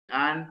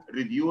and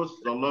reduce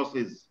the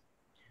losses.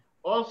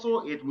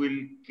 Also, it will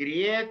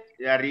create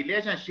a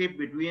relationship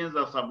between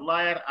the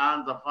supplier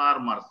and the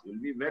farmers. It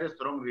will be very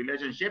strong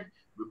relationship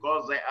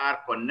because they are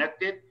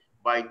connected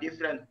by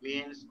different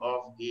means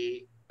of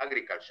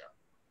agriculture.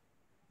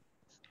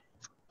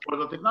 For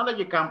the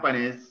technology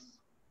companies,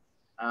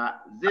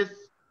 this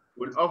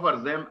will offer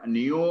them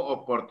new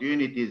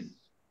opportunities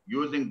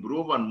using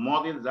proven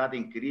models that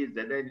increase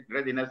the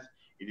readiness.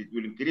 It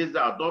will increase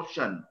the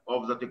adoption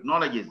of the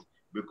technologies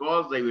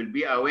because they will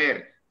be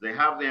aware, they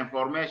have the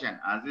information,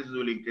 and this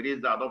will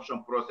increase the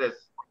adoption process.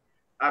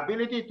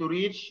 Ability to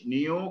reach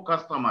new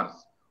customers.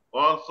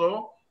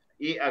 Also,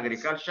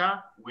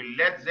 e-agriculture will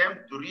let them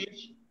to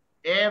reach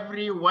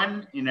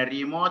everyone in a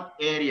remote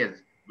areas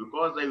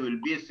because they will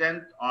be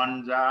sent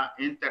on the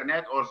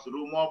internet or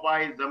through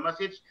mobile the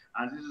message,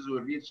 and this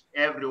will reach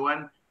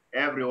everyone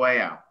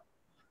everywhere.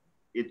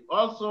 It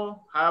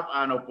also have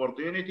an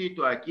opportunity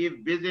to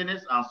achieve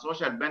business and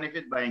social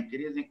benefit by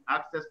increasing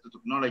access to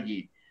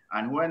technology.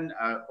 And when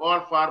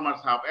all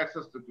farmers have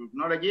access to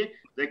technology,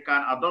 they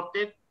can adopt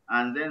it,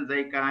 and then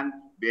they can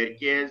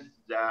purchase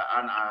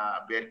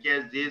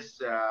these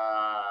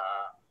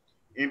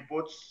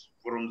inputs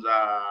from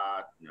the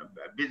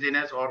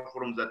business or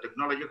from the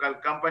technological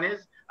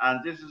companies,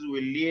 and this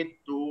will lead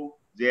to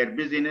their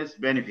business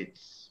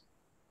benefits.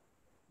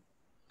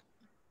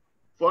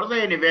 For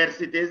the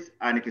universities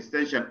and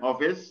extension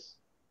office,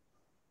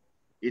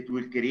 it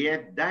will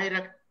create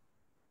direct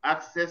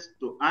access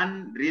to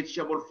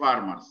unreachable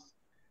farmers.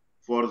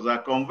 For the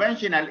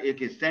conventional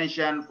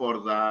extension, for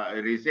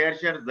the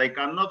researchers, they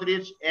cannot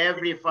reach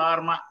every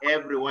farmer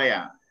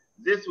everywhere.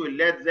 This will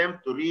let them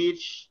to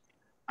reach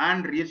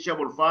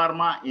unreachable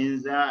farmer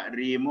in the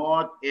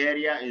remote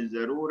area, in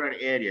the rural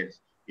areas.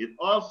 It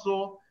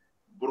also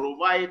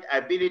provides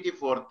ability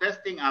for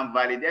testing and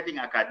validating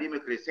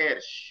academic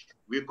research.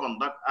 We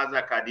conduct, as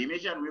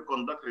academicians, we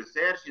conduct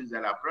research in the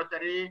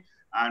laboratory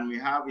and we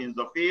have in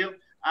the field,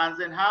 and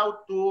then how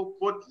to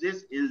put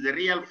this in the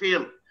real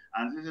field.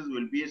 And this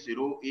will be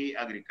through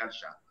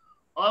e-agriculture.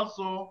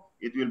 Also,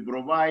 it will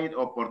provide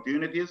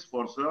opportunities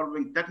for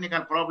solving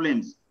technical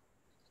problems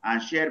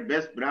and share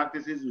best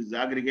practices with the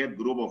aggregate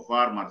group of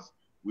farmers.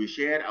 We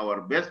share our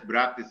best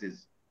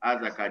practices as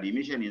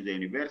academicians in the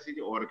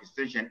university or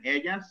extension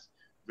agents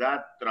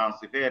that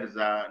transfer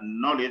the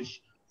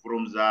knowledge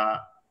from the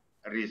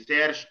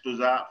research to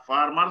the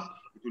farmers.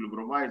 It will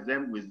provide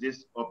them with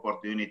this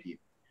opportunity.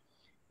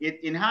 It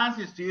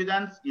enhances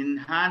students in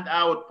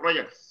handout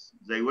projects.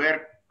 They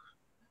work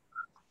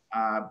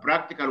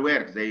practical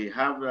work. They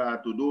have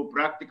to do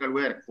practical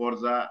work for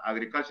the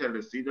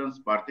agricultural students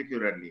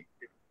particularly.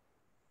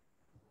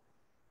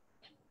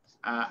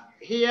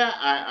 Here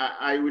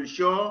I will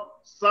show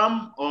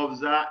some of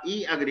the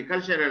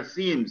e-agricultural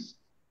themes.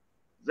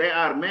 There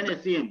are many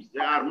themes.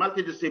 They are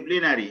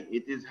multidisciplinary.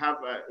 It is have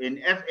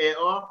in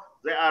FAO,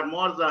 there are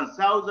more than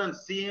 1,000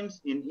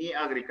 themes in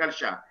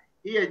e-agriculture.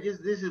 Here, this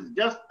is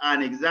just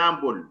an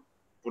example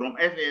from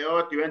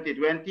FAO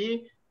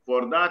 2020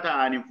 for data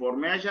and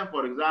information.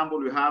 For example,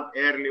 we have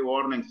early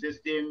warning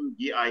system,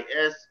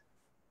 GIS,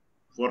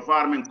 for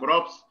farming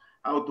crops,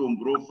 how to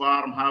improve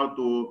farm, how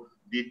to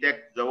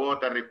detect the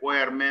water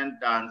requirement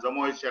and the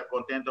moisture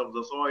content of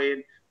the soil.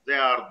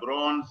 There are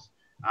drones,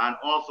 and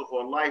also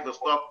for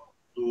livestock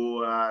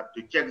to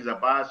check the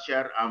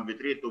pasture and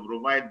to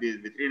provide these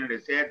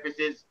veterinary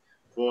services.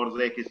 For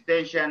the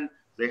extension,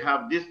 they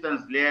have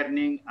distance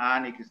learning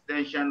and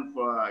extension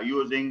for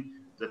using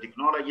the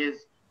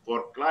technologies.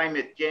 For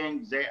climate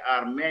change, there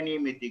are many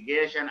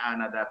mitigation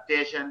and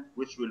adaptation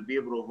which will be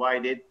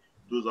provided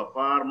to the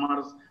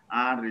farmers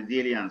and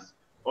resilience.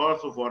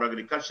 Also for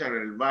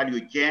agricultural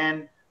value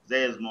chain,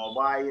 there is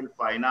mobile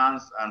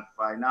finance and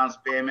finance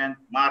payment,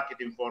 market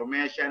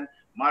information.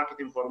 Market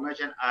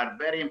information are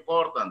very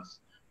important,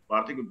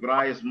 particular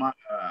price,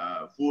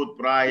 food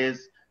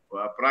price,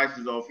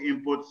 prices of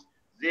inputs.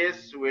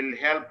 This will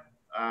help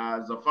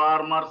the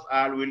farmers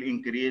and will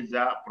increase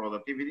the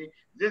productivity.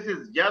 This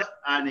is just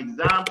an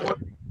example of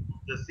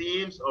the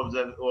themes of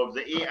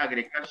the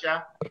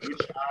e-agriculture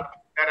which are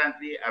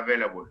currently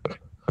available.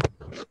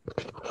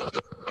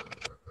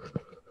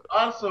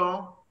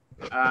 Also,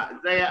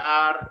 there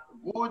are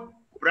good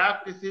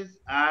practices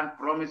and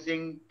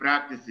promising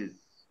practices.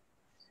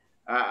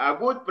 A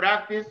good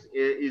practice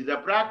is a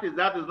practice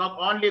that is not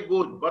only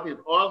good, but it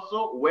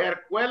also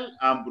work well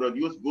and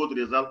produce good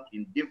results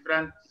in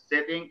different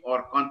setting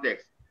or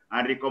context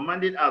and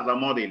recommended as a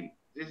model.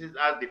 This is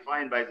as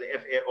defined by the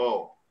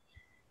FAO.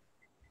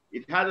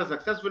 It has a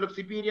successful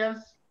experience,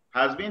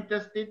 has been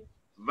tested,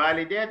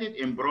 validated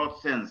in broad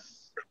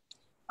sense,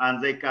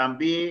 and they can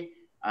be,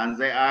 and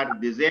they are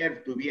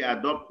deserved to be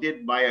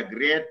adopted by a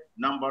great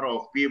number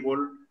of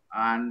people.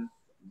 And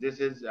this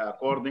is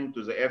according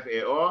to the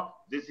FAO,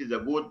 this is a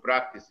good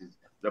practices.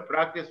 The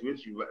practice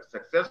which is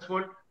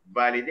successful,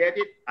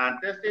 validated and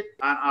tested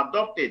and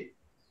adopted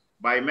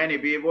by many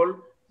people,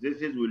 this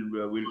is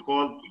will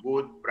call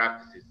good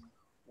practices.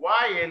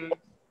 While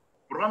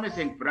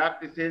promising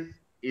practices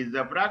is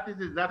the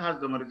practices that has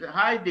the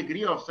high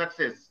degree of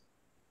success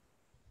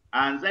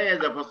and there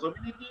is a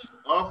possibility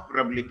of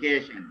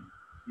replication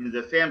in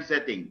the same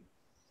setting.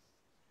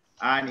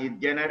 And it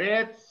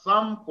generates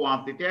some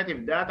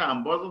quantitative data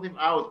and positive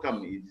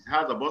outcome. It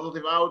has a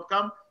positive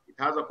outcome, it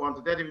has a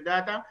quantitative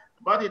data,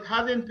 but it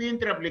hasn't been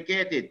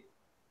replicated.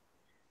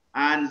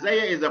 And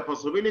there is a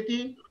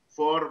possibility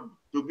for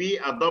to be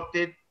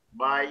adopted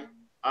by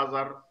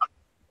other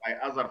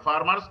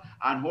farmers.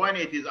 And when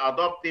it is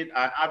adopted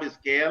and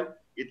upscale,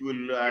 it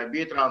will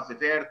be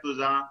transferred to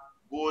the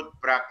good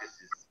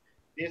practices.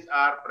 These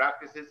are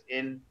practices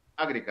in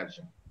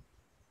agriculture.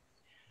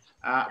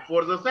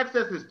 For the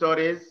success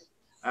stories,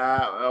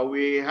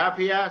 we have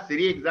here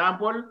 3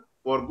 examples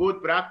for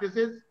good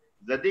practices: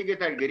 the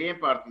Digital Green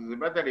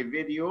Participatory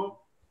Video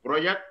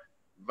Project,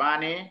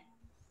 Vinay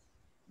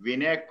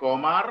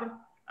Kumar,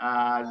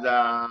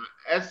 the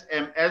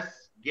SMS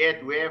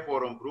Gateway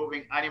for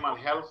Improving Animal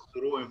Health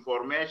Through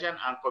Information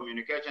and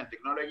Communication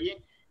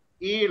Technology,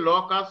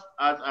 e-Locust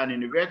as an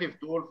innovative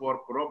tool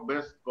for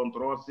crop-based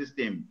control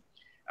system.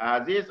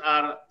 These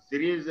are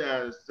series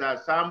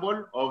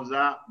sample of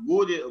the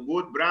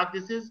good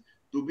practices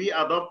to be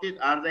adopted,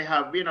 and they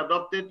have been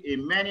adopted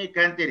in many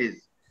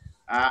countries.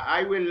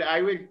 I will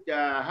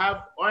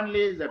have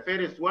only the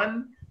first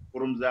one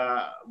from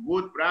the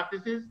good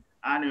practices,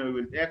 and we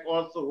will take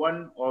also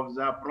one of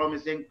the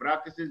promising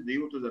practices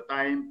due to the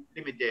time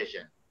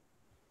limitation.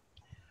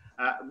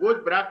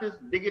 Good practice,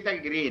 Digital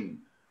Green.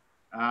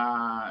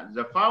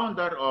 The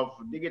founder of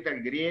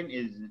Digital Green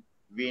is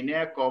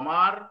Vinay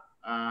Kumar.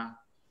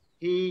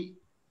 He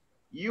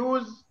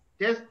used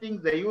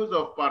testing the use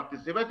of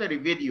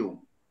participatory video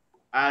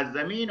as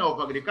the mean of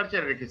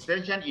agricultural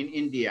extension in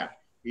India.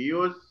 He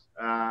used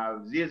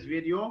this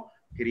video,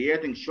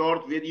 creating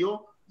short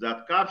video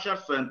that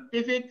captures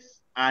scientific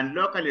and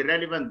locally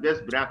relevant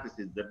best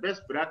practices, the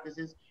best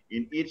practices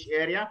in each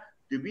area,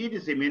 to be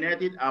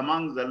disseminated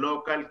among the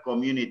local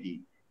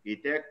community. He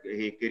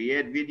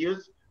create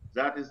videos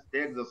that is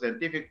take the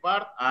scientific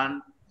part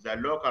and the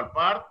local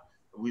part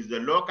with the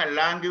local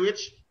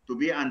language to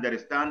be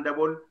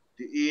understandable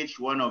to each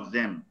one of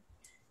them.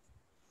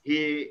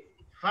 He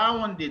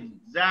founded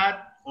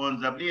that on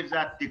the belief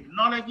that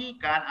technology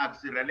can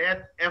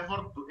accelerate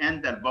effort to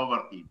end the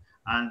poverty.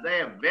 And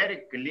there are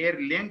very clear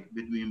link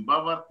between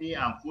poverty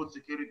and food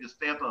security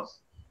status,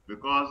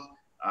 because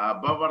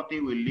poverty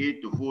will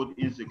lead to food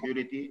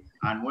insecurity.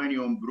 And when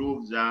you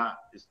improve the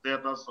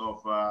status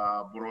of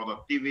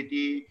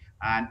productivity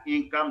and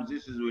income,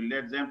 this will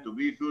let them to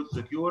be food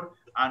secure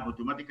and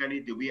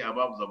automatically to be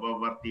above the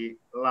poverty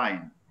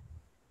line.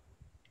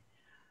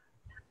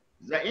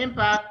 The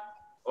impact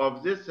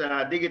of this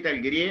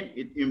digital green,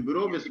 it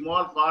improves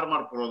small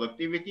farmer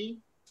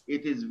productivity.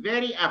 It is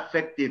very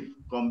effective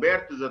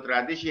compared to the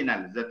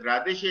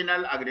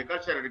traditional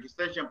agricultural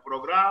extension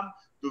program,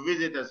 to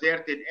visit a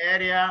certain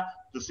area,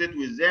 to sit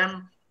with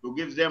them, to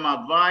give them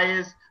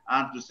advice,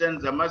 and to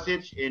send the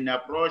message in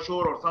a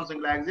brochure or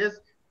something like this.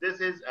 This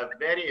is a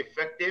very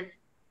effective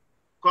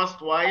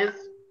cost-wise.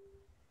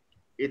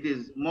 It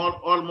is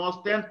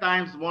almost 10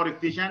 times more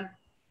efficient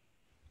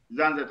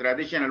than the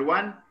traditional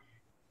one.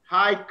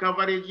 High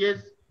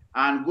coverages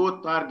and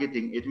good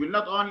targeting. It will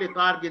not only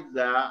target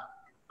the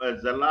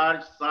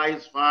large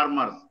size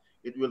farmers,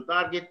 it will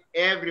target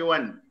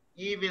everyone,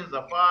 even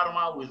the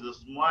farmer with the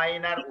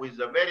minor, with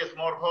a very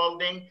small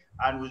holding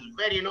and with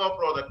very low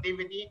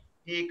productivity.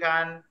 He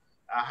can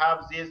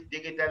have these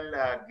digital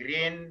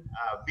green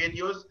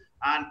videos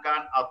and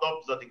can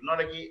adopt the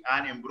technology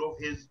and improve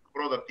his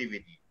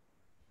productivity.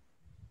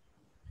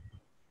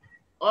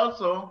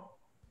 Also,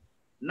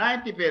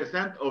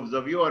 90% of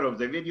the viewers of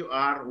the video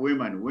are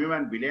women.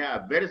 Women play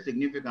a very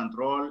significant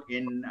role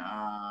in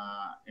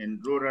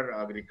rural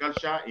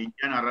agriculture in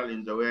general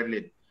in the world,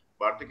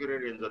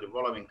 particularly in the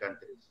developing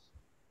countries.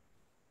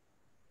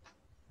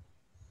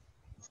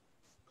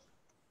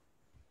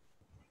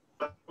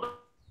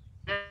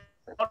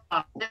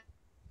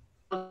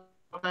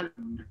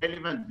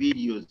 Relevant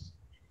videos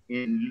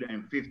in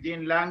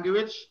 15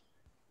 languages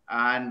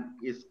and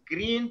is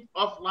screened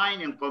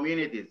offline in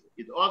communities.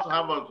 It also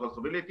have a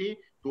possibility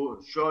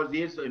to show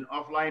this in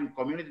offline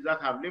communities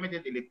that have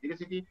limited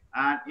electricity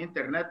and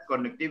internet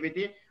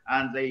connectivity,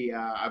 and they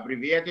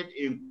abbreviate it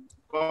in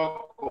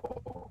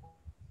COCO,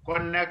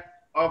 Connect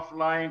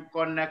Offline,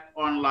 Connect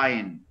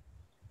Online.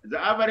 The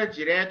average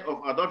rate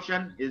of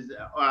adoption is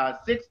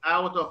 6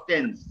 out of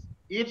 10.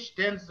 Each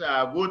 10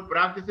 good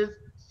practices,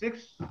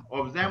 6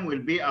 of them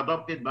will be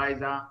adopted by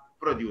the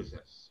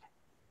producers.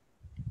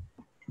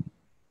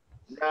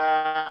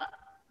 The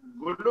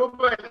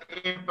global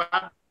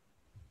impact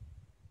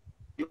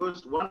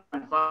used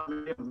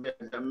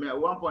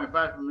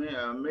 1.5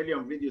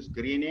 million video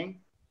screening.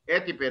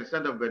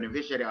 80% of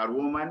beneficiaries are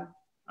women.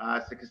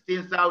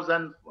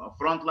 16,000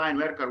 frontline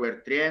workers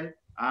were trained,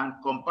 and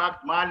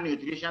compact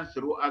malnutrition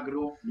through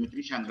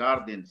agro-nutrition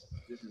gardens.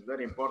 This is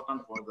very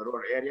important for the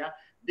rural area.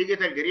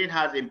 Digital Green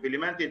has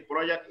implemented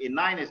projects in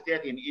 9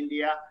 states in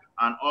India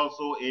and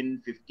also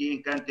in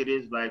 15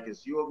 countries like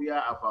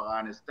Ethiopia,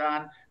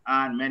 Afghanistan,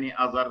 and many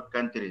other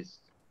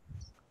countries.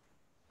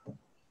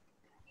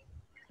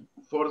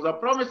 For the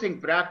promising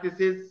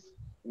practices,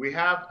 we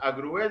have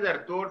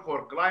agri-weather tool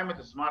for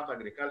climate smart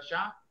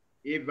agriculture,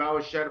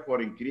 e-voucher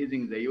for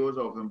increasing the use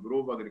of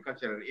improved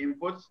agricultural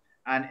inputs,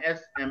 and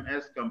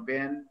SMS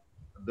campaign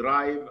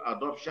drive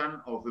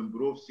adoption of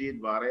improved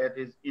seed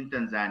varieties in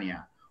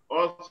Tanzania.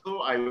 Also,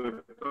 I will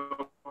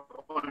talk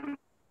on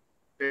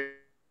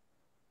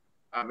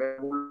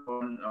available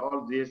on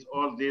all these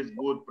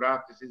good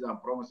practices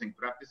and promising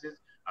practices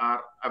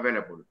are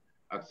available,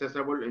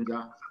 accessible in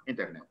the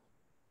internet.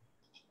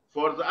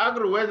 For the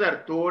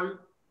agri-weather tool,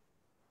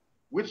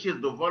 which is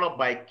developed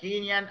by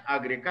Kenyan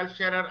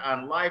Agricultural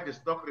and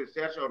Livestock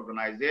Research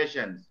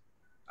Organizations,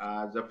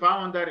 the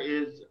founder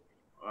is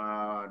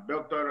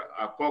Dr.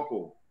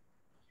 Akoko.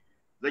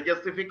 The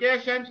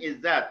justification is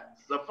that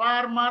the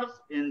farmers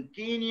in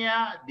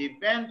Kenya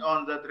depend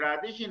on the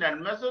traditional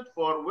method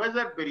for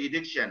weather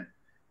prediction,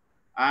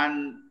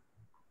 and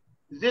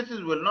this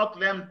will not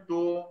them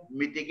to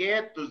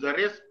mitigate to the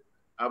risk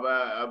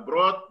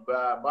brought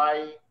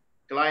by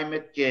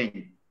climate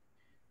change.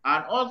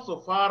 And also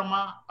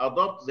farmers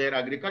adopt their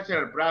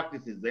agricultural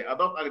practices. They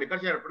adopt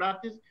agricultural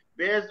practice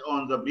based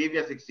on the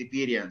previous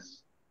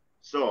experience.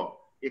 So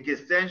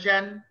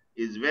extension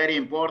is very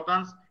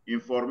important.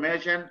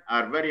 Information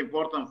are very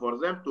important for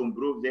them to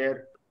improve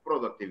their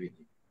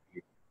productivity.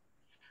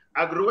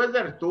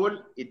 Agri-weather tool,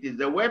 it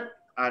is a web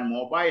and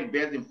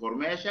mobile-based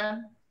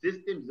information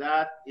system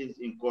that is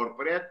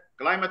incorporate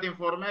climate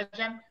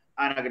information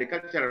and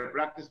agricultural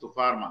practice to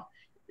farmers.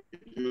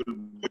 It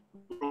will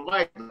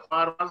provide the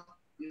farmers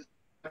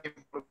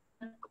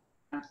information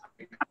and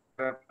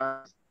agricultural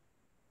practice.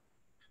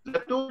 The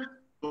tool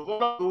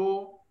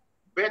to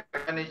better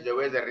manage the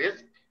weather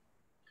risk,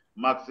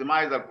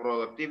 maximize the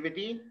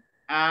productivity,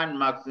 and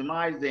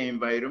maximize the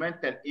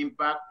environmental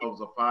impact of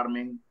the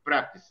farming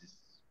practices.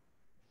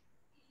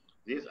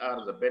 These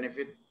are the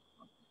benefits.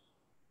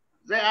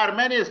 There are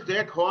many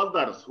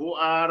stakeholders who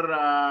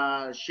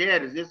are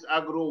share this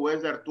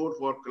agro-weather tool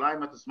for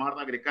climate smart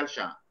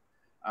agriculture.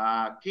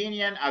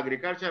 Kenyan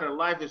Agricultural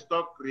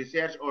Livestock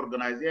Research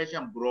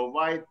Organization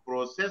provide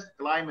processed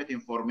climate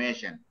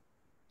information.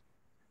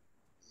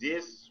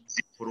 This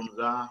from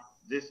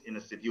this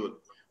institute.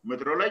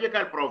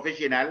 Meteorological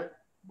professional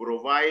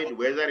provide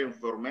weather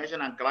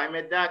information and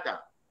climate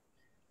data.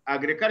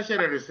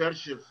 Agricultural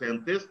research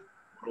scientists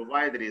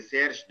provide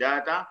research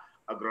data,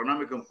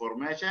 agronomic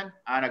information,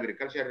 and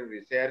agricultural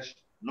research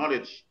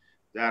knowledge.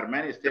 There are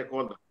many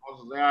stakeholders.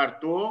 Also, there are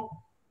two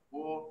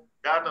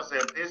data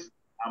scientists,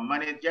 a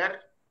manager,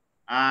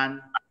 and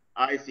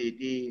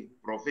ICT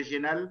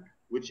professional,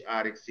 which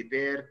are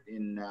expert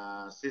in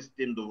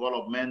system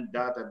development,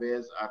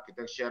 database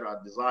architecture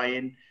and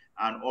design,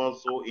 and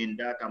also in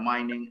data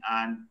mining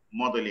and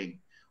modeling.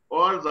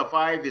 All the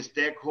five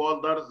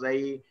stakeholders,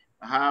 they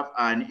have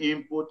an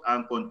input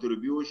and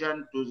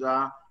contribution to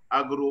the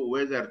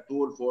agro-weather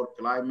tool for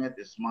climate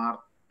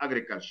smart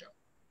agriculture.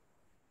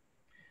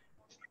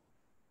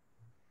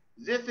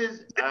 This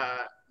is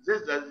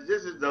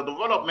the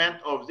development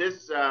of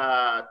this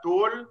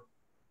tool.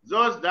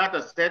 Those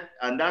data set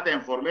and data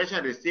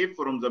information received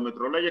from the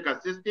meteorological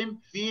system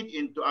feed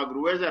into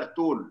agri-weather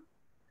tool.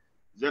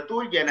 The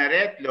tool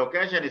generates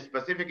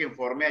location-specific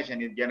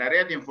information. It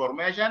generates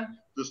information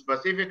to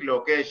specific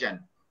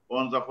location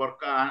on the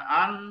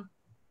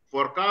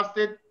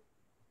forecasted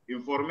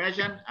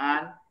information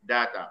and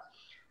data.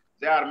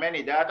 There are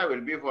many data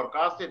will be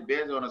forecasted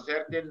based on a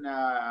certain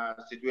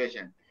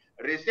situation.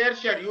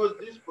 Researchers use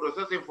this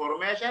process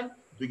information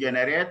to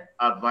generate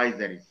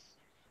advisories.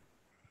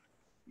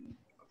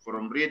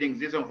 From reading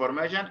this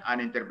information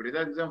and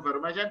interpreting this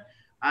information,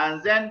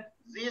 and then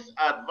this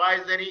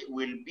advisory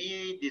will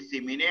be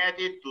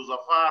disseminated to the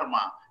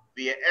farmer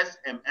via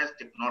SMS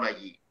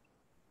technology.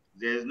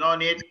 There is no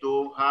need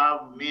to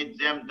meet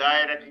them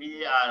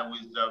directly,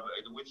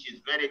 which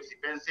is very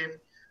expensive,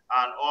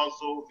 and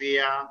also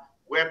via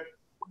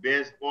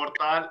web-based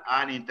portal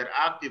and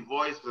interactive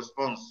voice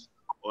response.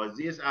 Or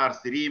these are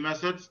three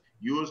methods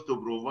used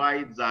to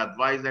provide the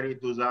advisory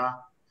to the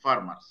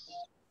farmers.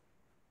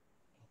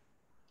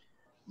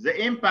 The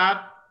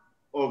impact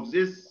of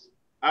this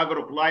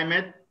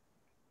agroclimate,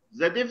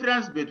 the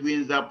difference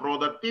between the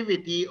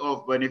productivity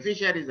of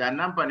beneficiaries and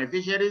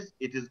non-beneficiaries,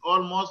 it is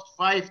almost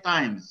 5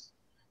 times.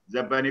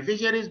 The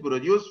beneficiaries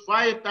produce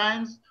 5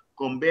 times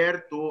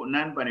compared to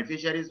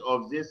non-beneficiaries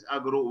of this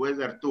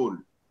agro-weather tool.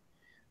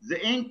 The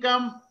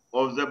income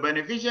of the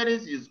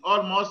beneficiaries is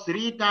almost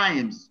 3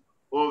 times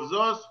of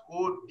those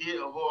who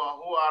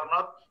are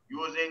not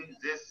using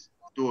this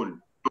tool.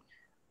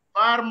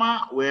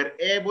 Farmers were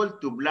able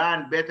to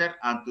plan better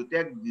and to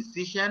take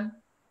decision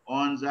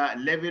on the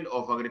level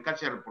of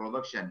agricultural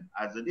production.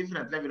 At the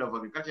different level of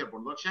agricultural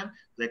production,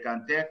 they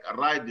can take a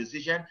right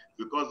decision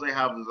because they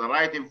have the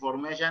right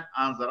information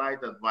and the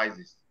right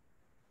advices.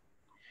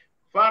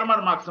 Farmers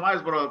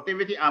maximize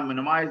productivity and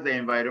minimize the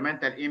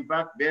environmental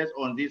impact based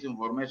on this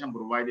information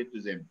provided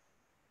to them.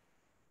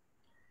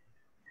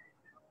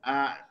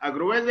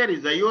 Agri-weather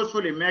is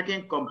useful in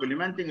making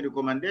complementing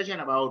recommendation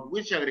about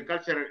which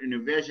agricultural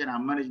innovation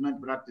and management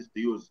practice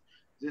to use.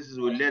 This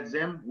will let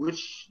them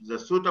which the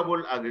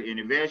suitable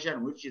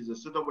innovation, which is the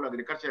suitable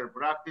agricultural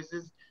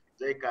practices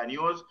they can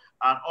use,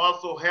 and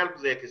also help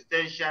the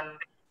extension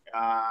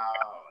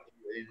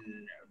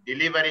in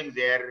delivering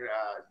their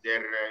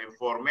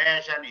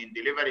information, in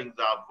delivering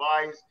the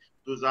advice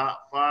to the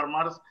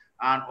farmers,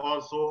 and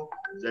also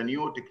the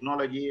new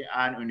technology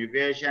and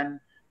innovation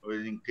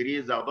will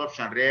increase the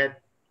adoption rate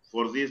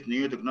for these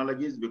new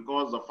technologies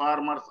because the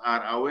farmers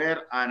are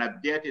aware and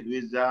updated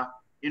with the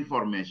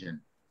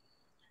information.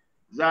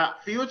 The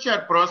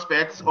future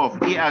prospects of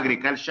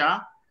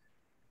e-agriculture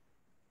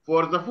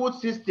for the food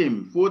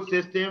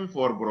system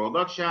for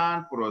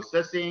production,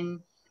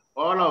 processing,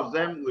 all of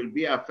them will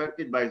be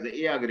affected by the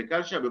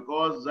e-agriculture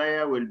because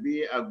there will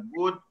be a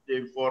good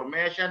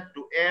information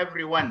to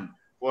everyone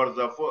for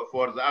the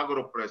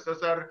agro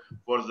processor,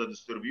 for the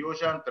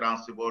distribution,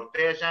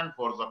 transportation,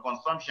 for the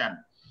consumption.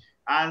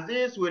 And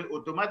this will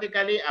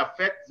automatically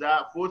affect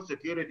the food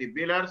security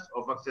pillars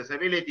of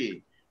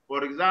accessibility.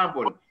 For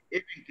example,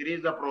 if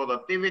increase the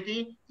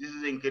productivity, this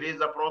is increase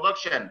the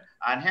production,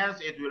 and hence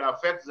it will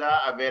affect the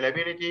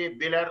availability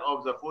pillar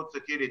of the food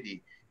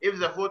security. If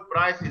the food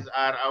prices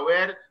are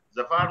aware,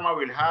 the farmer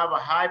will have a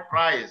high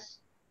price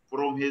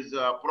from his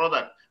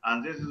product,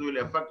 and this will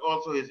affect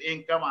also his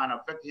income and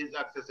affect his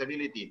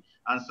accessibility,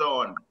 and so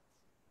on.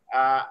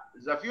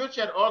 The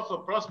future also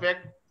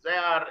prospect, they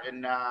are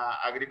in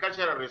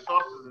agricultural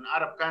resources in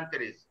Arab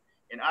countries.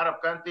 In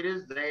Arab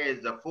countries, there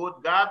is the food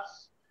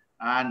gaps,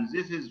 and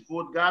this is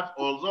food gaps,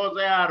 although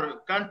their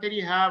country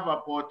have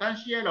a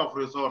potential of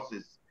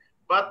resources,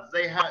 but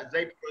they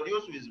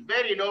produce with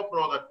very low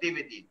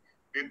productivity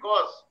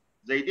because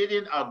they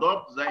didn't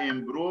adopt the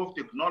improved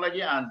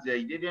technology and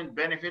they didn't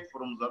benefit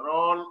from the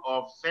role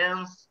of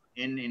science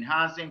in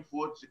enhancing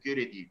food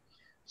security.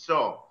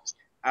 So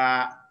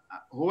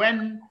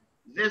when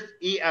this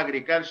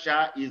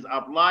e-agriculture is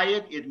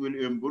applied, it will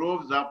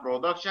improve the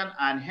production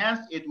and hence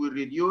it will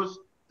reduce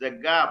the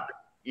gap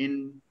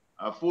in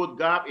food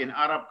gap in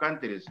Arab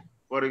countries.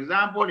 For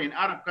example, in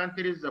Arab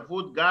countries, the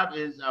food gap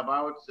is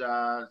about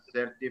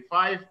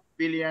 35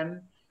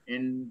 billion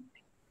in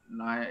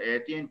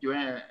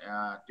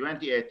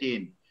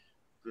 2018.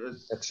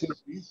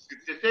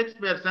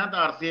 66%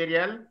 are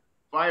cereal,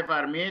 5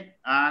 are meat,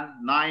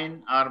 and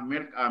 9 are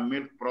milk and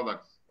milk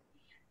products.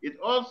 It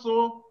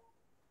also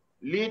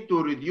lead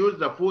to reduce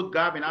the food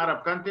gap in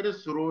Arab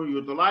countries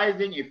through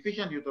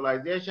efficient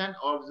utilization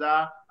of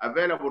the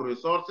available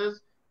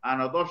resources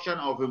and adoption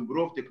of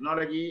improved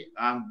technology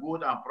and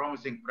good and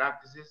promising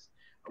practices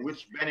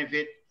which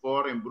benefit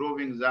for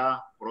improving the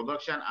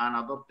production and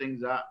adopting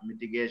the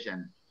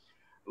mitigation.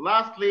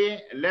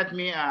 Lastly, let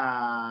me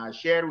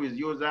share with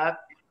you that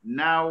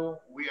now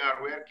we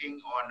are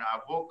working on a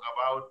book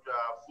about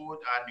food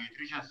and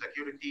nutrition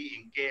security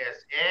in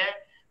KSA,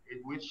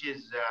 which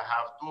is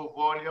have 2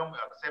 volumes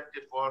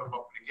accepted for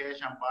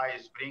publication by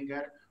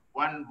Springer.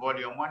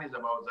 Volume 1 is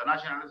about the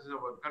national analysis of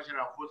agriculture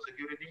and food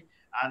security,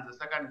 and the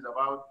second is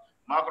about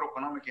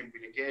macroeconomic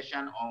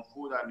implication on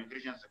food and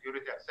nutrition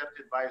security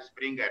accepted by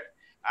Springer.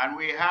 And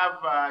we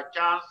have a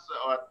chance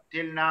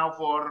till now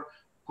for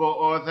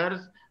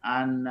co-authors,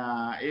 and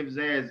if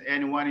there is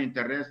anyone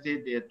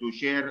interested to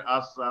share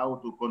us how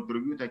to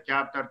contribute a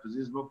chapter to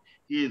this book,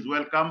 he is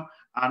welcome.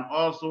 And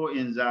also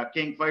in the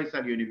King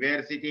Faisal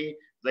University,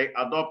 they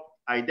adopt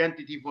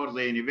identity for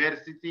the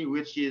university,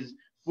 which is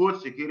food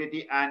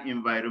security and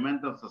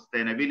environmental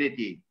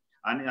sustainability.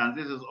 And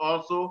this is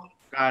also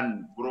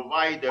can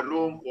provide the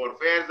room for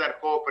further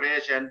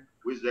cooperation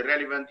with the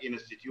relevant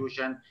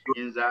institution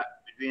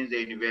between the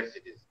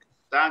universities.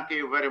 Thank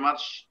you very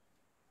much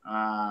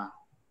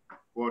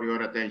for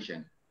your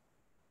attention.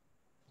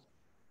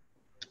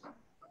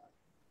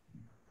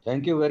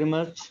 Thank you very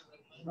much,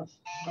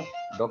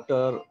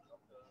 Dr.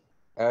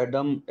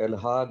 Adam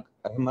Elhag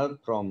Ahmed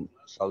from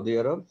Saudi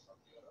Arab,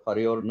 for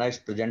your nice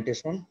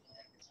presentation.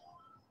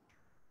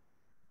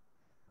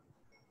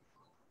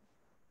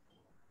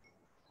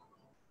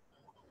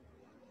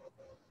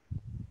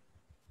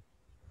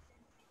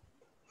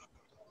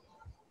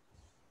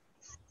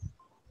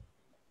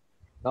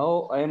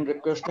 Now I am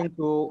requesting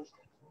to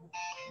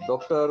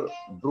Dr.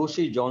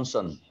 Brucey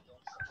Johnson.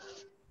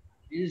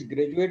 He is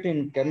graduate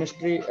in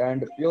chemistry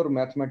and pure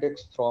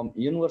mathematics from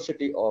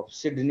University of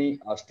Sydney,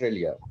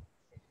 Australia.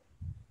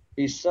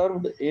 He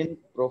served in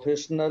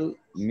professional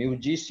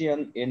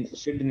musician in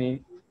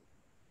Sydney.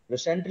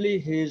 Recently,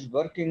 he is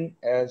working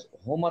as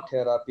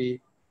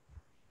homotherapy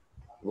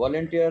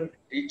volunteer,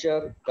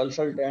 teacher,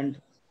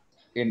 consultant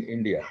in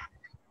India,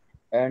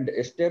 and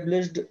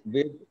established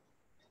with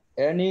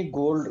Annie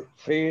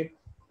Gold-Frey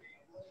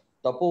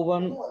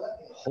Tapovan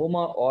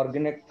Homa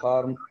Organic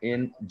Farm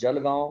in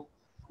Jalgaon,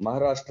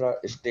 Maharashtra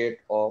state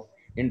of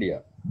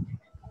India.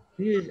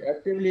 He is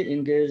actively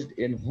engaged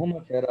in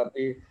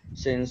homotherapy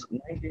since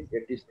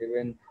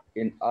 1987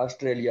 in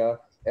Australia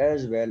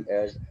as well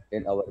as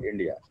in our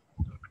India.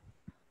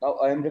 Now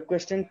I am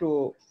requesting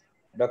to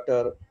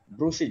Dr.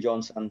 Brucey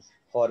Johnson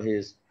for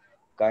his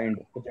kind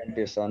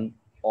presentation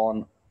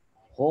on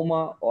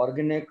Homa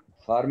organic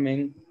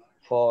farming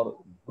for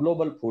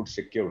global food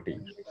security.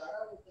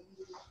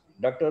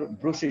 Dr.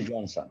 Brucey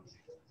Johnson.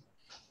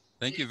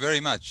 Thank you very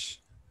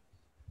much.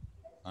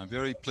 I'm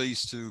very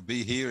pleased to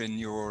be here in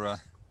your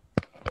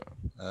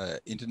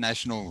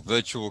international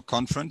virtual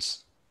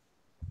conference.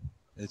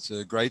 It's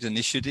a great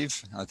initiative.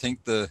 I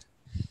think the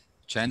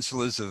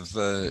chancellors of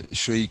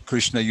Sri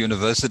Krishna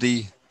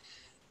University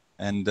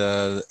and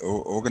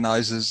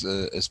organizers,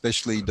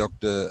 especially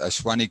Dr.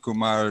 Ashwani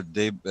Kumar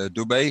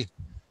Dubey,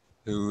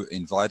 who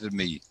invited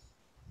me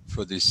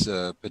for this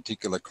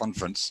particular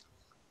conference.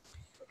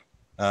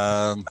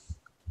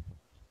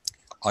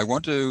 I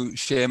want to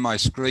share my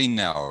screen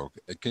now.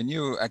 Can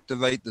you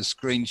activate the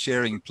screen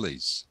sharing,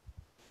 please?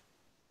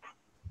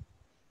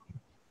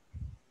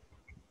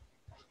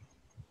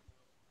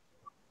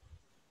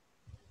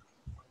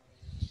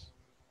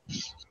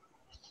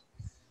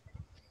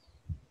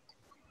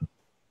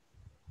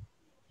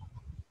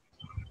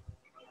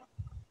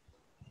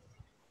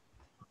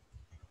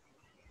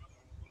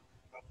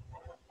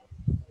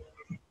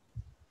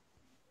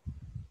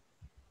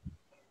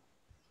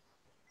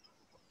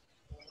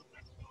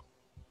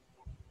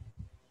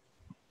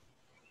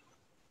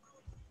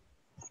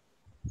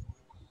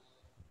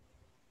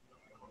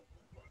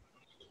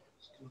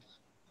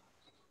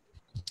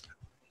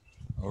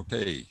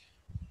 Okay.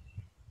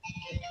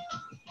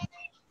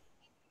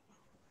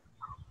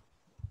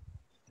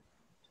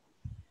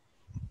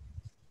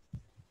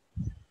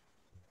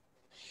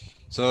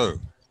 So,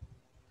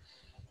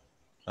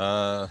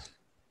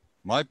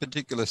 my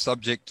particular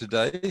subject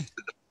today is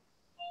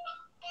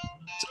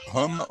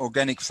home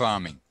organic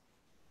farming.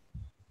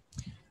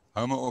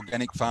 Home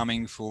organic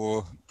farming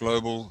for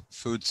global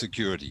food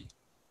security.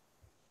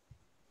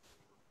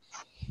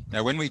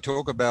 Now, when we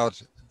talk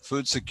about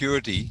food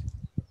security,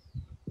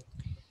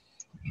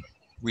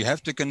 we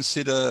have to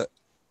consider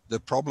the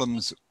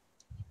problems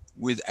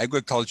with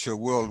agriculture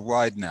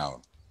worldwide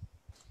now.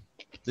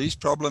 These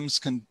problems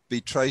can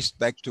be traced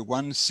back to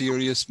one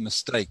serious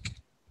mistake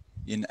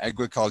in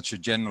agriculture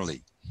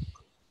generally,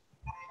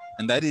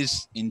 and that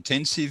is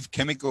intensive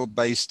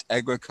chemical-based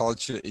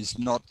agriculture is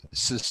not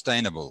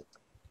sustainable.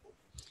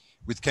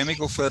 With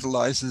chemical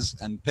fertilizers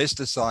and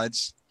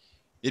pesticides,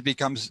 it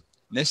becomes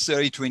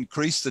necessary to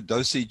increase the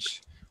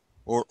dosage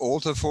or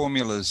alter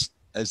formulas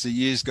as the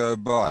years go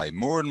by.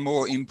 More and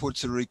more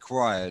inputs are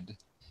required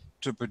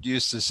to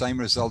produce the same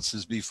results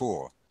as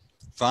before.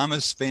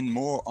 Farmers spend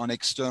more on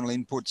external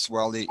inputs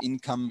while their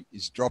income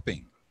is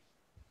dropping.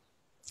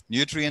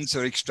 Nutrients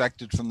are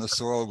extracted from the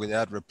soil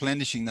without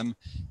replenishing them,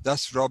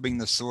 thus robbing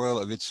the soil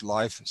of its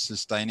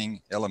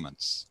life-sustaining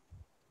elements.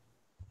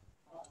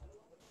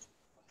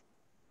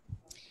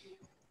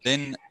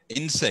 Then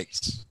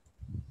insects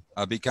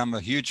become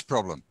a huge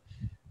problem.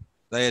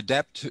 They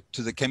adapt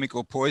to the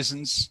chemical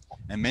poisons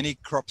and many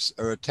crops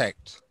are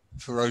attacked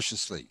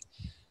ferociously.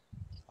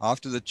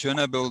 After the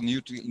Chernobyl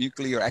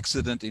nuclear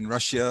accident in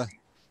Russia,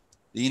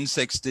 the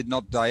insects did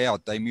not die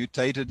out. They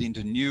mutated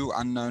into new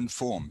unknown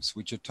forms,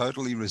 which are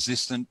totally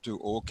resistant to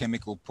all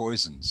chemical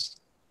poisons.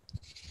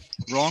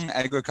 Wrong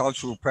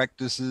agricultural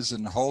practices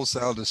and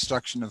wholesale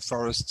destruction of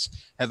forests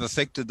have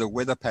affected the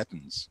weather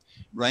patterns.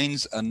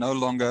 Rains are no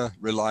longer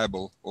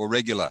reliable or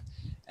regular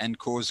and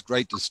cause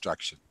great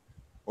destruction.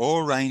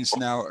 All rains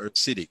now are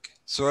acidic.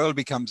 Soil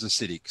becomes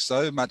acidic,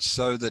 so much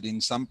so that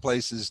in some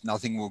places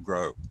nothing will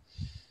grow.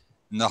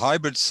 And the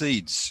hybrid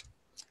seeds,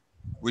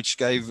 which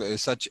gave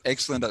such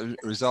excellent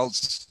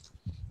results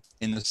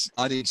in the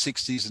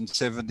 1960s and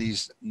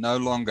 70s, no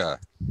longer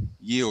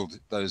yield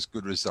those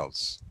good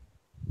results.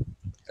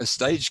 A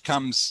stage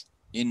comes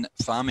in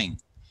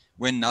farming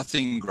when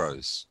nothing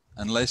grows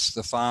unless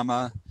the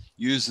farmer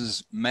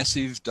uses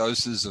massive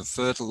doses of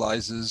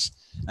fertilizers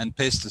and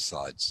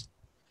pesticides.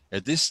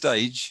 At this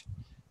stage,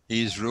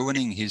 he is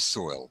ruining his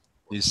soil,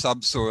 his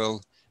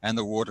subsoil, and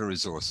the water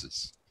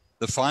resources.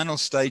 The final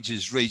stage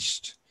is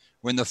reached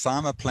when the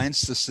farmer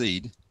plants the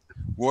seed,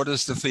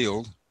 waters the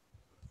field,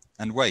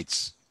 and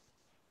waits.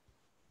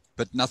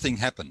 But nothing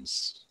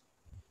happens.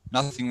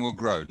 Nothing will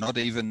grow, not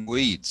even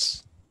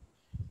weeds.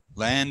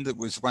 Land that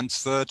was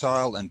once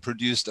fertile and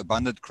produced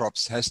abundant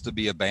crops has to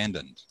be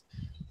abandoned.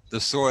 The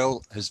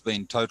soil has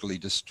been totally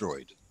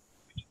destroyed.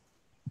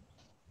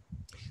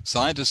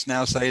 Scientists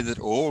now say that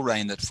all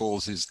rain that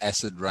falls is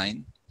acid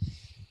rain.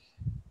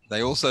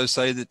 They also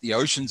say that the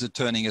oceans are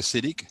turning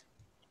acidic,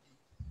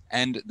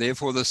 and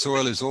therefore the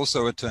soil is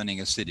also turning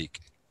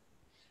acidic.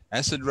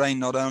 Acid rain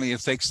not only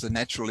affects the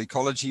natural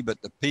ecology, but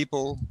the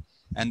people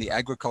and the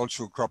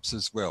agricultural crops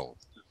as well.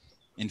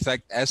 In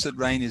fact, acid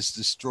rain is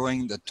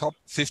destroying the top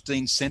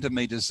 15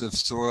 centimeters of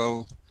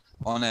soil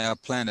on our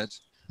planet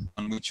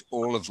on which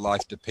all of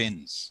life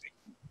depends.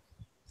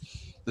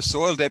 The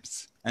soil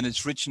depth and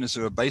its richness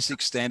are a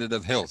basic standard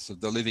of health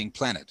of the living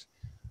planet.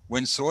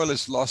 When soil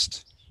is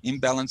lost,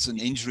 imbalance and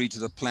injury to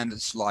the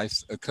planet's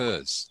life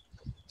occurs.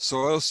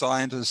 Soil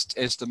scientists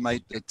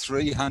estimate that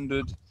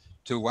 300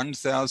 to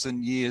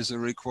 1,000 years are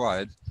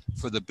required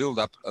for the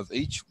buildup of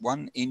each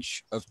 1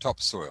 inch of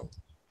topsoil.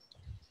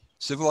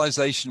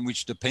 Civilization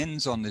which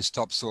depends on this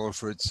topsoil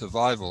for its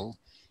survival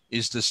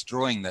is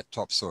destroying that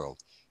topsoil.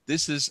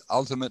 This is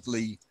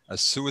ultimately a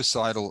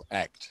suicidal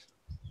act.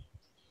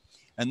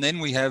 And then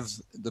we have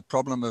the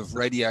problem of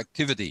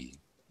radioactivity.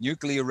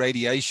 Nuclear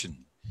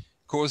radiation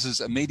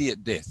causes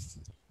immediate death,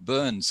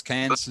 burns,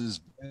 cancers,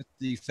 birth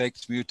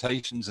defects,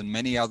 mutations, and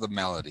many other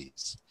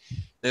maladies.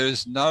 There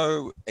is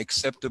no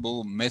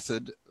acceptable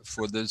method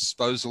for the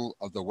disposal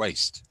of the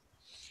waste.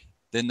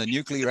 Then the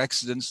nuclear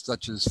accidents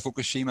such as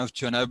Fukushima,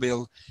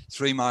 Chernobyl,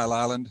 3 Mile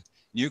Island,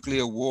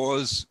 nuclear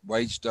wars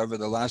waged over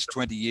the last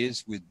 20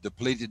 years with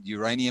depleted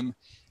uranium.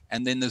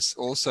 And then there's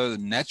also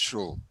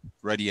natural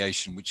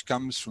radiation, which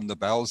comes from the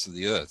bowels of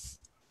the earth.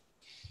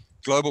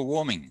 Global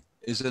warming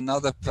is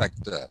another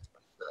factor.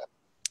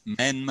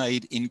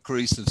 Man-made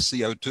increase of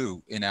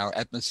CO2 in our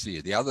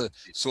atmosphere. The other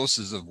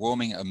sources of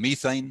warming are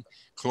methane,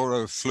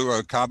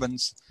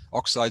 chlorofluorocarbons,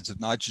 oxides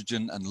of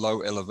nitrogen, and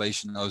low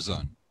elevation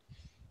ozone.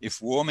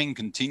 If warming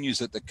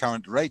continues at the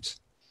current rate,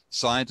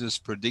 scientists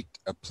predict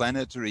a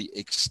planetary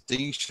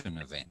extinction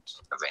event.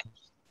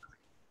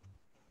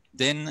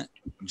 Then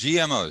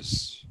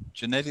GMOs,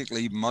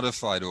 genetically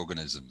modified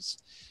organisms.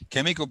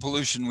 Chemical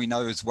pollution, we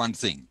know, is one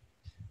thing.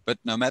 But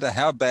no matter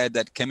how bad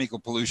that chemical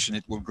pollution,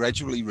 it will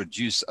gradually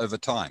reduce over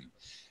time.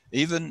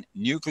 Even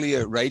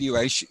nuclear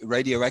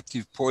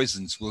radioactive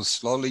poisons will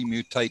slowly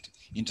mutate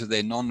into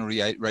their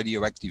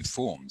non-radioactive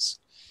forms.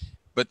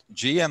 But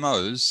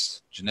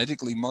GMOs,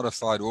 genetically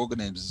modified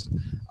organisms,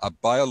 are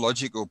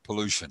biological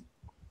pollution.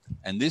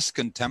 And this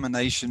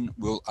contamination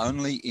will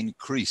only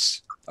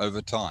increase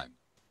over time.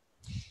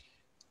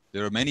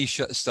 There are many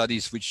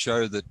studies which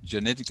show that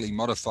genetically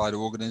modified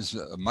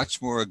organisms are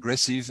much more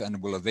aggressive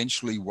and will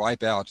eventually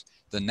wipe out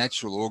the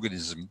natural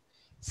organism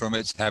from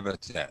its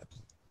habitat.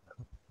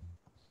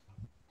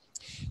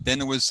 Then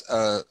there was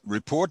a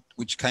report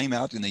which came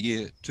out in the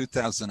year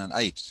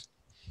 2008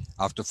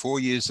 after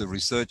 4 years of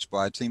research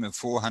by a team of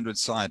 400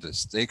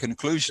 scientists. Their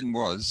conclusion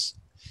was,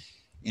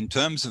 in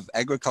terms of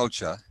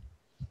agriculture,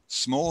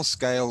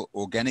 small-scale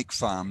organic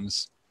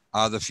farms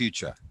are the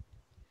future.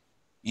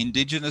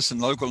 Indigenous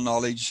and local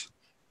knowledge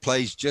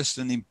plays just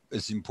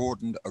as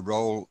important a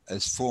role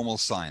as formal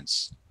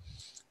science.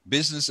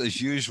 Business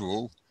as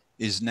usual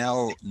is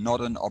now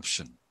not an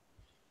option.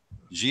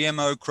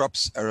 GMO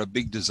crops are a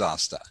big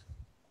disaster.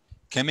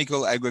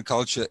 Chemical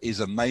agriculture is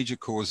a major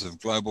cause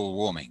of global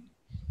warming.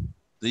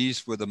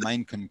 These were the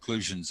main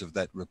conclusions of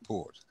that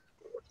report.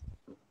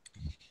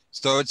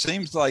 So it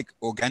seems like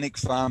organic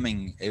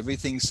farming,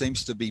 everything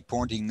seems to be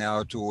pointing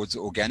now towards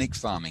organic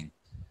farming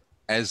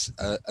as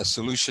a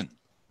solution.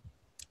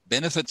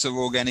 Benefits of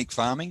organic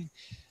farming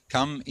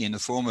come in the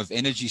form of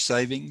energy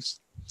savings,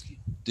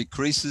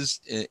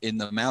 decreases in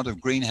the amount of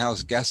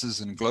greenhouse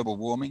gases and global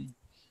warming,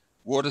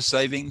 water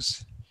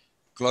savings,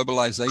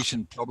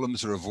 globalization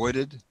problems are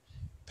avoided,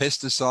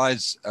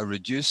 pesticides are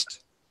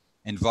reduced,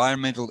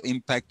 environmental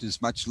impact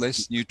is much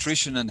less,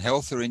 nutrition and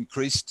health are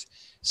increased,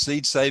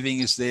 seed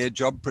saving is there,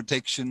 job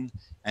protection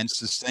and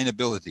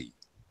sustainability.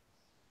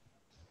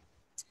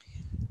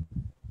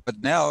 But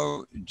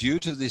now, due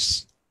to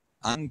this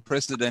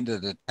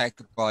unprecedented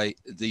attack by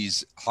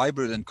these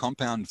hybrid and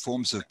compound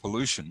forms of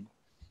pollution,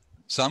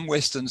 some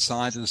Western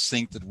scientists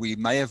think that we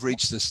may have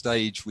reached a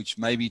stage which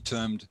may be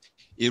termed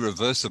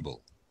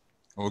irreversible.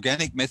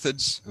 Organic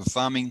methods of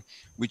farming,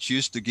 which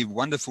used to give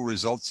wonderful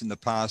results in the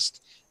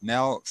past,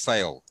 now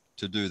fail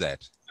to do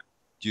that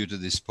due to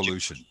this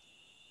pollution.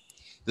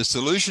 The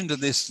solution to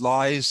this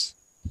lies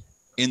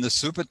in the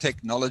super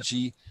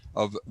technology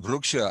of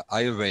Vriksha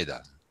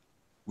Ayurveda,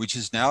 which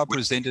is now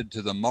presented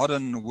to the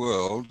modern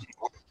world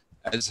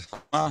as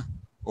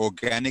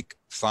organic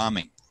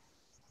farming.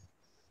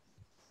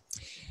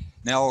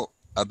 Now,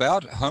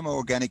 about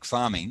homo-organic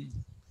farming,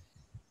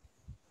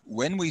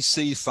 when we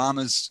see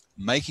farmers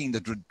making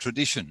the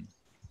transition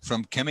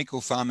from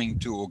chemical farming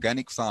to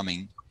organic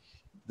farming,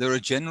 there are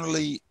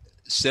generally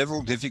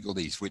several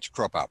difficulties which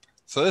crop up.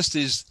 First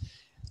is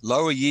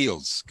lower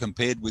yields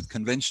compared with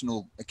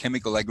conventional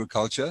chemical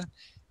agriculture.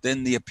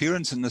 Then the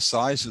appearance and the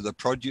size of the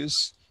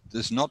produce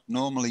does not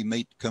normally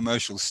meet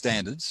commercial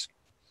standards.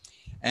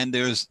 And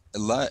there is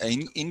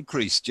an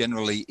increase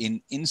generally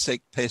in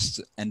insect pests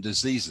and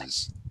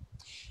diseases.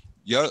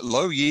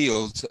 Low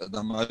yields are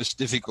the most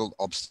difficult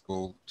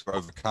obstacle to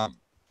overcome.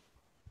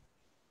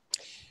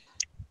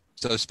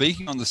 So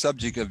speaking on the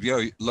subject of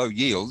low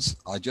yields,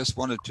 I just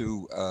wanted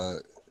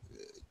to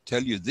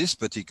tell you this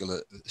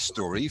particular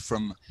story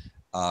from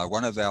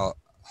one of our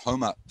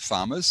Homa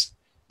farmers.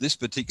 This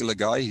particular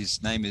guy,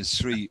 his name is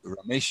Sri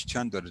Ramesh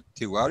Chandra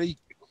Tiwari.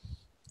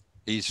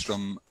 He's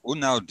from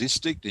Unnao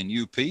district in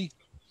UP.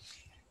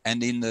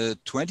 And in the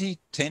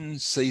 2010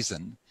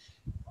 season,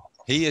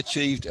 he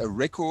achieved a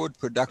record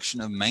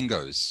production of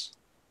mangoes,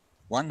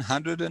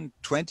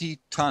 120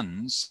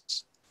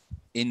 tons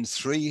in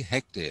 3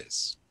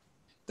 hectares.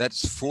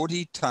 That's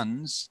 40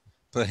 tons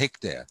per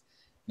hectare.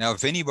 Now,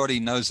 if anybody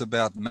knows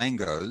about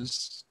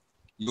mangoes,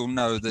 you'll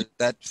know that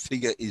that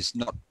figure is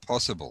not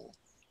possible.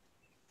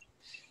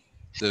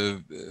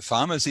 The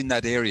farmers in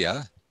that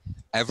area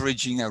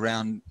averaging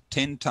around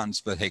 10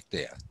 tons per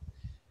hectare.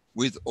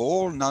 With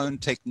all known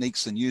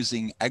techniques and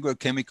using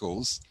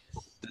agrochemicals,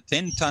 the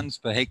 10 tons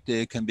per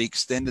hectare can be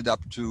extended up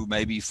to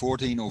maybe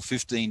 14 or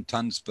 15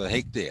 tons per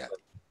hectare.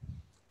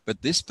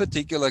 But this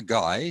particular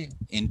guy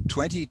in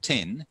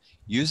 2010,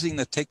 using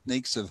the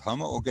techniques of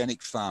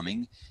homo-organic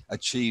farming,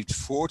 achieved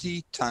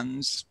 40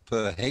 tons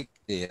per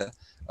hectare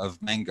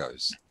of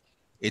mangoes.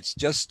 It's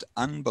just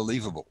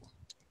unbelievable.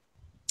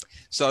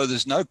 So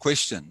there's no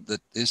question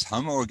that this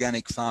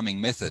homo-organic farming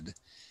method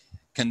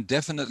can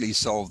definitely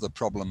solve the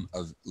problem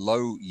of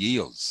low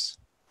yields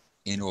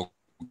in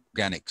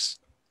organics.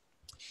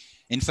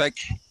 In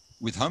fact,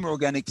 with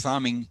homo-organic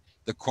farming,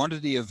 the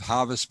quantity of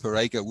harvest per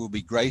acre will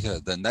be greater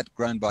than that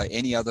grown by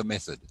any other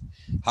method.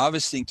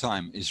 Harvesting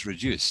time is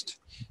reduced.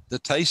 The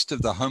taste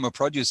of the homo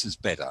produce is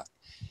better.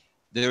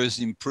 There is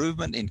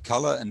improvement in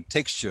color and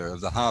texture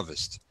of the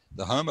harvest.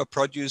 The homo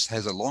produce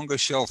has a longer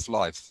shelf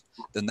life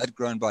than that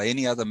grown by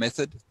any other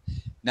method.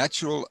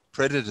 Natural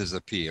predators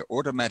appear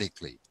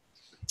automatically.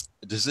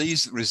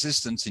 Disease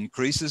resistance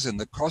increases and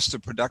the cost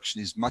of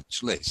production is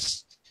much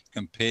less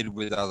compared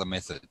with other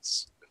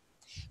methods.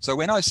 So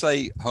when I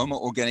say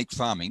homo-organic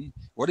farming,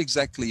 what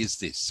exactly is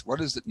this? What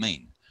does it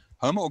mean?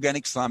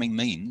 Homo-organic farming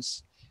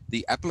means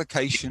the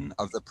application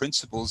of the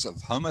principles of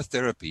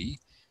homotherapy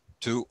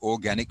to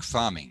organic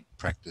farming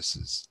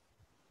practices.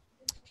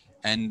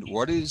 And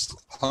what is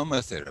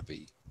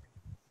homotherapy?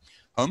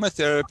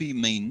 Homotherapy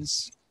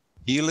means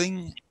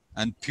healing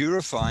and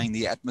purifying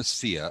the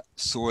atmosphere,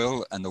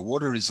 soil, and the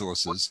water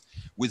resources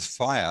with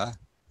fire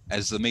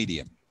as the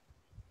medium.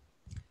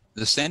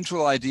 The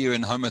central idea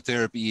in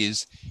homotherapy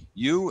is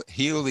you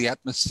heal the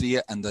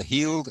atmosphere and the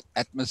healed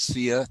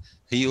atmosphere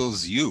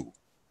heals you.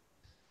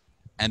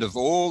 And of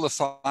all the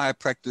fire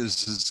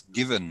practices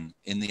given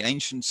in the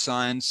ancient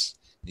science,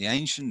 the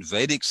ancient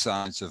Vedic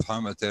science of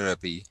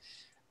homotherapy,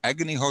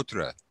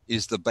 Agnihotra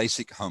is the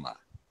basic homa.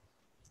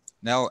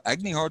 Now,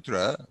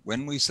 Agnihotra,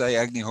 when we say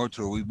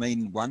Agnihotra, we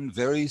mean one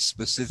very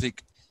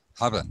specific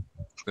havan,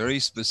 very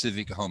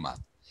specific homa.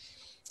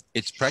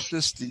 It's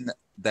practiced in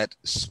that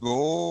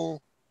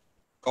small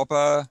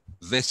copper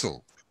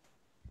vessel,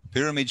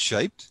 pyramid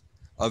shaped,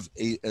 of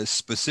a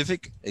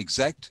specific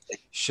exact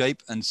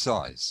shape and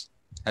size.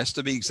 Has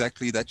to be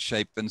exactly that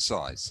shape and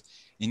size.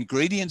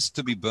 Ingredients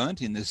to be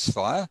burnt in this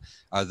fire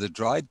are the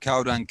dried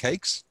cow dung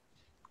cakes,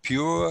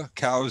 pure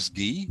cow's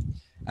ghee,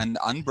 and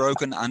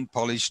unbroken,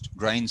 unpolished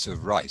grains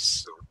of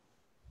rice.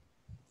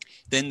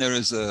 Then there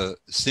is a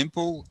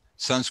simple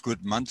Sanskrit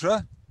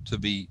mantra to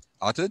be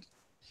uttered.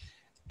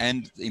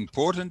 And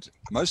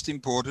most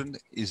important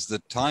is the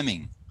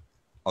timing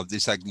of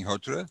this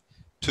Agnihotra,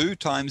 2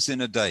 times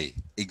in a day,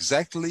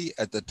 exactly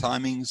at the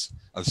timings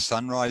of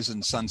sunrise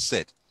and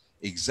sunset,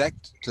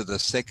 exact to the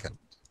second.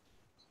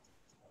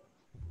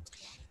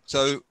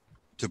 So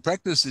to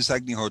practice this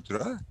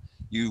Agnihotra,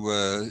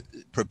 you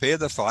prepare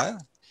the fire.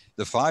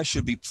 The fire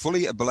should be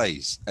fully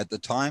ablaze at the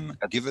time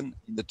given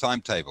in the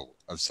timetable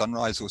of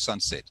sunrise or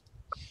sunset.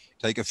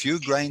 Take a few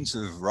grains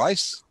of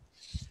rice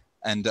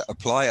and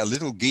apply a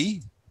little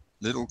ghee.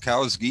 Little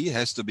cow's ghee,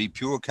 has to be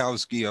pure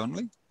cow's ghee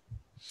only.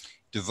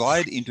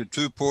 Divide into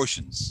 2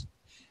 portions.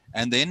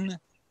 And then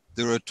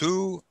there are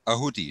 2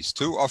 ahutis,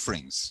 2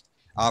 offerings.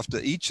 After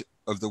each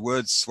of the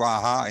words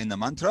swaha in the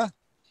mantra,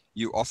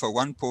 you offer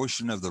 1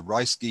 portion of the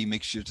rice ghee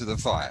mixture to the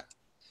fire.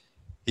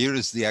 Here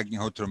is the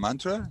Agnihotra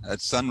mantra at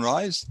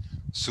sunrise.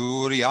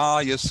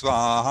 Suryaya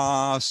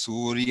swaha,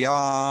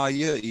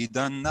 suryaya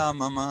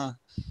idannamama,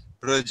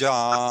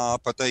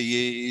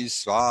 prajapataye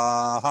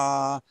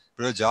swaha,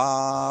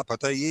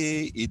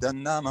 prajapataye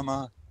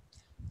idannamama.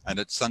 And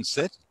at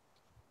sunset,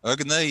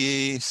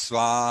 Agnaye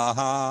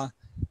swaha,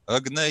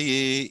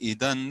 agnaye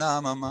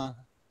idannamama,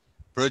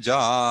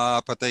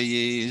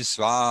 prajapataye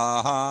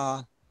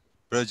swaha,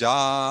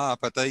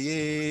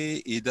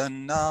 prajapataye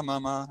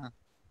idannamama.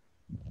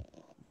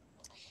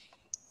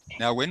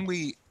 Now, when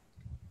we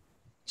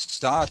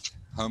start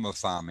homo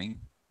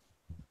farming,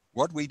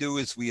 what we do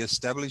is we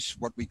establish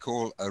what we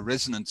call a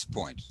resonance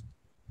point.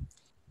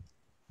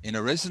 In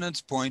a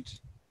resonance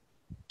point,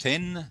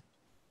 10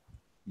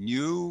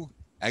 new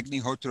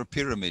Agnihotra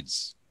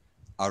pyramids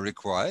are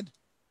required,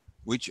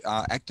 which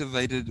are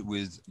activated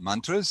with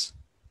mantras,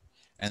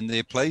 and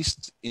they're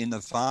placed in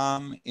the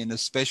farm in a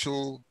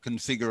special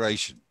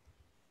configuration.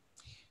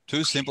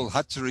 2 simple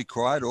huts are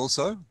required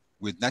also,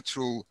 with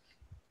natural,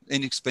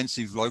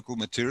 inexpensive local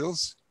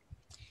materials.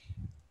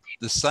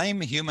 The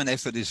same human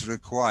effort is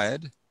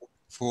required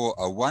for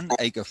a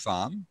 1-acre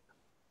farm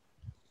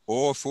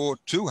or for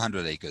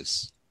 200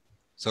 acres.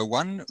 So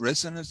one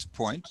resonance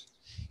point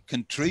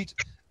can treat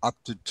up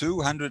to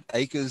 200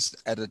 acres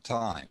at a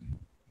time.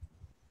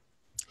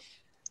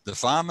 The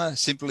farmer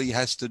simply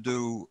has to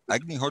do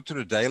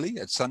Agnihotra daily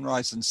at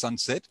sunrise and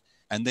sunset,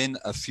 and then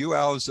a few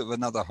hours of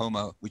another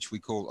homa, which we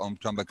call Om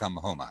Trambakam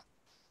Homa.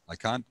 I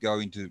can't go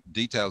into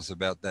details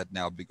about that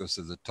now because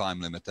of the time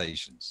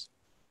limitations.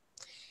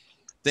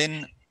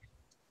 Then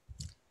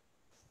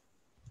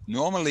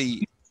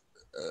normally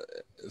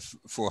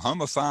for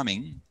homa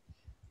farming,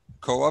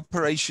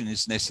 cooperation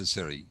is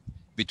necessary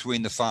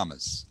between the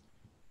farmers.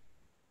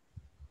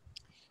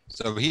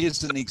 So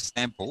here's an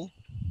example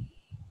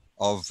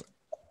of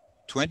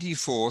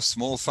 24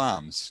 small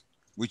farms,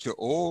 which are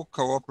all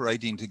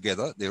cooperating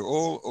together. They're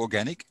all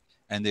organic,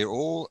 and they're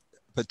all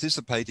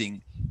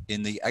participating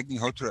in the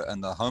Agnihotra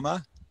and the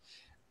Homa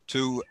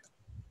to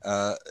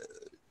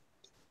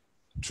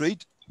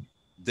treat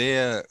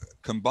their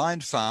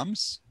combined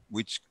farms,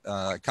 which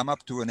come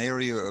up to an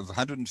area of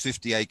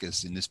 150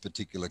 acres in this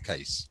particular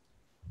case.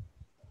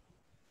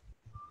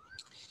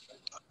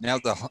 Now,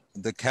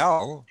 the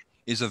cow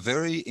is a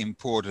very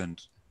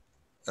important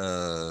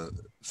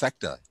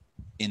factor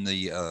in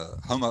the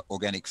Homa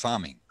organic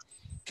farming.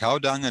 Cow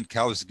dung and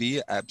cow's ghee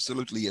are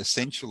absolutely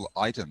essential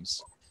items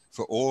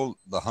for all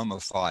the Homa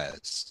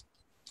fires.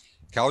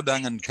 Cow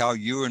dung and cow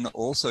urine are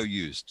also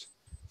used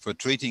for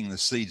treating the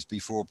seeds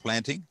before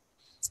planting.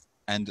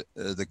 And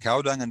the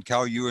cow dung and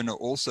cow urine are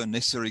also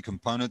necessary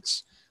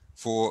components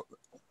for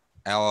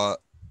our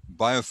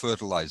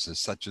biofertilizers,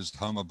 such as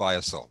Homa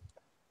Biosol.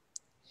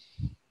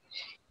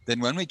 Then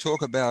when we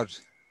talk about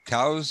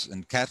cows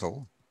and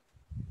cattle,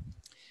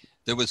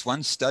 there was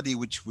one study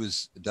which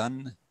was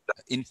done,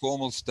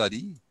 informal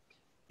study,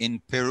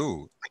 in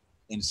Peru,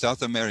 in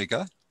South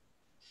America,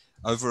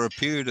 over a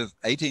period of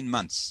 18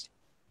 months,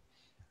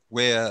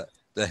 where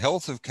the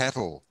health of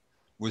cattle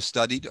was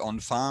studied on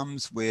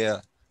farms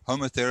where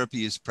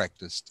homotherapy is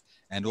practiced,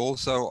 and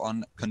also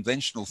on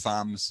conventional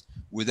farms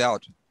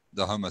without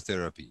the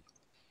homotherapy.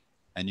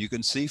 And you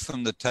can see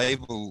from the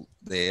table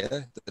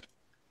there that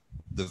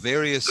the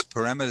various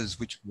parameters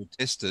which were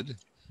tested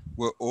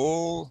were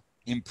all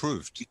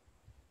improved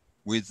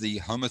with the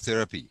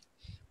homotherapy.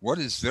 What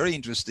is very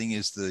interesting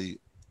is the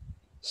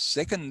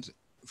second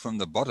from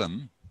the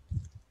bottom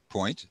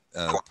point,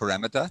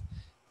 parameter,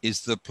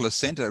 is the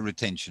placenta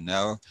retention.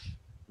 Now,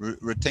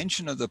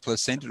 retention of the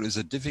placenta is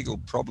a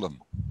difficult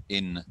problem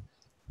in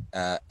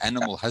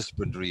animal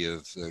husbandry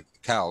of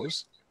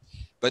cows,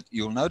 but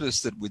you'll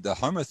notice that with the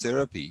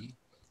homotherapy,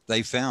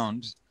 they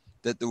found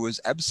that there was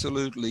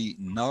absolutely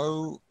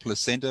no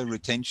placenta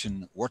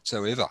retention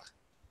whatsoever.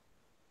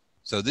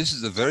 So this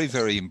is a very,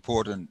 very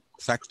important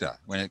factor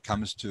when it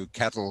comes to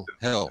cattle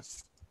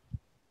health.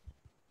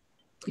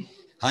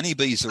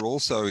 Honeybees are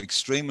also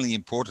extremely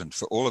important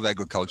for all of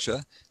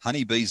agriculture.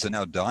 Honeybees are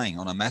now dying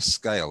on a mass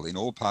scale in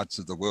all parts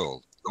of the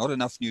world. Not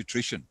enough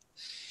nutrition,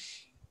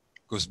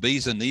 because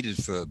bees are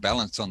needed for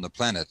balance on the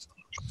planet.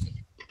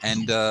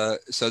 And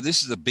so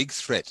this is a big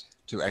threat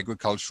to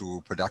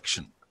agricultural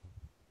production.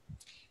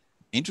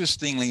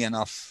 Interestingly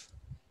enough,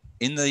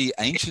 in the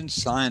ancient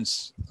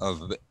science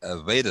of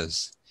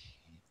Vedas,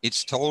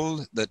 it's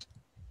told that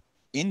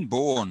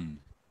inborn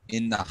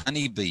in the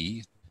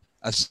honeybee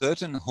are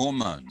certain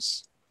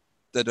hormones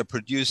that are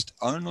produced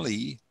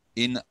only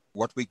in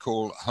what we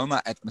call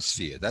Homa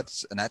atmosphere.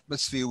 That's an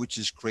atmosphere which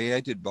is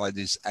created by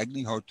this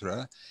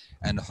Agnihotra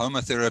and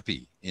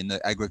homotherapy in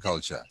the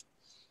agriculture.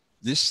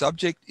 This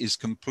subject is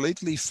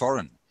completely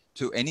foreign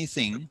to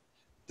anything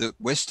that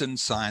Western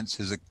science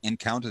has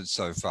encountered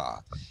so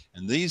far.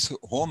 And these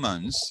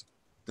hormones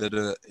that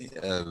are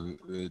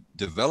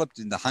developed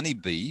in the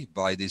honeybee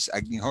by this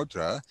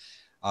Agnihotra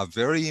are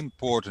very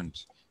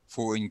important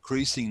for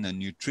increasing the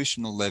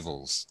nutritional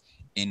levels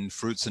in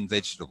fruits and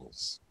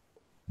vegetables.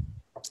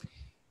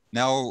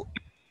 Now,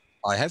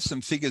 I have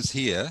some figures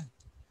here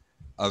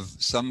of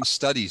some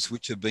studies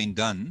which have been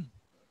done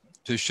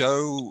to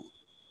show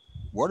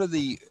what are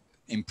the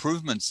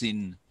improvements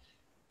in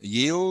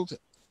yield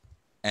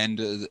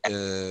and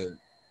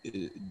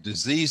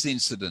disease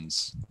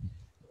incidence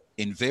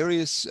in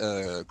various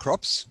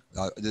crops.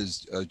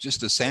 There's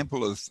just a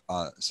sample of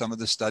some of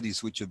the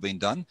studies which have been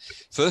done.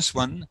 First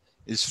one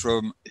is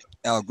from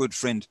our good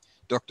friend,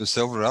 Dr.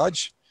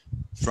 Selvaraj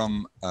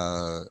from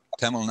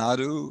Tamil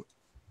Nadu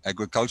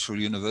Agricultural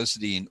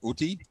University in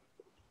Uti.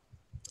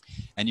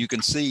 And you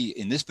can see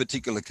in this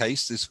particular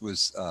case, this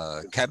was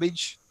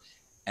cabbage,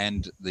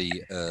 and they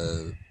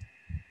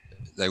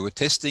were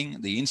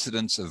testing the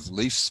incidence of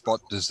leaf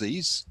spot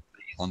disease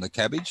on the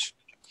cabbage.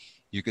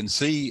 You can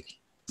see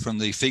from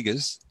the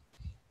figures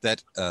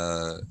that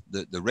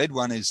the red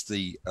one is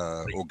the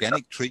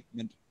organic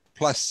treatment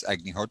plus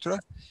Agnihotra,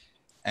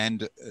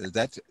 and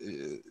that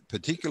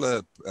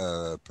particular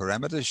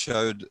parameter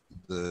showed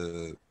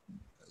the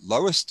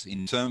lowest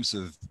in terms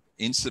of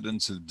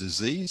incidence of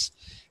disease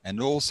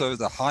and also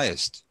the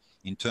highest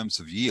in terms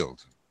of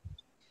yield.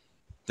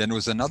 Then there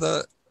was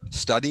another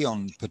study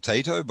on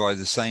potato by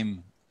the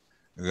same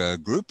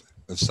group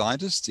of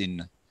scientists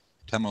in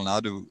Tamil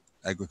Nadu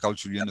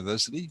Agricultural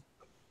University.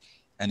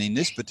 And in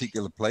this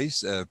particular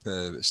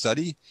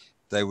study,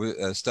 they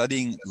were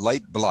studying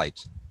late blight,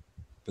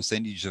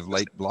 percentage of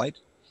late blight.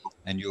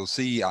 And you'll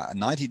see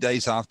 90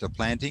 days after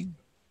planting,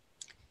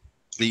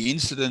 the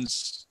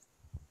incidence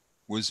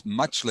was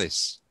much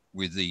less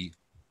with the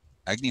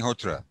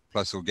Agnihotra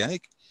plus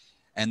organic,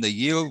 and the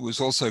yield was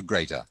also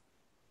greater.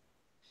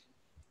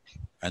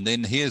 And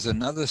then here's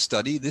another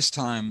study. This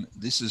time,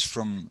 this is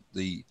from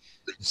the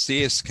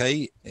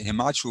CSK,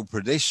 Himachal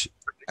Pradesh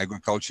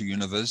Agriculture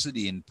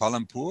University in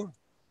Palampur,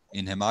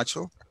 in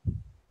Himachal.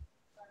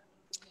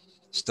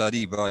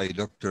 Study by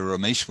Dr.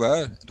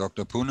 Rameshwar,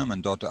 Dr. Poonam,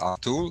 and Dr.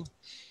 Atul.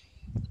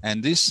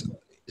 And this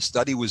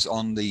study was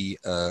on the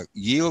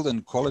yield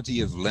and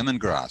quality of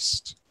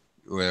lemongrass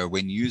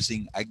when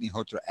using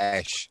Agnihotra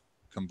ash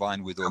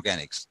combined with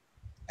organics.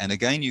 And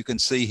again, you can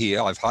see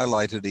here, I've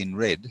highlighted in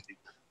red,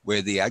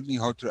 where the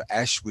Agnihotra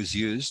ash was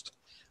used,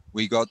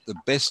 we got the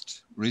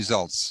best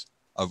results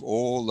of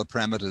all the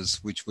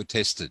parameters which were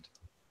tested.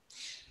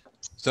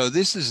 So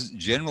this is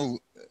general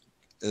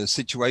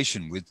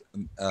situation with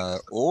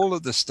all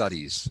of the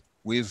studies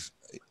we've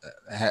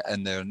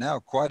and there are now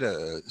quite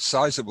a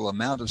sizable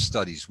amount of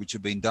studies which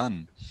have been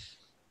done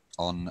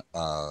on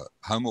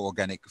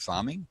homo-organic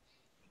farming.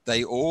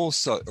 They all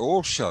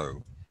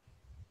show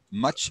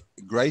much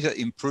greater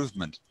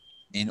improvement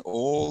in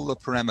all the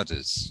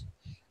parameters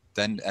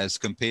than as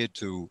compared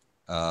to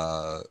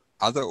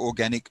other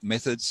organic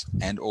methods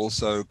and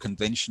also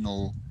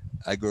conventional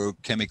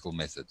agrochemical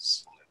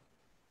methods.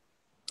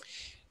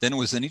 Then there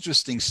was an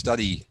interesting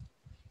study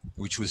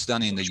which was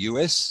done in the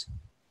US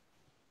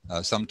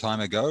some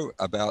time ago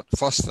about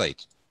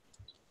phosphate.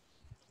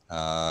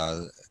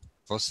 How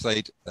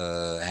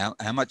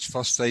much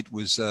phosphate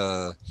was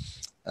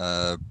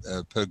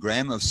per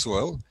gram of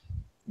soil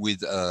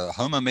with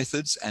homo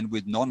methods and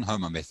with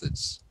non-homo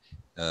methods.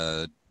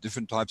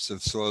 Different types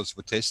of soils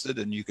were tested,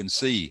 and you can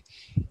see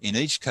in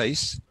each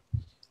case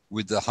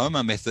with the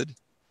homo method,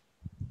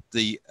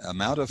 the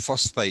amount of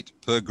phosphate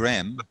per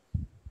gram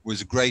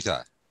was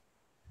greater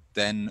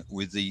than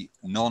with the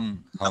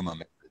non-homo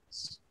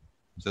methods.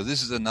 So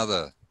this is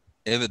another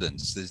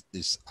evidence that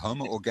this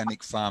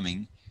homo-organic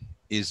farming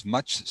is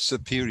much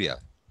superior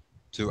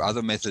to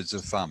other methods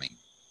of farming.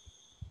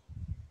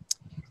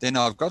 Then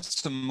I've got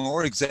some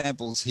more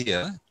examples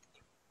here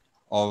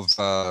of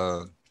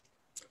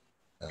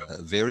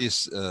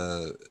various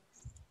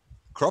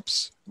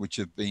crops which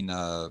have been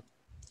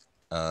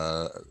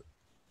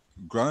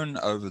grown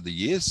over the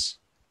years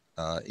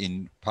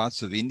in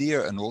parts of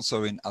India and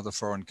also in other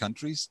foreign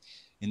countries.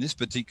 In this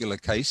particular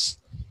case,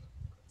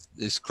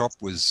 this crop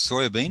was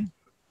soybean,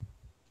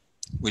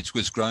 which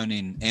was grown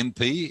in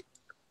MP,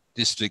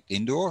 district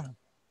Indore.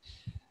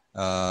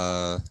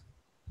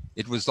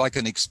 It was like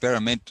an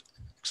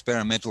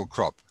experimental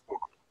crop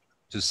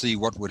to see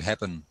what would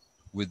happen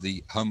with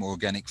the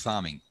homo-organic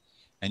farming.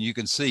 And you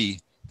can see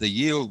the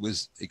yield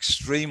was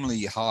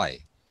extremely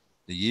high.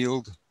 The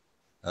yield,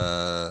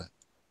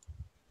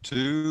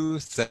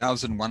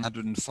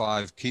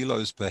 2,105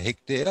 kilos per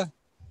hectare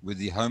with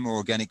the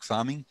homo-organic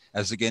farming,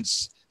 as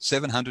against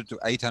 700 to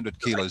 800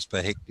 kilos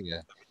per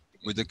hectare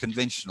with the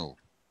conventional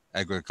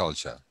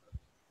agriculture.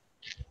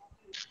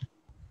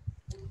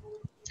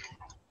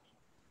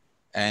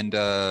 And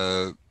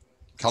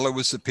color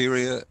was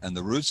superior, and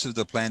the roots of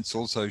the plants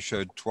also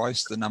showed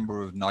twice the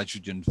number of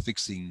nitrogen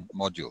fixing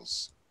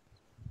modules.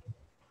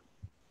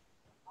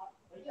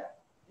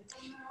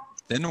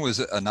 Then there was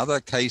another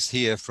case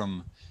here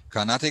from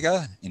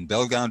Karnataka in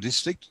Belgaum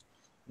district.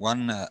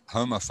 One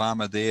homo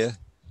farmer there,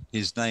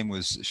 his name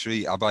was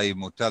Sri Abhay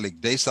Mutalik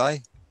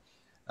Desai.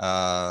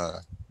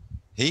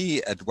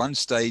 He at one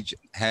stage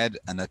had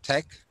an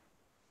attack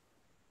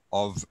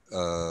of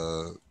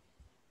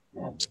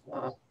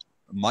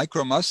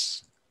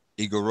Micromus,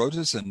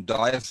 Igorotus, and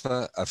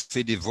Diapha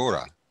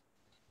affidivora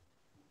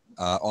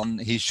on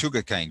his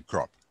sugarcane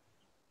crop.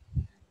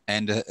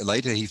 And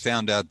later he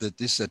found out that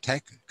this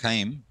attack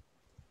came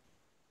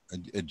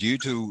due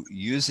to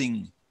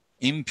using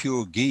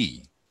impure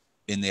ghee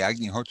in the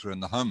Agnihotra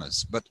and the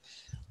homas. But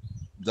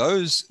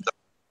those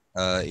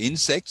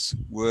insects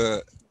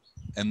were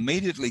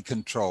immediately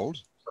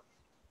controlled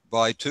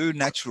by two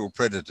natural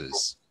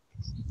predators.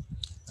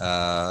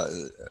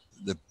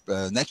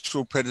 The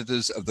natural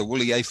predators of the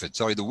woolly aphid.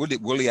 Sorry, the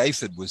woolly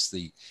aphid was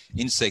the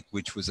insect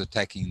which was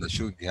attacking the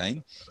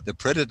sugarcane. The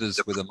predators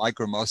were the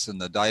micromos and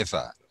the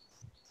diapha.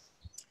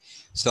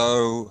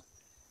 So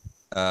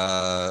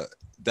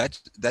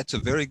that's a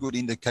very good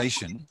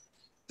indication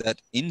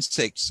that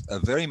insects are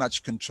very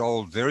much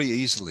controlled very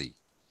easily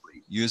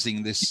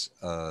using this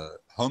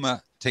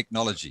HOMA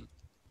technology.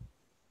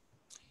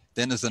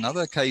 Then there's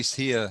another case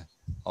here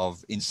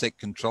of insect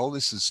control.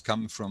 This has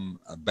come from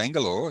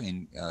Bangalore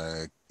in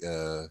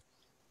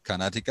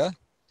Karnataka.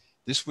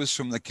 This was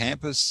from the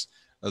campus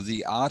of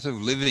the Art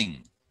of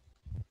Living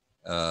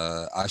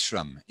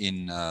ashram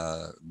in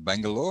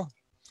Bangalore.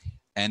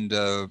 And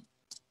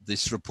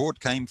this report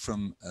came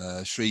from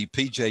Sri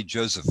P.J.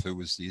 Joseph, who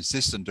was the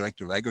Assistant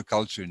Director of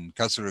Agriculture in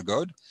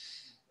Khajuraho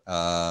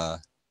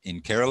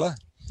in Kerala.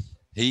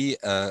 He,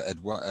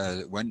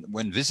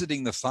 when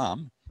visiting the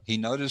farm, he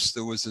noticed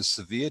there was a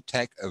severe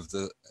attack of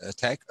the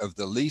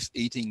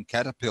leaf-eating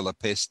caterpillar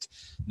pest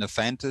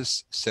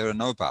Nephanthus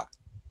ceranopa,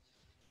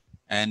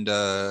 and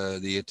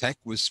the attack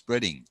was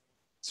spreading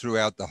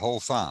throughout the whole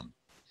farm.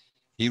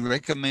 He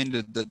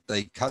recommended that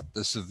they cut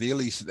the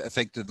severely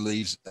affected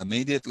leaves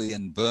immediately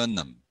and burn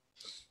them.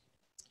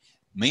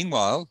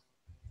 Meanwhile,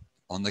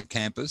 on the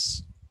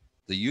campus,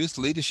 the youth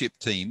leadership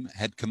team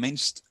had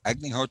commenced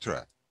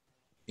Agnihotra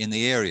in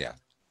the area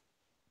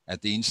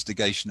at the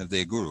instigation of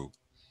their guru.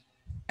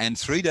 And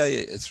 3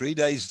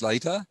 days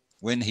later,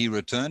 when he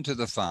returned to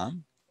the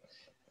farm,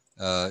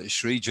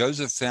 Sri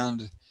Joseph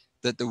found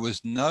that there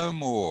was no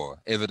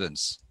more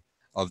evidence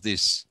of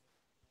this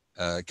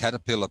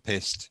caterpillar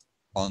pest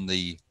on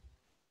the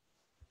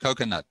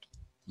coconut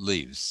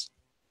leaves.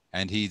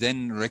 And he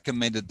then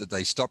recommended that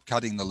they stop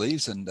cutting the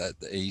leaves, and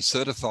he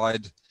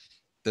certified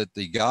that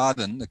the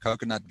garden, the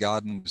coconut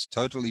garden, was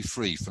totally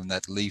free from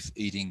that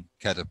leaf-eating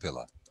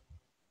caterpillar.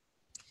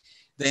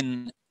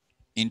 Then,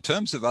 in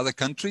terms of other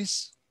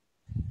countries,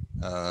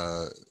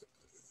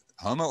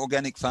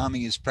 homo-organic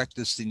farming is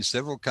practiced in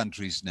several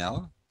countries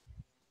now.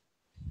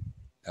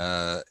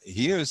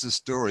 Here is a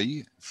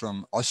story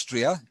from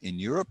Austria in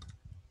Europe.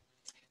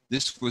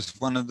 This was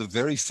one of the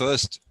very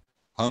first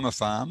homo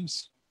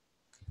farms.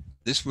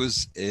 This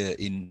was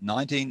in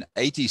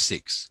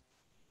 1986,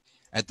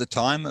 at the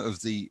time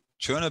of the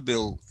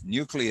Chernobyl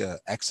nuclear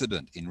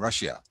accident in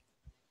Russia.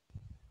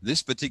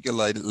 This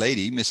particular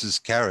lady,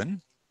 Mrs.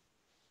 Karen,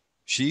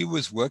 she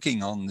was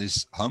working on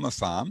this homo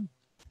farm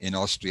in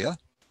Austria.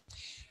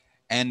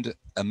 And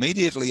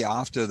immediately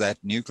after that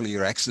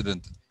nuclear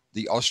accident,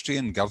 the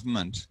Austrian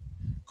government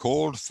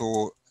called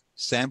for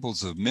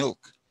samples of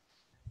milk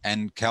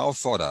and cow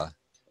fodder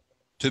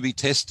to be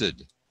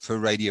tested for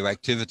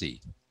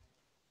radioactivity.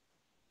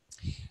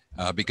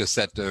 Because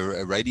that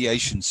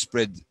radiation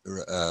spread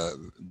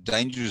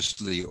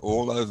dangerously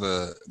all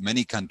over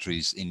many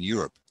countries in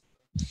Europe.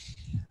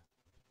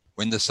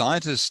 When the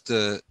scientists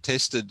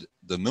tested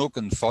the milk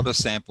and fodder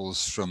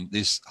samples from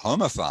this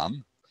homo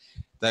farm,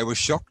 they were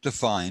shocked to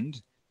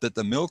find that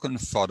the milk and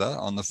fodder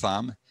on the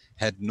farm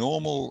had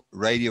normal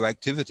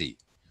radioactivity,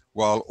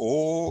 while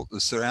all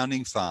the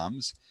surrounding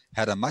farms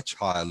had a much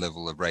higher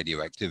level of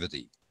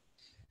radioactivity.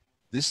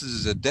 This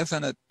is a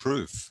definite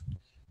proof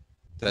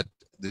that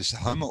this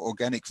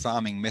homo-organic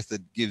farming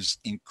method gives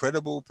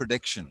incredible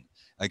protection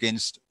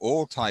against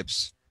all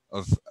types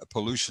of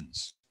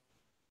pollutions.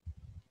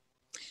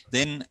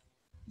 Then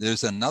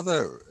there's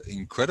another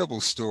incredible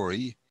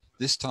story,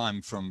 this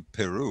time from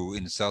Peru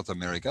in South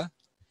America.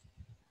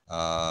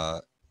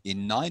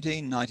 In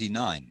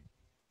 1999,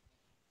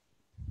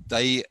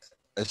 they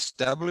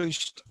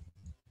established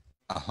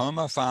a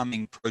homo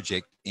farming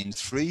project in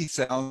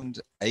 3,000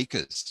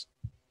 acres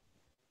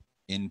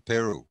in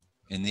Peru,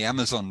 in the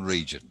Amazon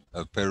region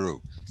of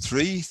Peru.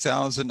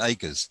 3,000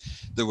 acres.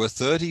 There were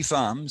 30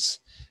 farms,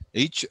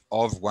 each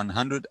of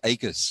 100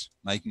 acres,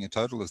 making a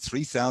total of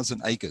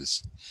 3,000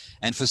 acres.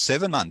 And for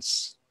 7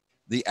 months,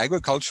 the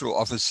agricultural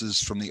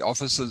officers from the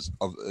offices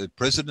of the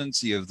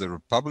Presidency of the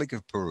Republic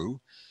of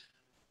Peru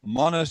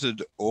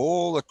monitored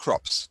all the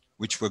crops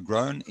which were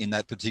grown in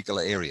that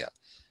particular area,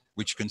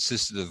 which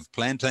consisted of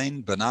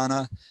plantain,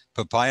 banana,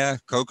 papaya,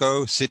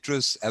 cocoa,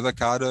 citrus,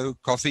 avocado,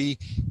 coffee,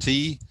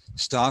 tea,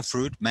 star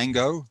fruit,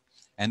 mango,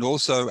 and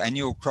also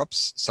annual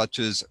crops such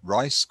as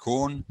rice,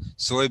 corn,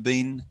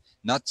 soybean,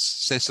 nuts,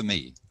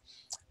 sesame,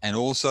 and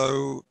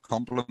also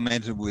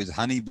complemented with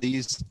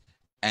honeybees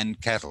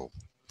and cattle.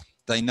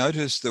 They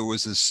noticed there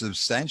was a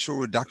substantial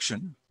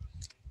reduction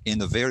in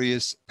the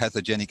various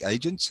pathogenic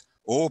agents.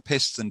 All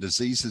pests and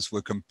diseases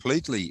were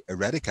completely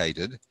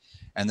eradicated,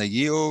 and the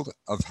yield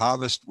of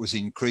harvest was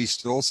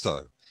increased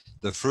also.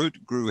 The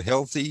fruit grew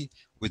healthy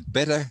with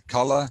better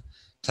color,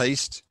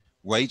 taste,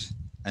 weight,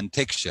 and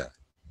texture.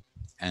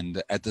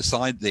 And at the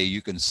side there,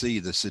 you can see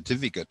the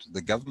certificate,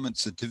 the government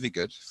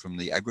certificate from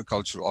the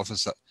agricultural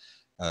officer.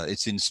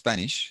 It's in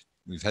Spanish.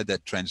 We've had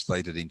that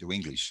translated into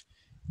English,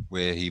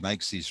 where he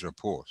makes his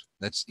report.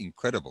 That's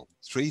incredible.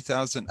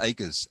 3,000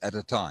 acres at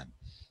a time,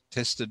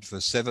 tested for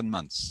 7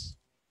 months.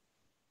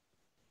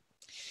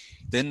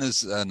 Then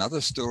there's another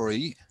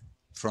story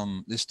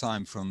from this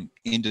time from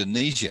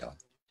Indonesia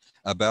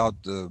about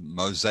the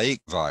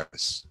mosaic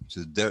virus. It's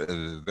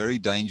a very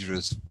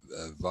dangerous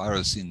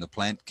virus in the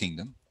plant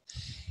kingdom.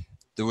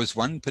 There was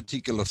one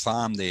particular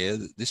farm there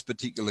that this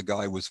particular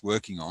guy was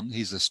working on.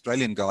 He's an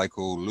Australian guy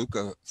called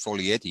Luca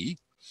Folietti.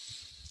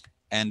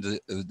 And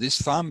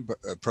this farm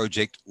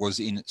project was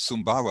in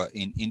Sumbawa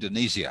in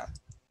Indonesia,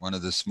 one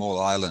of the small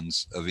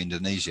islands of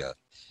Indonesia.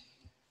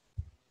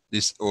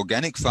 This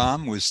organic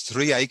farm was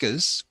 3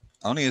 acres,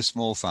 only a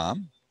small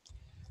farm.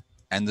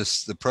 And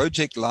the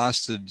project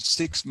lasted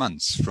 6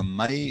 months from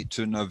May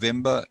to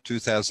November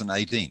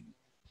 2018.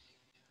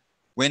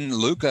 When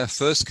Luca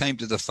first came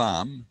to the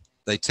farm,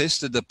 they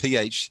tested the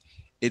pH.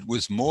 It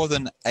was more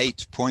than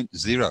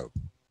 8.0,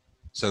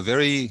 so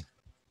very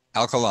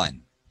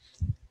alkaline.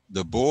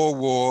 The bore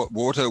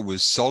water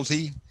was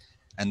salty,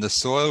 and the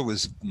soil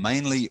was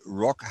mainly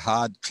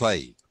rock-hard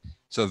clay.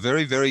 So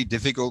very, very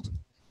difficult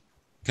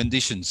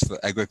conditions for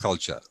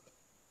agriculture.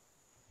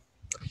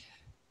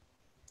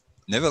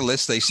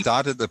 Nevertheless, they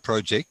started the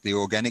project, the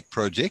organic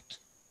project.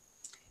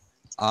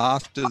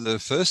 After the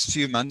first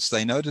few months,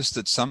 they noticed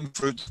that some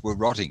fruits were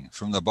rotting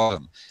from the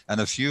bottom and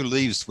a few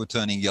leaves were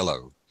turning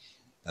yellow.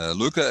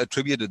 Luca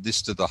attributed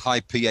this to the high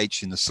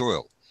pH in the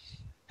soil.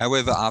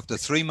 However, after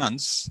 3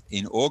 months,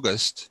 in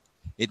August,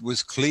 it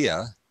was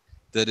clear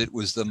that it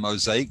was the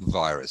mosaic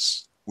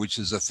virus, which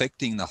is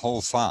affecting the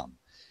whole farm.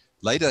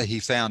 Later, he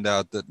found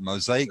out that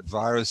mosaic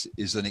virus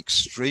is an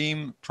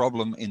extreme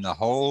problem in the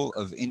whole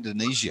of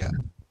Indonesia.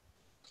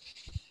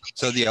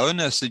 So the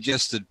owner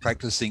suggested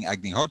practicing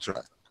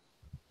Agnihotra.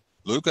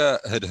 Luca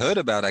had heard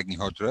about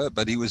Agnihotra,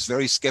 but he was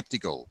very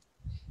skeptical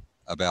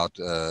about,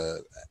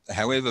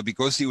 however,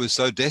 because he was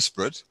so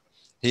desperate,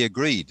 he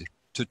agreed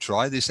to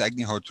try this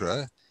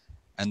Agnihotra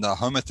and the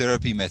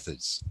homotherapy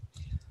methods.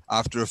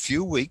 After a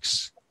few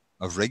weeks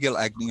of regular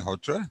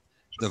Agnihotra,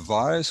 the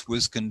virus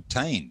was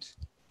contained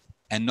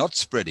and not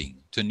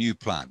spreading to new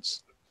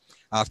plants.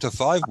 After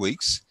 5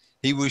 weeks,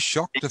 he was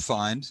shocked to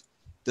find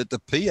that the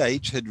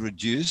pH had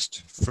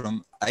reduced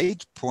from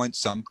 8 point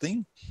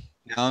something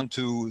down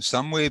to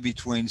somewhere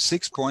between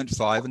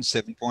 6.5 and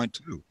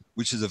 7.2,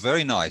 which is a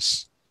very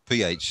nice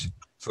pH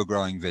for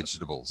growing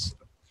vegetables.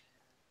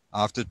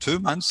 After 2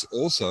 months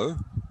also,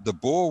 the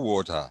bore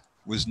water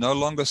was no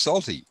longer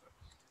salty.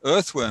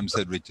 Earthworms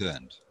had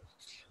returned.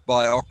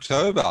 By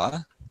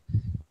October,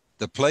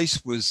 the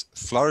place was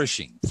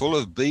flourishing, full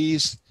of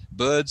bees,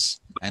 birds,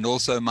 and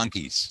also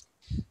monkeys.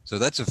 So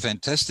that's a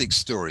fantastic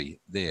story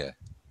there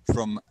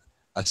from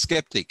a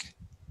skeptic,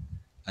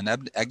 an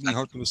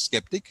Agnihotra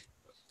skeptic,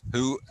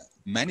 who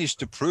managed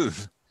to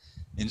prove,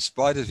 in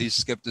spite of his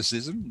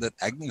skepticism, that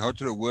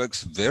Agnihotra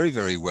works very,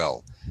 very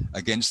well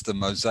against the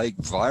mosaic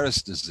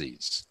virus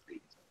disease.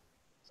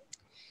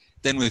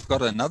 Then we've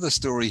got another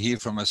story here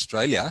from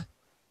Australia.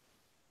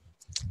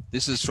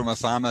 This is from a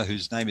farmer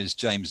whose name is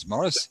James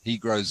Morris. He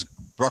grows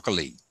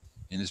broccoli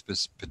in this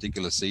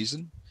particular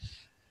season.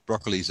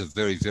 Broccoli is a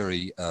very,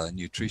 very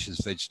nutritious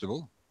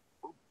vegetable.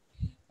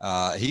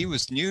 He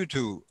was new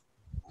to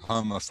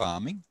Homer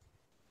farming,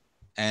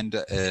 and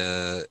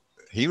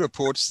he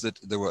reports that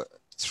there were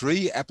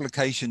 3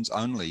 applications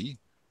only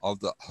of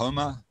the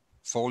Homer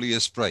foliar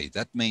spray.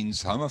 That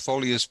means Homer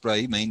foliar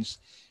spray means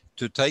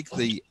to take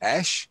the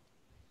ash,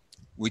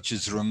 which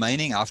is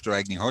remaining after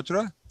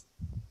Agnihotra,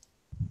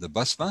 the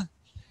basma,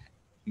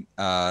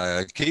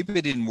 keep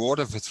it in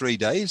water for 3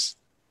 days,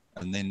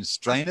 and then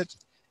strain it,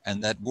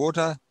 and that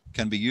water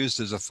can be used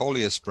as a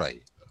foliar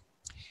spray.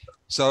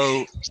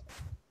 So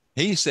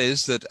he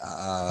says that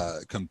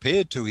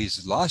compared to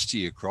his last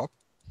year crop,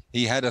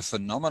 he had a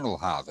phenomenal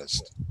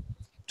harvest,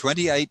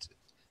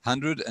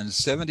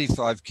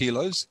 2,875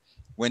 kilos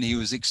when he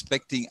was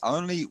expecting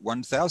only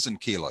 1,000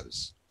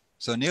 kilos.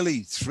 So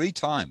nearly 3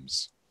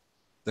 times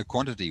the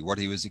quantity, what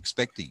he was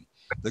expecting.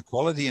 The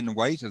quality and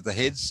weight of the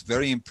heads,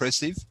 very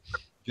impressive.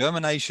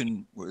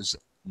 Germination was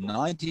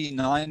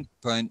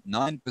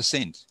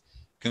 99.9%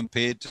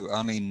 compared to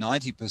only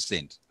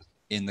 90%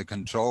 in the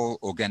control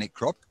organic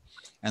crop.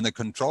 And the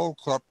control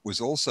crop was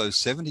also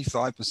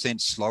 75%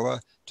 slower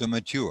to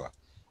mature.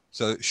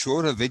 So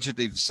shorter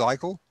vegetative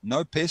cycle,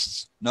 no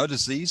pests, no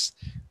disease.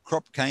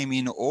 Crop came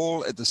in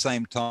all at the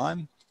same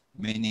time,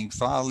 meaning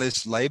far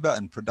less labor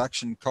and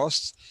production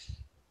costs.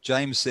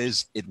 James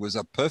says it was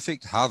a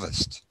perfect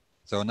harvest.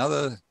 So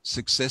another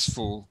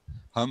successful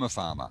Homer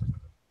farmer.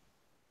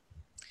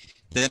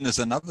 Then there's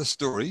another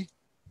story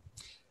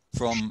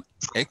from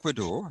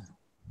Ecuador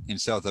in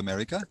South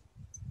America.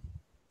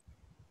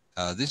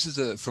 This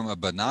is from a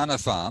banana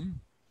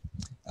farm.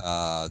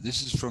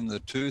 This is from the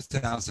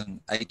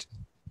 2008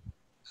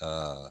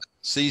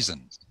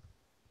 season.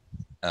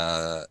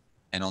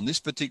 And on this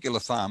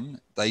particular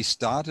farm, they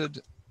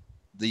started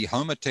the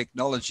Homer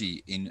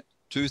technology in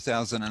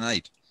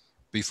 2008.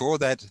 Before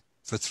that,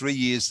 for 3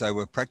 years, they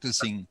were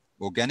practicing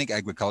organic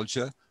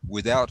agriculture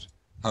without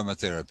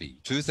homotherapy.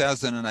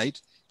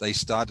 2008, they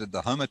started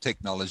the Homer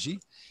technology,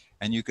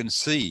 and you can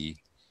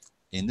see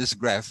in this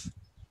graph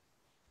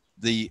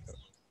the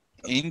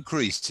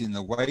increase in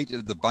the weight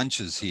of the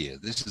bunches here.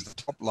 This is the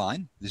top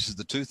line. This is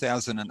the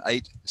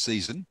 2008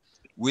 season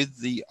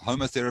with the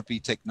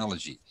homotherapy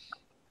technology.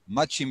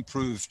 Much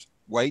improved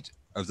weight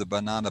of the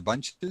banana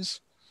bunches.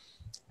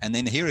 And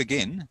then here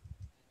again,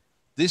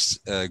 this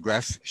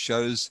graph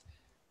shows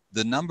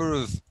the number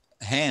of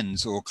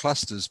hands or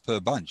clusters per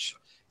bunch.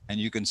 And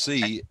you can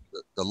see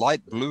the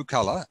light blue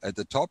color at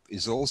the top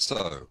is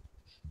also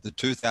the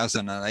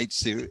 2008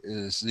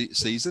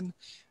 season.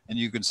 And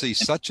you can see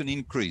such an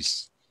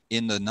increase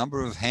in the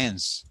number of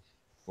hands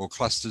or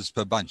clusters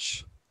per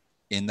bunch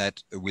in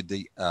that with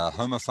the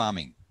Homer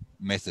farming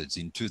methods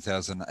in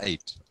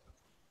 2008.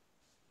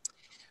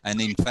 And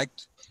in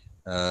fact,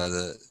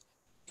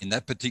 in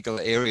that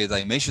particular area,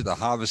 they measure the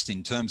harvest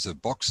in terms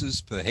of boxes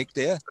per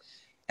hectare.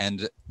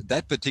 And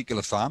that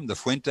particular farm, the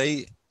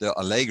Fuente de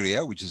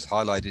Alegria, which is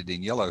highlighted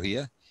in yellow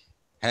here,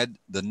 had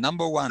the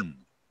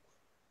 #1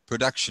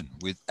 production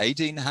with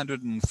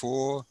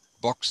 1,804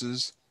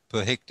 boxes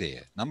per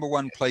hectare.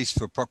 #1 place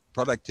for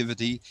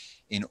productivity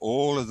in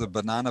all of the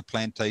banana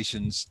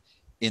plantations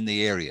in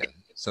the area.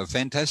 So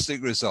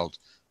fantastic result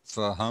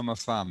for Homer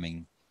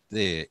farming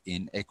there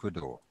in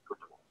Ecuador.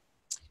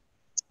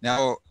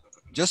 Now,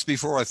 just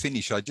before I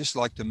finish, I'd just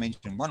like to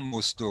mention one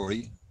more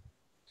story.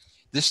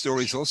 This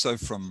story is also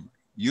from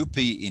UP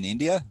in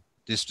India,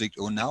 district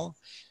Unnao.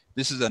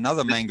 This is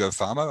another mango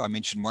farmer. I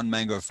mentioned one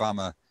mango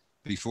farmer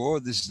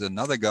before. This is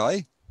another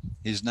guy.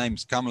 His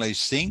name's Kamlesh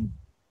Singh.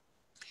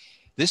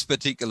 This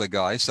particular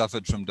guy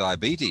suffered from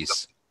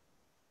diabetes.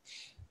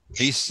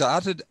 He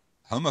started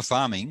Homer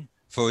farming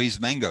for his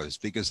mangoes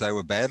because they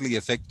were badly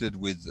affected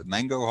with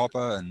mango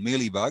hopper and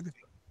mealybug.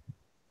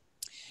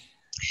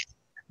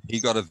 He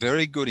got a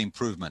very good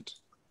improvement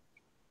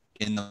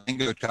in the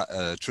mango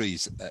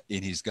trees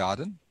in his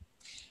garden.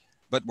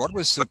 But what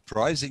was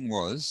surprising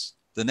was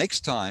the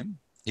next time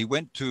he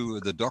went to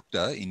the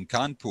doctor in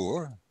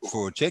Kanpur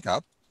for a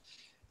checkup,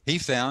 he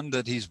found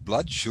that his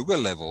blood sugar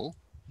level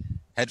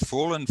had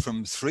fallen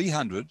from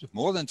 300,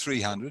 more than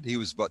 300, he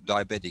was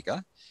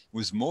diabetic,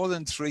 was more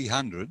than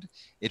 300,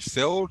 it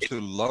fell to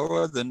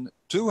lower than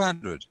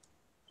 200.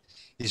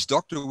 His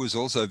doctor was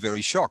also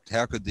very shocked.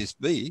 How could this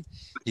be?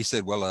 He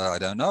said, well, I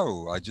don't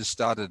know. I just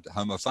started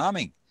homo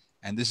farming,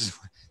 and this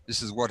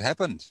is what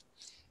happened.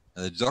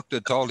 The doctor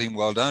told him,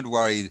 well, don't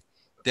worry,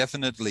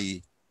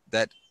 definitely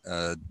that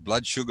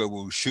blood sugar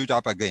will shoot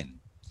up again.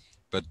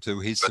 But to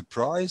his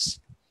surprise,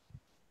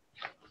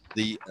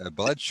 the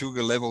blood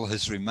sugar level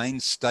has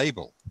remained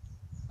stable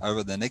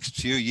over the next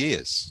few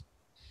years.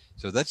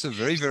 So that's a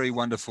very, very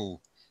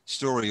wonderful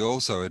story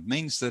also. It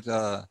means that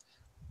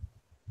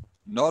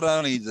not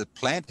only the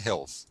plant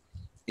health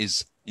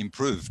is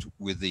improved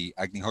with the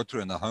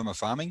Agnihotra and the Homer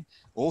farming,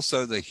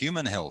 also the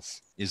human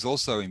health is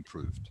also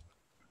improved.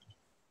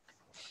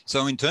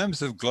 So in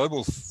terms of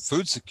global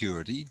food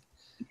security,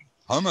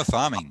 Homer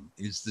farming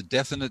is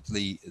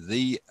definitely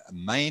the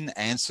main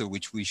answer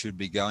which we should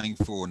be going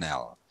for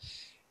now.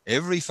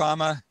 Every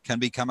farmer can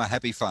become a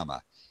happy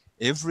farmer.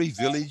 Every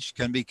village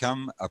can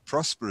become a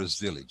prosperous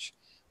village.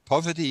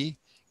 Poverty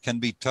can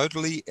be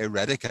totally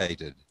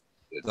eradicated.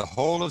 The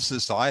whole of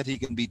society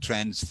can be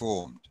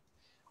transformed.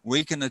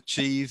 We can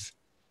achieve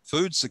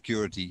food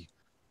security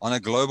on a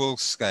global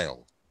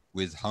scale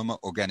with Homer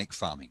organic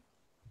farming.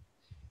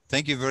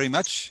 Thank you very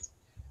much.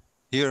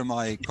 Here are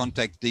my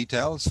contact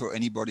details for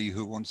anybody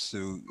who wants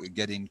to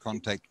get in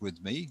contact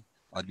with me.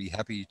 I'd be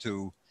happy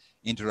to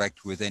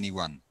interact with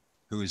anyone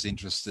who is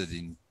interested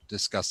in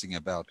discussing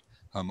about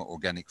Homer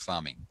organic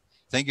farming.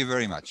 Thank you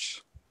very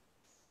much.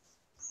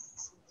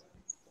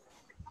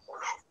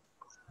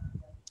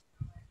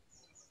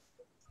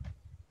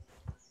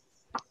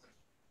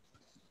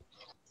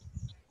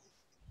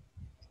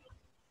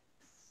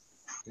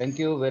 Thank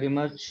you very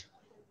much,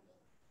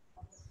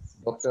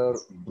 Dr.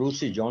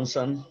 Brucey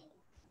Johnson,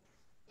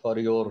 for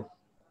your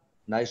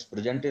nice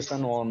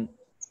presentation on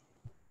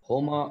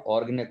Homer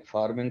organic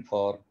farming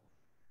for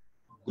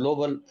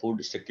global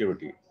food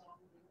security.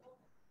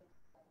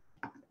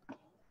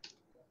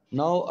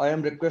 Now I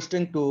am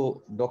requesting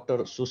to Dr.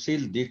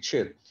 Sushil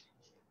Dikshit.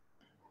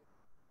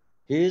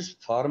 He is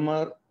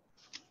farmer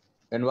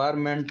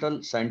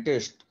environmental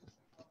scientist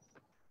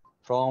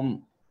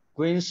from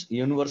Queen's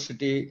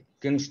University,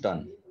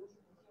 Kingston.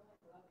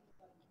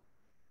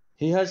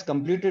 He has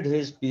completed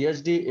his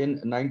PhD in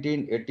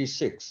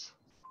 1986.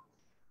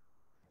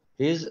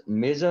 His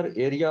major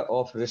area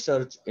of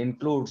research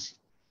includes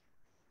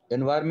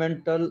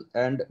environmental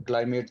and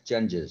climate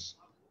changes.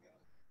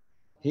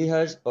 He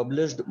has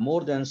published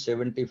more than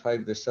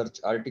 75 research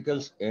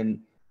articles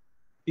in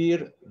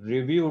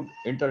peer-reviewed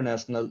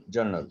international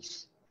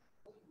journals.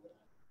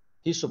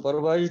 He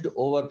supervised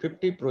over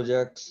 50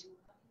 projects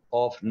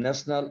of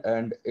national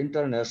and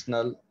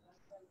international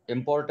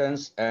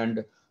importance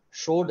and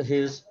showed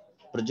his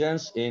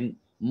presence in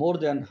more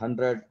than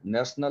 100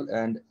 national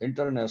and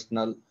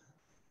international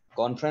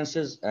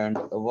conferences and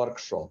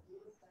workshops.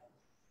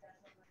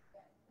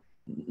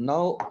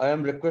 Now I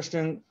am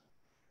requesting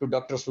to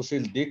Dr.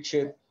 Sushil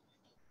Dikshit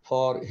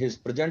for his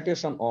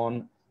presentation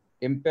on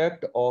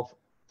impact of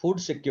food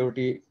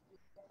security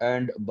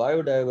and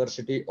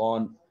biodiversity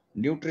on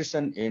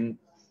nutrition in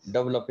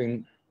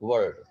developing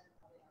world.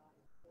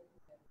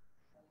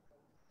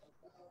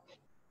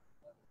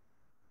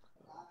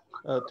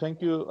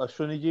 Thank you,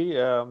 Ashwani ji.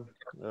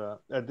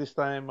 At this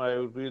time, I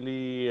would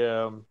really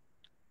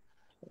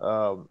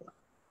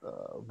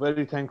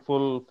very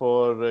thankful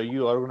for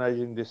you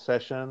organizing this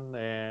session,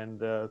 and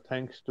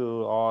thanks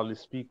to all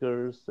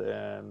speakers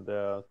and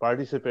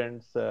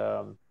participants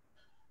for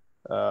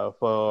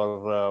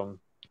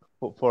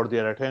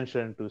their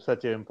attention to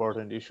such an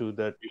important issue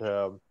that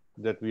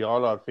that we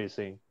all are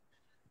facing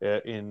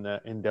in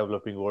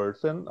developing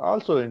worlds and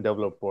also in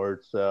developed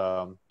worlds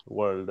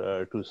world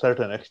to a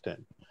certain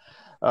extent.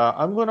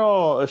 I'm going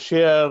to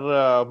share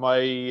my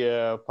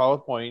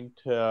PowerPoint.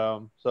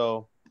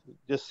 So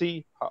just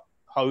see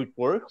how it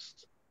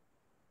works.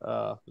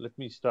 Let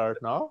me start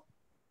now.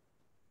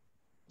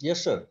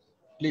 Yes, sir.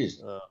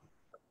 Please.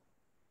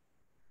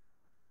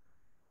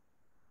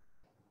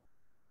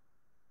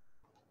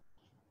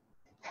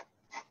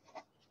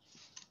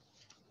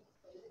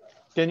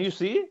 Can you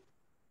see?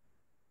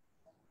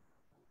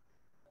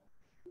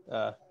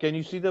 Can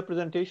you see the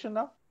presentation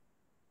now?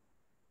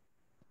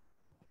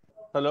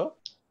 Hello?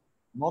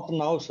 Not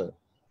now, sir.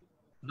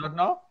 Not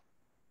now?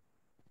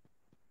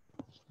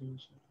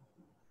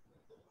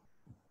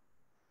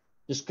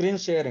 Screen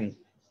sharing.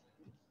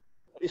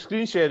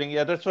 Screen sharing,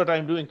 yeah, that's what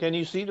I'm doing. Can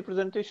you see the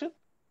presentation?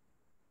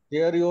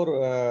 Share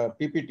your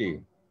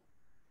PPT.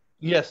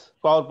 Yes,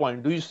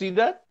 PowerPoint. Do you see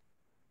that?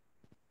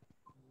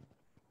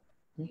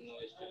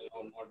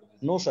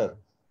 No, sir.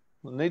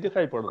 नहीं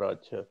दिखाई पड़ रहा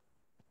अच्छा,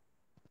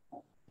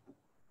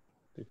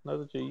 दिखना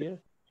तो चाहिए।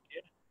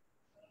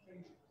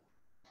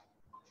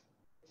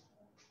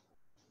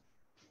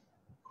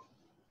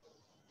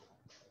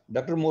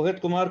 Dr.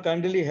 Mohit Kumar,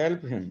 kindly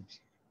help him.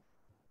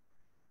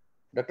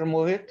 Dr.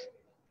 Mohit?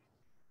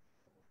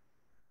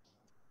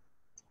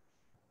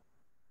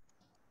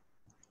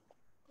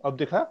 अब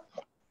दिखा?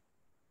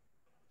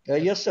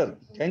 Yes, sir.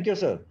 Thank you,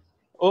 sir.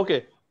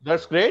 Okay,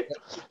 that's great.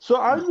 So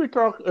I'll be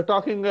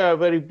talking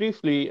very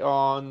briefly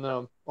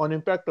on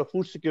impact of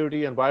food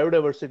security and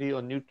biodiversity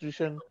on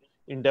nutrition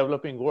in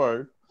developing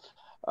world.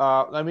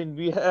 I mean,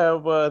 we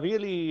have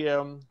really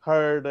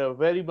heard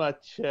very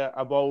much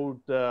about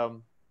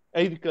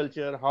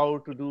agriculture, how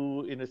to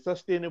do in a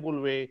sustainable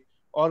way,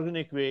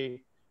 organic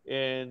way,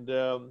 and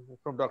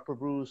from Dr.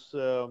 Bruce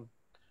um,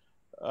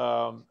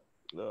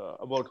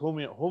 about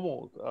homo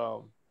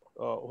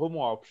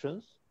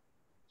options.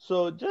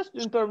 So just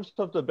in terms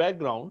of the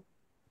background,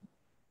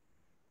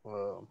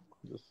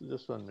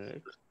 just 1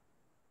 minute.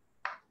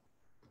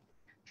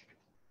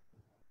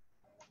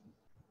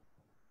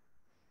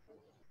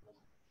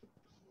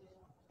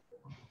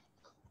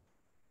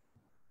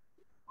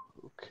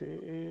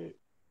 Okay.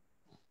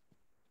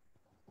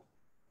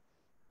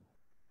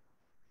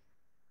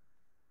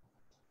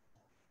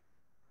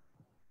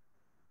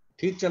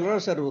 ठीक चल रहा है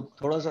sir,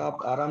 थोड़ा सा आप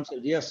आराम से,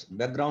 yes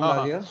background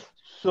आ गया.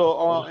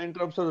 So in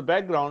terms of the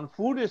background,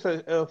 food is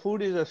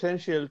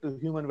essential to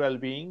human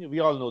well-being. We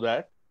all know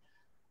that.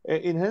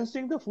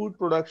 Enhancing the food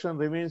production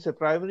remains a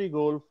primary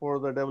goal for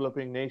the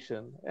developing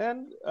nation,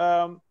 and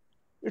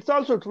it's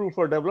also true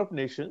for developed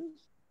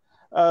nations.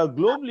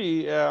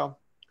 Globally,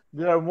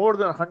 there are more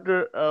than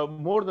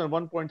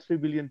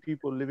 1.3 billion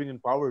people living in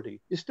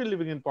poverty, still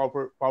living in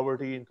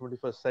poverty in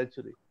 21st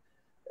century.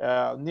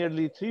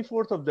 Nearly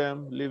 3/4 of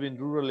them live in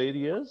rural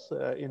areas,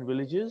 in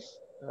villages,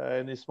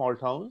 and in small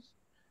towns,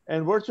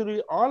 and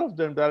virtually all of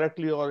them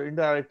directly or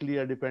indirectly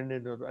are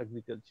dependent on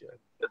agriculture.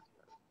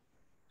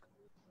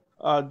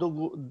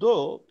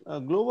 Though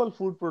global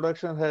food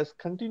production has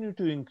continued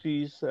to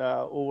increase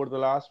over the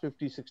last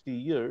 50, 60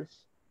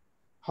 years,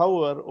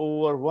 however,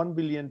 over 1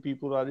 billion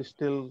people are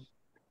still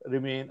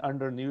remain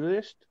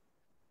undernourished,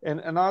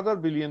 and another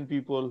billion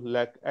people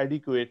lack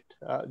adequate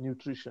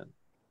nutrition.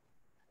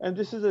 And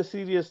this is a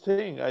serious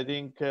thing. I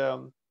think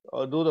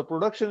although the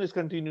production is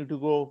continuing to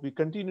grow, we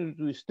continue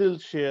to still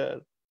share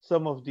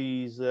some of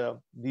these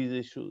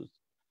issues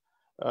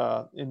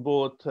in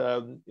both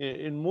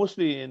in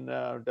mostly in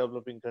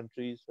developing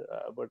countries,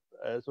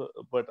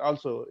 but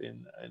also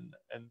in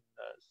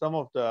some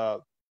of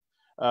the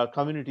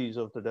communities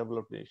of the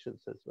developed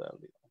nations as well.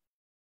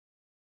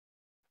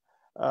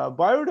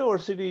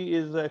 Biodiversity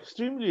is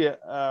extremely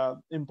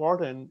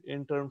important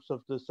in terms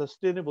of the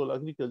sustainable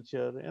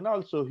agriculture and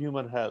also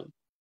human health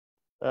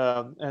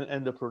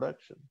and the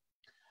production.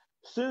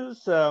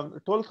 Since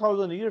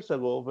 12,000 years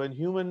ago, when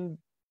humans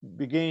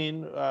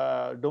began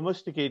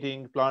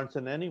domesticating plants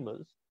and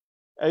animals,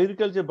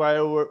 agriculture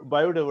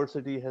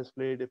biodiversity has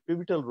played a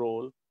pivotal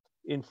role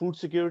in food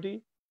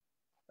security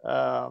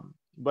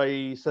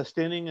by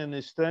sustaining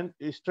and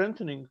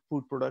strengthening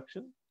food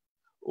production,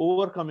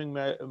 overcoming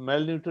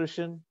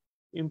malnutrition,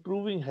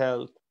 improving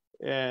health,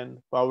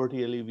 and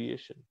poverty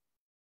alleviation.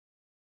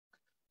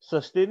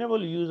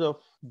 Sustainable use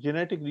of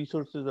genetic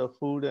resources of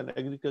food and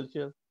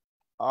agriculture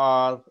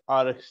are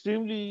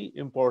extremely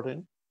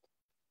important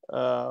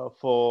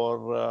for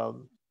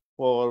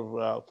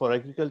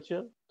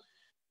agriculture.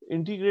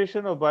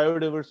 Integration of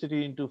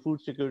biodiversity into food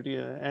security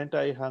and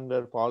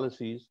anti-hunger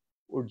policies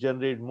would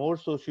generate more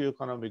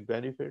socioeconomic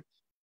benefits,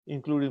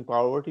 including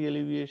poverty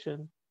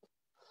alleviation.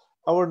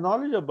 Our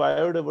knowledge of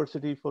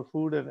biodiversity for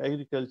food and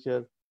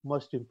agriculture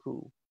must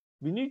improve.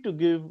 We need to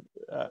give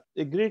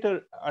a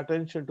greater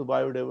attention to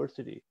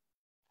biodiversity.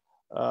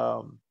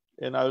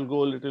 And I will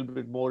go a little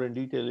bit more in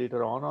detail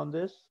later on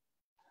this.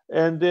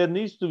 And there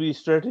needs to be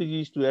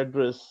strategies to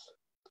address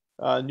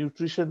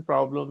nutrition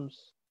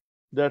problems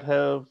that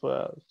have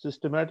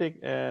systematic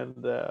and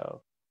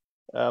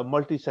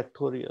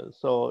multi-sectorial.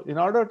 So in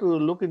order to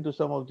look into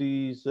some of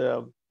these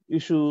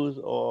issues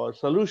or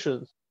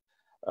solutions,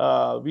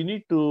 we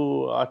need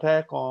to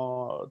attack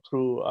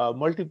through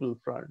multiple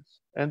fronts.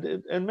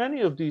 And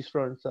many of these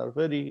fronts are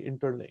very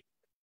interlinked.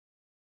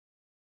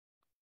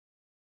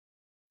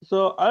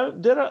 So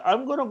I'm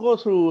going to go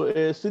through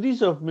a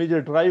series of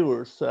major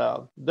drivers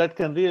that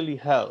can really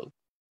help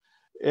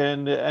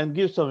and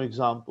give some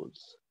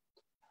examples.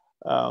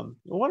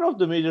 One of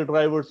the major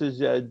drivers is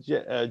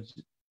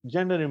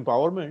gender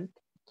empowerment.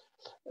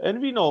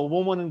 And we know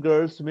women and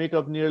girls make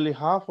up nearly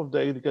half of the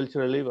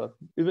agricultural labor,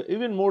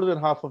 even more than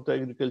half of the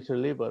agricultural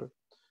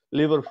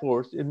labor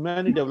force in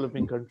many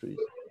developing countries.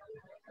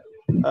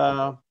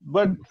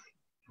 But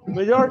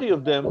majority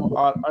of them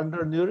are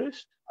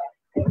undernourished.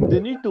 They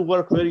need to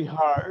work very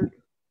hard,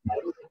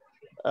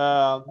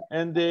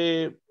 and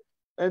they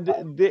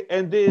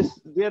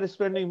are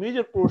spending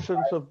major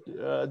portions of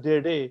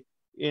their day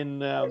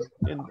in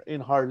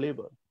hard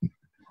labor.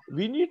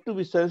 We need to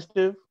be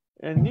sensitive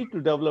and need to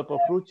develop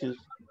approaches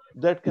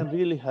that can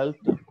really help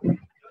them.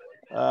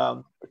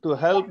 to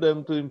help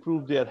them to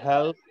improve their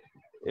health,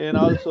 and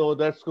also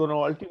that's going to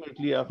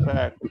ultimately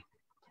affect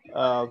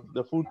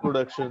the food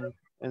production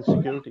and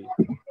security.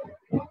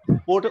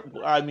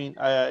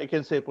 I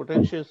can say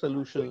potential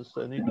solutions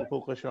need to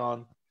focus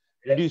on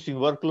reducing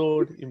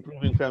workload,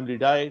 improving family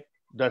diet.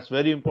 That's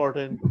very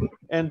important,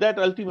 and that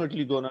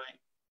ultimately going to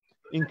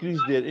increase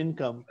their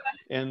income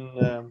and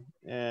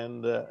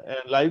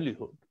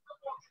livelihood.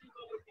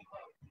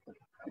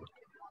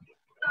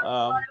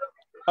 Um,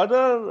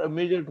 Other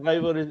major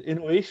driver is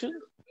innovation,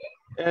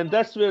 and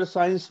that's where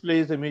science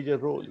plays a major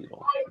role.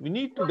 We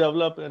need to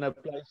develop and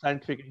apply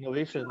scientific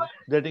innovation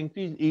that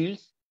increase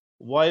yields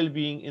while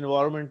being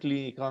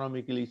environmentally,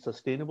 economically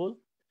sustainable,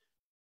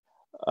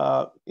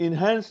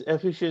 enhance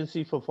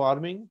efficiency for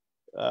farming,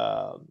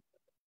 uh,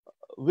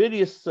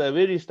 various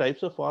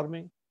types of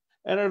farming,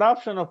 and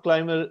adoption of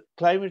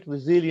climate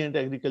resilient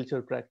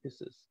agriculture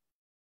practices.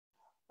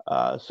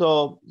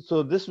 So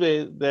this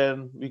way,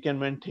 then we can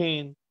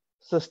maintain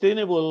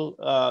sustainable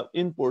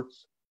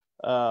inputs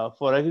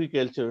for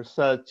agriculture,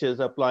 such as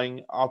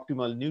applying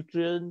optimal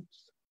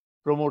nutrients,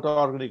 promote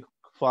organic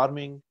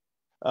farming,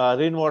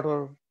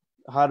 rainwater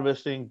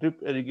harvesting,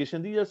 drip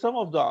irrigation. These are some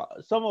of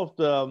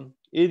the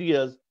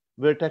areas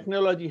where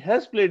technology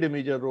has played a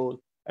major role,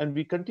 and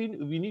we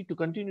need to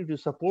continue to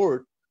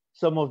support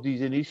some of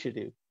these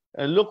initiatives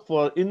and look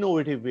for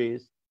innovative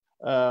ways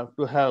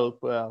to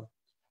help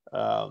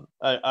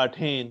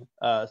attain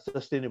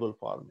sustainable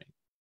farming.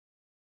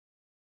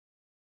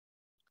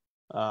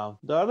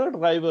 The other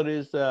driver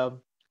is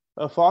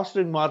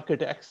fostering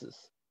market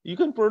access. You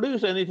can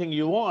produce anything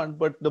you want,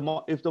 but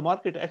if the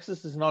market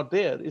access is not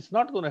there, it's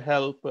not going to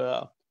help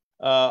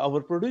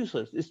our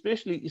producers,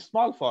 especially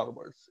small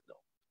farmers.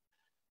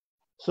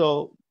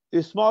 So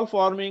small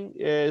farming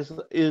is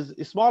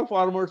small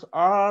farmers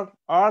are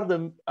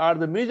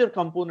the major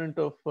component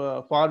of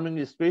farming,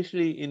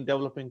 especially in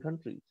developing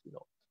countries.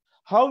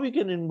 How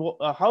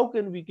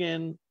can we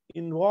can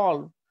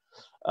involve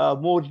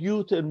more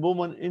youth and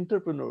women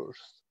entrepreneurs,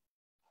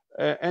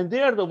 and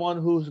they are the one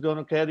who's going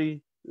to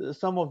carry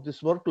some of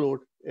this workload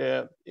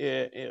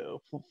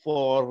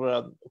for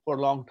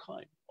a long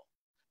time.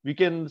 We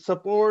can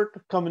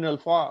support communal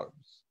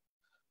farms,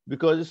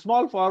 because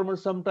small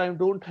farmers sometimes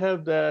don't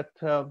have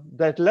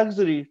that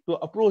luxury to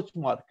approach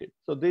market,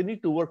 so they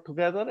need to work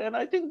together. And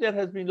I think there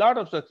has been a lot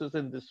of success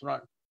in this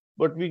front,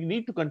 but we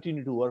need to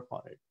continue to work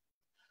on it.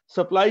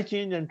 Supply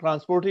chain and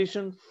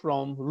transportation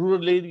from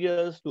rural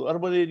areas to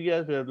urban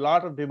areas where a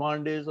lot of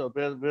demand is, or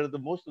where the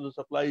most of the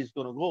supply is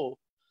going to go,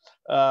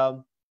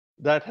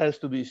 that has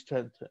to be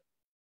strengthened.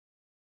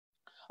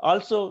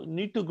 Also,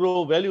 need to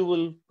grow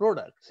valuable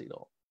products.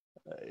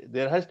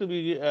 There has to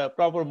be a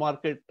proper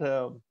market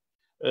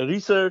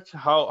research,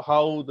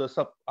 how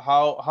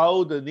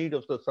the need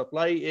of the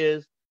supply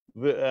is,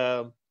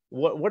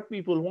 what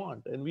people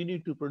want, and we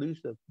need to produce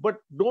them. But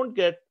don't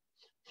get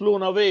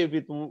flown away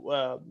with,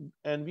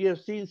 and we have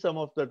seen some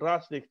of the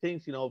drastic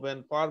things,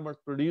 when farmers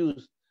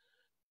produce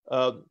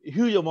a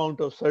huge amount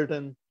of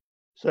certain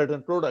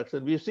products.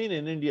 And we've seen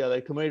in India,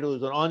 like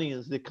tomatoes or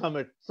onions, they come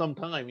at some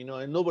time,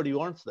 and nobody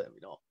wants them.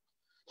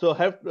 So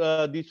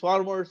these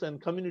farmers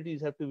and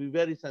communities have to be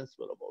very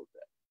sensible about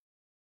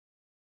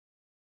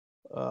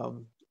that.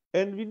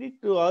 And we need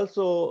to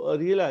also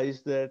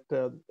realize that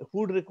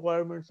food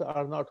requirements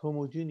are not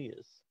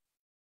homogeneous.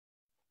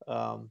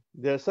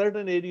 There are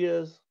certain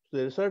areas,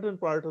 there are certain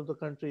parts of the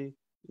country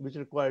which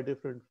require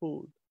different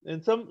food.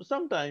 And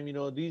sometimes,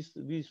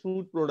 these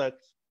food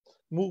products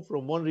move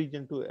from one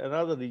region to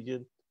another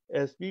region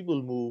as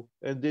people move,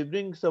 and they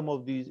bring some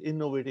of these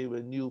innovative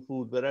and new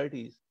food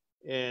varieties,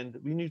 and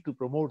we need to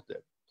promote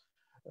them.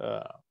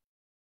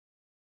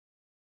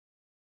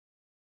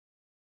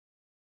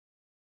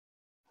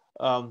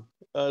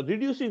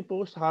 Reducing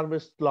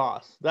post-harvest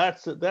loss,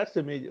 that's a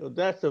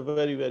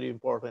very, very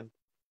important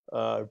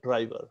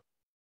driver.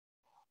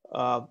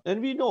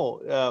 And we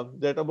know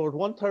that about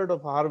 1/3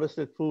 of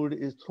harvested food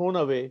is thrown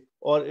away,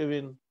 or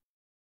even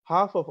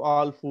half of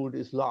all food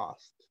is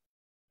lost.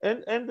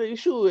 And the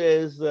issue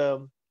is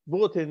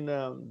both in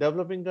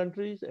developing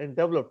countries and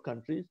developed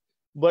countries.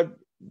 But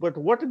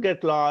what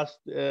get lost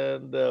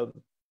and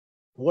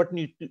what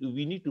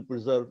we need to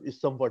preserve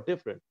is somewhat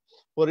different.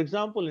 For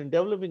example, in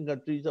developing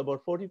countries,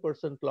 about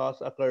 40%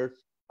 loss occurs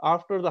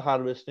after the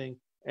harvesting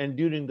and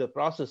during the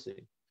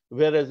processing,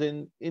 whereas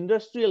in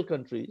industrial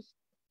countries,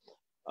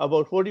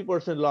 about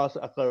 40% loss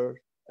occurs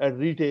at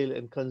retail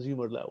and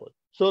consumer level.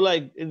 So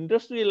like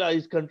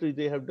industrialized countries,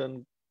 they have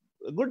done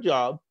a good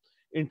job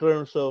in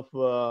terms of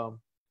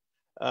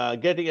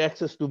getting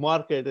access to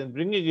market and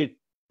bringing it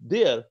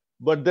there,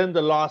 but then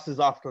the loss is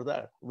after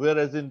that.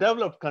 Whereas in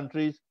developed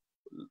countries,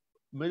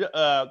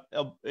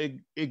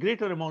 a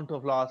greater amount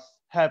of loss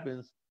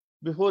happens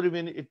before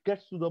even it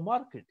gets to the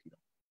market.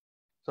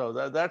 So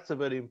that's a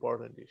very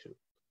important issue.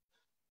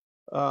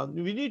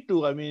 We need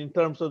to, in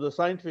terms of the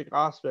scientific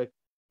aspect,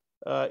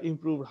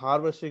 improve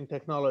harvesting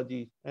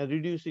technology and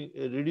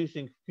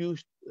reducing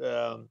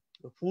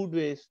food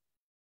waste.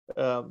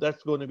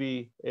 That's going to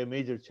be a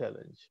major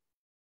challenge.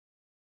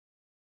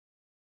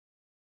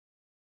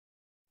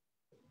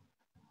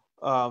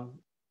 Um,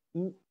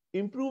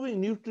 Improving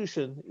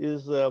nutrition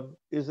is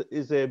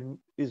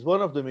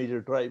one of the major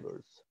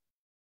drivers.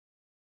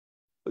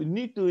 We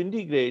need to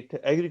integrate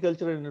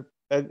agricultural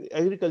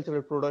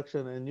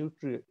production and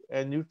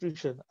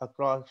nutrition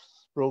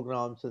across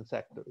programs and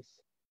sectors.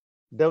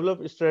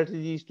 Develop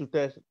strategies to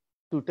test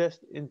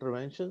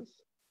interventions.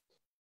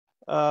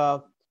 Uh,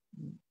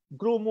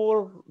 Grow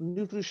more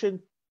nutritious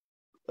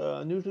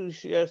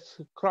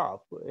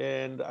crop,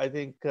 and I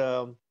think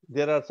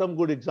there are some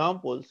good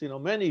examples.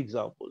 Many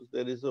examples.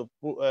 There is a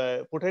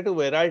potato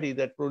variety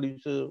that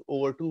produces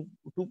over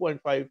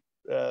 2.5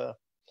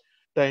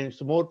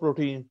 times more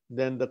protein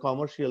than the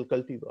commercial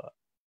cultivar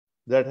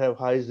that have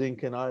high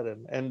zinc and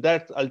iron, and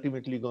that's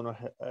ultimately going to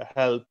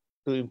help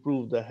to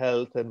improve the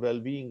health and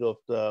well-being of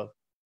the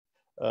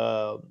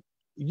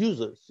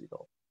users,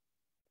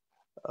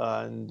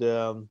 and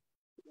uh,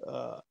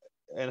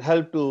 and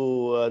help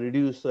to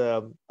reduce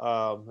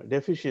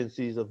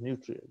deficiencies of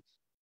nutrients.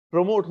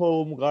 Promote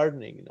home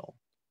gardening,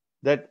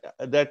 that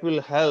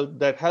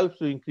helps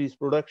to increase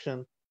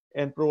production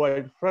and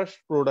provide fresh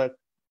product,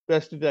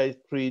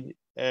 pesticide-free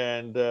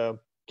and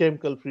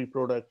chemical-free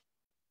product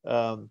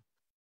um,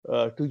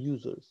 to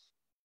users.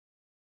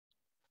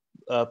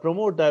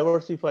 Promote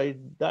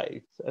diversified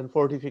diets and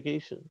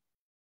fortification.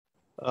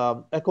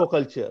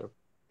 Aquaculture.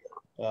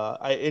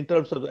 In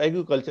terms of the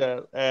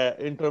agriculture,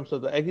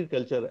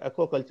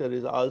 aquaculture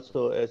is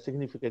also a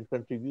significant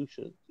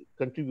contributor,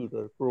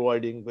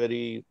 providing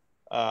very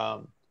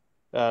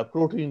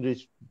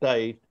protein-rich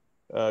diet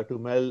to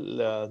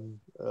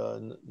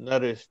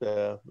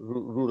malnourished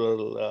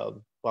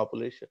rural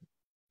population.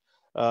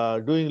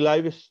 Doing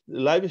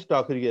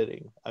livestock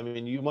rearing. I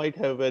mean, you might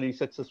have very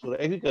successful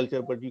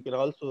agriculture, but you can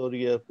also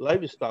rear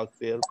livestock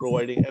there,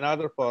 providing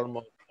another form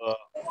of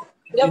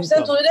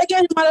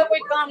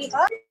income.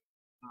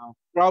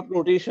 Crop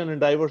rotation and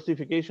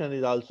diversification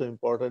is also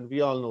important. We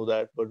all know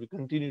that, but we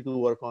continue to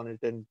work on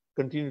it and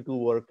continue to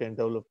work and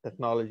develop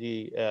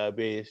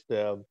technology-based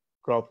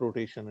crop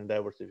rotation and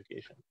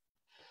diversification.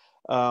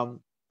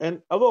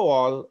 And above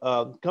all,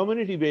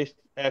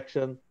 community-based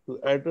action to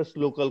address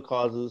local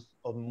causes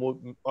of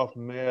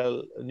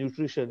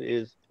malnutrition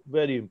is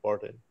very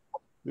important,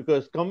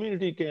 because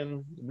community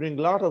can bring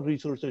a lot of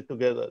resources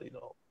together,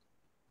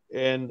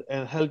 and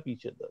help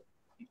each other.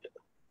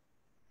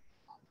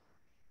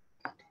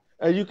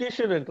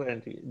 Education and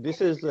training.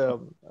 This is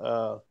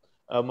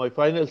my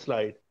final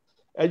slide.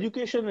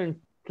 Education and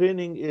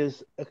training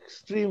is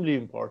extremely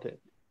important.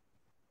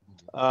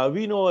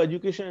 We know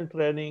education and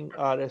training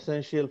are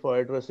essential for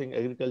addressing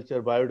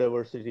agriculture,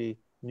 biodiversity,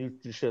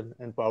 nutrition,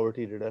 and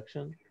poverty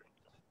reduction.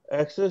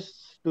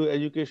 Access to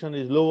education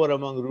is lower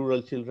among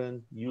rural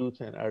children, youth,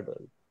 and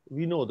adults.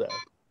 We know that.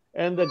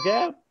 And the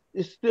gap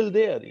is still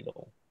there,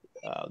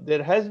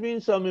 There has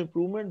been some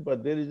improvement,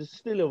 but there is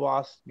still a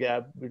vast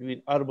gap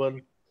between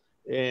urban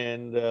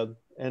and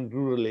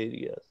rural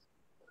areas.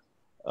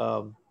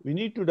 We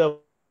need to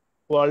develop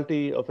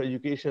quality of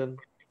education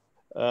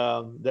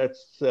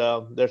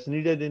that's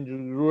needed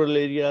in rural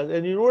areas,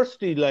 and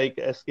universities like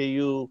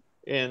SKU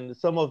and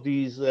some of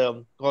these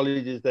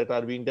colleges that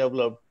are being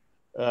developed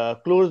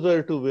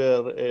closer to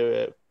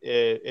where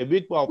a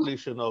big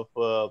population of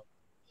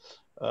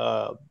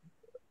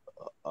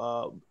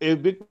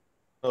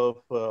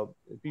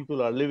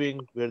people are living,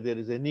 where there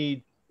is a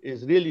need,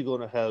 is really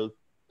going to help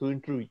to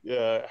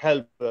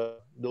help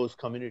those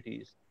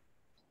communities.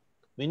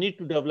 We need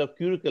to develop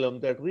curriculum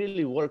that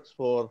really works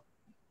for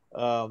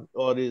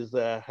or is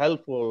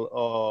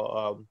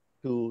helpful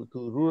to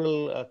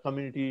rural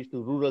communities,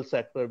 to rural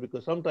sector,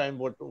 because sometimes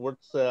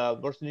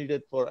what's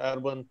needed for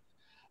urban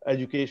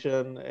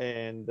education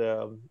and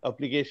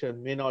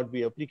application may not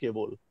be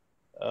applicable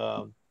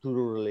to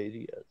rural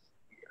areas.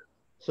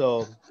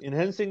 So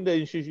enhancing the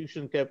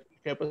institution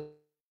capacity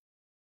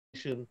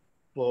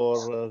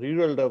for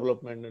rural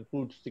development and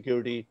food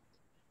security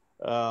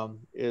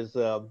is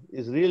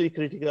really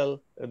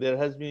critical. There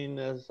has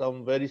been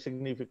some very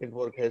significant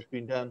work has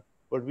been done,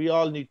 but we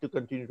all need to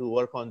continue to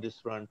work on this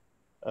front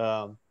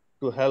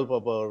to help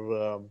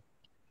our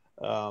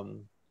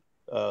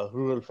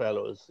rural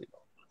fellows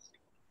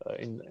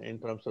in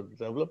terms of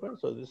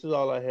development. So this is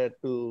all I had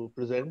to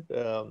present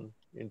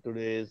in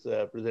today's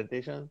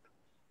presentation.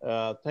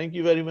 Thank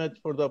you very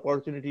much for the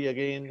opportunity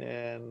again,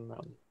 and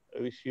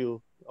I wish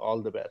you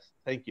all the best.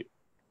 Thank you.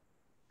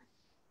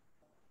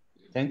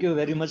 Thank you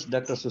very much,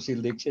 Dr.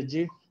 Sushil Dikshit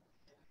ji,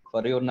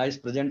 for your nice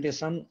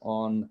presentation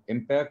on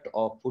impact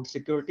of food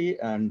security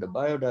and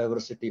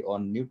biodiversity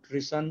on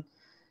nutrition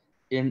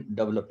in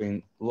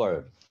developing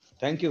world.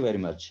 Thank you very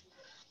much.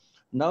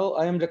 Now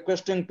I am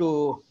requesting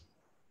to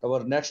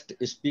our next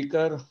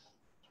speaker,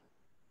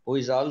 who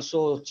is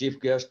also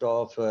chief guest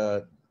of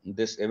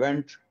this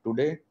event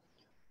today,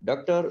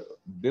 Dr.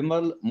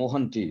 Bimal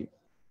Mohanty.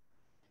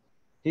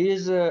 He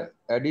is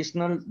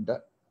additional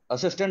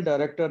Assistant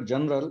Director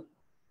General,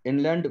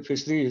 Inland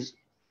Fisheries,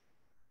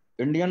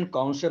 Indian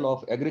Council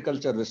of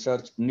Agriculture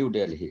Research, New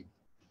Delhi.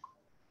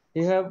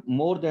 He have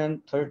more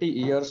than 30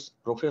 years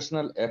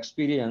professional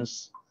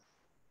experience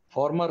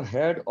former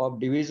head of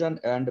division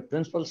and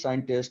principal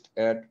scientist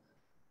at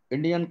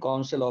Indian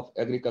Council of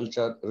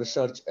Agriculture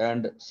Research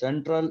and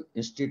Central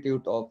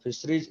Institute of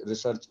Fisheries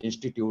Research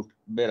Institute,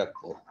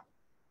 Barakpur.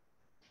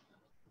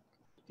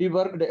 He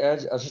worked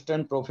as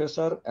assistant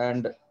professor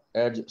and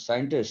as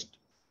scientist.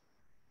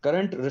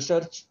 Current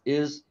research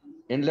is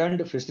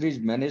inland fisheries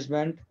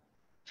management,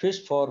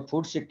 fish for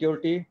food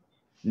security,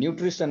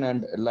 nutrition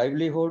and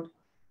livelihood,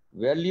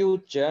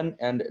 value chain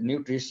and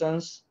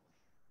nutrition,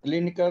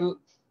 clinical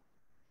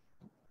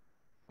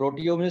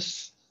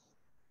proteomics,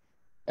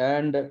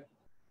 and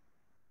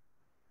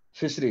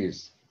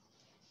fisheries.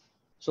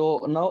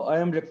 So now I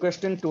am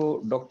requesting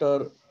to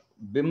Dr.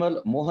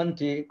 Bimal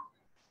Mohanty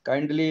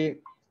kindly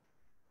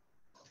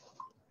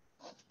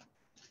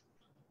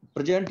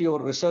present your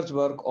research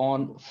work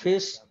on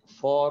fish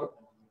for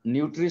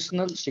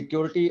nutritional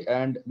security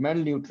and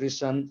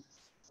malnutrition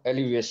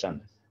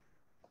alleviation.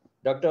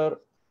 Dr.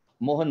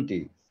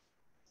 Mohanty.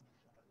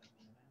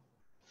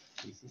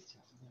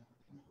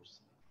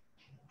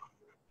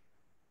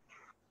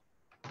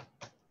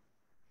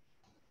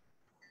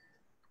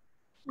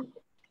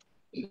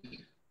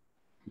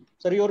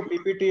 Sir, your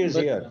PPT is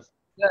here.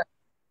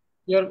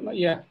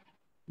 Yeah.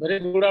 Very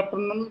good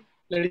afternoon,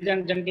 ladies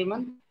and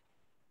gentlemen.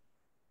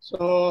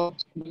 So,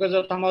 because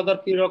of some other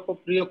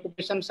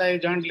preoccupations, I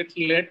joined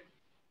little late.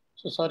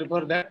 So sorry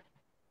for that.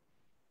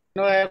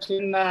 Now I have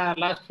seen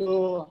last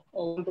few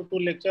 1 to 2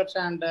 lectures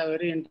and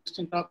very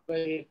interesting talk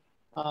by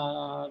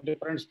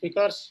different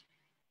speakers.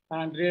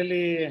 And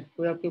really,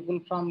 we have people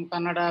from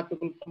Canada,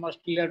 people from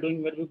Australia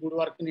doing very good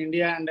work in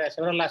India, and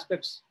several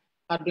aspects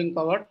are being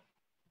covered.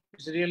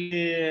 It's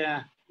really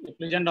a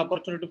pleasant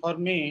opportunity for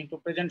me to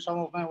present some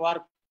of my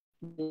work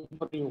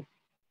for you.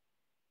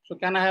 So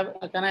can I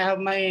have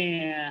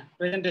my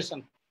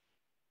presentation?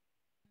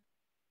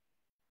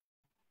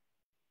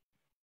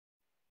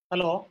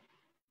 Hello.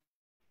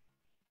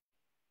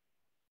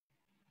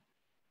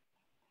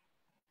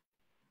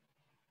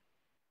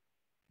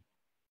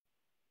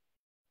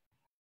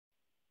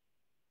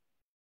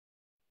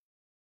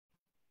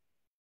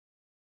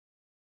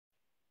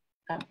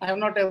 I am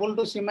not able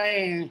to see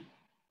my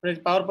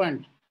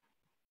PowerPoint.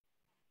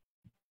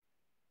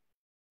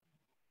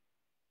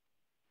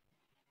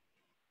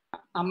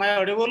 Am I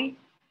audible?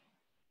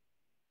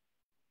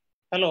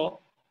 Hello.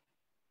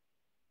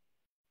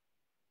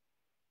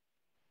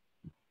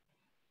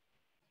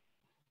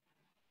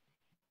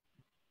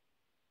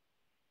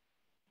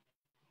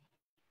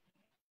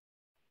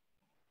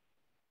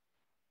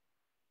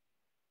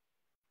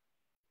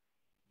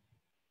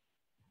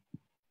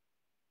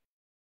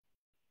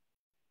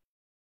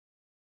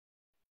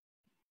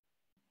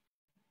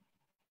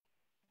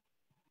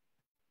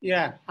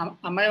 Yeah.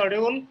 Am I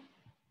audible?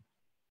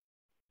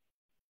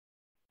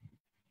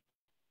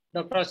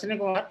 Dr. Ashwani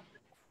Kumar.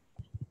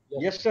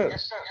 Yes, sir.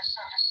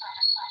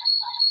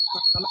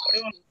 Am I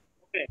audible?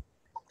 Okay.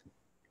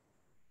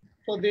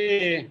 So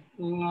the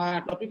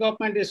topic of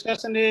my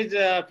discussion is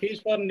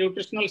fees for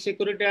nutritional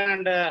security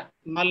and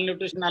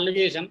malnutrition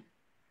alleviation.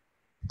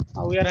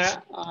 We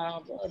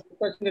are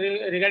discussing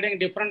regarding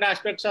different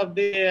aspects of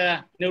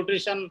the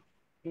nutrition,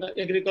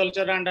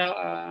 agriculture,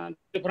 and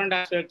different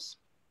aspects.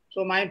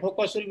 So my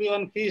focus will be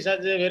on fish as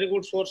a very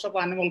good source of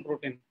animal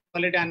protein,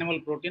 quality animal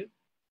protein,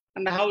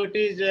 and how it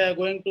is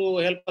going to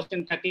help us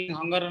in tackling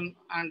hunger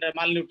and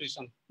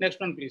malnutrition. Next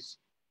one, please.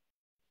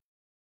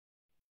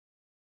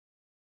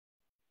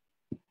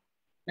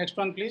 Next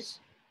one, please.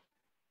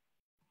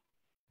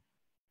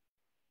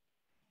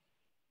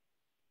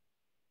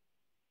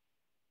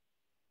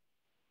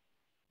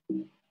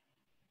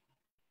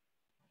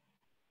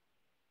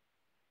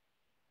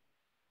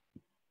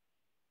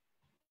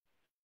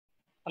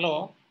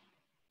 Hello.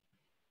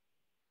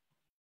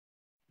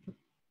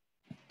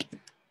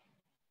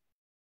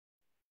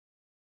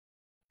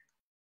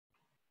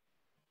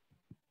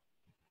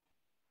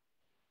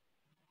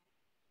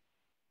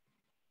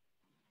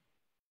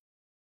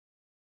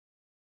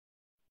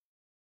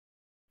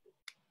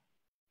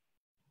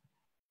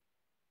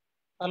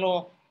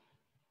 Hello.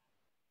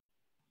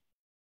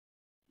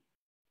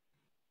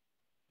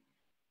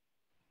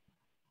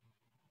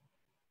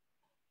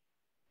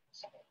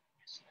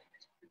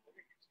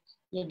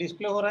 ये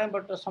display हो रहा है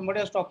but somebody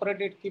has to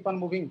operate it, keep on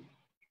moving.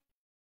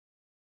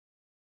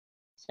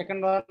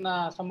 Second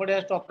one, somebody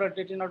has to operate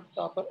it, not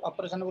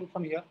operationable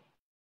from here.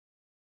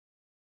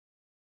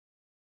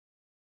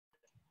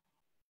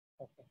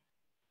 Okay.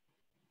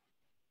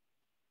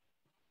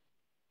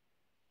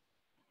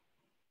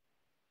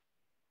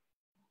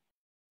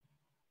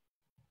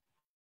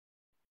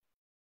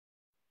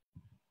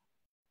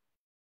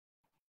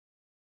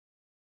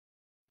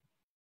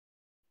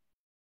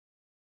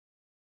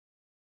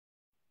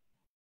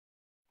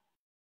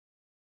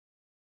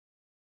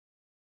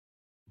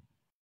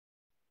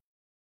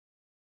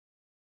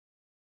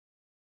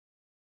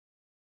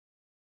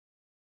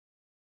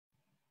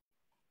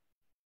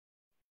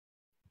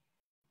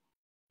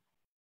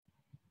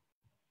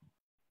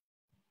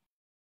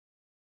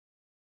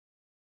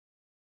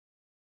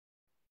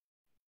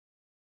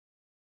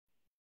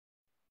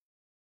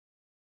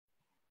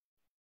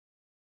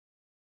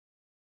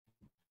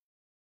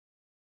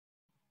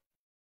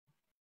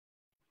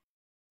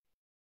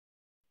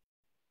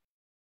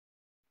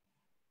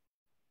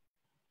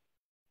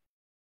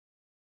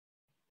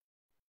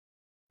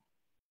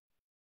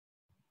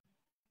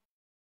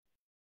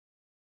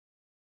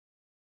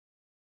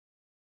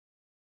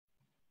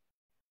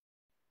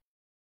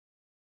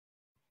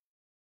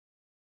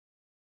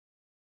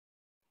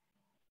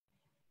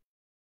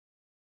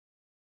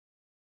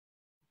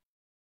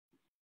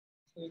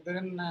 So is there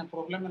a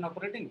problem in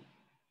operating?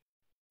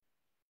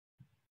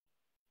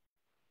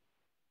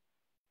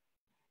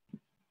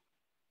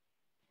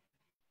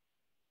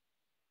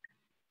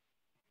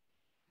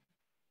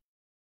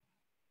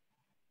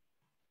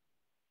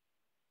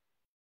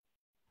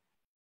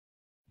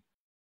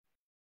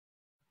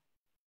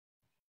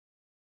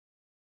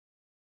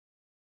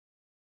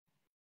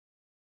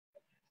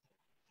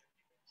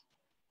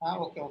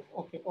 Okay, okay,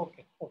 okay,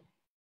 okay, okay.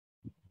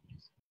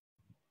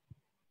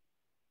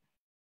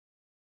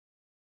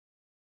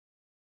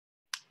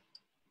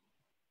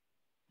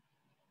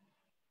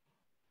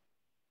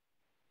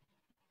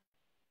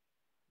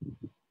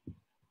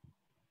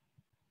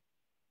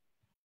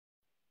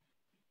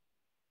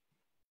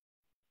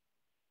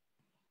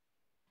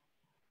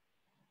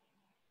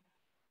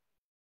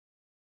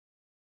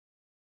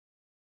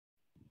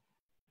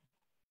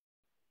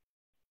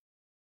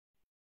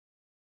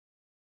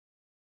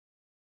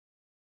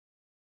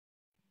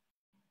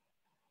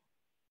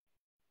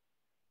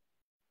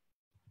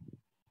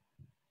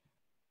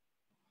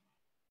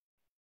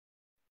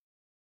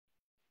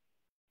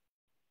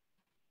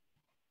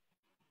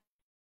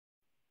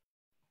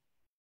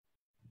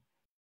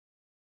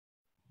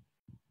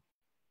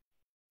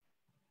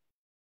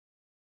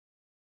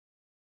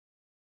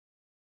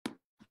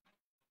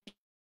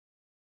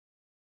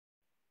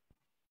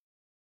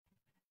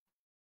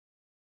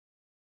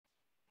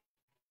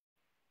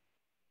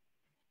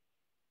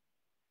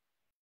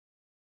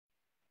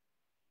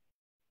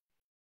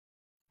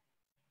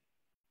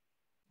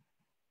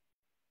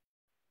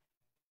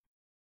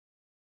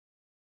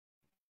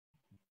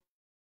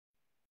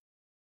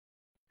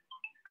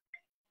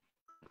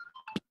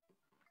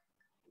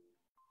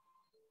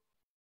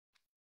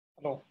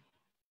 Hello.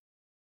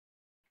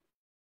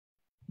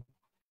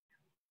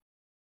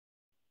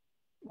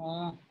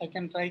 I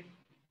can try.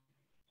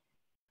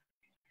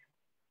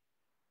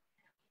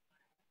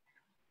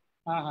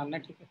 हाँ हाँ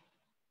नहीं ठीक है,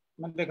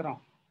 मैं देख रहा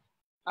हूँ।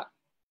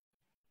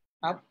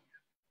 आप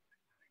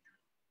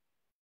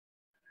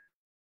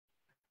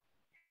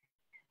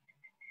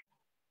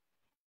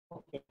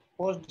ओके,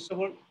 होस्ट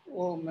डिसेबल्ड,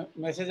 वो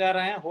मैसेज आ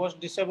रहे हैं, host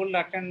disabled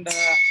attend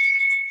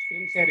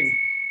screen sharing.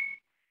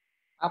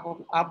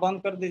 आप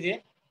बंद कर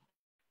दीजिए।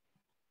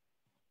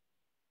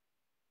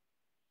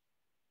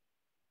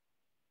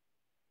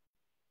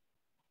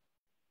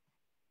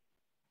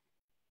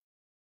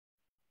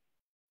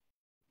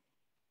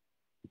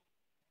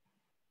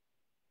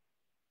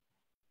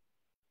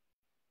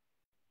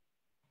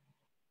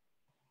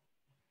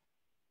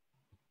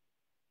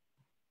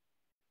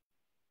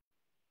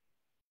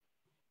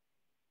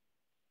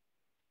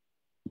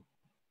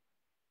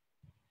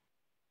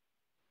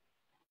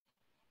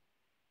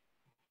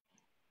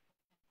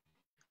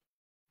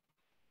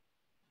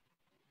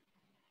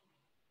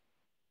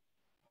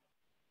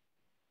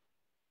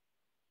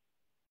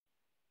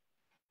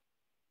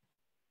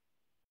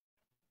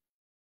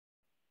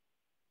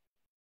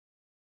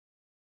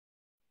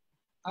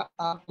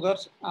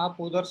 आप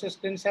उधर से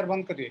स्क्रीन शेयर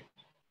बंद करिए,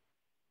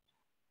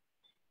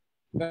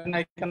 देन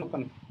आई कैन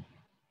ओपन।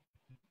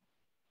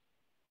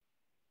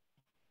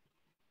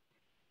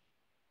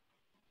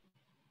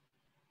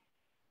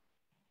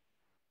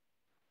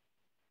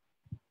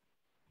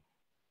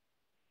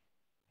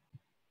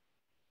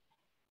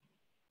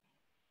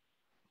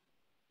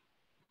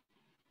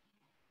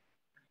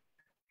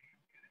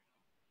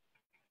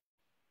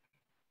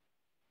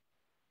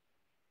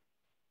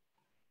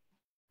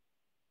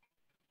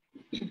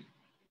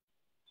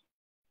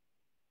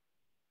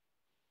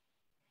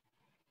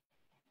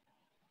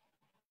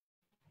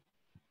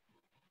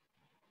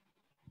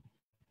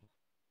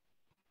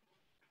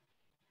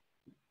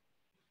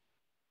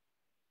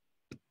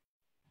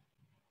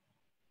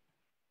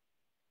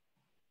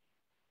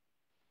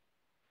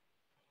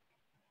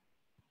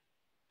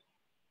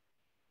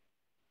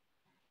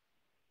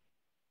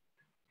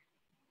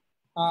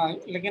 हाँ,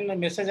 लेकिन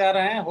मैसेज आ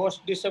रहे हैं,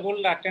 host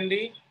disabled attendee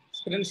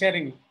screen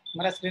sharing.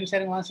 मेरा स्क्रीन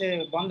शेयरिंग वहाँ से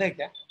बंद है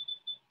क्या?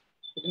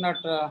 इट नॉट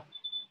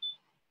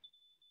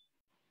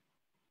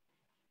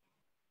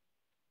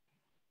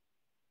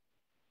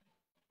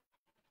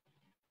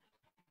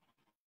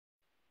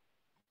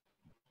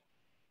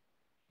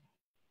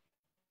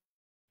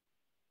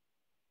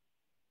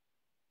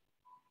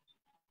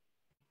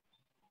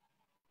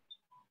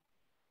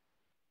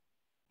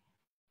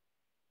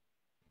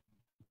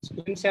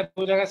स्क्रीन शेयर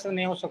दो जगह से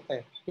नहीं हो सकता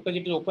है, because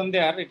it is open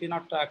there, it is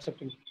not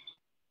accepting.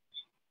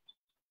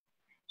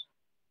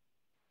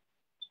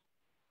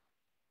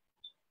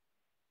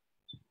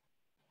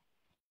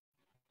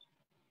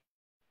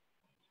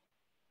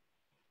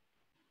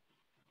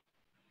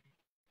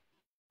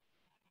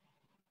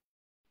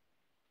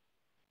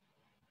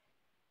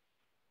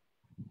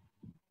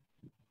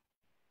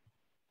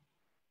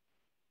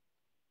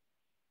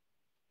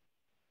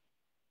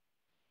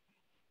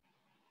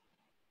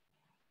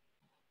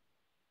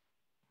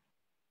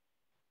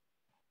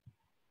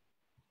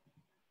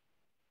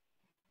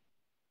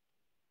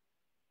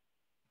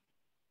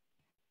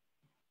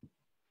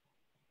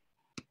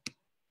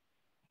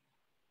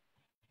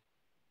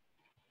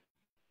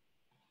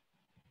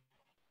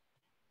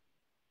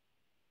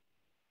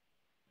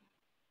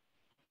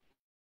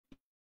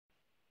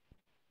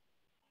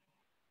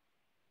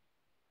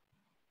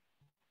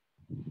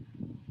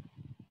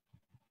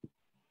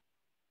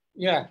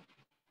 Yeah.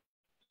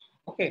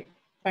 Okay.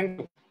 Thank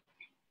you.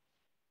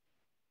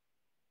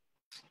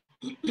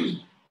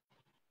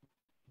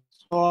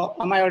 So,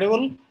 am I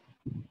audible?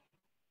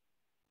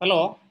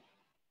 Hello.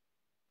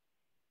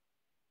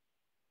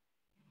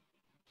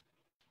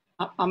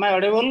 Am I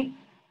audible?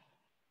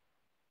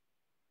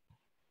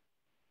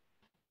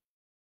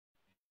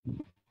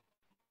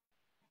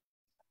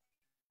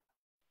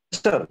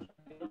 Sir,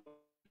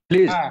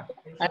 please.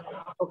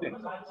 Okay.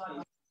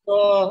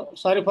 So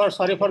sorry for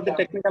the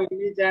technical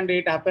glitch, and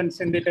it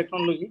happens in the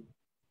technology.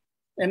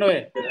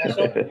 Anyway,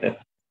 so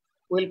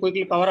we'll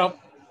quickly cover up.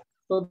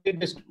 So the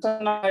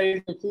discussion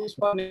is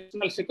for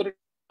national security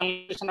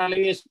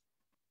analysis.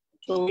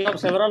 So we have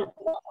several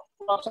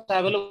options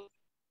available.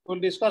 We'll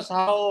discuss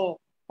how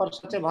for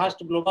such a vast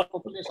global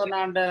population,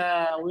 and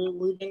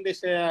we being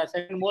this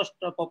second most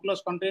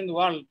populous country in the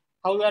world,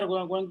 how we are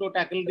going to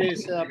tackle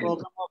this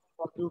problem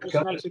of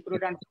nutritional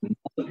security and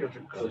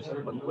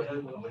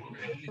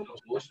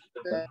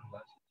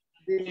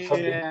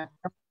the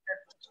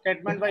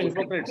statement by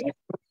Hippocrates.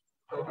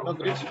 The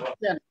Greek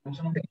physician,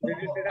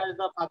 credited as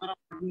the father of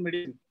modern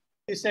medicine,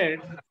 he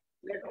said,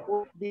 "Let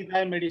food be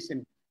thy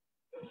medicine."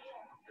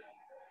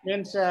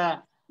 Means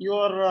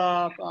your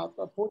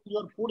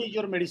food is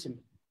your medicine.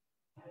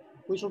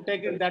 We should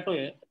take it that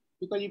way,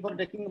 because if you are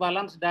taking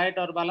balanced diet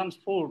or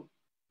balanced food,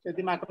 so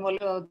the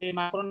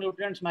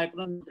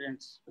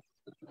macronutrients.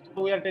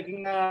 So we are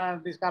taking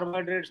these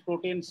carbohydrates,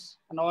 proteins,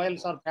 and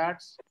oils or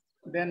fats.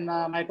 Then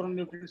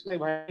micronutrients like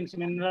vitamins,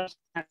 minerals,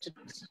 and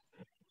acids.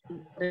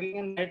 Taking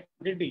in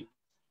quantity,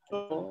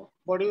 so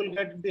body will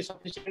get the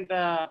sufficient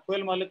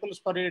fuel molecules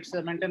for its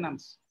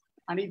maintenance.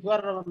 And if you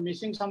are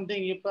missing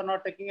something, if you are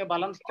not taking a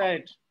balanced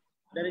diet,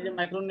 there is a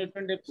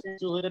micronutrient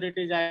deficiency, whether it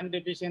is iron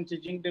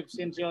deficiency, zinc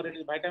deficiency, or it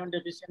is vitamin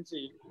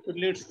deficiency, it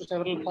leads to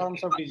several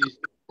forms of disease.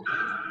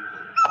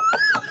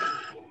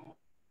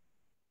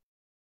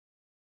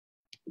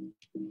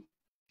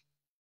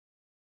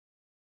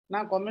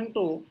 Now coming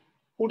to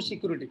food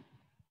security.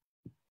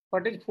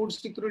 What is food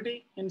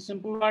security? In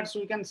simple words,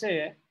 we can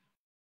say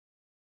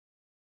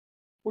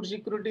food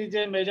security is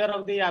a measure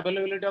of the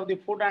availability of the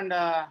food and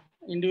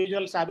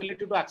individual's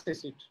ability to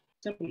access it.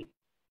 Simple.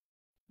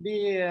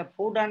 The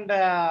Food and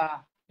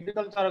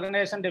Agriculture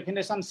Organization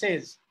definition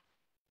says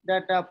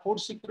that food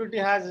security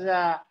has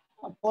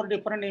 4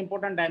 different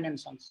important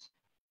dimensions.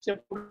 So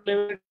food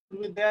level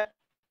will be there,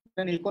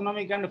 then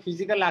economic and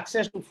physical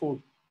access to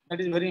food,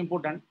 that is very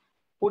important.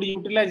 Food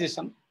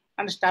utilization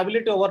and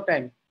stability over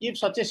time. If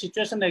such a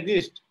situation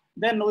exists,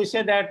 then we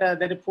say that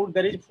there is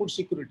food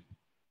security.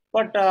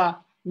 But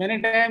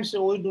many times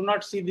we do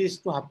not see this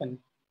to happen,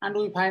 and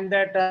we find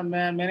that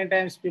many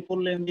times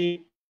people in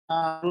the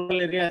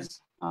rural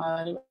areas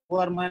who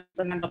are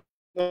dependent,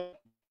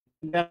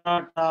 they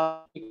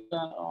are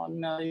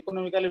not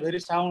economically very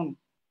sound,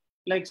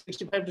 like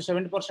 65 to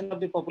 70% of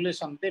the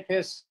population, they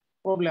face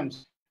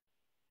problems.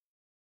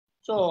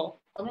 So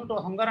coming to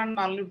hunger and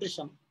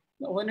malnutrition,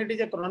 when it is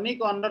a chronic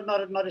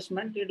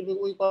undernourishment,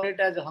 we call it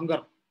as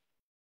hunger.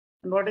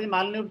 And what is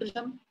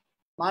malnutrition?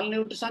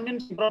 Malnutrition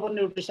means improper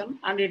nutrition,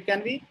 and it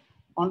can be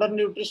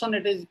undernutrition.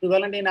 It is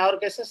prevalent in our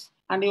cases,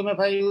 and you will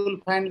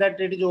find that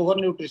it is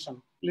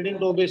overnutrition, leading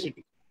to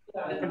obesity.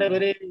 Not a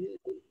very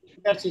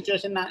difficult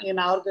situation in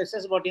our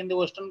cases, but in the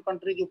Western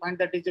countries, you find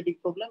that is a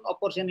big problem. Of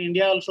course, in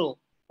India also,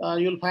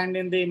 you will find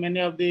in the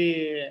many of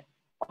the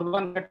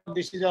urban,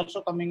 this is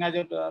also coming as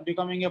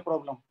becoming a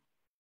problem.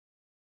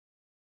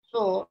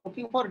 So,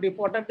 looking for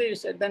what are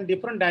the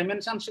different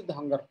dimensions of the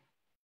hunger.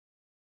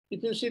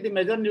 If you see the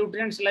major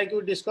nutrients, like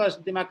we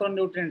discussed, the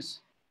macronutrients,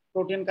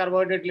 protein,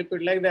 carbohydrate,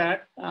 lipid, like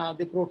that,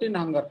 the protein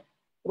hunger,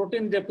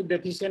 protein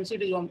deficiency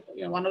is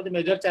one of the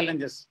major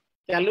challenges.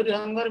 Calorie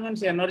hunger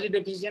means energy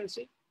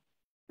deficiency,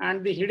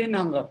 and the hidden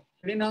hunger.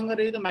 Hidden hunger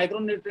is the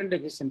micronutrient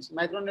deficiency.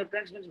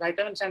 Micronutrients means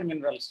vitamins and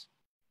minerals.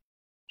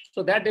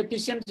 So that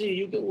deficiency,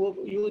 you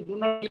do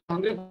not get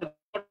hungry for.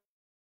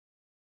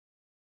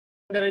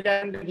 There is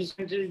iron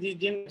deficiency, zinc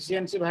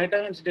deficiency,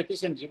 vitamins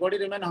deficiency, body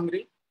remain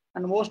hungry.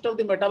 And most of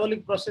the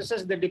metabolic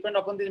processes, they depend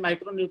upon these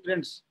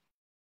micronutrients.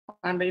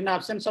 And in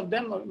absence of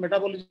them,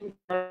 metabolism.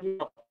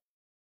 So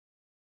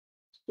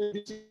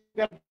this is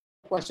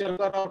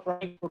kwashiorkor or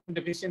chronic protein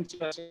deficiency.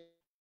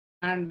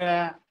 And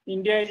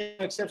India is an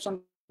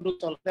exception to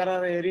all. There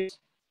are areas,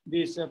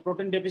 this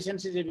protein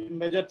deficiency is a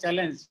major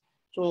challenge.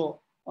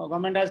 So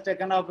government has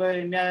taken up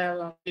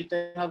India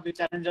the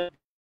challenge of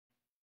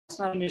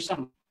national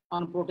mission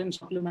on protein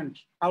supplement,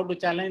 how to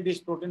challenge this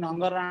protein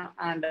hunger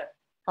and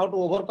how to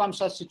overcome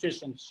such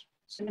situations.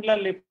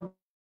 Similarly,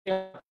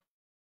 or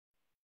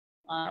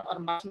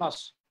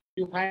mass,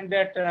 you find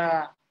that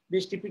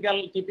this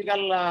typical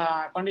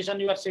condition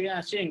you are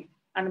seeing,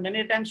 and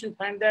many times you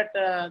find that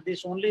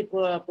this only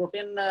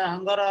protein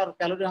hunger or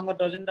calorie hunger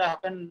doesn't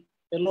happen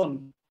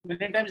alone.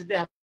 Many times they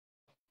have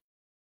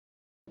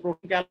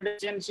protein calorie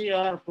deficiency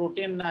or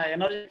protein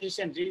energy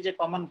deficiency is a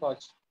common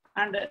cause.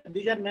 And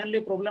these are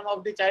mainly problem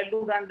of the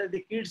childhood, and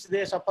the kids,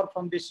 they suffer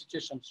from these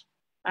situations.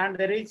 And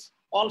there is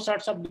all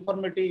sorts of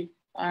deformity,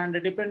 and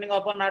depending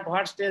upon at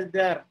what stage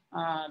they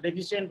are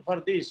deficient for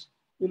this,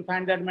 you'll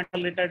find that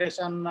mental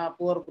retardation,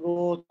 poor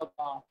growth,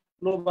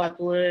 low birth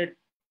weight.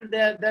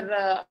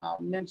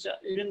 Means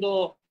even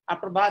though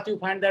after bath you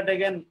find that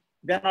again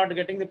they're not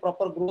getting the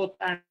proper growth,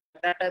 and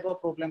that type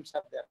of problems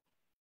are there.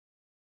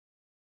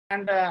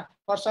 And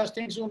for such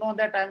things, you know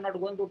that I'm not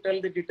going to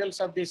tell the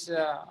details of these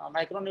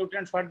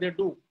micronutrients, what they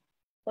do.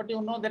 But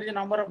you know there is a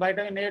number of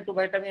vitamin A to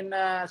vitamin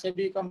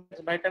C,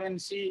 vitamin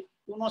C.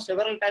 You know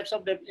several types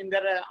of, in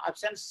their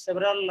absence,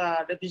 several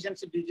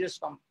deficiency diseases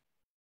come.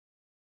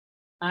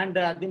 And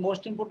the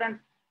most important,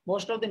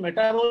 most of the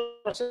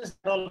metabolic processes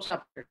are also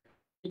affected,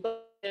 because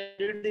they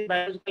need the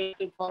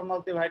biological form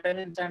of the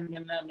vitamins and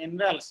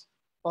minerals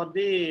for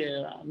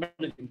the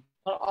metabolism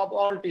of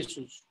all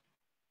tissues.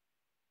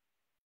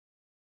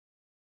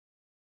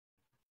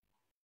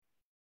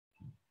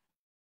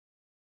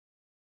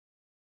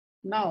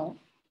 Now,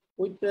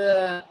 with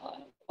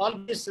all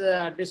this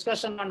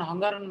discussion on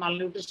hunger and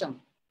malnutrition,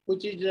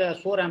 which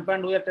is so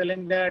rampant, we are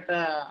telling that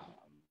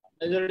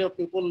majority of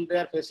people, they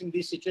are facing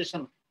this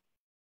situation.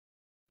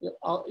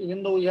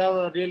 Even though we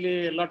have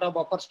really a lot of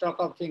buffer stock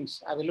of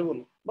things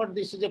available, but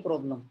this is a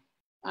problem.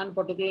 And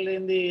particularly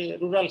in the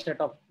rural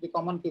setup, the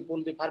common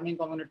people, the farming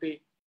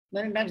community,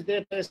 many times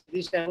they face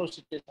this type of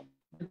situation.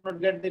 They do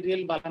not get the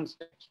real balance.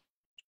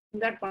 In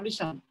that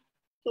condition,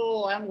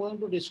 so I am going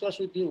to discuss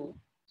with you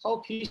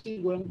how fish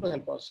is going to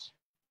help us.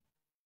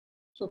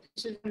 So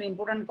fish is an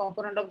important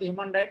component of the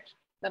human diet.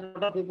 There are a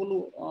lot of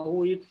people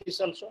who eat fish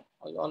also,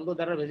 although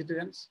there are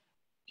vegetarians.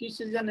 Fish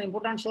is an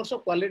important source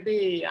of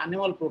quality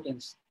animal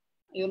proteins.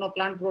 You know,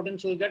 plant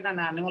proteins we get, and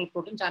animal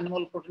proteins.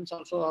 Animal proteins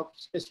also have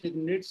specific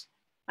needs.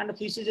 And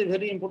fish is a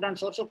very important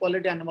source of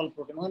quality animal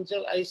protein. When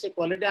I say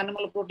quality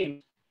animal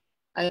protein,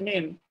 I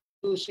mean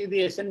to see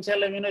the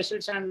essential amino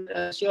acids and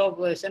ratio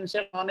of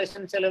essential,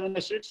 non-essential amino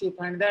acids, you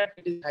find that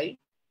it is high.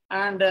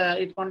 And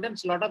it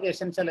contains a lot of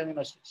essential amino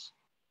acids,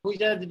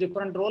 which have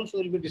different roles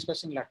we will be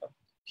discussing later.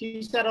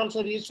 Fish are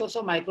also rich source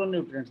of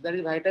micronutrients, that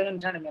is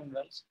vitamins and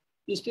minerals,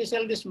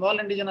 especially the small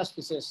indigenous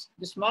fishes.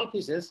 The small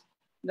fishes,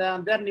 they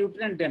are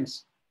nutrient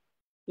dense,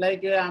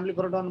 like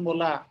Amliporodon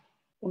mola,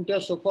 Untia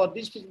sopor.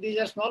 These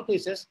are small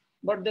fishes,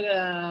 but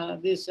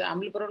this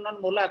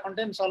Amliporodon mola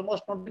contains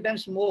almost 20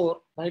 times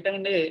more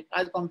vitamin A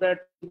as compared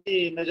to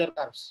the major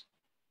carbs.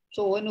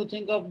 So when you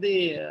think of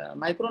the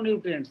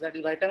micronutrients, that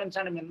is vitamins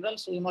and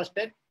minerals, we must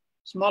take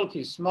small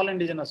fish, small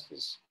indigenous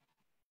fish.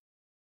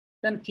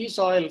 Then fish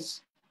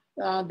oils,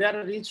 they are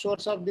a rich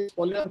source of this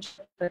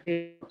polyunsaturated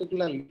fatty,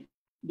 particularly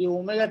the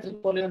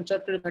omega-3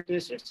 polyunsaturated fatty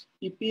acids,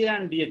 EPA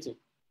and DHA.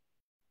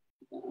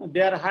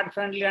 They are heart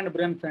friendly and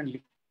brain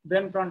friendly.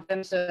 Brain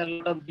contains a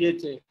lot of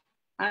DHA.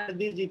 And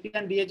these EPA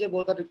and DHA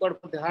both are required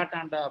for the heart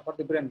and for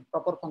the brain,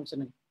 proper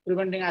functioning,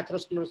 preventing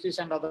atherosclerosis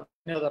and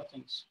many other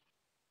things.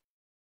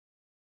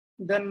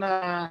 Then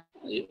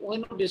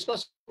when we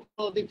discuss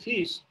the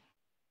fish,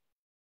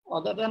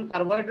 other than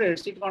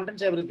carbohydrates, it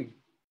contains everything.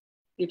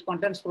 It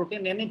contains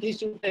protein. Any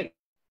fish you take,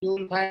 you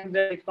will find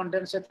that it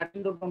contains a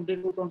 13 to 20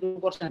 to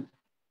 22%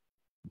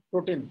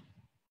 protein.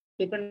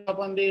 Depending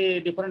upon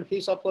the different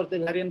fish, of course, they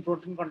vary in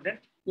protein content.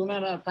 You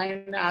may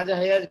find as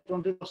high as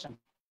 20%,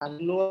 as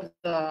low as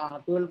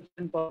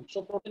 12%.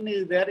 So protein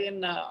is there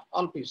in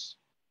all fish.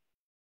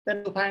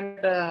 Then you find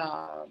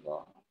that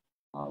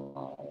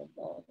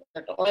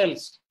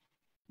oils.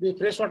 The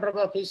freshwater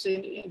fish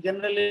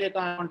generally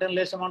contain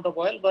less amount of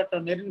oil, but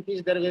marine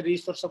fish, they are very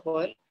rich source of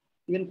oil.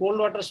 Even cold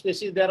water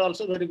species, they are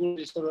also very good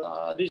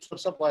rich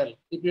source of oil,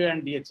 EPA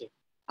and DHA.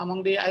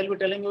 Among the, I will be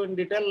telling you in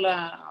detail,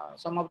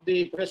 some of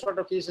the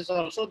freshwater fishes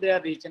also, they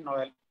are rich in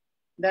oil.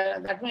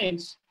 That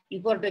means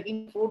if you are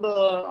taking food,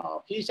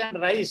 fish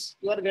and rice,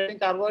 you are getting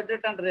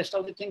carbohydrate, and rest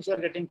of the things you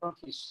are getting from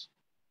fish.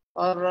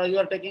 Or you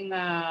are taking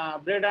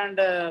bread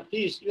and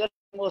fish, you are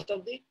getting most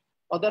of the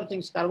other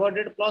things,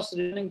 carbohydrate plus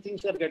remaining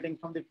things you are getting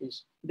from the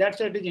fish. That's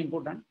why it is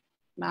important.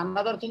 Now,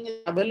 another thing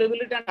is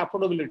availability and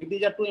affordability.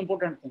 These are two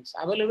important things.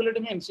 Availability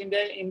means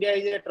India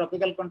is a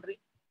tropical country.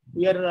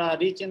 We are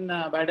rich in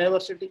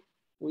biodiversity.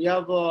 We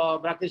have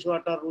brackish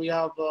water, we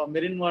have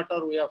marine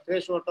water, we have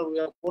fresh water, we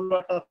have cold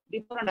water,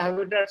 different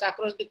habitats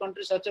across the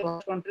country, such a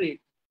vast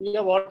country. We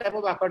have all type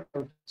of aquatic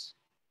habitats.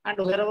 And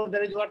wherever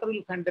there is water, you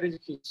will find there is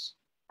fish.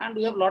 And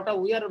we have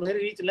we are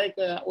very rich, like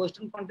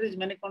Western countries,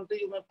 many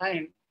countries you may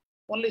find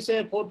only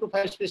say 4 to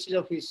 5 species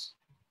of fish,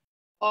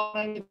 or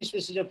maybe 3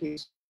 species of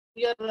fish.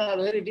 We are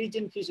very rich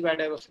in fish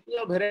biodiversity. We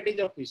have varieties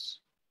of fish.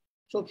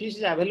 So fish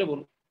is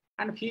available,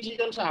 and fish is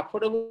also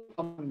affordable.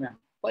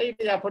 Why it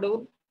is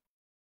affordable?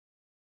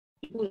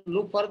 You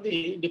look for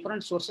the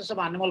different sources of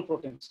animal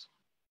proteins.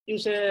 You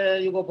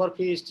say you go for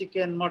fish,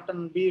 chicken,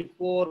 mutton, beef,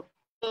 pork,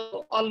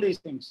 all these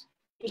things.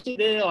 You see,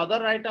 the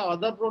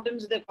other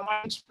proteins, they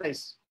command its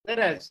price.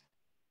 Whereas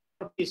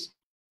for fish,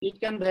 it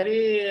can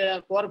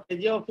vary for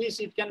kg of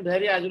fish. It can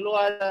vary as low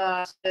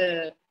as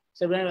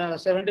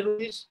 70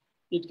 rupees.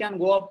 It can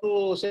go up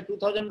to say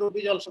 2,000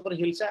 rupees also for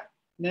hilsa.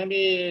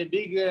 Maybe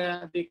big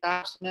the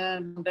calves may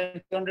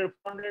 300,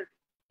 400.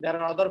 There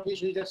are other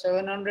fish which are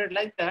 700,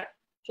 like that.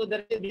 So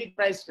there is a big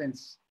price range.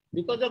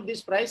 Because of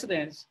this price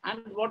range,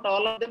 and what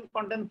all of them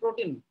contain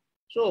protein.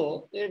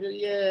 So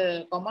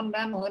a common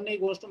man, when he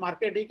goes to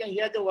market, he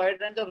has a wide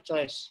range of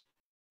choice,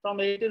 from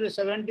 80 to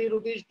 70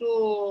 rupees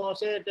to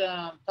say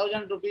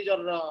 1,000 rupees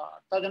or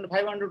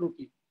 1,500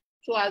 rupees.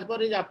 So as per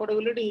his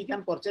affordability, he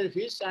can purchase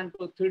fish and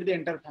to feed the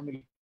entire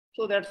family.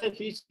 So that's why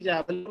fish is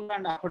available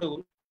and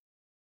affordable.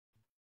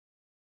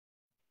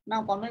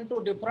 Now coming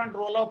to different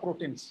role of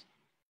proteins.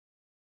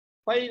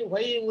 Why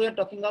we are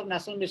talking of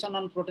National Mission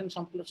on Protein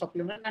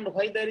Supplement, and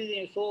why there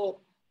is so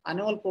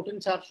animal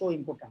proteins are so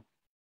important.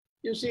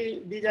 You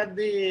see, these are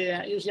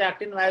the, you see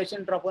actin,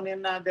 myosin,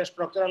 troponin, the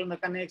structural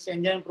mechanics,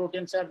 enzyme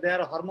proteins are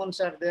there, hormones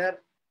are there,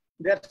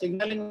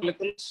 signaling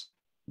molecules,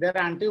 there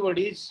are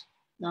antibodies,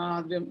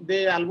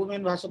 the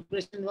albumin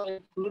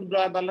vasopressin, fluid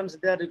balance,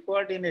 they are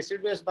required, in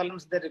acid-base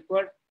balance, they are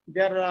required,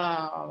 there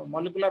are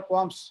molecular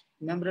pumps,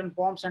 membrane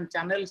pumps and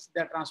channels,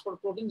 they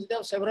transport proteins, they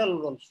have several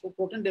roles. So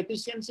protein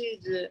deficiency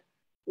is,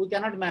 we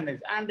cannot manage.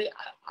 And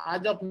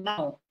as of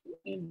now,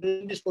 in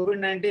this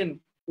COVID-19,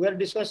 we are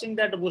discussing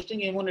that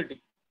boosting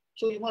immunity.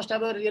 So you must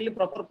have a really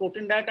proper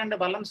protein diet and a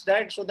balanced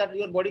diet so that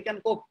your body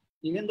can cope.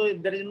 Even though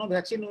if there is no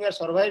vaccine, we are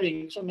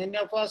surviving. So many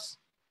of us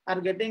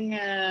are getting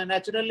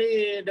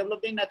naturally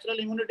developing natural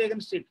immunity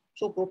against it.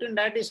 So protein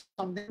diet is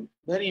something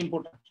very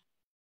important.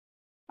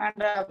 And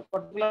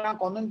particularly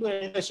coming to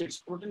amino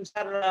acids, proteins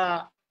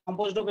are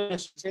composed of amino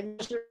acids. Amino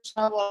acids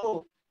have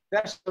also,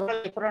 there are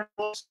several different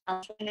roles.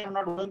 I'm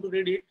not going to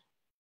read it.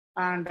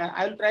 And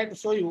I will try to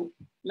show you,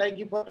 like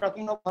if we're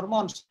talking of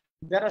hormones,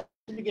 there are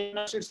specific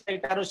amino acids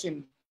like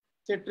tyrosine,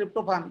 say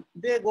tryptophan,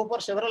 they go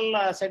for several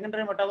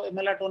secondary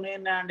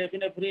melatonin and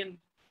epinephrine,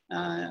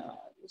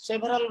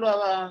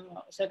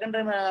 several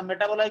secondary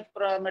metabolic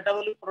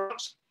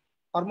products,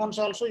 hormones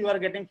also you are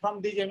getting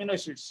from these amino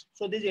acids.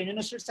 So these amino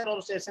acids are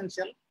also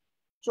essential.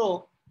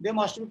 So they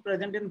must be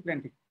present in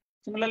plenty.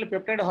 Similarly,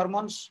 peptide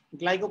hormones,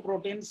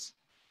 glycoproteins,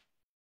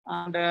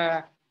 and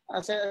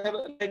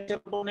like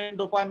serotonin,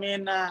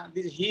 dopamine,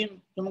 this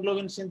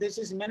hemoglobin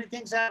synthesis, many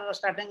things are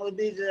starting with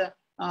these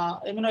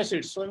amino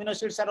acids. So amino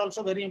acids are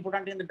also very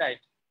important in the diet.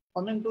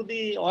 Coming to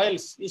the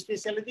oils,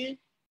 especially the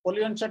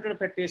polyunsaturated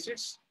fatty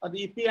acids or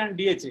the EP and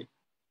DHA.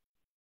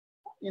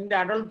 In the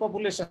adult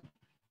population,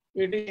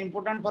 it is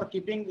important for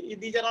keeping,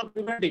 these are all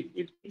preventive.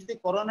 It keeps the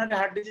coronary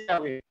heart disease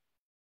away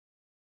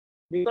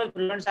because it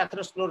prevents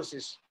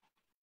atherosclerosis.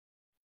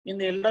 In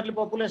the elderly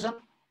population,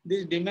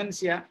 this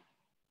dementia,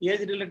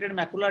 age-related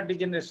macular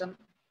degeneration.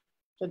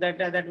 So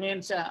that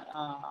means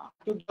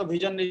acute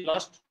vision is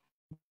lost.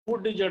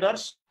 Food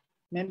disorders,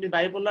 mainly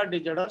bipolar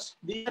disorders.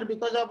 These are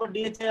because of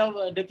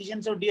DHA,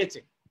 deficiency of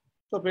DHA.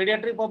 So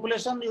pediatric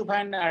population, you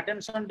find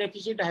attention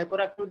deficit,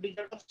 hyperactive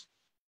disorders,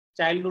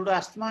 childhood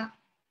asthma.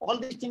 All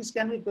these things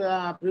can be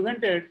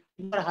prevented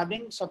if you are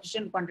having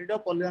sufficient quantity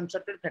of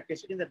polyunsaturated fatty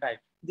acid in the diet.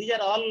 These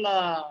are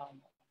all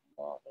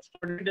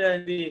studied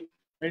in the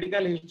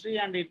medical history,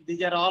 and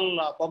these are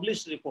all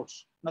published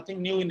reports,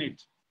 nothing new in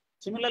it.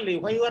 Similarly,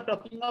 why you are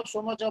talking of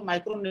so much of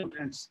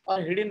micronutrients or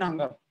hidden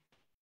hunger?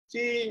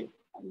 See,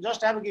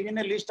 just have given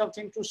a list of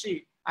things to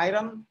see.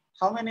 Iron,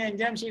 how many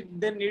enzymes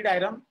they need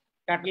iron?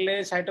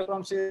 Catalase,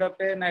 cytochrome C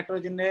reductase,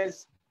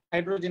 nitrogenase,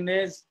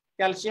 hydrogenase,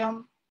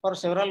 calcium, for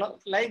several,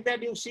 like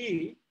that you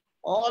see,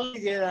 all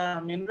these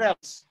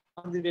minerals,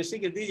 the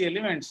basic, these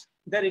elements,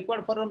 they are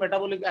required for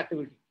metabolic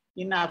activity.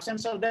 In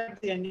absence of that,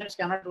 the enzymes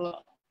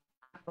cannot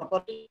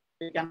properly,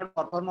 they cannot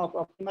perform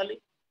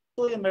optimally.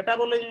 So the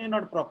metabolism is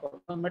not proper.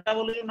 The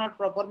metabolism not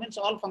proper means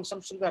all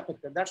functions will be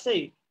affected. That's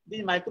why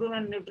these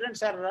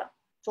micronutrients are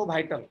so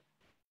vital.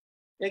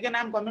 Again,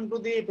 I'm coming to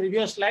the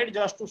previous slide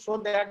just to show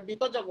that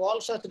because of all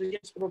such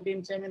rich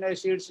proteins, amino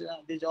acids,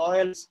 these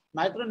oils,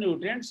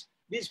 micronutrients,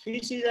 this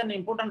fish is an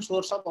important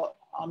source of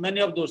many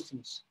of those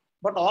things.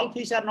 But all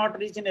fish are not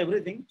rich in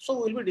everything, so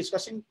we'll be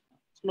discussing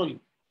slowly.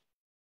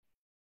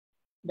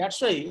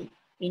 That's why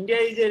India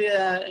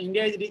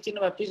is rich in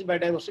fish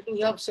biodiversity.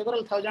 We have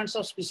several thousands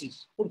of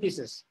species, food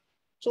fishes.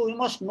 So we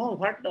must know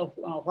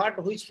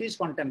which fish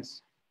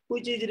contains,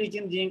 which is rich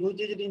in zinc,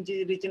 which is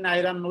rich in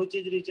iron, which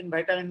is rich in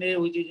vitamin A,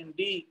 which is in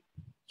D.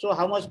 So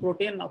how much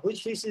protein,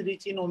 which fish is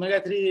rich in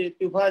omega-3,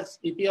 PFAS,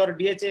 EP or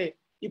DHA.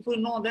 If we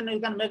know, then we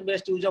can make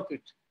best use of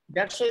it.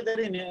 That's why there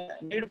is a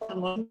need for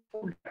knowing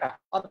food data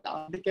or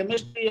the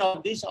chemistry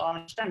of this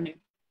understanding,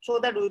 so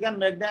that we can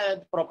make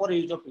the proper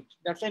use of it.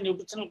 That's why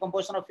nutritional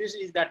composition of fish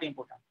is that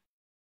important.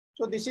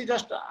 So this is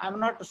just, I'm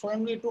not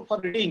showing it for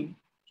reading.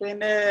 So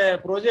in a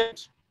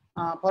project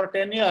for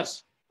 10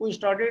 years, we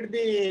studied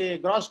the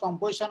gross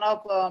composition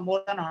of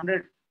more than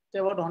 100, say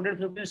about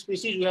 115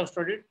 species we have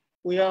studied.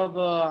 We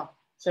have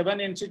 7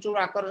 institutes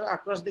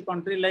across the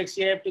country like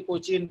CIFT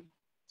Cochin,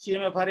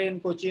 CMFRA in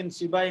Cochin,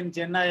 SIBA in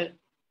Chennai,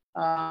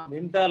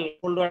 Bhimtal,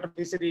 cold water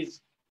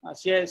fisheries,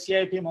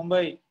 CIP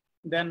Mumbai,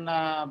 then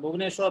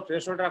Bhubaneswar,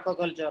 freshwater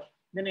aquaculture,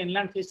 then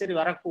inland fishery,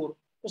 Barakpur.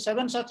 So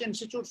 7 such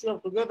institutes we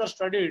have together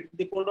studied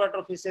the cold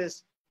water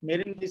fishes,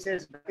 marine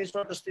fishes, brackish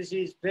water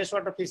species,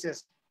 freshwater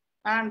fishes,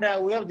 and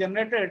we have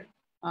generated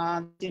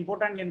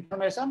important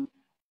information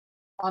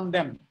on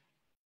them.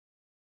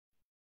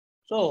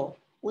 So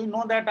we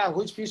know that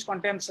which fish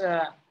contains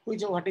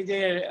which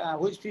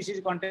fish is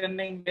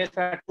containing less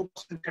fat, 2%,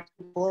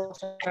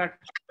 4%,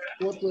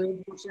 4 to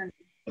 8%,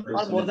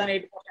 or more than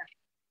 8%.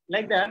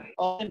 Like that,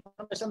 all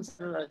information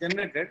are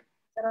generated.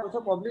 They are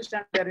also published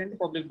and they are in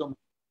public domain.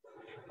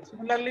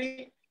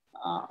 Similarly,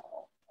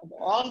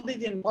 all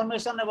these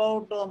information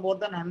about more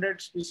than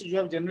 100 species you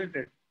have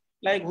generated,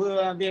 like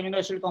the amino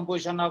acid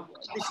composition of,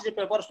 this is a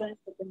paper showing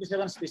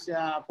 27 species,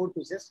 food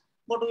pieces,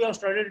 but we have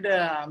studied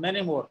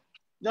many more.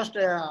 Just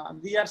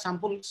these are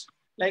samples,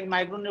 like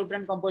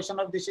micronutrient composition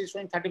of this is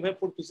showing 35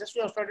 food pieces.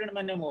 We have studied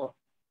many more.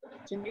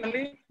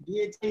 Similarly,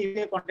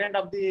 DHA content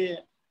of the,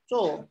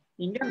 so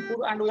Indian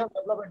food, and we have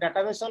developed a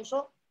database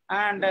also,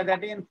 and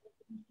that in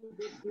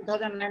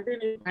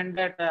 2019 you find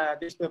that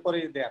this paper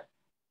is there.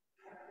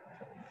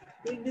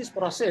 In this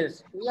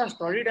process, we have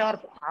studied our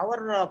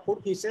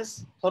food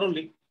pieces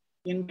thoroughly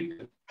in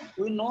detail.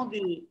 We know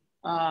the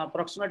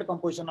approximate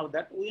composition of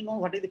that. We know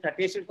what is the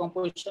fatty acid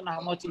composition,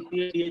 how much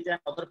EPA, DHA, and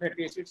other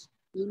fatty acids.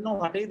 We know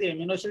what is the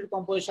amino acid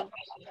composition.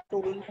 So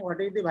we know what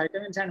is the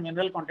vitamins and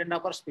mineral content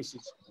of our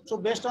species. So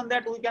based on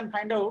that, we can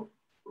find out.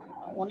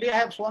 Only I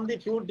have shown the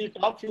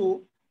top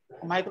few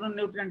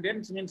micronutrient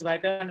dense, means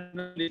vitamin.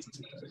 There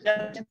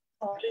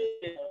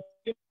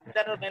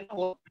are many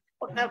more.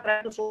 But I have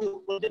tried to show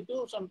you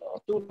some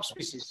two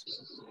species.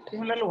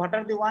 Similarly, what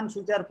are the ones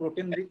which are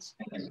protein rich?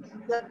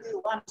 Which are the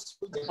ones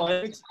which are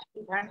oil rich?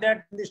 We find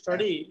that in the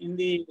study, in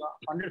the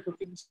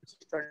 115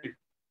 study,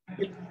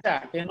 it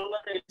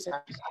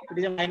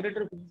is a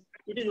migratory.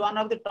 It is one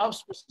of the top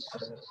species.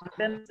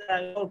 Contains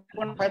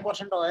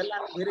 2.5% oil and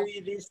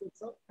very rich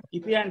with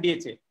EPA and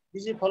DHA.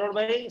 This is followed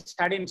by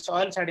sardines,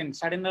 oil sardines,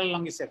 sardinal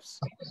longiceps.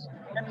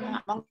 Then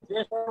among the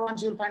rest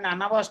ones, you will find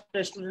Anabas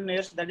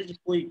testudineus, that is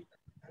quick.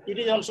 It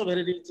is also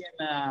very rich in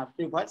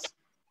PFAS.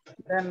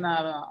 Then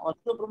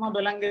Osteoproma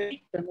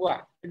belangeri,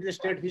 Pengua, it is a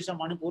state fish of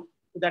Manipur.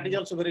 So that is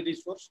also very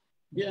rich source.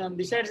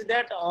 Besides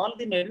that, all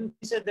the marine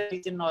fishes are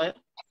rich in oil,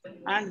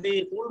 and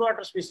the cold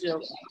water species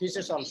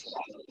fishes also.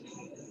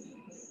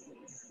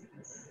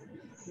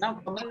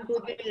 Now coming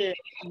to the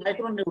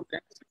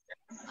micronutrients,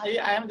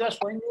 I am just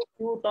showing you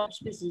two top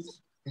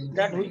species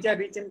that which are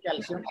rich in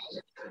calcium.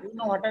 You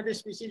know what are the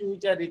species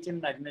which are rich in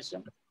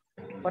magnesium.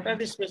 What are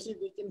the species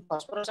rich in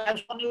phosphorus? I have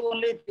shown you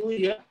only two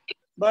here,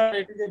 but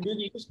it is a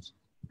big list,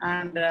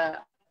 and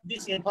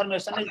this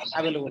information is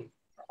available.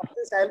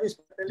 This I will be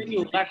telling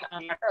you that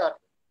later.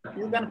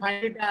 You can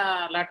find it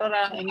later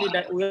in the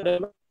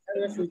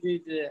database which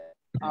is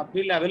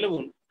freely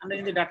available, and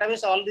in the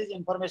database all these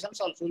informations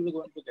also will be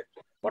going to get.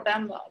 But I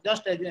am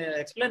just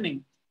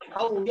explaining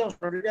how we have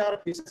studied our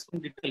fishes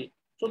in detail,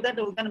 so that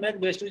we can make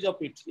best use of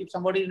it. If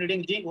somebody is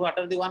needing zinc, what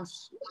are the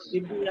ones?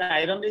 If the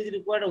iron is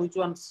required, which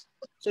ones?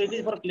 So it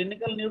is for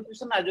clinical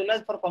nutrition as well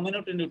as for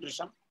community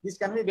nutrition. This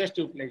can be best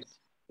utilized.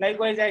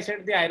 Likewise, I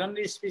said the iron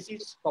rich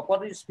species, copper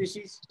rich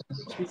species,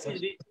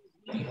 rich.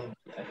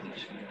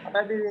 What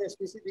are the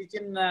species rich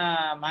in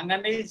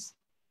manganese,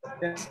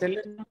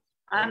 selenium,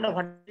 and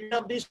what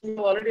of this we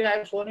already I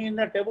have shown you in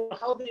the table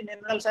how the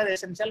minerals are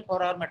essential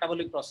for our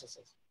metabolic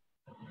processes.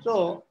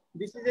 So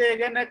this is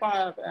again a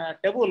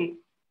table.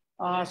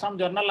 Some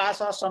journal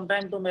asked us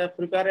sometime to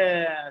prepare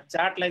a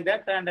chart like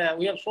that, and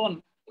we have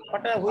shown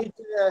what which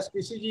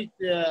species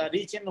is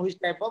rich in which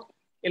type of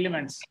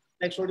elements,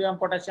 like sodium,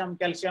 potassium,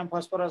 calcium,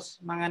 phosphorus,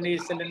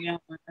 manganese, selenium,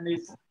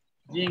 manganese,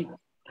 zinc,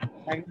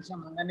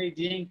 magnesium, manganese,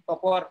 zinc,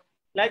 copper,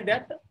 like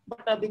that.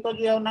 But because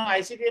we have now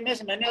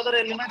ICP-MS, many other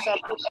elements are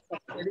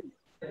studied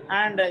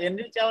and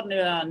enrich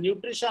our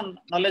nutrition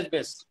knowledge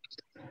base.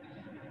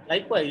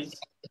 Likewise,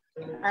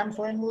 I am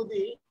showing you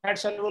the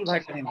fat-soluble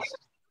vitamins.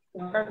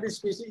 Under this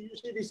species, you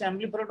see this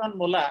Amblypteron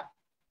mola.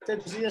 So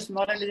this is a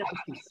small endangered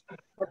species,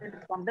 but it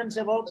contains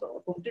about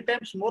 20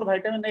 times more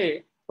vitamin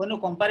A when you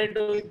compare it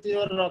with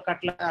your the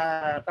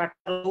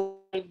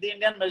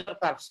Indian major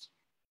carbs.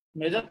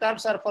 Major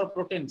carbs are for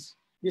proteins.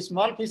 The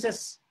small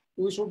fishes,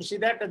 we should see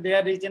that they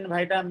are rich in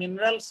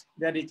minerals,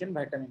 they are rich in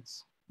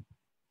vitamins.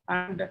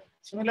 And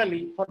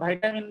similarly, for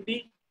vitamin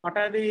D, what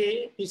are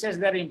the fishes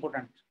that are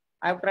important?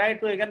 I have tried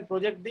to again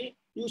project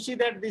you see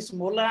that this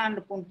mola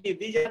and punti,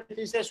 these are the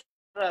fishes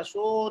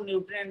so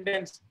nutrient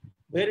dense,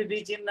 very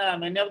rich in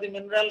many of the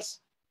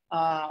minerals.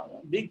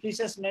 Big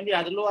fishes maybe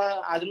as low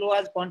as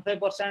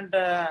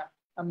 0.5%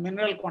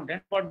 mineral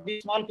content, but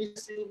these small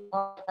fishes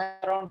have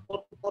around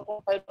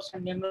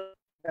 4.5% mineral.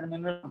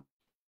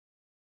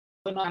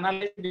 When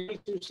analyze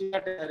you see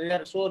that they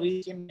are so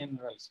rich in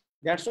minerals.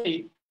 That's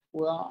why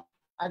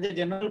as a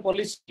general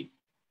policy,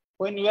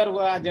 when you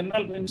are a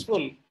general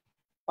principle, you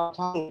are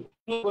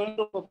going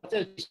to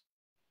purchase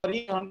for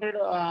each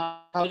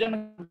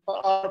 100,000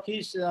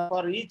 fish,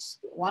 for each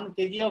 1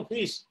 kg of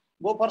fish,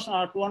 go for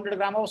 200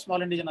 grams of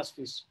small indigenous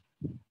fish.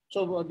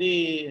 So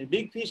the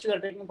big fish you are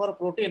taking for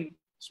protein,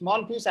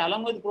 small fish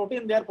along with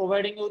protein, they are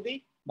providing you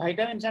the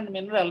vitamins and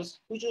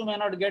minerals which you may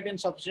not get in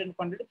sufficient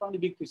quantity from the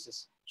big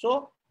fishes.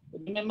 So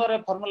remember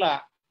a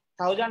formula: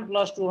 1000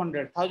 plus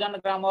 200,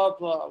 1000 grams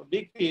of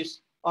big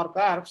fish or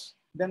carbs,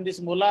 then this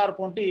mola or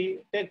punti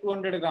take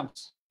 200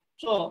 grams.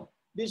 So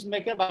this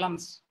make a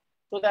balance.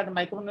 so that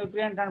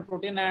micronutrient and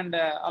protein and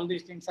all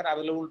these things are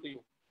available to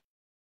you.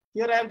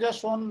 Here I have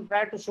just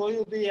tried to show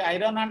you the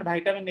iron and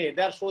vitamin A.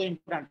 They are so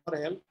important for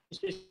health.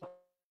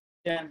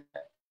 And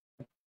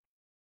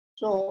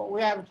so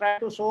we have tried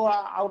to show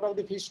out of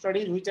the fish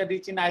studies which are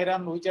rich in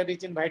iron, which are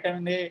rich in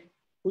vitamin A,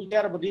 which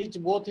are rich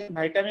both in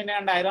vitamin A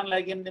and iron,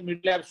 like in the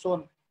middle I have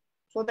shown,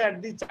 so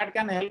that the chart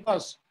can help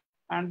us.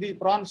 And the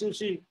prawns you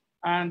see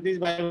and these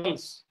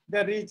bivalves, they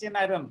are rich in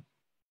iron.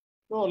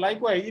 So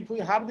likewise, if we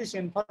have this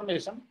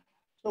information,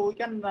 so we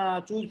can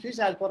choose fish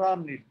as per our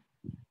need.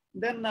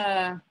 Then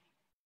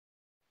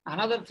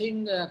another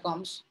thing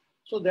comes.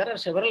 So there are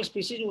several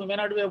species. We may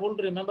not be able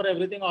to remember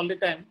everything all the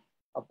time.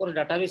 Of course,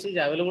 database is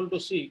available to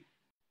see.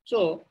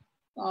 So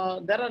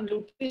there are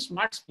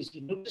nutri-smart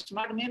species.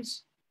 Nutri-smart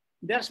means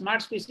they are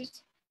smart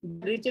species,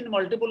 rich in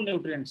multiple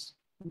nutrients.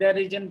 They are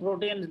rich in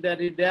proteins.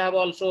 They have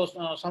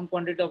also some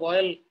quantity of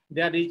oil.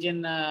 They are rich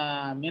in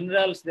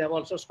minerals. They have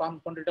also some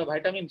quantity of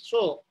vitamins.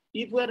 So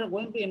if we are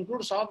going to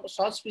include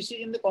such species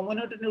in the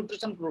community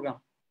nutrition program,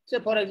 say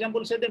for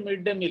example, say the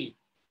midday meal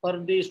for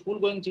the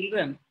school-going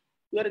children,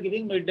 we are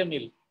giving midday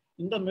meal.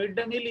 In the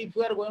midday meal, if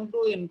we are going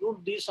to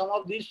include some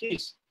of these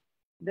fish,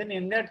 then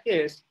in that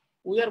case,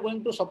 we are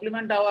going to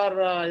supplement our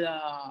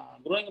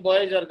growing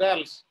boys or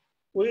girls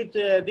with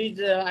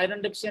these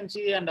iron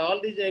deficiency and all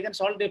these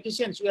against all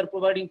deficiencies. We are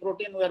providing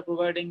protein, we are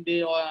providing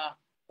the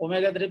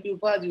omega-3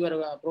 pupas, we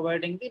are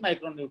providing the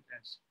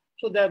micronutrients.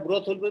 So their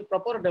growth will be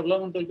proper,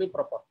 development will be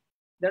proper.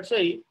 That's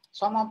why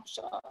some of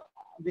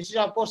this is,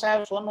 of course, I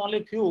have shown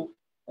only few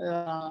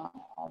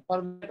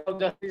for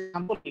the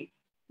example,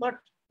 but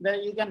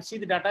you can see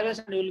the database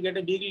and you will get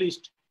a big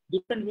list.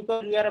 Different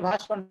because we are a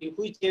vast country.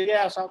 Which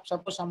area,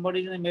 suppose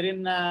somebody is in the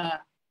marine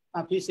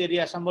fish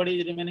area, somebody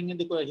is remaining in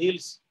the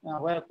hills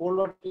where cold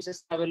water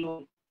fishes are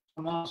available.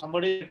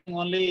 Somebody is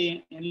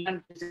only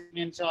inland fishes,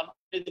 means only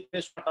the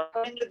fresh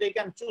water. They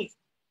can choose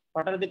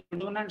what are the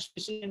predominant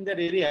species in their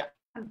area,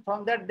 and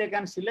from that they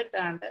can select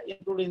and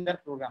include in their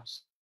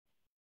programs.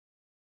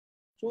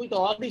 So with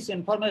all this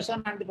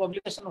information and the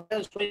publication of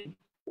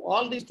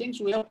all these things,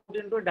 we have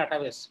put into a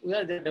database. We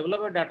have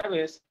developed a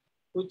database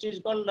which is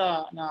called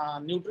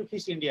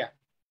NutriFish India.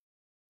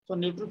 So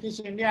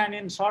NutriFish India, and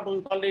in short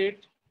we call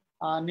it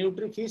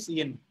NutriFish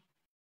In.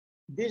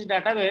 This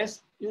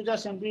database, you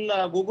just simply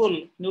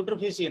Google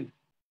NutriFish In.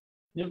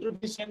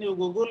 NutriFish In, you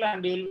Google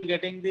and you will be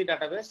getting the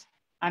database.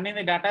 And in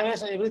the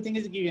database, everything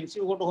is given.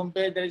 So you go to home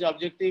page, there is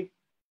objective,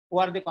 who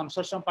are the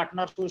consortium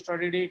partners who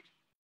studied it.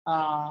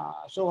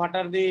 So what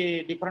are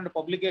the different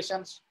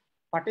publications?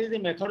 What is the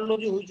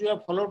methodology which you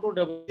have followed to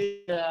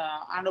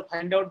develop and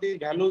find out the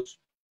values?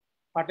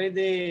 What is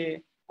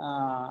the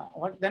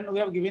then we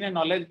have given a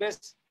knowledge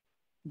base,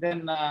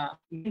 then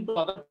into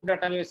other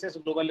databases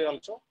globally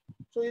also.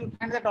 So you'll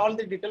find that all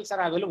the details are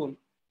available,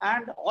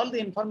 and all the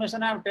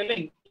information I am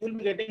telling, you will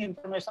be getting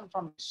information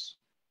from this.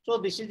 So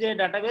this is a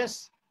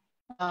database,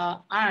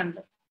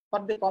 and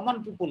for the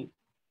common people,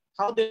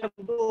 how they have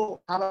to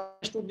have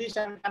access to this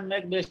and can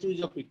make best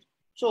use of it.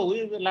 So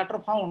we later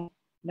found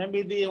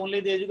maybe only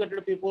the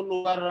educated people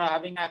who are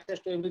having access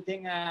to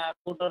everything,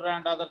 computer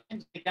and other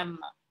things, they can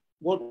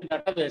go to the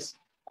database.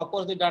 Of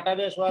course, the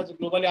database was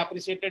globally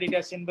appreciated. It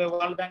has seen by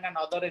World Bank and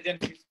other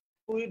agencies.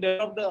 We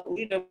developed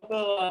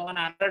an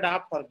Android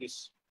app for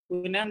this.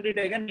 We named it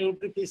again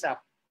NutriFish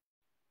app.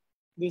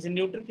 This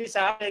NutriFish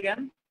app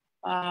again,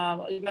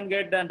 you can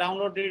get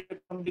download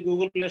it from the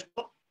Google Play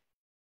Store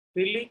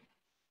freely.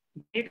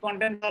 It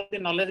contains all the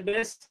knowledge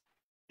base.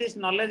 This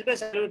knowledge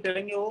base I will be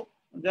telling you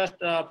just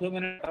a few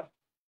minutes.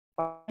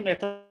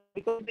 Method,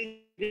 because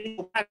the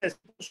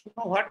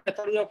what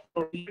method we have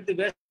the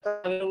best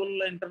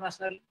available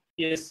international.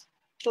 Yes.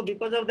 So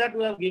because of that,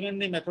 we have given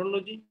the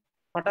methodology.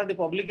 What are the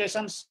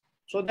publications?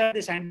 So that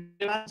the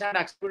scientific and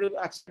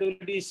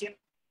accessibility is seen.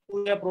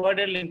 We have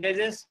provided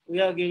linkages. We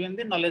have given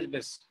the knowledge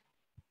base.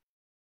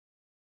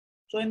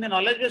 So in the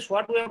knowledge base,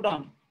 what we have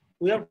done?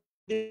 We have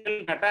the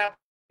data.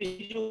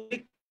 You will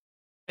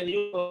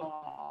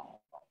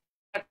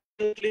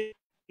be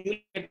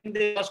getting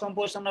the cross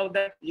composition of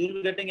that. You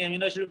will be getting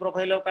amino acid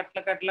profile of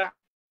katla.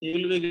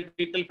 You will be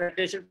getting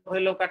fatty acid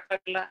profile of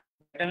katla.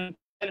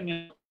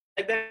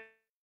 Like that.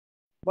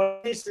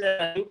 But this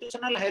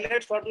nutritional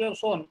highlights what we have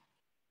shown,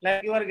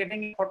 like you are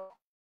getting a photo,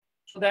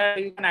 so that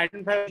you can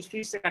identify which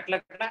fish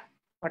katla,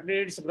 what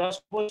is its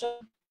gross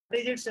composition, what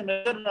is its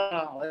measure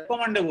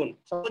recommendable.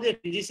 Suppose a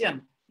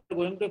physician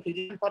going to a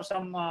physician for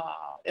some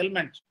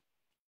ailment,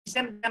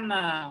 physician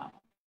can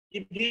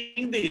keep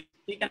giving this,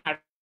 he can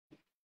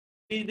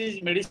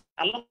this medicine.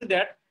 Along with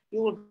that,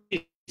 you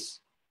need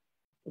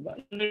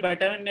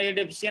vitamin A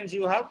deficiency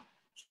you have,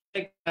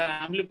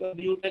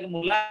 you take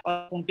mula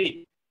or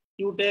kunti.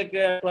 You take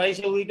twice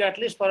a week at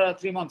least for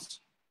 3 months.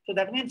 So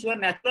that means you are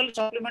natural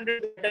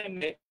supplemented with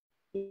vitamin A.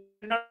 You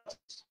are not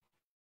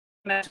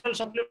natural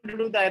supplemented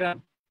with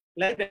iron.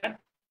 Like that.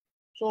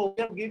 So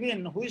we have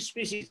given which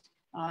species,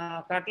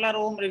 Catla,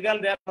 Rome,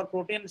 Regal, they are for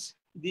proteins.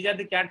 These are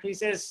the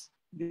catfishes.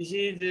 This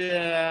is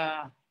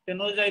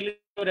tenoxylate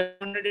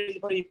recommended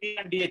for EP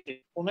and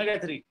DHA,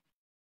 omega-3.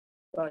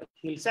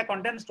 Hilsa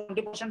contains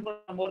 20%,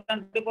 more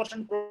than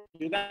 20% protein.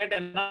 You can get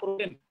enough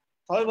protein.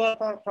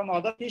 However, from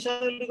other fish, you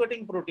will be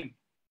getting protein.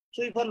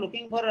 So if you are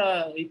looking for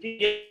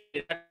EPA,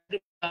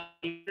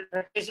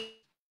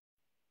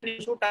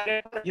 you should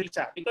target for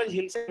Hilsa, because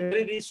Hilsa is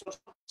very rich source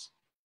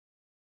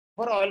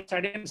for oil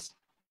sardines,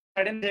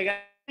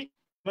 omega-3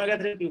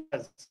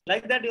 fibers.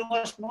 Like that, you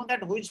must know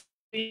that which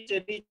fish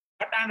and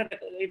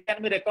it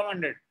can be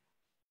recommended.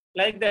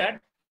 Like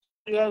that,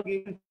 you have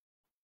given.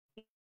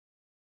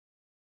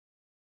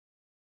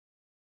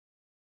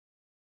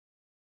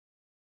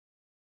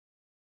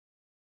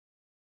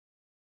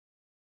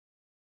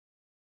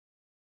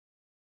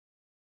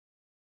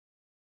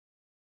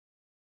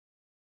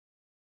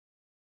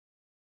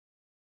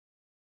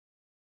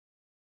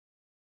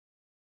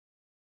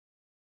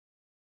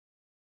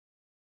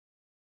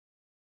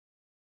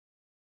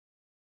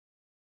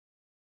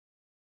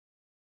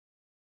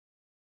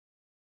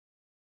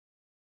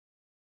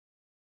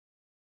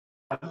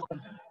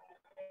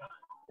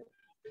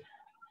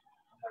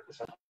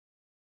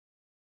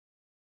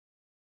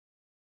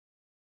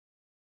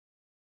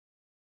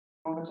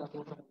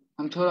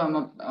 हम थोड़ा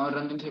और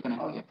रंजन से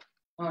connect किया।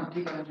 हाँ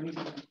ठीक है।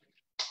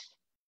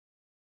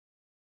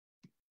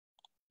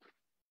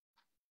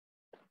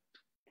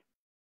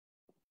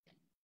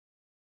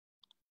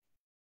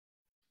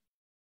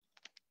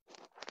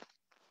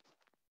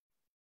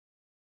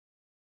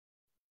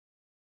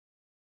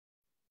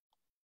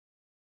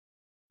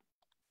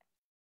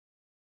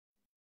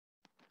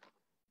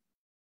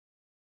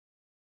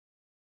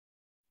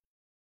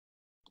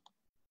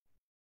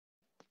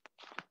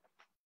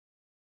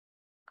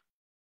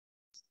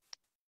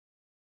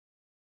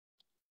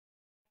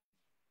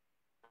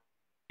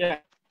 Yeah,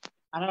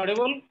 am I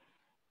audible?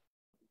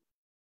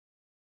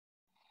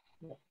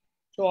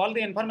 So all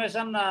the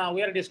information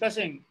we are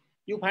discussing,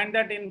 you find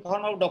that in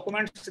form of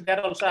documents. They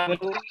are also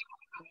available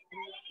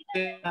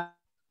in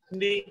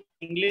Hindi,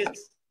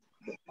 English,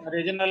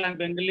 regional and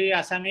Bengali,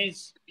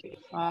 Assamese,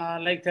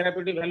 like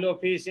therapeutic value of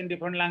fish in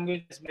different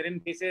languages, marine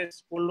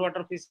fishes, cold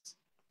water fish,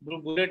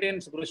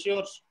 bulletins,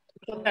 brochures,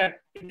 so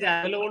that it is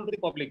available to the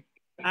public.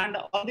 And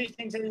all these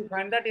things, you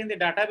find that in the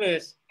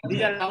database,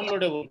 these are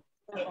downloadable.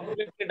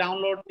 Completely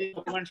download the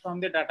documents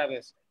from the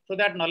database, so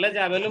that knowledge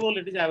available,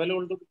 it is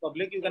available to the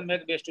public. You can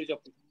make best use of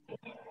it.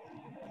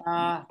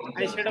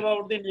 I said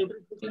about the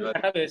nutrition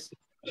database.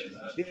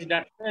 This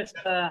database,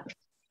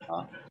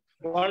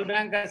 World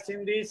Bank has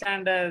seen this,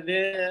 and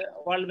the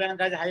World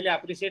Bank has highly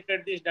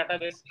appreciated this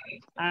database.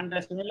 And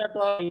similar to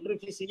our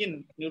Nutrifish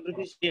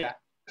here,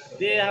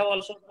 they have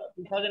also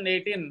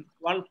 2018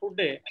 World Food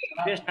Day.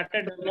 They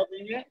started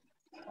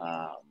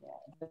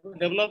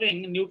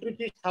developing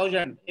Nutrifish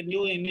 1000, a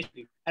new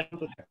initiative.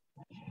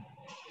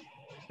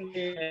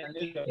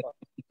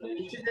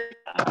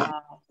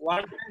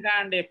 World Bank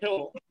and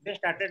FAO, they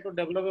started to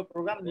develop a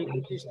program,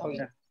 Nutrifish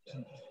 1000.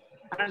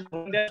 And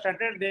when they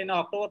started, in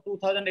October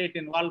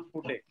 2018, World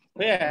Food Day,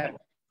 where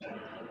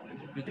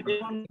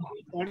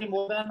only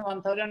more than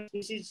 1,000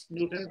 species,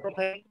 nutrient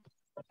profile,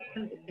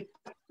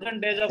 1,000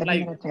 days of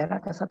life.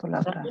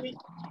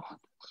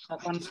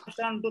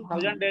 Consumption to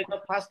 1,000 days of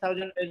first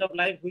 1,000 days of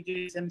life, which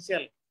is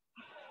essential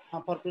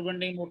for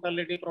preventing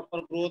mortality,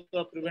 proper growth,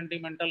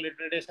 preventing mental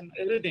retardation,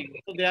 everything.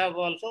 So they have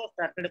also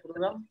started a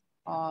program.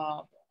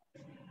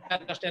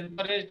 Just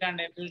encouraged and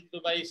enthused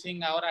by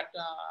seeing our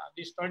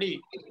this study.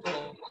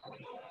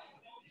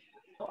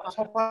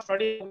 So far,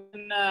 study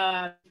in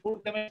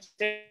food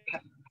chemistry,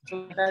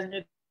 so it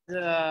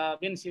has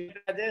been seen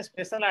as a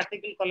special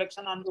article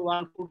collection on the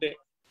World Food Day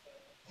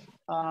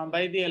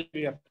by the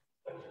LBF.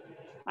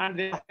 And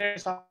they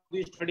have some of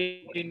the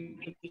study in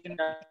nutrition.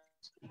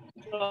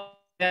 So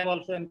they have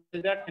also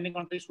encouraged that many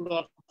countries should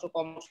also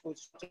come up with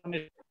such a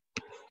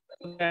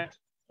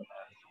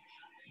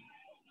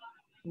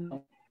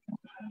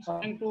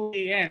coming to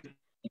the end,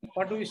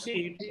 what do we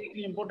see? It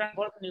is important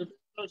for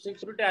nutritional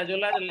security as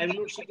well as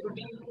livelihood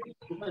security,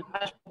 because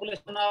vast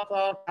population of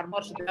our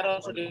farmers, they are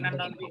also dependent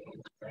on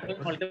the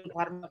multiple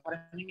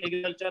farming,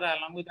 agriculture,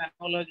 along with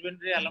animal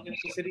husbandry, along with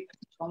fishery.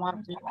 Some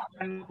are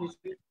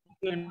fishery.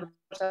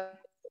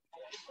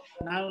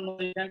 Now,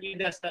 recently,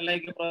 just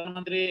like the Pradhan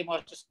Mantri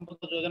Matsya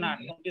Sampada Yojana,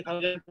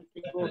 20,000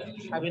 crores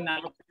have been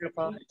allocated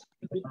for this.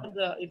 Because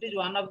it is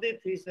one of the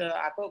fish,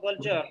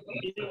 aquaculture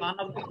is one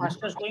of the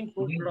fastest growing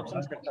food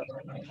production sector.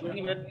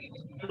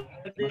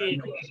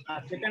 The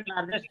second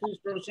largest fish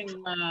producing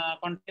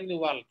country in the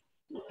world.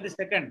 The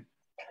second,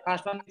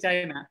 first one is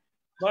China.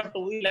 But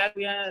we have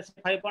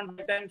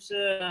 5.5 times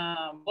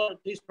more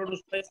fish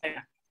produced by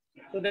China.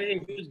 So there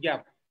is a huge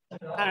gap.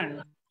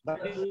 And but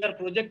we are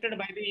projected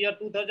by the year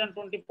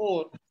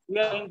 2024, we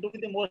are going to be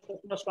the most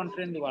populous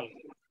country in the world.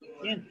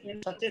 In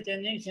such a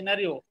changing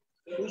scenario,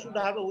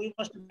 we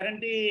must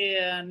guarantee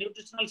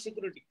nutritional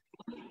security.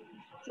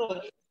 So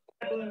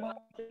we must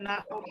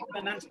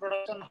enhance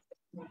production.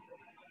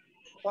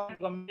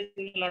 Government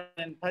is a lot of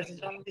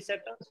emphasis on the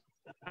sector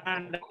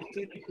and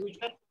see the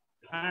future.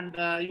 And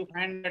you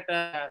find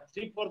that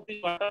 3/4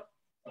 is water.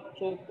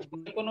 So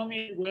the economy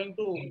is going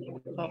to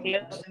supply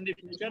us in the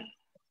future.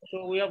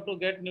 So we have to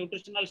get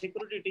nutritional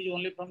security. It is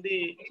only from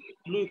the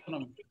blue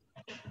economy.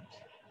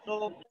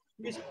 So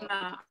this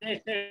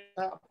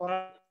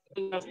for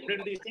to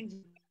spread these things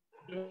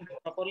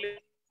properly.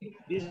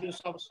 This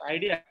gives us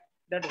idea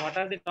that what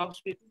are the top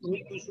species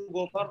which we should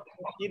go for.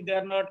 If they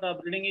are not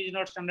breeding is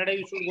not standardized,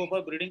 you should go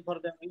for breeding for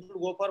them. You should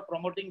go for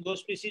promoting those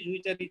species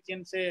which are rich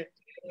in say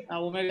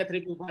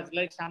omega-3 pupas.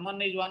 Like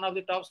salmon is one of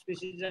the top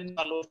species in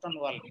the Western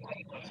world.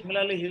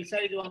 Similarly,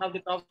 hilsa is one of the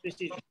top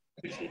species.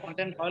 Its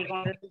content oil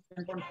content is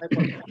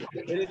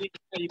 10.5%. Very rich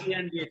in EP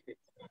and DHA.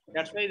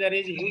 That's why there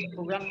is a huge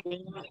program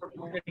going on for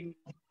promoting.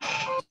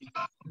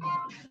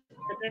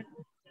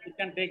 We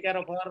can take care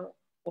of our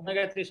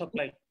omega-3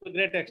 supply to a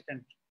great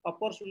extent. Of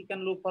course, we can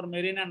look for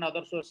marine and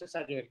other sources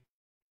as well.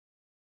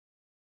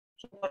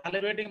 So for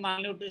alleviating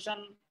malnutrition,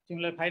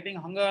 similar fighting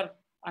hunger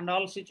and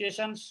all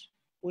situations,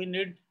 we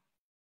need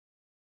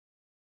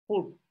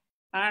food.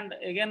 And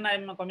again,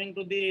 I'm coming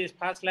to the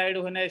first slide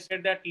when I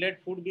said that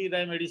let food be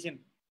thy medicine.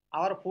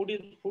 Our food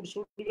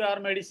should be our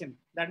medicine.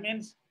 That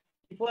means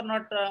if we are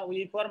not,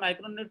 if we are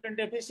micronutrient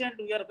deficient,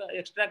 we are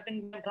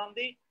extracting them from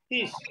the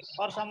fish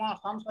or some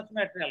such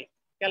material,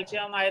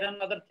 calcium, iron,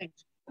 other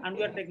things. And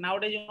we are taking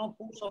nowadays,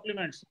 food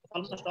supplements.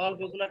 Almost all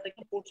people are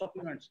taking food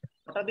supplements.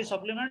 What are the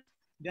supplements?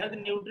 They are the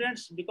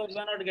nutrients because we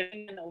are not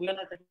taking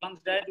lunch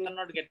diet, we are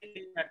not getting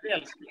these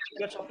materials.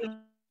 We are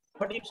supplements.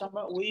 But if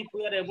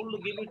we are able to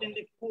give it in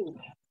the food,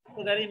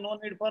 so there is no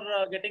need for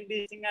getting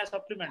these things as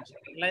supplements.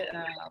 Like,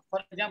 for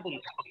example,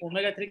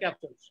 omega-3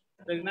 capsules.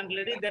 Pregnant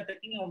ladies, they are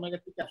taking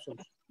omega-3 capsules.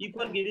 If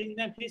we are giving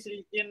them fish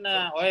rich in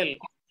oil,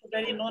 so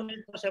there is no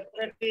need for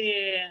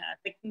separately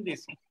taking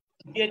this.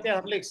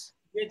 DHA Horlicks.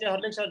 DHA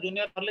Horlicks or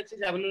Junior Horlicks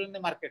is available in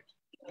the market.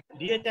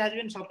 DHA has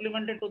been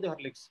supplemented to the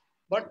Horlicks.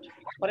 But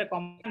for a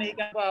company, he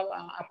can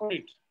afford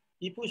it.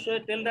 If we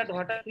tell that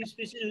what are these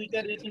species which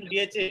are rich in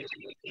DHA,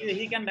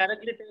 he can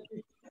directly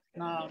take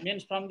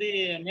means from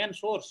the main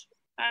source,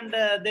 and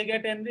they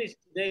get enriched,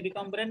 they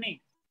become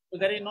brainy. So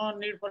there is no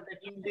need for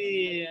taking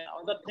the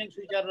other things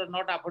which are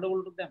not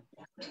affordable to them.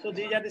 So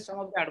these are some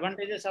of the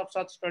advantages of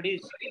such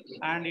studies,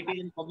 and it is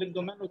in public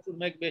domain. We should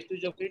make best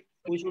use of it.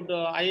 We should.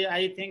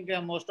 I think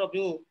most of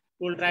you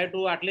will try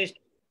to at least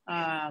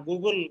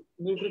Google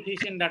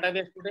NutriFish in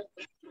database today.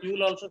 You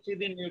will also see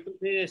the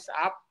NutriFish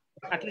app.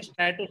 At least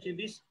try to see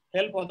this.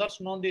 Help others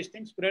know these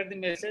things. Spread the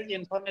message.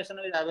 Information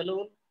is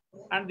available.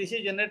 And this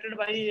is generated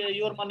by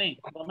your money.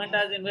 Government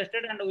has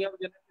invested, and we have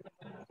generated.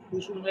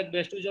 We should make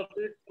best use of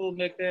it to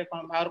make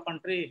our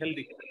country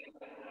healthy.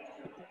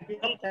 Thank you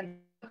all. Thank you.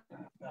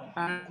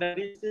 And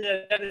these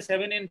are the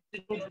 7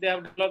 institutes they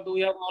have developed.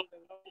 We have all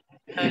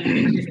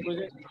developed this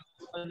project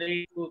from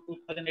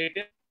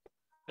 2018.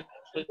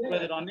 So it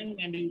was running.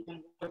 Maybe you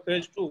can go to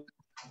phase 2.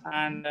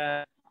 And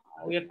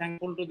we are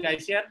thankful to the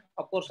ICR.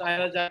 Of course, I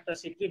was at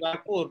Sikri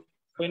Bagpur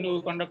when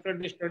we conducted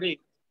the study.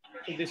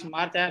 So this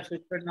March, I have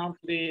shifted now to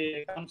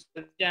the council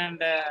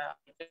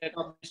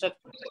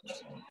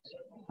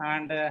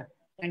and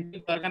thank you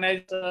to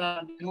organize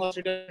the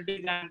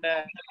university and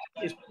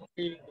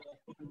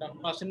Dr.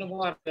 Ashwani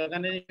Kumar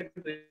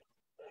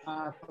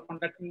for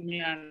contacting me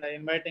and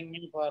inviting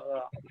me for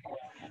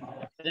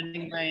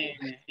presenting my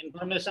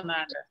information.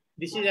 And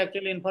this is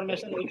actually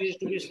information which is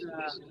to be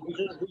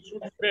which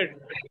should spread.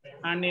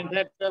 And in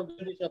fact, I have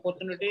given this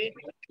opportunity,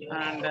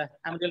 and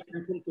I'm really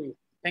thankful to you.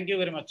 Thank you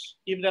very much.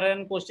 If there are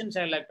any questions,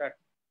 I like that.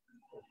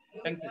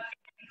 Thank you.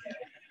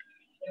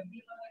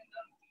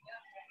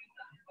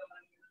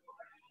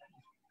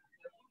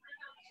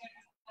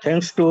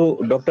 Thanks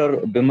to Dr.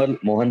 Bimal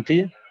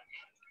Mohanty.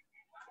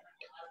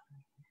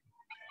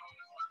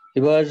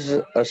 He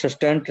was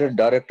Assistant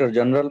Director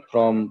General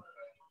from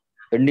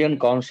Indian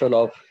Council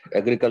of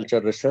Agriculture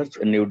Research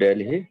in New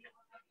Delhi.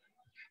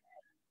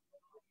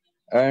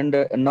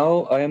 And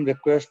now I am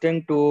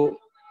requesting to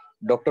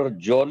Dr.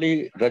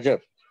 Jolly Rajab.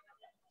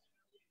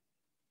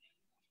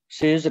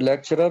 She is a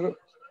lecturer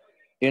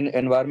in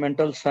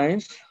Environmental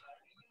Science,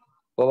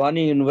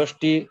 Pavani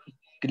University,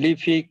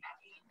 Kilifi,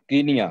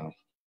 Kenya.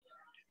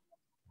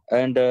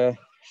 And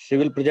she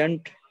will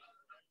present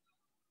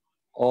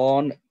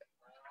on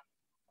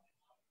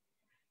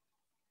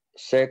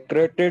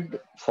sacred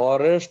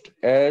forest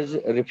as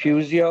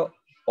refugia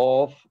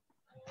of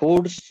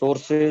food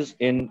sources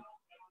in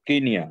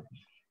Kenya.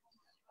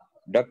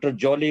 Dr.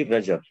 Jolly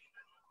Rajab.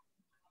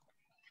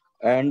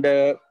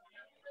 And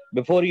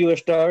before you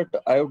start,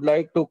 I would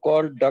like to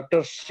call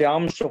Dr.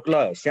 Shyam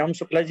Shukla. Shyam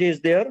Shukla ji is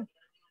there?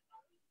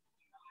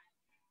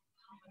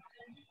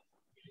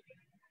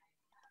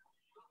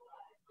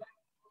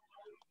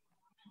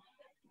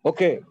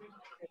 Okay,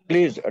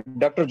 please,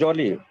 Dr.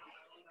 Jolly,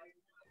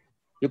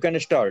 you can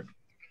start.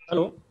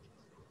 Hello.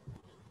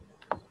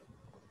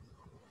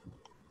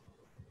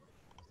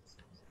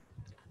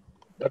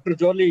 Dr.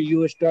 Jolly,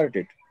 you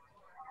started.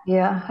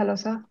 Yeah, hello,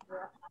 sir.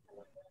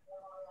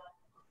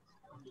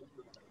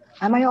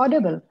 Am I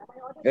audible?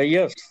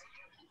 Yes.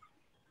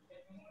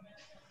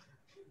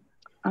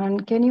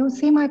 And can you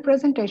see my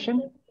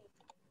presentation?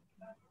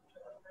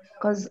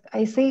 Because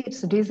I see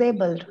it's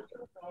disabled.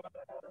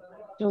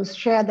 to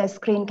share the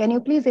screen. Can you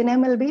please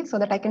enable me so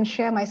that I can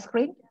share my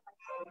screen?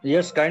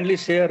 Yes, kindly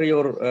share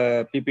your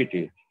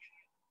PPT.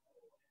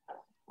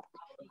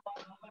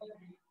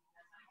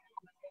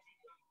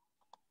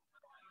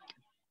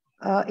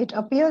 It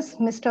appears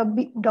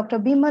Dr.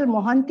 Bimal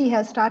Mohanty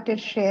has started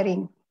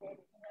sharing.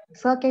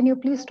 Sir, can you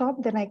please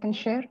stop? Then I can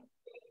share.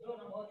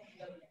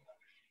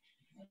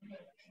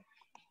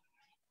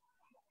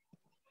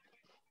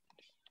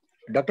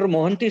 Dr.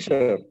 Mohanty,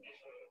 sir.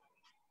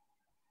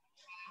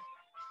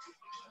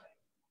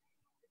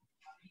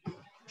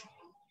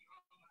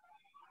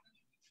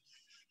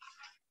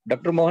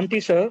 Dr.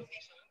 Mohanty, sir.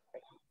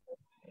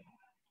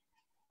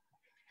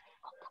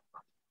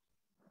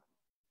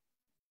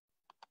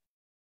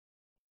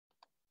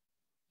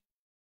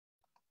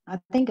 I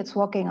think it's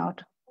working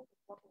out.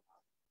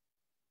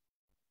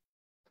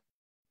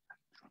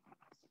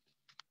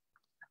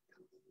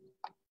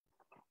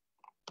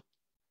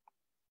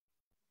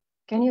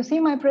 Can you see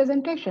my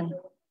presentation?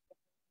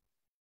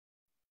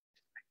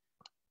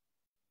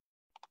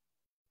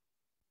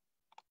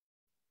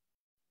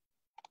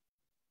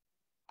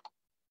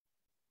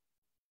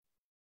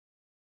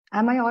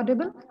 Am I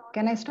audible?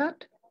 Can I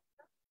start?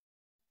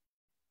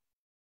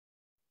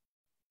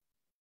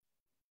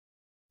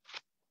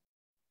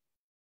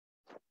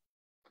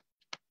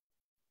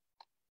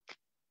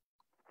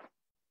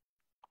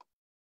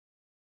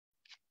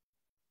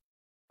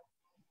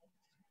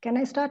 Can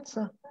I start,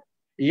 sir?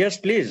 Yes,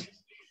 please.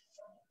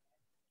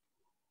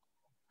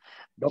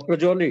 Dr.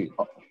 Jolie.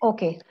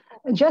 Okay.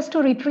 Just to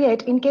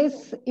reiterate, in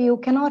case you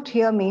cannot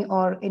hear me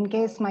or in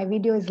case my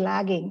video is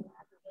lagging,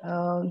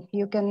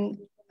 you can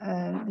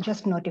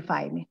just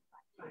notify me.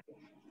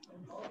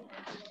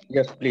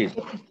 Yes, please.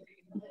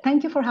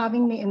 Thank you for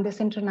having me in this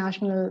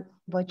international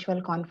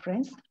virtual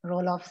conference,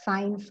 Role of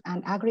Science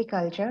and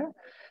Agriculture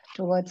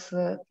towards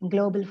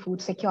global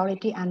food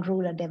security and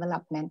rural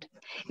development.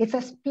 It's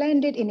a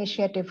splendid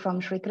initiative from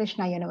Sri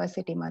Krishna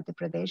University, Madhya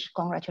Pradesh.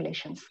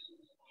 Congratulations.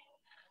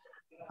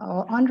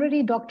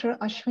 Honorary Dr.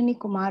 Ashwani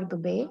Kumar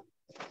Dubey,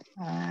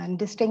 and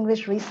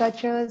distinguished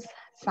researchers,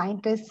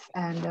 scientists,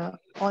 and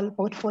all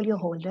portfolio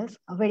holders,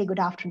 a very good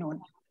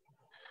afternoon.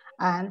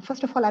 And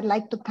first of all, I'd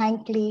like to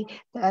thank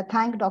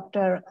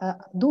Dr.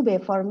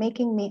 Dubey for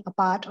making me a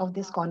part of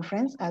this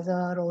conference as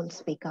a role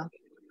speaker.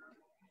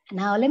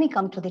 Now, let me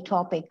come to the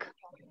topic.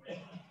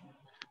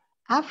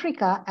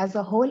 Africa as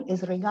a whole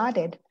is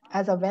regarded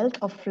as a wealth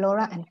of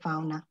flora and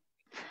fauna.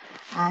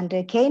 And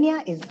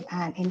Kenya is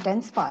an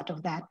intense part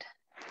of that.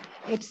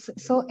 It's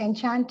so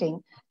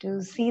enchanting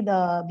to see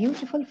the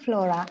beautiful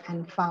flora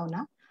and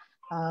fauna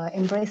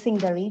embracing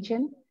the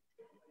region.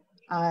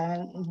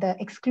 The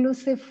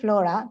exclusive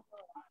flora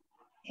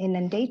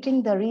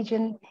inundating the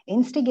region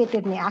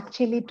instigated me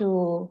actually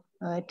to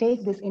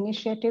take this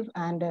initiative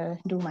and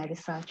do my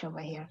research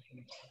over here.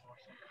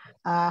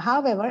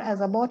 However,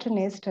 as a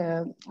botanist,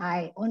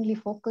 I only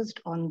focused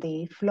on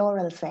the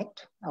floral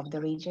sect of the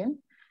region.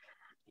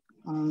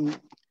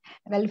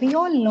 Well, we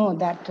all know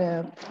that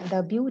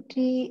the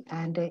beauty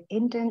and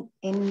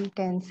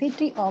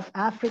intensity of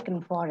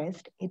African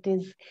forest, it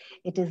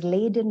is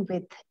laden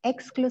with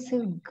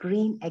exclusive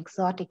green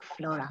exotic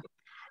flora,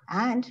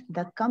 and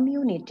the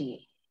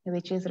community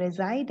which is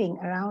residing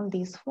around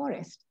these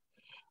forests,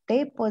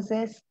 they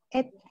possess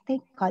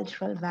ethnic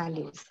cultural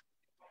values.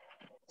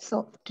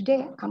 So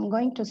today I'm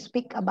going to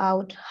speak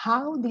about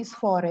how these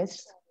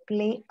forests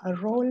play a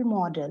role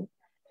model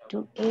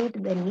to aid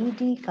the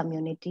needy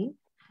community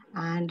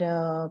and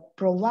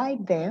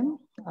provide them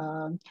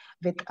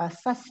with a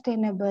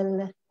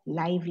sustainable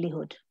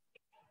livelihood.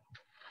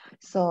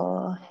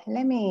 So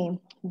let me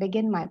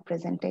begin my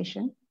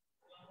presentation.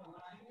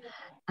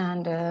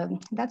 And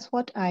that's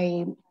what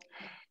I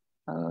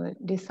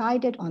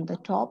decided on the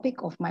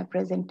topic of my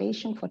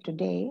presentation for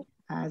today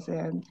as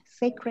a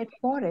sacred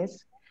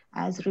forest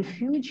as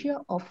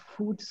refugia of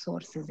food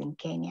sources in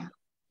Kenya.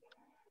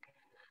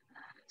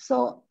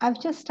 So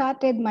I've just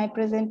started my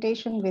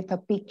presentation with a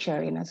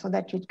picture, so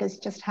that you guys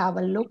just have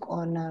a look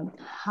on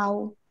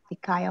how the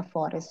Kaya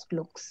forest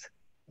looks.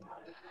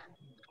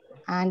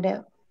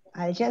 And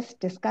I'll just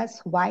discuss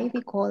why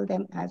we call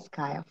them as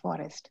Kaya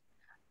forest,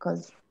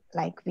 because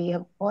like we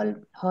have all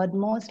heard,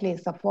 mostly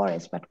it's a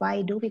forest, but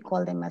why do we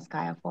call them as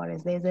Kaya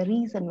forest? There's a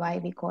reason why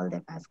we call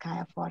them as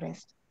Kaya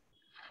forest.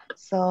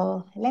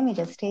 So let me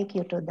just take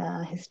you to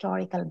the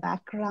historical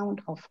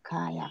background of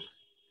Kaya,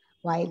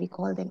 why we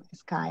call them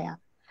as Kaya.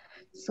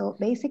 So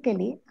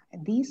basically,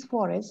 these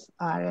forests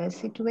are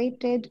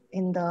situated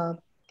in the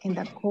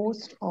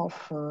coast of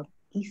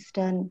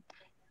eastern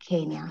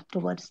Kenya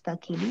towards the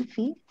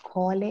Kilifi,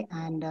 Kwale,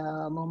 and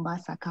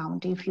Mombasa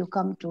County. If you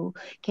come to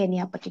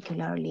Kenya,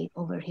 particularly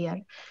over here,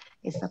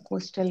 it's a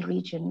coastal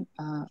region,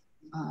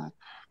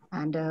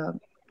 and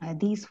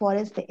these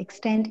forests, they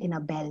extend in a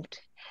belt.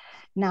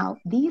 Now,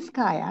 these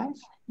kayas,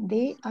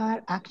 they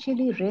are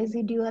actually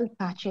residual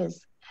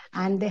patches,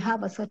 and they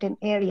have a certain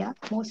area,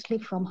 mostly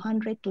from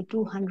 100 to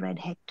 200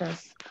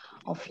 hectares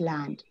of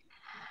land.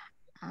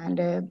 And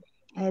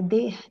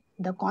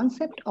the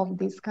concept of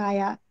this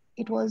kaya,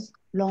 it was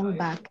long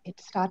back. It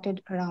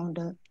started around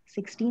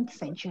 16th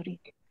century.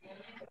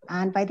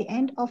 And by the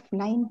end of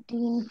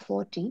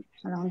 1940,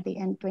 around the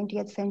end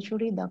 20th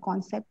century, the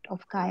concept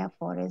of kaya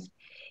forest,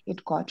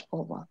 it got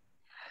over.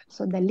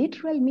 So the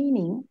literal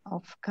meaning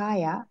of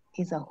kaya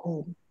is a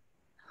home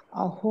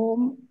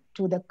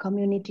to the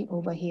community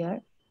over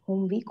here,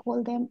 whom we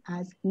call them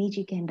as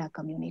Mijikenda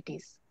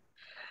communities.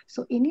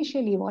 So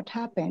initially what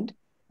happened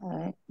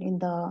in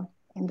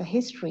the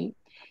history,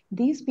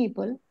 these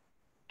people,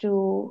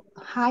 to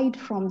hide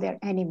from their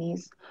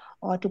enemies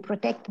or to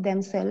protect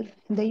themselves,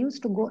 they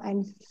used to go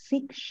and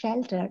seek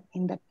shelter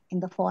in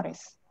the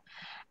forest.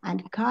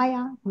 And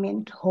kaya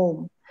meant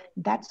home.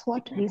 That's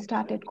what we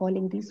started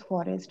calling these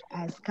forests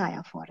as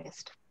kaya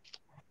forest.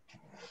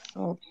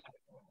 So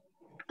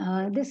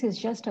this is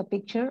just a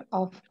picture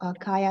of a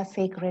kaya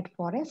sacred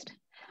forest.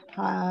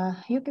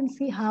 You can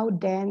see how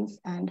dense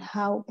and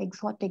how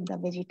exotic the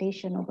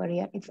vegetation over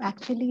here. It's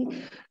actually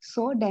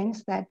so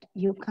dense that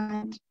you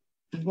can't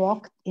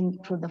walk in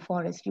through the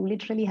forest. You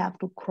literally have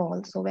to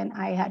crawl. So when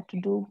I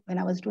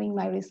was doing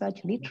my research,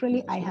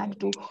 literally I had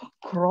to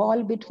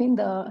crawl between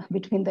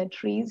the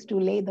trees to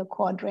lay the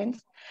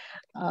quadrants,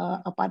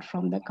 apart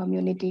from the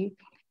community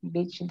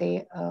which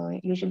they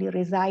usually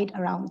reside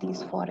around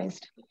these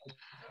forests.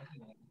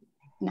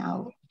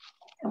 Now,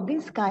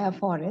 these kaya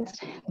forests,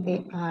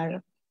 they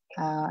are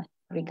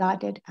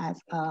regarded as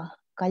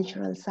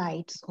cultural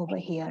sites over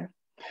here.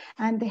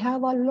 And they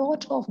have a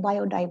lot of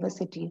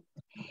biodiversity.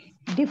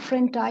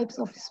 Different types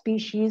of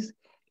species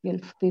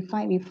we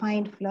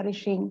find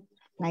flourishing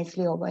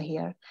nicely over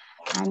here.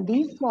 And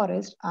these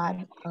forests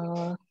are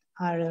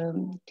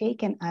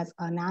taken as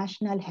a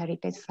national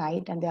heritage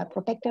site, and they are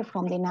protected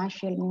from the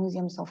national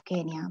museums of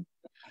Kenya.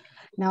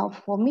 Now,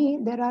 for me,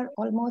 there are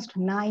almost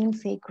 9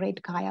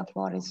 sacred kaya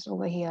forests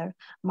over here.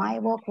 My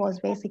work was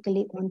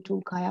basically on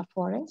 2 kaya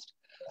forests,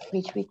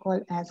 which we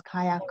call as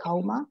Kaya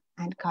Kauma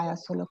and Kaya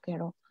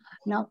Solokero.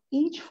 Now,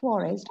 each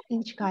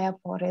kaya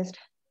forest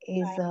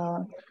is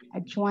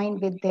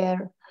adjoined with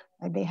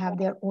they have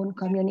their own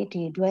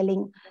community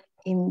dwelling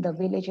in the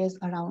villages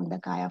around the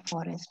kaya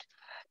forest.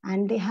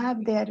 And they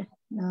have their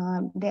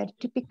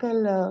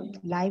typical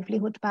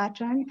livelihood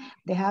pattern.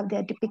 They have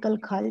their typical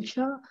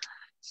culture.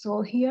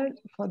 So here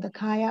for the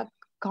Kaya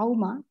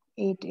Kauma,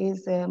 it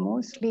is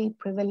mostly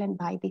prevalent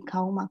by the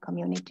Kauma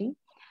community.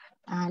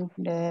 And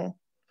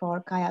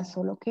for Kaya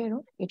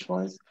Solokero, it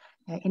was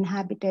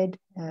inhabited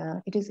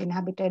by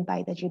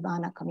the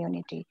Jibana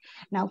community.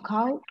 Now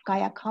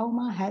Kaya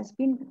Kauma has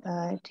been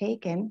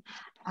taken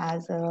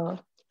as a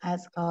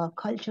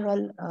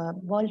cultural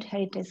World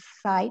Heritage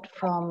Site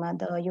from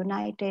the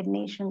United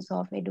Nations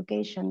of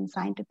Education,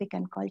 Scientific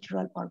and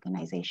Cultural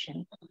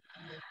Organization.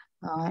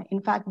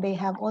 In fact, they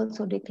have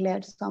also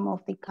declared some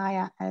of the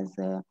kaya as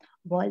a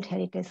World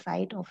Heritage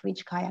Site, of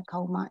which Kaya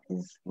Kauma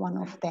is one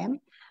of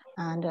them.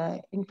 And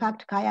in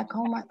fact, Kaya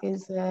Kauma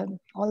is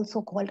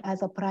also called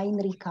as a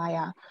primary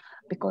kaya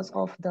because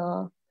of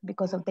the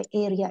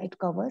area it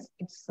covers.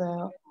 It's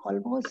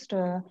almost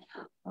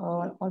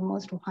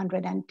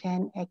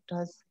 110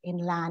 hectares in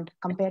land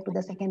compared to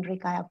the secondary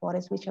kaya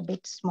forest, which are a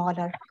bit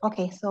smaller.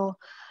 Okay, so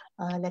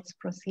let's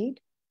proceed.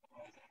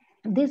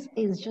 This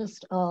is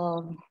just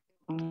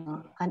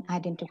an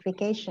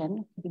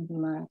identification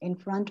in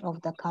front of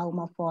the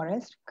Kauma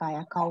forest,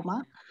 Kaya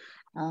Kauma,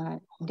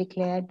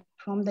 declared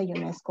from the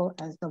UNESCO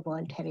as the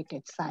World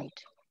Heritage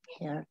Site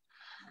here.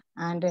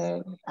 And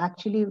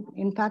actually,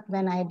 in fact,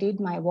 when I did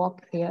my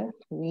walk here,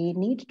 we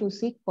need to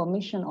seek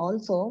permission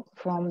also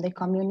from the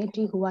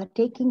community who are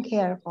taking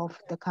care of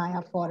the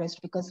Kaya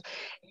forest, because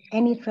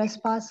any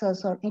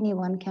trespassers or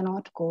anyone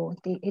cannot go.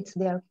 It's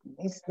their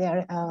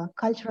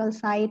cultural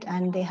site,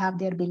 and they have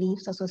their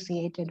beliefs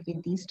associated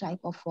with these type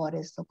of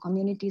forests. So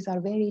communities are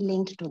very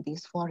linked to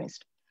this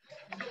forest.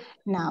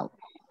 Now,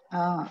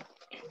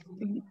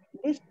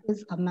 this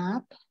is a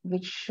map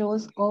which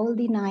shows all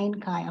the 9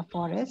 Kaya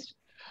forests.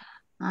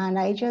 And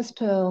I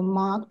just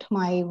marked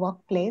my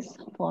workplace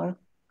for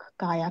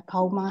Kaya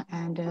Kauma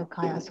and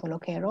Kaya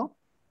Solokero.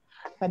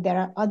 But there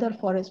are other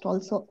forests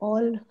also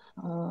all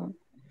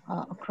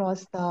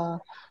across the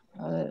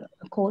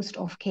coast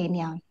of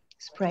Kenya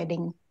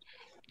spreading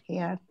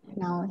here.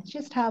 Now,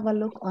 just have a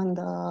look on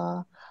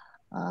the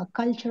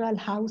cultural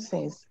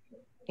houses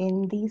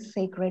in these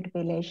sacred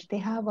village. They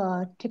have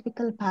a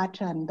typical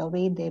pattern, the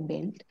way they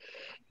built.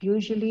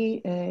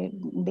 Usually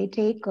they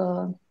take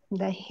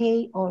the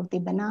hay or the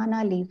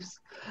banana leaves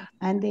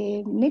and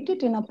they knit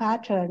it in a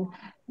pattern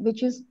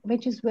which is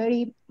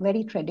very,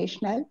 very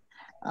traditional.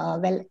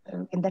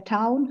 In the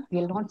town,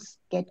 we'll not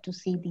get to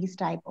see these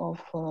type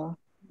of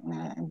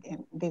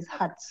these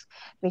huts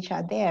which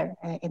are there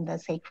in the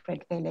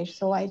sacred village.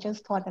 So I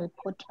just thought I'll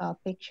put a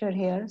picture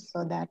here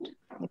so that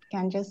it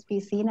can just be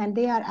seen. And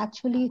they are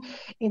actually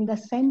in the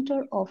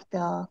center of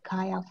the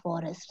Kaya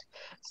forest.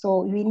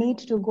 So we need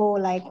to go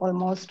like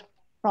almost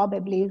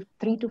probably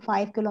 3 to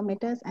 5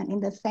 kilometers. And in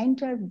the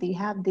center, they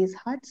have these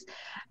huts,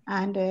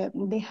 and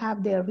they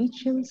have their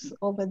rituals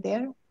over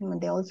there.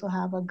 They also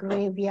have a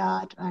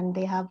graveyard, and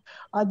they have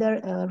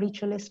other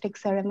ritualistic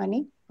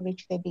ceremony,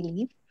 which they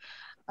believe.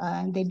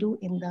 They do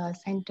in the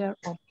center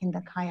of in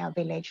the Kaya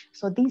village.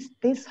 So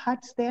these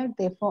huts there,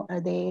 they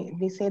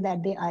say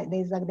that they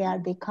are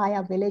the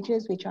Kaya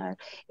villages which are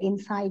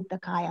inside the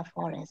Kaya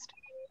forest.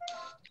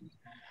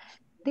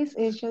 This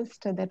is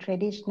just the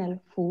traditional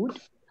food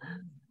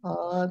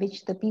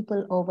which the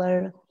people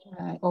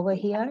over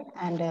here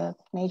and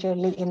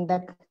majorly in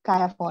the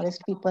Kaya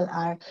forest people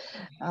are.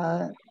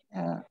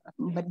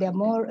 But they're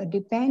more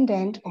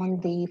dependent on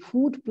the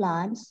food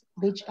plants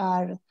which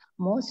are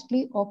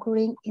mostly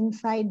occurring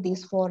inside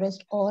this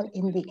forest or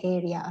in the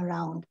area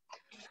around.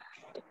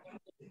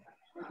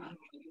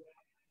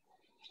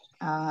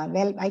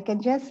 Well, I can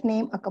just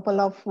name a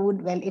couple of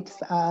food. Well, it's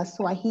a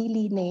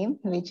Swahili name,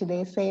 which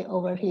they say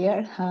over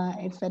here.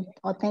 It's an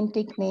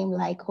authentic name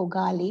like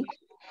Hogali.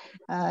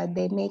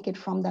 They make it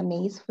from the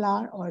maize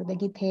flour or the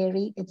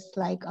githeri. It's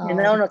like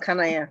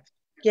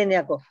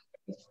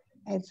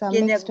it's a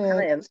mixed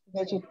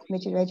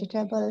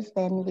vegetables.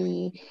 Then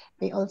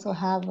we also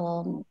have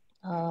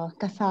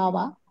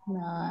cassava.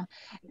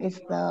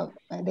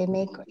 They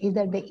make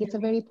it's a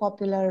very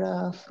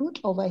popular fruit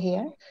over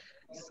here.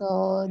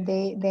 So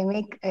they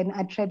make in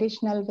a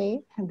traditional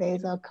way.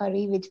 There's a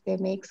curry which they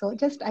make. So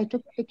just I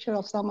took a picture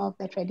of some of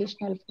the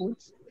traditional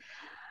foods.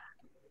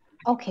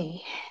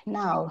 Okay,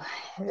 now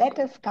let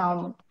us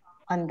come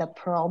on the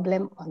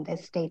problem on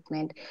this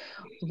statement.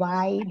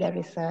 Why the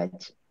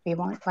research we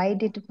want? Why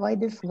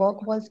this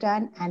work was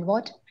done, and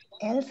what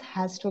else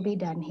has to be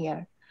done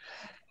here?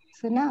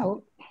 So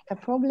now the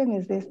problem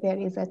is this: there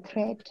is a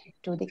threat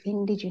to the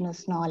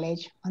indigenous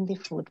knowledge on the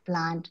food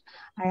plant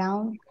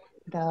around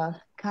the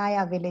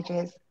Kaya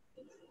villages,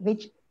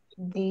 which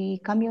the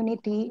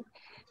community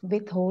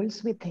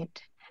withholds with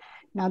it.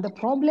 Now the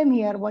problem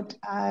here, what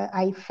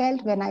I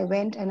felt when I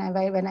went and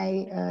when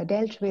I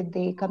dealt with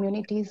the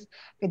communities,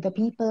 with the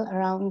people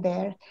around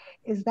there,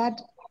 is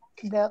that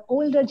the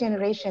older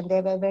generation,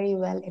 they were very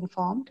well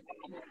informed,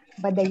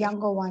 but the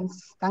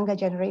younger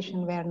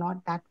generation were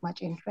not that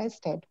much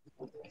interested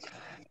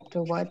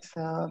towards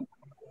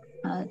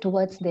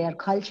their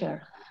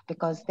culture,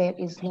 because there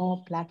is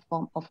no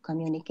platform of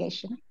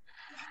communication.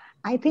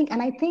 I think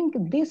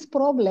this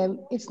problem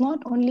is not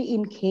only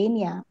in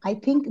Kenya. I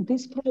think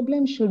this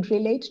problem should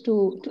relate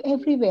to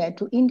everywhere,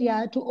 to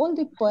India, to all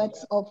the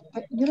parts of,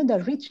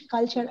 the rich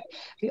culture.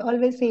 We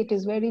always say it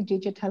is very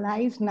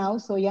digitalized now,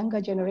 so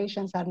younger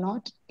generations are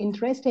not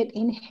interested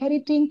in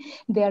inheriting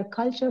their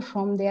culture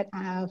from their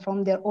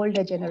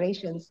older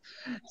generations.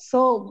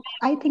 So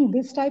I think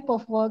this type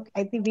of work,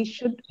 I think we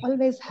should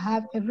always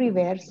have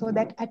everywhere, so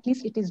that at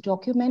least it is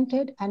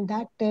documented and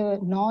that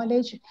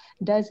knowledge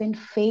doesn't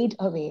fade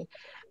away.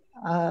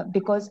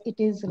 Because it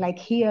is like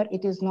here,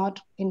 it is not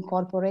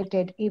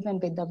incorporated even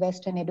with the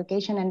Western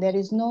education, and there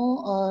is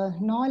no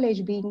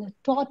knowledge being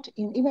taught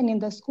even in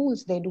the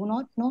schools. They do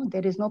not know.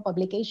 There is no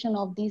publication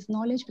of these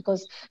knowledge,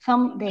 because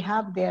they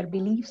have their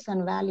beliefs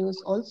and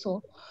values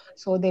also,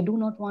 so they do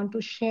not want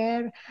to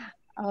share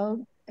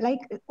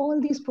like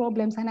all these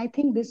problems. And I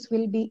think this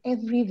will be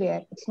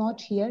everywhere. It's not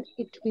here,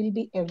 it will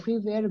be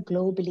everywhere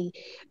globally.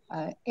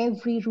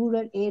 Every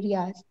rural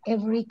areas,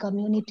 every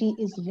community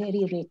is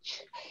very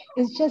rich.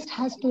 It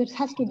has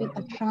to be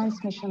a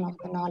transmission of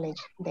the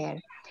knowledge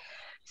there.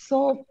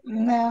 So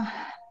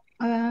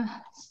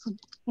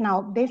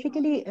now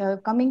basically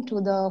coming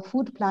to the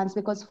food plants,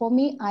 because for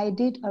me, I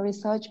did a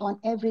research on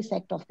every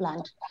sector of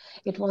plant.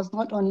 It was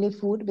not only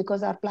food,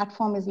 because our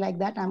platform is like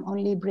that. I'm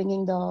only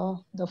bringing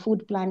the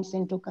food plants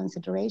into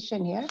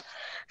consideration here.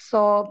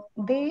 So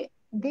they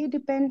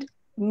depend.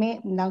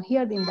 Now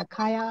here in the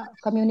Kaya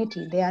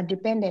community, they are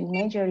dependent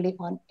majorly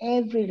on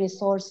every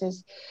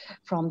resources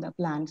from the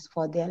plants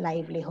for their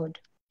livelihood.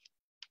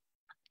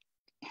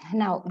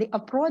 Now, the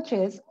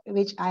approaches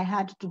which I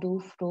had to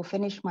do to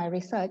finish my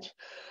research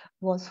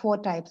was 4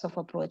 types of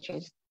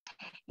approaches.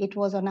 It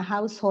was on a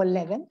household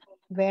level,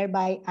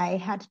 whereby I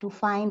had to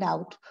find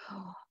out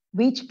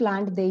which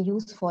plant they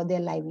use for their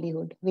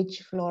livelihood,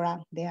 which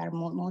flora they are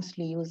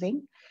mostly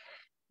using.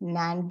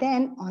 And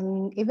then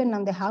even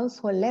on the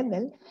household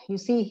level, you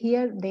see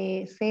here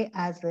they say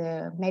as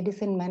a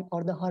medicine man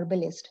or the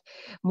herbalist.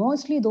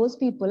 Mostly those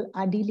people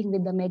are dealing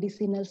with the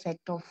medicinal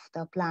sector of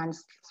the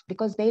plants,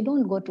 because they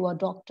don't go to a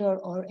doctor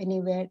or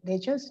anywhere. They're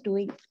just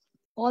doing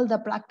all the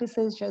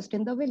practices just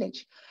in the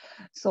village.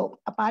 So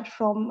apart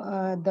from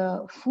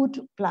the food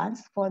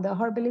plants, for the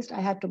herbalist, I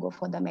had to go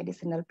for the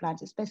medicinal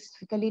plants,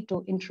 specifically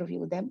to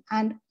interview them.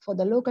 And for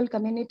the local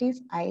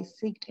communities, I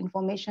seeked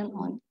information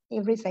on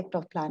every sector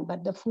of plant.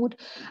 But the food,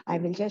 I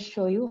will just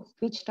show you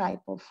which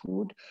type of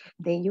food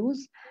they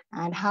use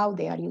and how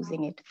they are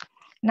using it.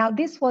 Now,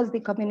 this was the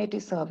community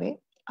survey.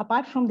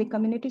 Apart from the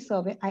community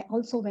survey, I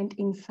also went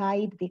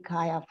inside the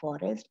Kaya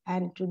forest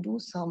and to do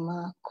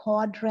some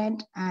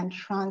quadrant and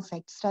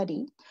transect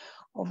study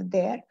of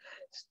there,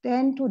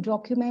 then to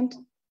document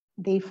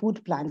the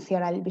food plants.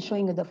 Here I'll be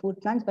showing you the food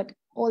plants, but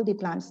all the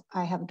plants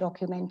I have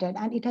documented,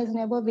 and it has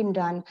never been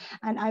done.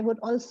 And I would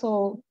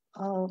also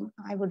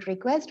I would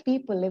request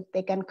people if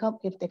they can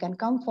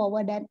come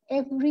forward, and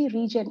every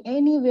region,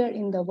 anywhere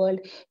in the world,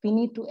 we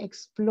need to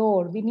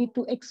explore. We need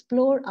to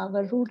explore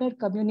our rural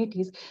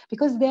communities,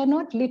 because they are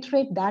not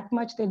literate that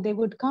much that they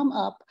would come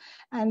up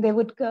and they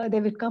would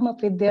come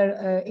up with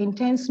their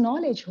intense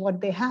knowledge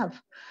what they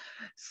have.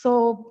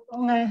 So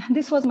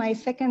this was my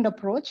second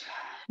approach.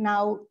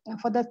 Now,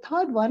 for the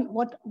third one,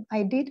 what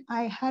I did,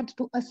 I had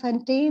to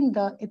ascertain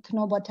the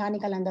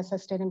ethnobotanical and the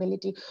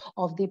sustainability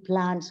of the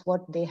plants,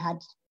 what they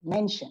had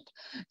mentioned.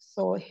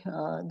 So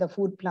the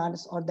food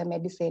plants or the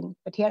medicine,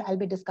 but here I'll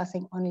be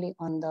discussing only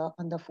on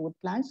the food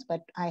plants,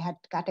 but I had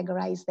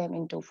categorized them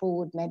into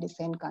food,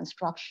 medicine,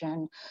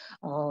 construction,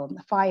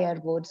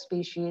 firewood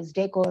species,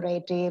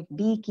 decorative,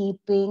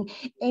 beekeeping,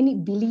 any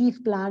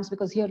belief plants,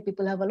 because here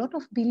people have a lot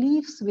of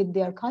beliefs with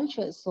their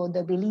cultures. So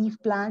the belief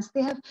plants,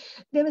 there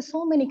were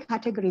so many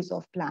categories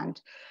of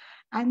plant.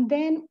 And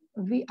then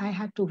I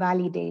had to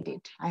validate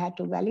it. I had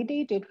to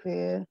validate it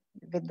with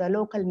the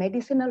local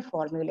medicinal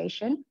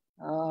formulation,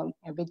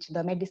 which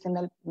the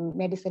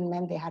medicine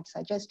men, they had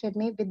suggested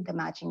me with the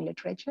matching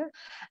literature,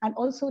 and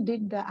also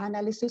did the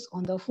analysis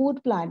on the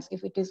food plants,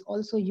 if it is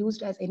also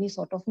used as any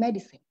sort of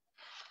medicine.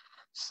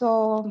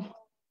 So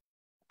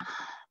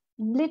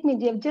let me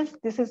give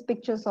this is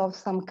pictures of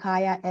some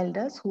Kaya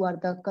elders who are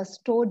the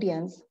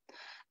custodians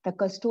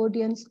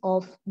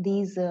of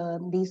these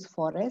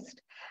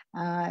forests.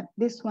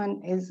 This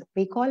one is,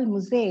 we call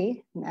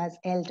Muse as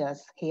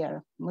elders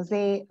here.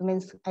 Muse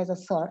means as a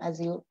sir, as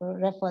you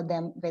refer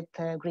them with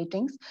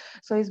greetings.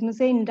 So is Muse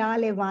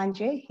Ndale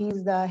Wanje.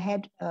 He's the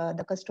head,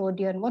 the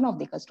custodian, one of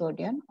the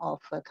custodian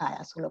of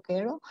Kaya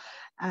Solokero.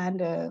 And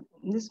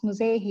this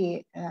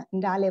Muse,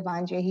 Ndale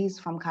Wanje, he's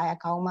from Kaya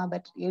Kauma,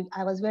 but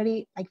I was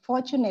very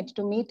fortunate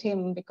to meet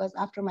him, because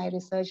after my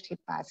research, he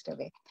passed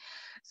away.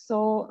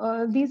 So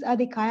these are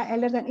the Kaya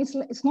elders, and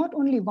it's not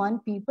only one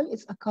people,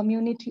 it's a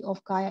community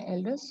of Kaya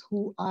elders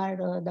who are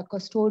the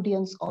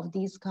custodians of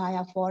these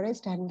Kaya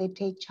forest, and they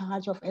take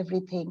charge of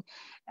everything.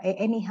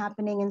 Any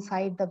happening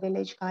inside the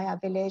village, Kaya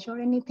village, or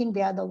anything,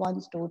 they are the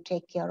ones to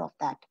take care of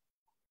that.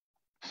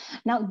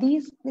 Now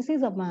this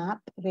is a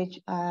map which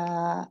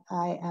I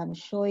am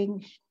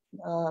showing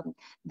the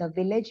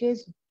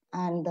villages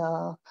and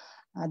the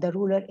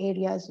rural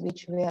areas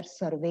which were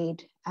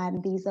surveyed,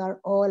 and these are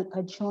all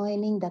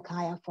adjoining the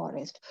Kaya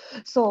forest.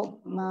 So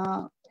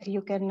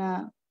you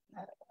can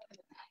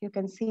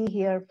see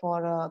here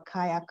for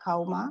Kaya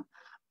Kauma,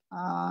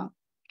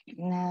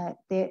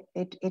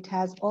 it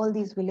has all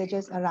these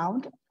villages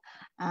around,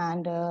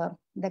 and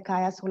the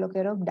Kaya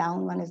Solokero,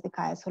 down one is the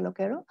Kaya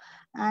Solokero.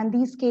 And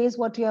these cases,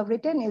 what you have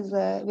written is,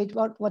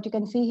 what you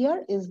can see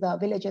here is the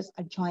villages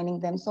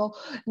adjoining them. So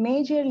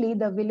majorly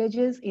the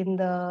villages in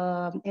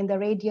the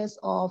radius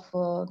of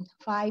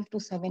 5 to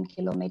 7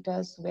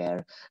 kilometers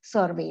were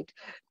surveyed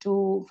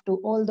to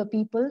all the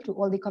people, to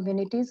all the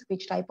communities,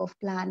 which type of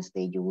plants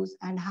they use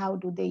and how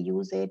do they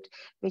use it,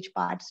 which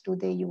parts do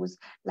they use,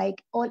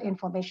 like all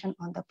information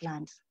on the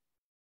plants.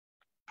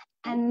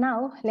 And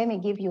now let me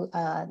give you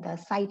the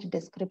site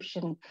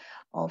description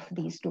of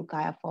these two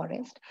Kaya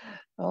forests.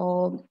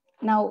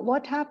 Now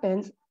what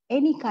happens,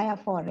 any Kaya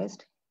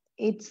forest,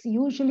 it's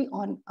usually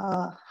on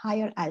a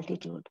higher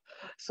altitude.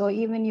 So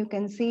even you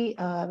can see,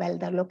 well,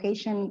 the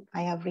location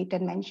I have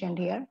mentioned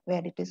here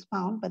where it is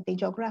found, but the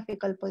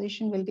geographical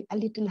position will be a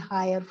little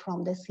higher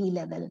from the sea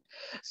level.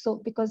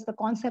 So because the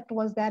concept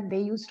was that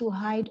they used to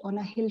hide on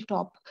a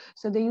hilltop.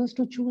 So they used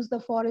to choose the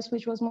forest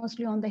which was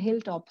mostly on the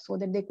hilltop so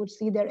that they could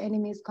see their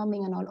enemies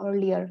coming and all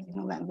earlier,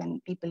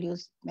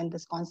 when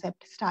this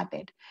concept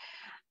started.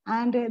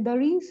 And the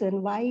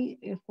reason why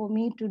for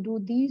me to do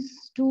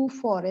these two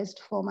forests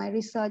for my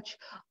research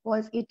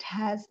was it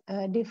has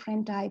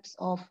different types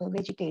of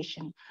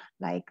vegetation.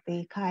 Like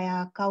the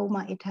Kaya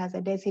Kauma, it has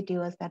a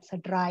deciduous, that's a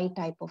dry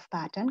type of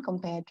pattern,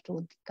 compared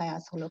to the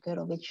Kaya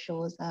Solokero, which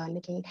shows a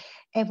little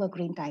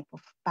evergreen type of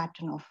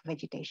pattern of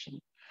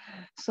vegetation.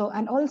 So,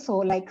 and also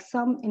like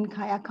some in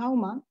Kaya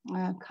Kauma,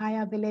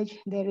 Kaya village,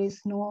 there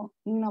is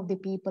none of the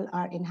people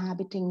are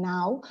inhabiting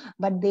now,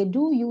 but they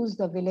do use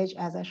the village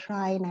as a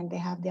shrine and they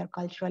have their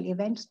cultural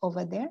events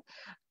over there.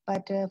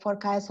 But for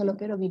Kaya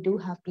Solokero, we do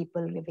have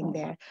people living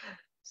there.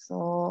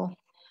 So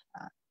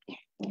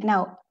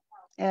now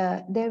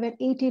there were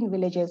 18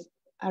 villages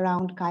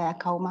around Kaya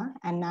Kauma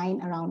and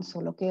 9 around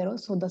Solokero.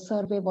 So the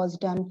survey was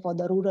done for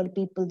the rural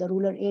people, the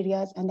rural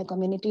areas and the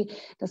community.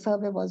 The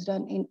survey was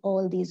done in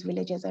all these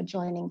villages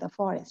adjoining the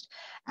forest.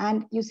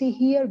 And you see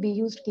here we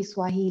used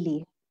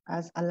Kiswahili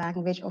as a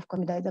language of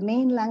community. The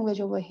main language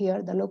over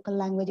here, the local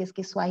language is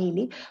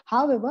Kiswahili.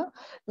 However,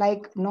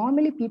 like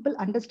normally people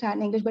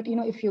understand English, but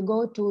if you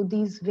go to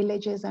these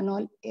villages and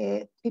all,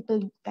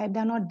 people,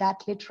 they're not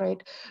that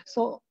literate.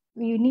 So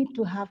you need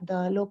to have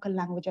the local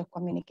language of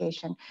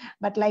communication.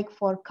 But like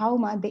for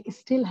Kauma, they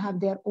still have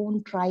their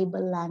own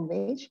tribal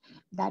language,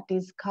 that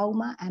is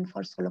Kauma, and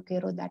for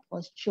Solokero, that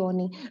was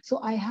Choni. So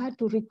I had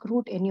to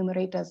recruit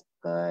enumerators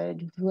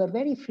who are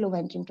very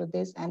fluent into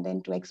this, and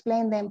then to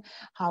explain them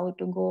how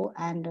to go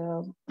and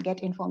get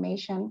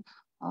information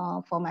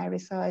for my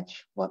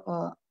research,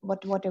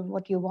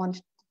 what you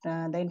want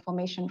the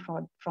information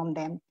from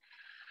them.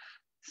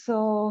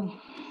 So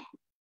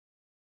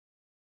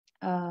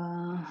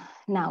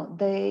now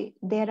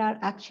there are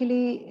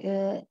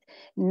actually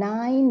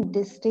 9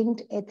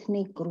 distinct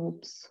ethnic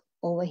groups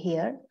over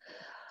here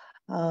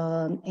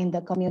in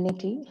the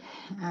community,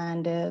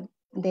 and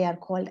they are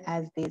called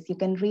as this. You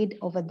can read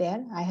over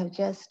there. I have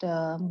just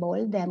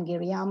bold them: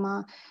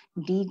 Giriama,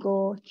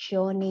 Digo,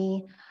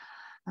 Choni,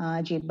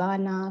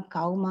 Jibana,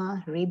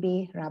 Kauma,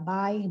 Ribe,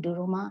 Rabai,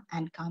 Duruma,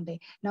 and Kambe.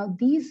 Now,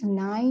 these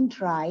 9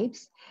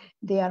 tribes,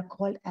 they are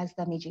called as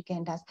the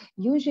Mijikendas.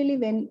 Usually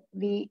when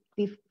we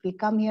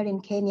come here in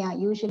Kenya,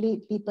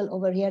 usually people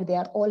over here, they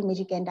are all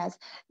Mijikendas.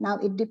 Now,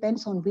 it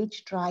depends on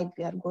which tribe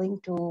we are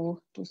going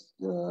to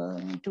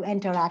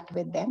interact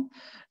with them.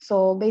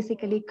 So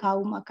basically,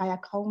 Kauma, Kaya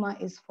Kauma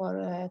is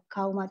for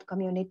Kauma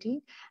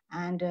community,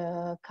 and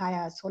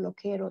Kaya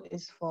Solokero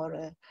is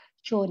for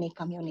Choni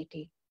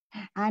community.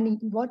 And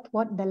what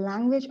the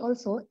language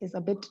also is a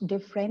bit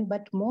different,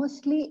 but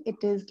mostly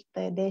it is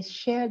they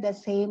share the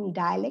same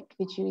dialect,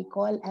 which we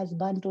call as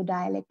Bantu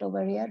dialect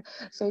over here.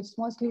 So it's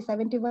mostly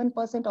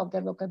 71% of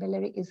their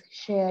vocabulary is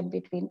shared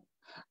between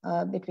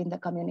the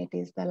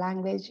communities. The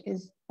language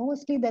is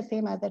mostly the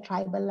same as the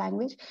tribal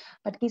language,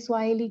 but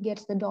Kiswahili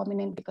gets the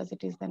dominant because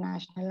it is the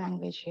national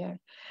language here.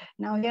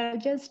 Now here I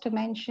just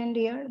mentioned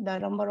here the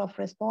number of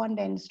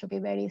respondents, to be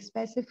very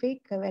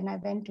specific, when I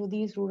went to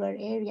these rural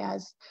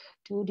areas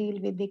to deal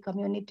with the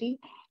community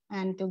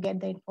and to get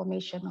the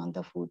information on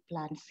the food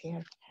plants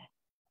here.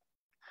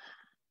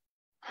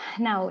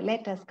 Now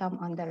let us come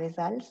on the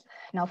results.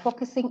 Now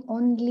focusing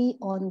only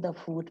on the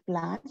food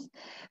plants,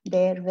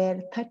 there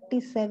were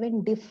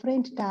 37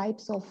 different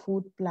types of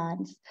food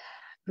plants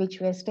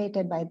which were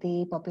stated by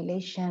the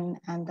population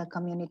and the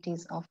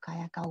communities of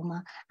Kaya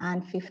Kauma,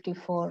 and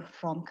 54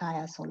 from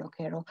Kaya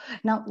Solokero.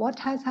 Now what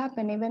has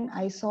happened, even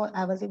I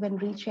was even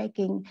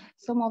rechecking,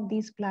 some of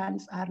these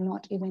plants are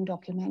not even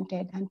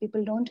documented and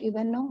people don't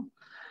even know.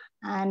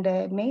 And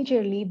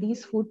majorly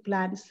these food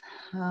plants,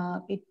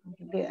 in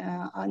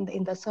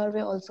the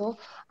survey also,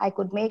 I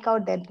could make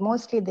out that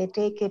mostly they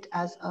take it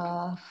as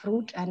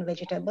fruit and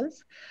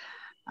vegetables.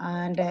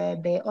 And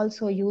they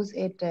also use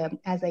it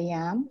as a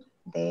yam.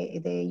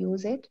 They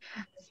use it,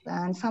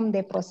 and some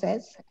they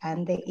process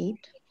and they eat.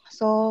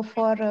 So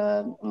for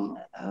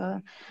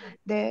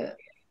the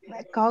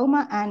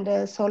Kauma and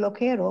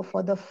Solokero,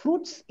 for the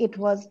fruits, it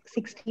was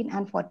 16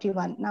 and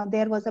 41. Now,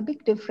 there was a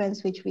big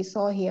difference which we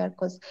saw here,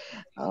 because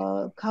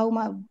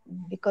Kauma,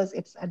 because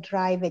it's a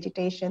dry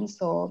vegetation,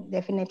 so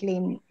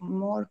definitely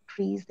more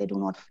trees, they do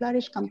not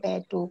flourish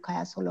compared to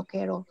Kaya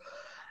Solokero.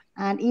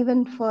 And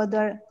even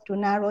further to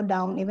narrow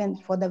down, even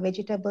for the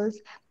vegetables,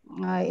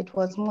 it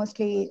was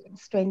mostly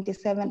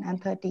 27 and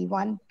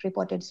 31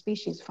 reported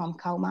species from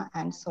Kauma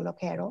and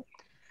Solokero.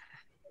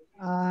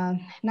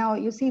 Now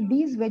you see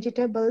these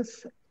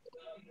vegetables,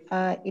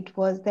 it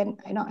was then,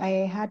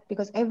 I had,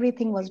 because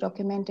everything was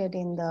documented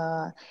in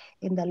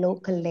the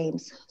local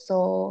names.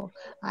 So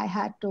I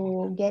had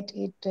to get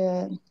it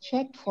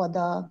checked for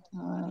the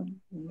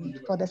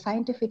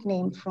scientific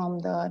name from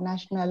the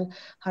National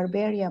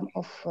Herbarium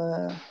of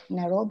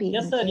Nairobi.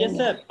 Yes, in sir. Kenya. Yes,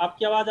 sir.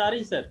 आपकी आवाज आ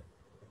रही, sir?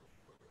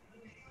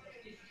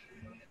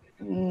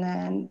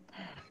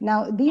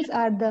 Now, these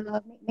are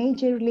the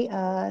majorly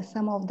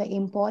some of the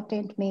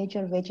important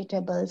major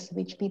vegetables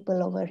which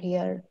people over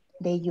here,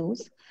 they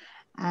use.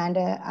 And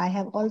I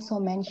have also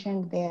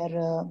mentioned their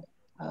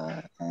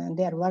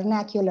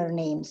vernacular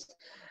names.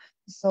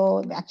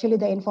 So actually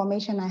the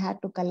information I had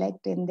to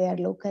collect in their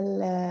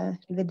local,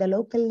 with the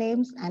local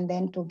names, and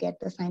then to get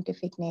the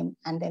scientific name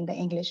and then the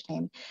English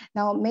name.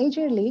 Now,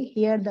 majorly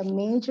here, the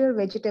major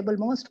vegetable,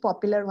 most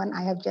popular one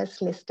I have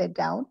just listed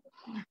down.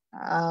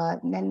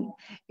 Then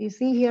you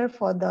see here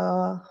for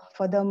the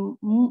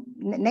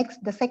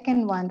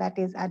second one, that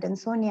is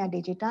Adansonia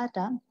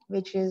digitata,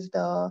 which is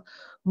the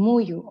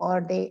muyu,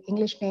 or the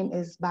English name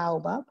is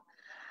baobab.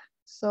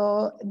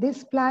 So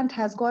this plant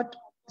has got,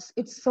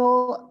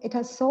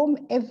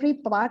 every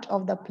part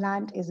of the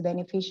plant is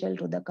beneficial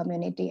to the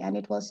community. And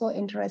it was so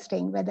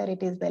interesting, whether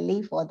it is the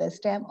leaf or the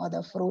stem or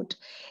the fruit,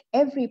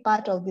 every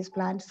part of this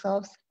plant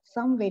serves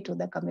some way to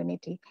the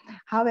community.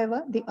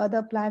 However, the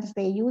other plants,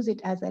 they use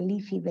it as a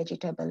leafy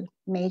vegetable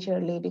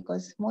majorly,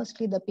 because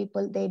mostly the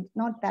people, they're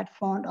not that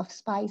fond of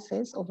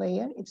spices over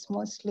here. It's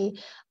mostly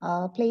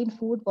plain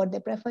food what they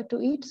prefer to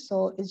eat.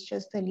 So it's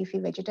just the leafy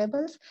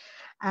vegetables.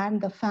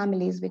 And the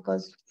families,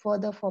 because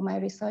further for my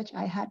research,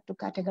 I had to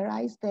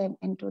categorize them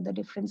into the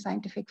different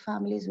scientific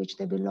families which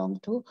they belong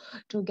to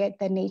get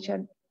the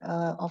nature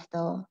of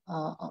the,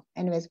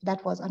 anyways,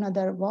 that was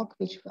another work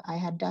which I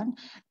had done,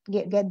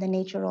 get the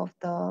nature of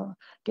the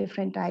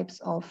different types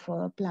of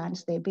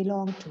plants they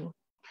belong to.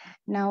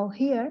 Now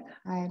here,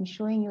 I am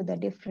showing you the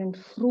different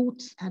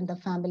fruits and the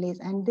families.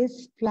 And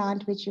this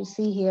plant, which you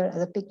see here,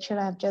 the picture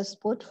I've just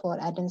put for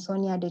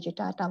Adansonia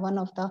digitata, one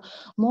of the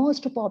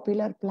most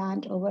popular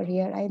plant over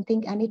here, I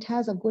think, and it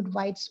has a good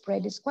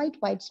widespread, it's quite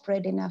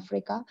widespread in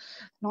Africa,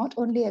 not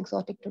only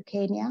exotic to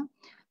Kenya.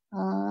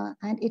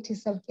 And it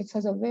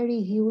has a very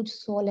huge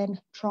swollen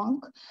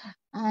trunk,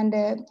 and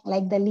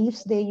like the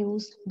leaves they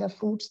use, the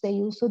fruits they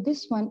use. So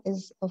this one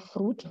is a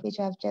fruit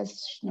which I'm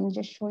just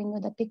showing you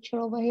the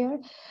picture over here.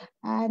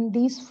 And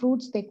these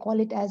fruits, they call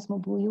it as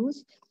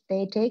mubuyus.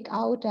 They take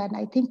out, and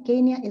I think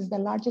Kenya is the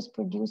largest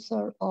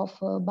producer of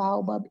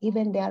baobab.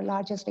 Even they are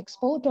largest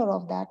exporter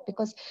of that,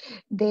 because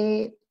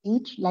they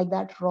eat like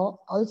that raw.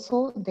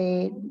 Also,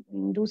 they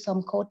do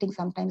some coating,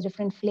 sometimes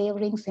different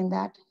flavorings in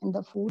that, in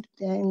the food,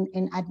 in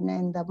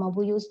the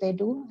mabuyus they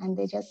do, and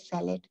they just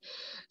sell it.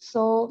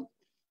 So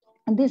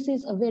and this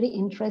is a very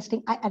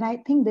interesting, and I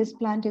think this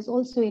plant is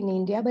also in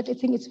India, but I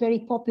think it's very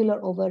popular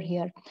over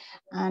here.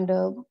 And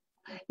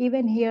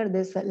even here,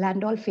 this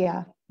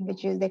Landolphia,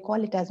 which is, they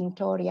call it as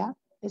Notoria,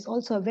 is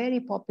also a very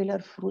popular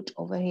fruit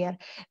over here.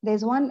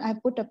 There's one, I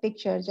put a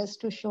picture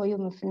just to show you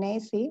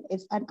Muffinacea.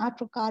 It's an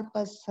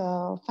Atrocarpus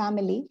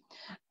family,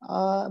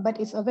 but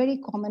it's a very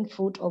common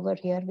fruit over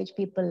here, which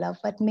people love.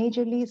 But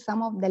majorly,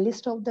 some of the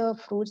list of the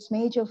fruits,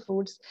 major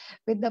fruits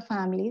with the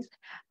families,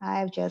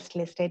 I've just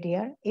listed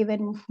here.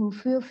 Even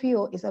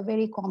Mufio is a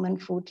very common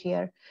fruit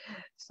here.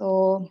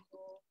 So,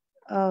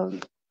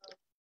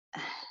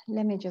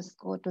 let me just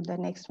go to the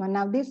next one.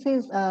 Now, this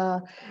is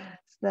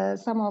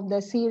some of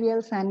the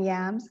cereals and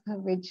yams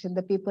which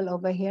the people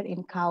over here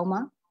in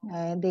Kauma,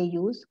 they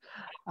use.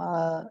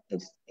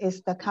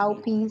 It's the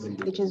cowpeas,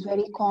 which is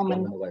very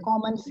common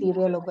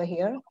cereal over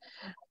here.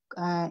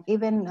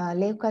 Even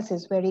leucas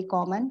is very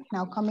common.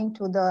 Now coming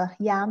to the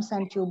yams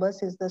and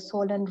tubers is the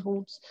swollen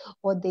roots,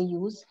 what they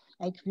use.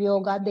 Like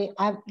Ryoga,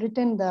 I've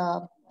written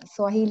the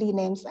Swahili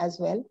names as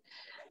well.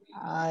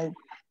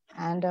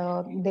 And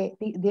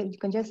you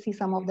can just see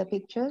some of the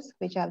pictures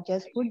which I've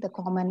just put, the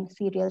common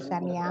cereals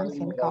and yams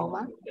in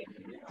Kauma.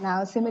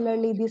 Now,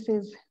 similarly, this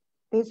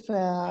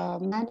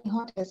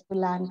Manihot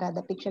esculenta,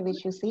 the picture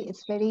which you see,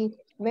 it's very,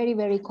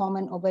 very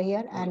common over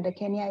here. And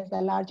Kenya is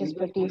the largest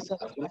producer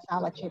of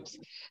cassava chips.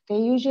 They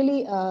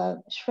usually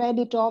shred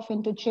it off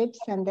into chips,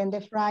 and then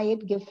they fry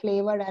it, give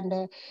flavor,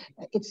 and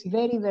it's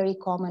very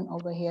common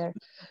over here.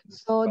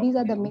 So these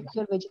are the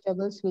major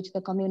vegetables which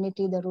the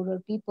community, the rural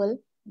people,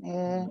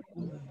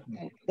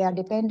 they are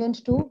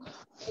dependent to,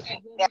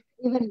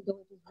 even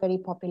though it is very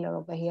popular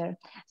over here.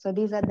 So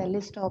these are the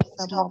list of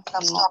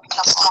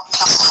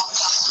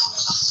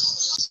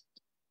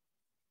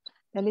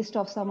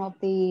some of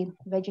the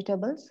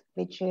vegetables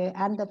which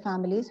and the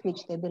families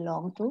which they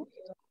belong to.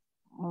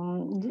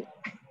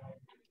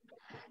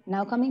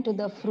 Now coming to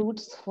the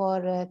fruits for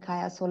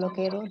Kaya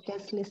Solokero,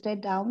 just listed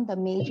down the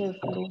major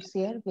fruits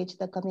here which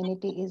the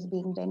community is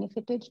being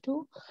benefited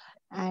to,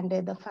 and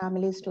the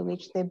families to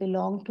which they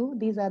belong to.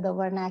 These are the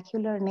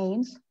vernacular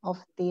names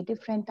of the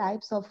different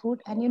types of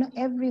fruit. And you know,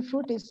 every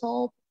fruit is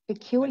so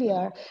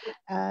peculiar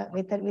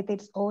with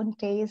its own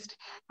taste,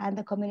 and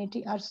the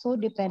community are so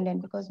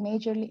dependent, because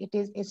majorly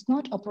it's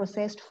not a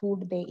processed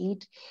food they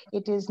eat.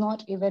 It is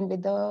not even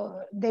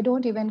they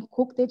don't even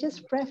cook, they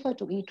just prefer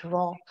to eat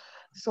raw.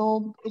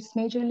 So it's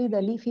majorly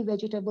the leafy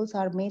vegetables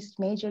are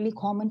majorly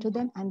common to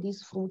them, and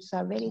these fruits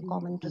are very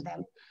common to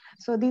them.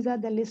 So these are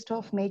the list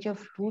of major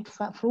fruits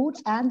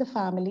and the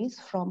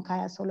families from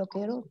Kaya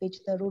Solokero,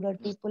 which the rural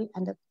people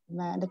and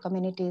the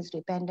community is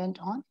dependent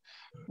on.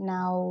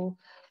 Now,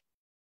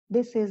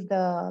 this is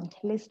the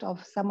list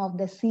of some of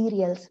the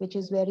cereals, which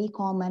is very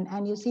common.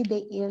 And you see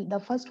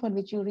the first one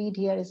which you read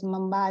here is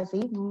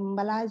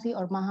Mbalazi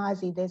or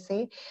Mahazi, they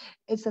say.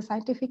 Its a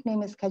scientific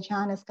name is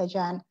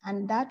Kajan.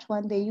 And that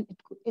one,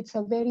 it's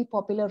a very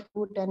popular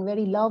fruit and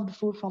very loved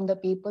fruit from the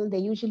people. They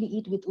usually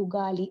eat with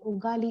ugali.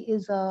 Ugali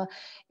is the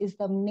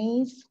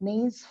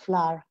maize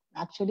flour,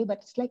 actually, but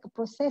it's like a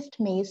processed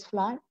maize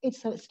flour.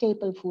 It's a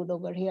staple food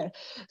over here.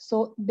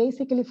 So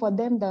basically for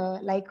them,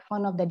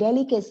 one of the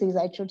delicacies,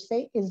 I should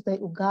say, is the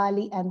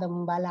ugali and the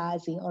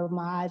mbalazi or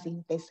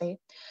maazi, they say.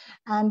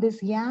 And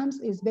this yams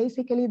is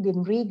basically the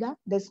mriga.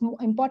 This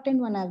important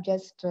one I've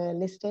just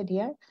listed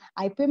here.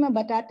 Ipima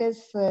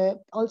batatas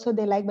also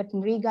they like, but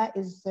mriga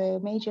is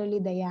majorly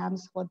the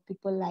yams what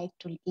people like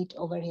to eat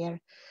over here.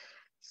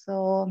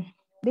 So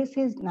this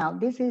is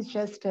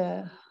just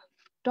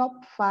top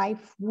 5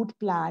 food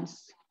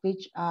plants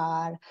which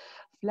are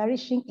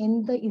flourishing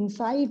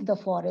inside the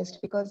forest,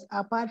 because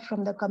apart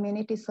from the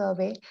community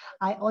survey,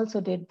 I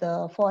also did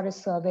the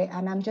forest survey,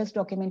 and I'm just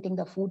documenting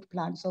the food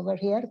plants over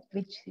here,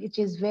 which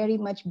is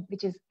aiding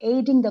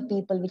the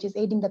people, which is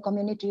aiding the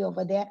community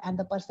over there, and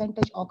the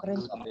percentage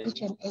occurrence of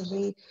each and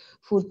every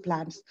food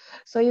plants.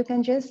 So you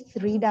can just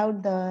read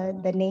out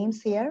the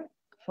names here.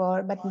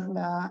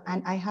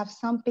 And I have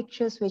some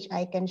pictures which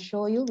I can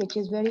show you, which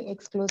is very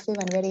exclusive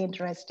and very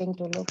interesting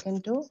to look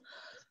into.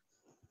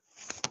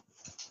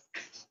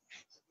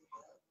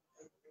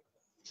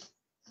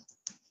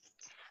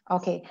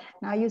 Okay,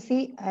 now you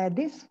see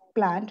this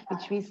plant,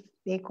 which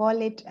they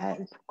call it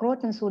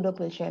Croton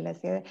pseudopulchellus.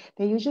 Yeah?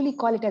 They usually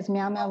call it as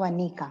Miamia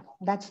vanica.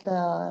 That's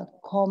the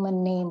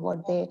common name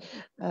what they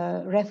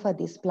refer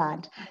this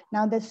plant.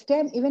 Now the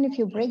stem, even if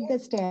you break the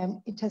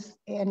stem, it has,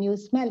 and you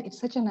smell, it's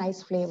such a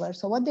nice flavor.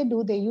 So what they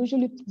do, they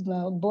usually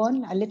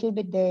burn a little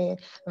bit, they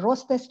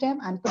roast the stem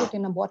and put it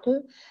in a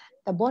bottle.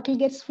 The bottle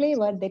gets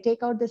flavored, they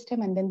take out the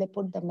stem and then they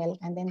put the milk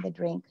and then they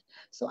drink.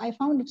 So I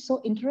found it so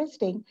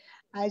interesting.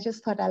 I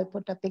just thought I'll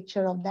put a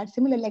picture of that.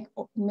 Similar, like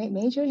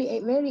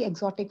majorly very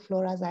exotic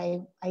floras,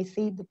 I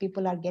see the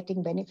people are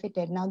getting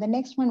benefited. Now the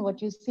next one,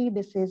 what you see,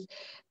 this is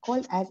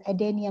called as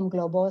Adenium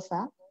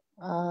globosa.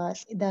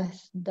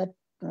 The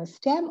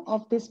stem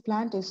of this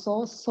plant is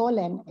so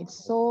solemn.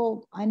 It's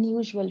so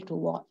unusual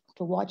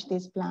to watch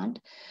this plant.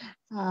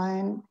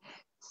 And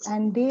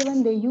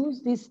when they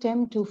use this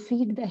stem to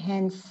feed the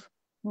hens,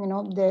 you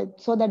know,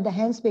 so that the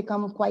hens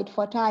become quite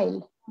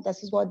fertile.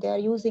 This is what they are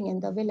using in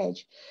the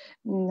village.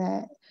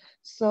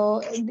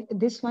 So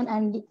this one,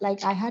 and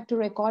like I had to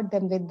record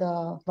them with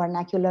the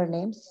vernacular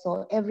names.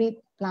 So every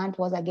plant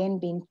was again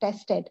being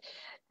tested.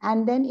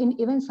 And then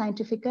even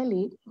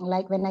scientifically,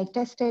 like when I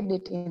tested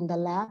it in the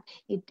lab,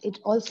 it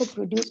also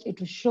produced,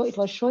 it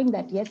was showing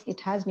that yes, it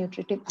has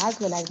nutritive as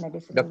well as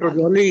medicinal Dr.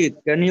 value. Jolly,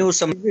 can you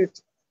summarize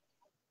it?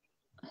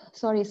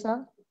 Sorry,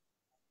 sir.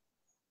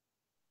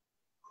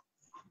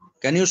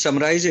 Can you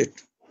summarize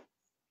it?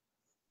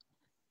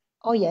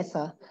 Oh yes,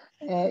 sir.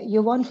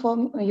 You want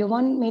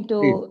me to?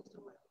 Please.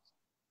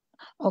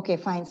 Okay,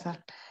 fine, sir.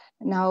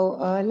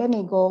 Now let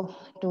me go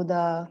to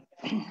the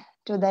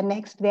to the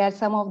next. There are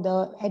some of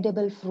the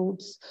edible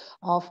fruits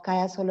of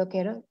Kaya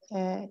solocera.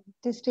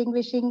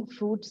 Distinguishing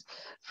fruits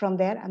from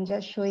there, I'm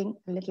just showing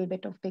a little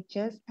bit of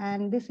pictures,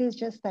 and this is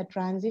just the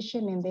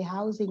transition in the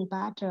housing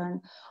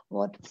pattern.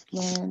 What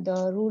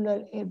the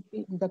rural,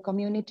 the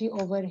community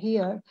over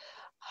here,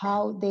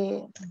 how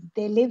they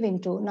live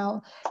into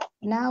now.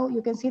 Now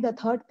you can see the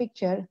third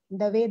picture,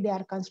 the way they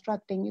are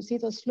constructing. You see,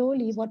 so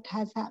slowly what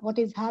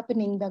is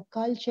happening, the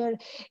culture,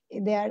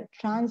 they are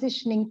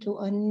transitioning to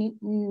a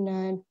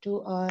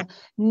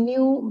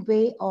new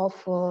way of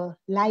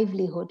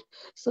livelihood.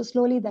 So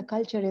slowly the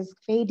culture is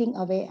fading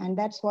away, and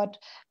that's what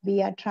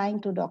we are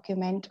trying to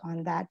document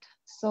on that.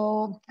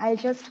 So I'll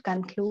just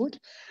conclude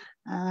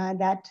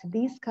that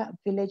these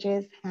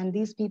villages and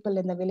these people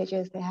in the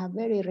villages, they have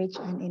very rich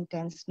and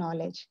intense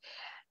knowledge.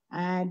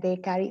 And they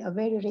carry a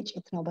very rich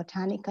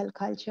ethnobotanical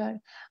culture,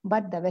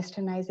 but the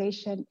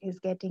westernization is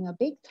getting a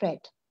big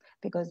threat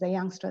because the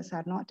youngsters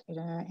are not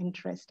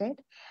interested.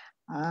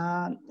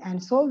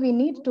 And so we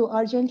need to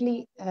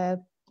urgently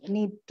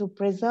need to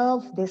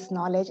preserve this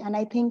knowledge. And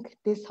I think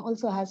this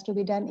also has to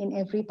be done in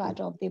every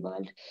part of the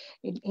world,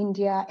 in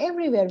India,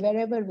 everywhere,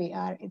 wherever we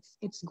are.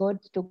 It's good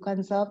to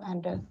conserve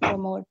and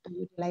promote the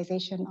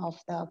utilization of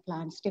the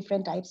plants,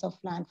 different types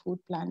of plant, food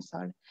plants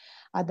or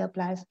other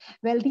plants.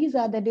 Well, these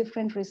are the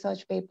different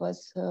research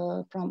papers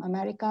from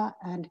America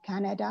and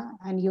Canada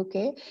and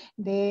UK.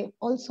 They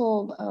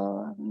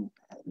also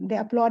they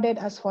applauded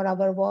us for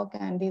our work,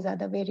 and these are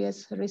the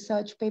various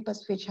research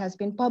papers which has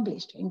been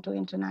published into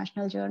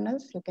international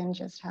journals. You can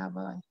just have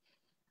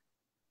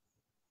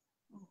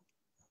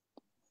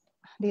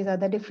these are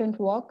the different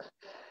work.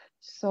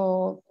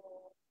 So,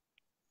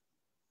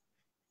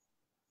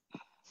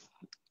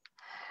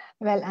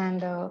 well,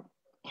 and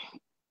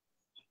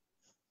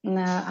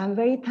I'm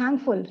very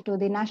thankful to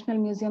the National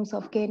Museums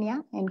of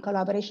Kenya. In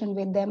collaboration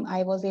with them,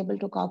 I was able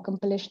to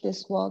accomplish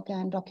this work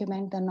and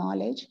document the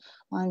knowledge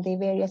on the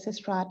various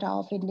strata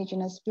of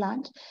indigenous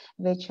plants,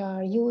 which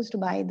are used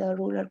by the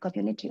rural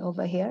community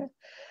over here.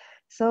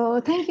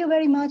 So thank you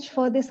very much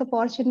for this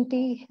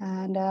opportunity.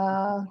 And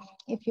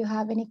if you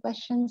have any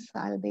questions,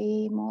 I'll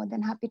be more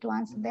than happy to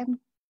answer them.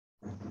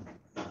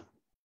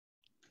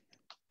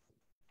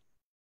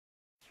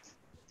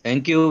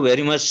 Thank you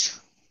very much.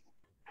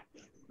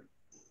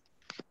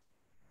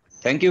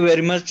 Thank you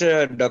very much,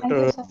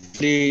 Dr.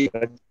 Lee.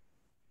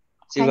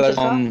 She was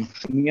from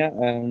Kenya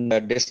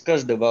and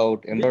discussed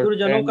about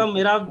गुरुजनों का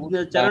मेरा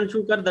चरण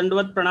छूकर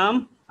दंडवत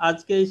प्रणाम।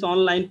 आज के इस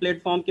ऑनलाइन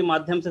प्लेटफॉर्म के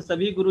माध्यम से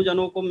सभी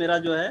गुरुजनों को मेरा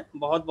जो है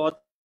बहुत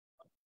बहुत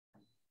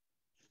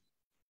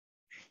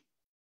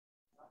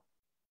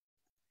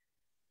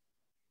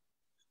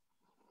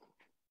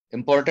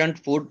important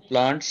food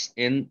plants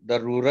in the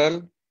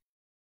rural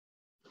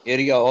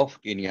area of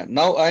Kenya.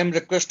 Now I am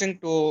requesting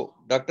to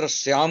Dr.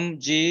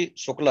 Shyamji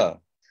Shukla.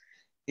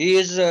 He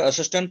is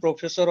Assistant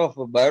Professor of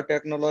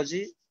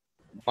Biotechnology,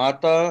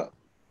 Mata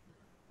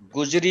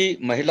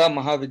Gujri Mahila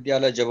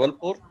Mahavidyalaya,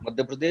 Jabalpur,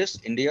 Madhya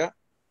Pradesh, India.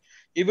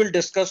 He will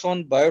discuss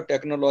on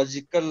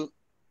biotechnological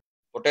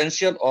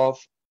potential of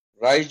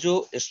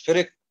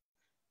rhizospheric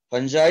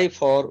fungi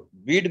for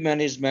weed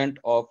management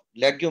of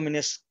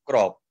leguminous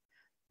crop.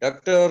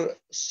 Dr.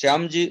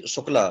 Shyamji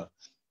Shukla,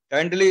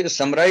 kindly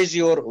summarize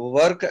your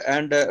work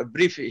and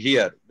brief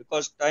here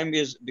because time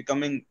is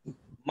becoming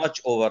much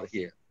over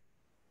here.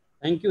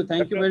 Thank you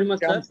very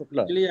much, sir.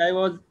 Actually, I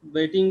was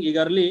waiting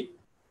eagerly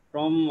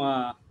from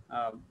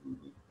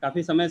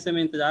काफी समय से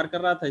मैं इंतजार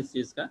कर रहा था इस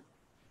चीज का।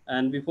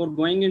 And before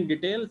going in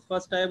detail,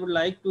 first I would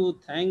like to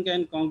thank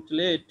and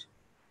congratulate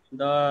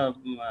the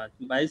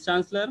Vice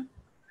Chancellor,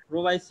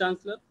 Pro Vice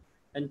Chancellor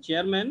and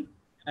Chairman,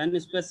 and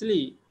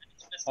especially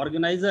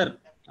organizer,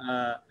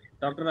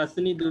 Dr.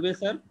 Ashwani Dubey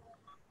sir,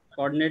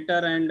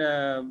 coordinator and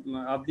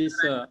of this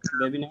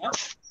webinar,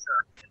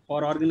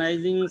 for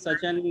organizing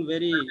such an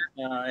very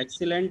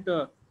excellent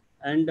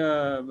and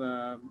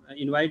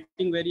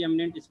inviting very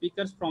eminent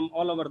speakers from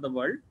all over the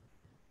world.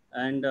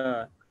 And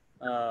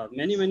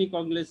many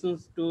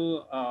congratulations to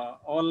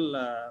all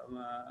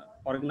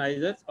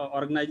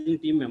organizing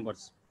team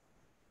members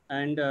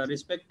and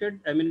respected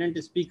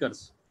eminent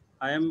speakers.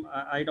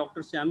 I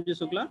Dr. Shyamji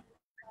Shukla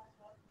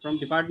from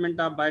Department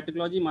of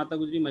Biotechnology, Mata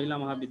Gujri Mahila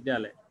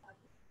Mahavidyalaya.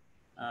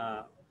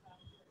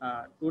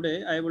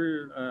 Today I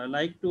will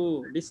like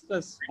to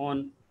discuss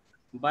on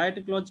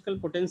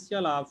biotechnological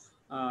potential of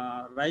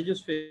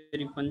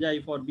rhizospheric fungi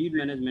for weed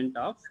management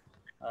of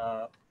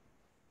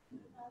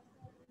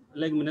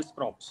leguminous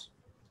crops.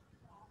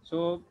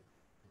 So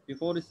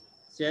before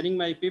sharing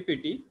my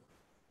PPT,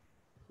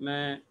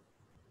 मैं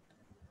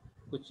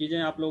कुछ चीज़ें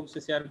आप लोगों से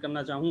share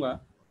करना चाहूँगा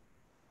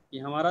कि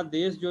हमारा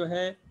देश जो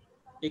है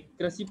एक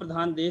कृषि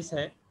प्रधान देश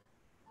है,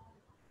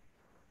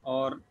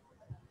 और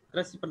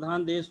कृषि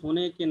प्रधान देश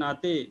होने के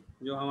नाते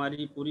जो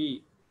हमारी पूरी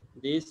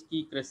देश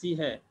की कृषि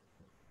है,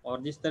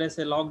 और जिस तरह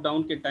से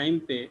लॉकडाउन के टाइम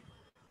पे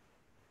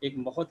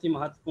एक बहुत ही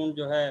महत्वपूर्ण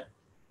जो है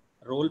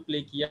रोल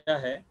प्ले किया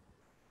है,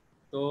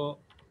 तो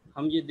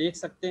हम ये देख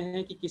सकते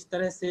हैं कि किस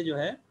तरह से जो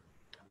है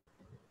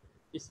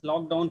इस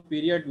लॉकडाउन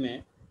पीरियड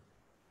में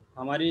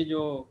हमारे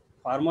जो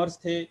फार्मर्स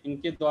थे,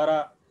 इनके द्वारा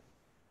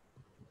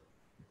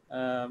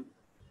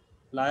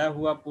लाया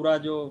हुआ पूरा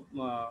जो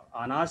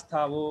अनाज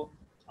था वो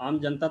आम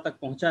जनता तक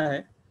पहुंचा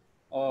है,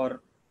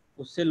 और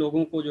उससे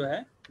लोगों को जो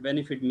है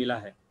बेनिफिट मिला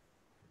है।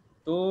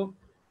 तो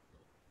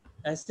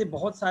ऐसे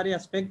बहुत सारे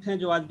एस्पेक्ट हैं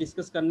जो आज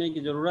डिस्कस करने की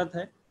ज़रूरत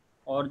है,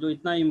 और जो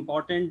इतना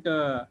important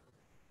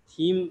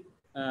theme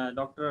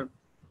doctor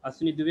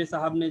Ashwini Dubey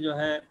साहब ने जो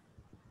है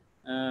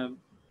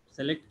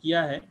सेलेक्ट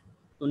किया है,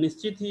 तो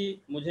निश्चित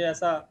ही मुझे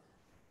ऐसा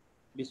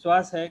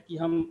विश्वास है कि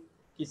हम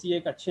किसी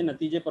एक अच्छे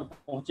नतीजे पर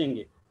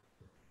पहुंचेंगे।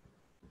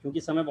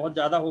 क्योंकि समय बहुत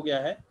ज़्यादा हो गया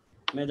है,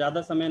 मैं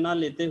ज़्यादा समय ना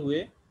लेते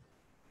हुए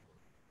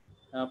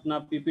अपना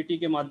पीपीटी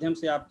के माध्यम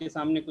से आपके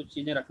सामने कुछ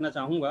चीज़ें रखना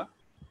चाहूँगा।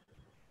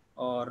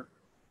 और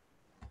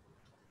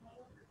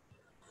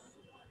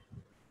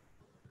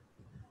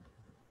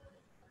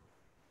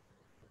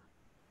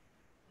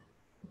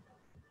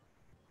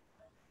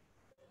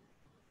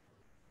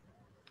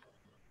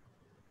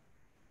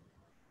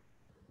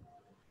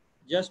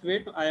just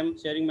wait, I am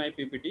sharing my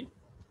PPT.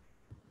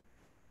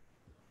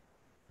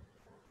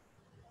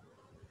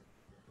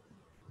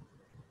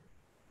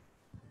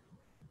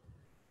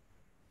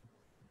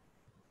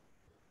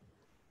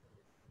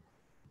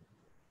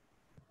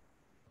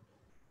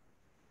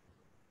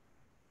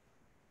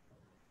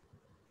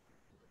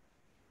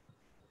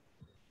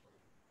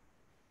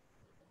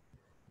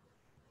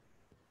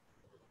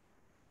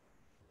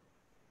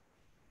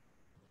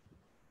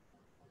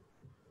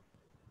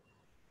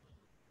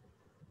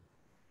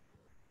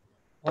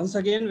 Once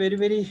again,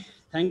 very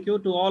thank you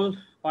to all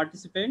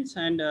participants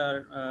and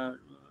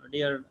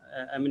dear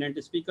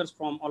eminent speakers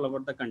from all over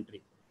the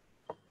country.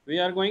 We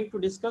are going to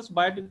discuss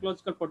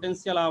biotechnological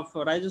potential of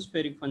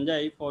rhizospheric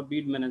fungi for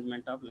weed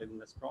management of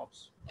leguminous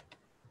crops.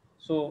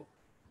 So,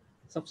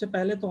 सबसे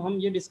पहले तो हम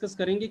ये discuss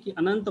करेंगे कि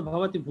अनंत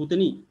भवति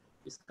भूतनी,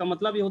 इसका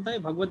मतलब ये होता है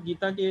भगवत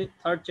गीता के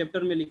 3rd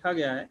चैप्टर में लिखा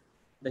गया है,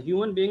 the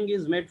human being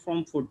is made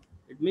from food.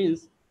 It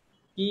means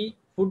कि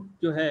फूड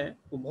जो है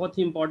वो बहुत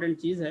ही इंपॉर्टेंट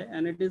चीज़ है,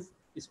 and it is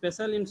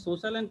special in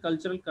social and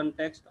cultural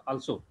context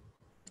also.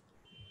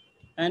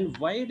 And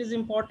why it is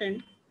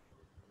important?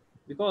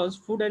 Because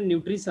food and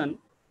nutrition,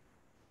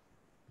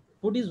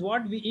 food is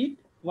what we eat,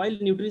 while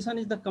nutrition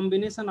is the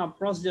combination of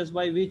processes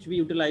by which we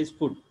utilize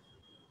food.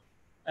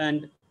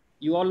 And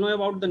you all know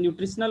about the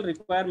nutritional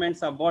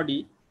requirements of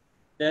body.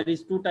 There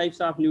is 2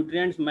 types of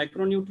nutrients,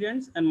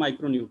 macronutrients and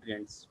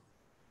micronutrients.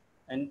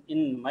 And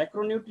in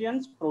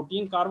macronutrients,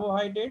 protein,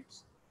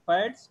 carbohydrates,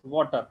 fats,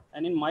 water,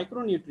 and in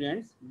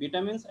micronutrients,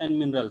 vitamins and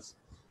minerals.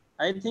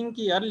 I think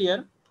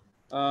earlier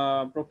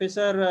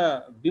Professor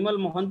Bimal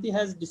Mohanty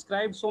has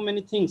described so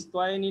many things, so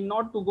I need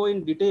not to go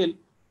in detail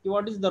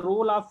what is the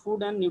role of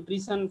food and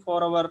nutrition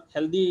for our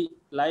healthy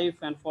life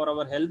and for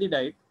our healthy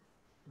diet.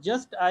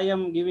 Just I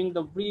am giving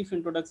the brief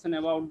introduction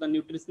about the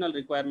nutritional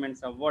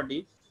requirements of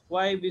body,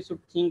 why we should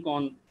think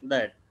on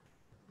that.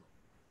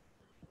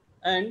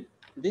 And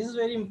this is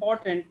very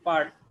important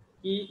part,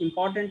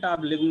 important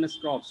of leguminous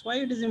crops. Why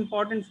it is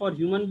important for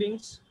human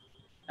beings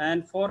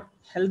and for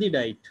healthy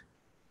diet?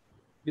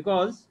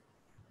 Because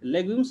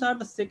legumes are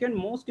the second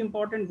most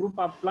important group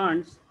of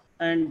plants,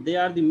 and they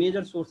are the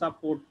major source of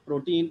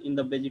protein in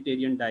the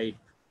vegetarian diet.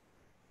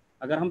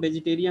 अगर हम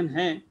vegetarian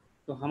हैं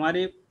तो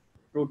हमारे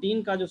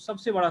protein का जो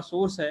सबसे बड़ा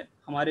source है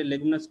हमारे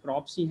लेगुमिनस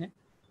क्रॉप्स ही हैं।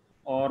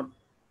 और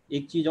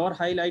एक चीज़ और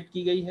हाईलाइट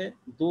की गई है,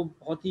 2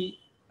 बहुत ही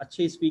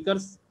अच्छे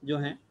स्पीकर्स जो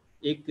हैं,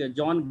 एक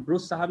जॉन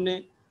ब्रूस साहब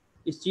ने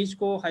इस चीज़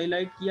को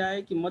हाईलाइट किया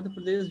है कि मध्य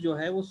प्रदेश जो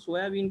है वो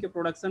सोयाबीन के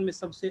प्रोडक्शन में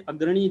सबसे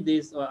अग्रणी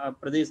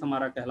प्रदेश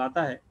हमारा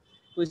कहलाता है,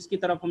 तो इसकी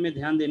तरफ हमें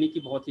ध्यान देने की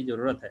बहुत ही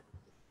ज़रूरत है।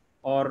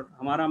 और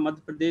हमारा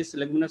मध्य प्रदेश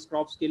लेगुमिनस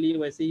क्रॉप्स के लिए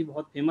वैसे ही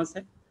बहुत फेमस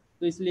है,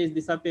 तो इसलिए इस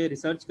दिशा पे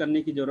रिसर्च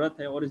करने की ज़रूरत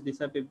है और इस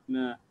दिशा पे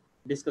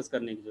डिस्कस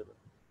करने की ज़रूरत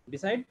है।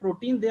 Beside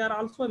protein, they are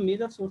also a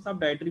major source of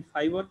dietary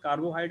fiber,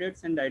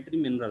 carbohydrates and dietary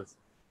minerals.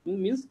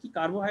 Means कि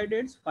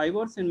carbohydrates,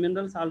 fibers and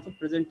minerals also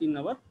present in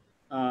our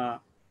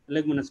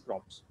leguminous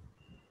crops.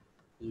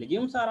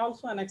 Legumes are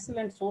also an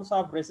excellent source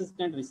of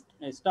resistant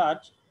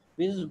starch,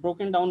 which is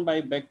broken down by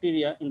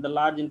bacteria in the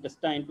large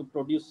intestine to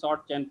produce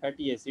short chain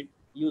fatty acid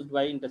used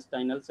by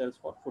intestinal cells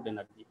for food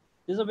energy.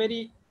 This is a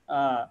very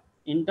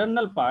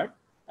internal part,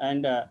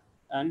 and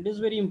it is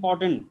very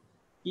important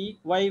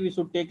why we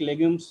should take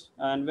legumes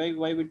and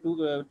why we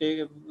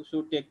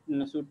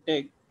should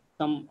take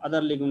some other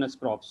leguminous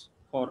crops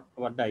for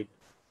our diet.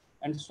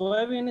 And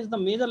soybean is the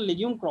major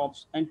legume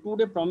crops and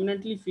today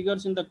prominently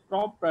figures in the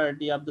crop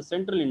priority of the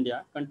central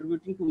India,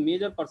 contributing to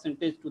major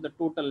percentage to the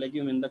total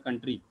legume in the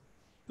country.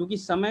 क्योंकि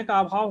समय का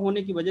अभाव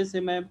होने की वजह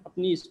से मैं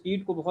अपनी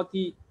स्पीड को बहुत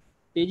ही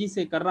तेजी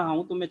से कर रहा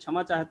हूं, तो मैं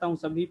क्षमा चाहता हूं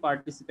सभी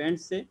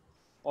पार्टिसिपेंट्स से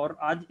और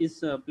आज इस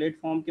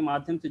प्लेटफॉर्म के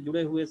माध्यम से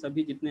जुड़े हुए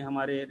सभी जितने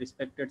हमारे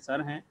रिस्पेक्टेड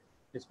सर हैं,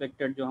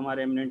 रिस्पेक्टेड जो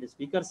हमारे एमिनेंट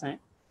स्पीकर्स हैं,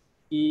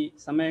 कि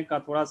समय का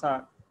थोड़ा सा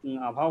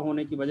अभाव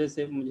होने की वजह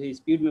से मुझे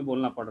स्पीड में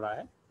बोलना पड़ रहा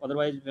है.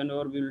 Otherwise,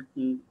 whenever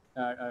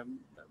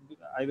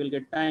I will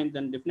get time,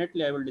 then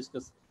definitely I will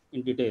discuss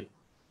in detail.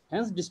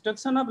 Hence,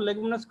 destruction of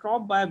leguminous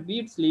crop by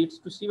beets leads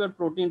to severe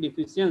protein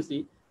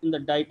deficiency in the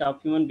diet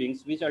of human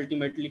beings, which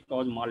ultimately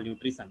cause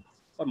malnutrition.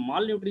 और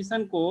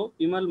malnutrition को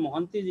विमल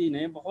मोहंती जी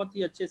ने बहुत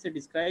ही अच्छे से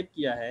describe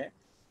किया है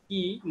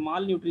कि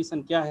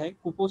malnutrition क्या है.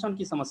 कुपोषण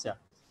की समस्या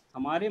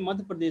हमारे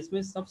मध्य प्रदेश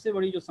में सबसे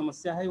बड़ी जो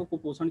समस्या है वो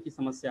कुपोषण की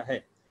समस्या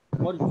है.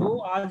 और जो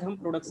आज हम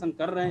प्रोडक्शन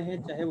कर रहे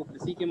हैं, चाहे वो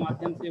कृषि के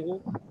माध्यम से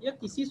हो या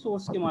किसी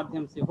सोर्स के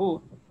माध्यम से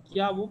हो,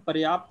 क्या वो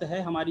पर्याप्त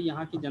है हमारी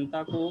यहाँ की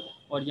जनता को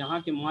और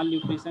यहाँ के माल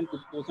न्यूट्रिशन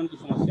कुपोषण की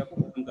समस्या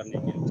को खत्म करने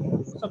के लिए?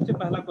 तो सबसे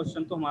पहला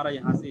क्वेश्चन तो हमारा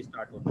यहाँ से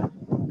स्टार्ट होता है.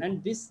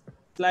 And this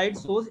slide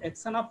shows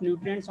action of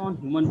nutrients on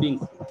human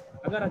beings.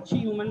 अगर अच्छी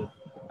ह्यूमन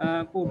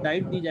को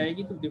डाइट दी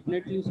जाएगी तो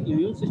डेफिनेटली उसकी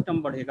इम्यून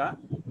सिस्टम बढ़ेगा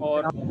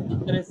और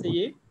इस तरह से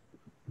ये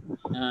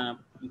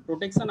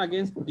प्रोटेक्शन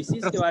अगेंस्ट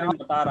डिसीज के बारे में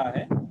बता रहा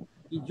है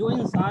कि जो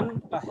इंसान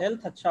का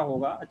हेल्थ अच्छा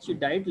होगा, अच्छी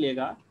डाइट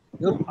लेगा,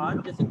 तो आज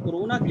जैसे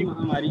कोरोना की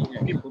महामारी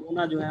है,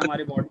 कोरोना जो है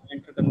हमारे बॉडी में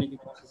एंटर करने की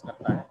कोशिश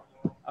करता है,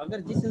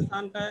 अगर जिस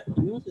इंसान का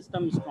इम्यून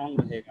सिस्टम स्ट्रांग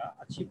रहेगा,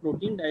 अच्छी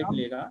प्रोटीन डाइट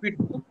लेगा,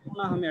 तो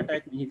कोरोना हमें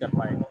अटैक नहीं कर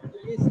पाएगा.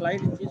 तो ये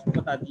स्लाइड इस चीज़ को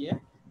बताती है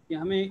कि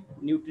हमें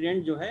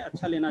न्यूट्रिएंट जो है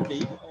अच्छा लेना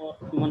चाहिए और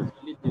ह्यूमन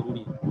के लिए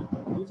जरूरी है.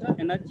 दूसरा,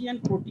 एनर्जी एंड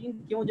प्रोटीन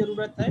क्यों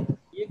जरूरत है,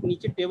 ये एक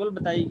नीचे टेबल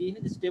बताई गई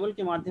है, जिस टेबल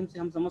के माध्यम से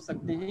हम समझ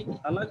सकते हैं कि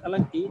अलग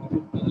अलग एज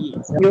ग्रुप के लिए.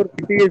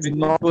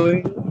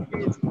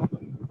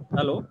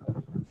 Hello,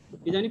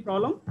 is any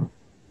problem?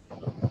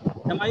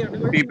 Am I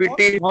audible? PPT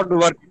is not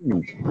working.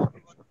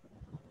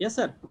 Yes,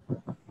 sir.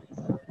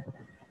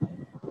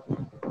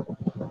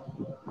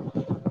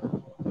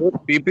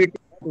 PPT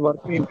is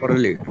working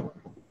properly.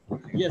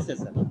 Yes,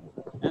 sir.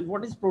 And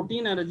what is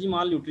protein energy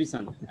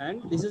malnutrition?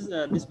 And this is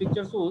this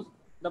picture shows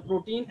the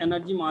protein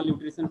energy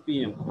malnutrition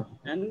PM.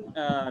 And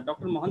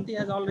Dr. Mohanty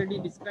has already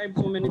described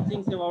so many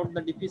things about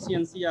the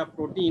deficiency of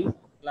protein,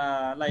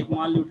 like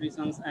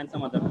malnutrition and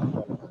some other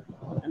problems.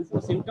 And so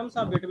symptoms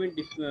of vitamin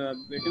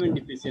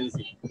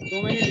deficiency.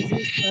 So many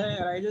diseases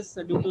arises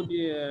due to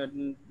the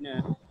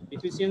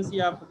deficiency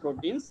of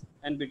proteins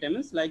and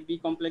vitamins like B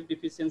complex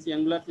deficiency,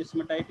 angular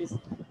stomatitis,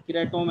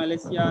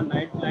 keratomalacia,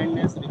 night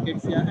blindness,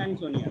 rickettsia, and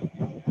insomnia.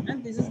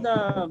 And this is the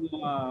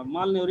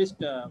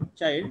malnourished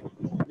child,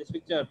 this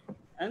picture.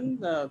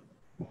 And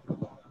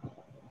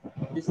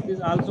this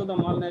is also the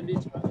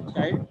malnourished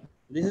child.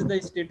 This is the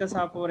status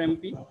of our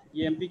MP.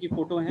 ये MP की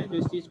photo है जो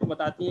इस चीज़ को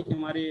बताती है कि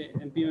हमारे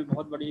एमपी में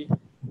बहुत बड़ी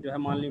जो है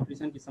माल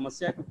न्यूट्रिशन की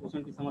समस्या है,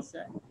 कुपोषण की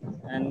समस्या है.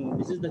 And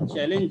this is the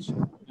challenge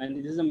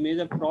and this is a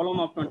major problem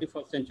of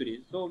 21st century.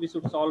 So we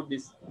should solve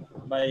this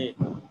by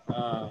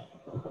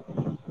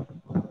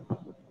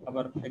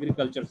our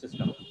agriculture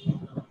system.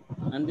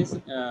 And this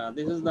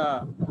is the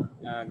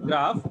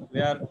graph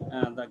where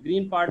the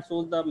green part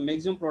shows the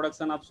maximum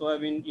production of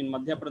soybean in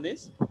Madhya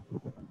Pradesh,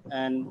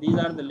 and these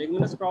are the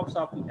leguminous crops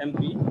of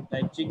MP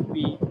like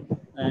chickpea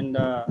and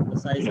the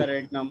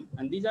Siseragnum,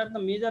 and these are the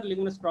major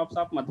leguminous crops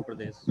of Madhya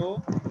Pradesh.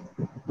 So,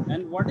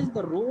 and what is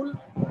the role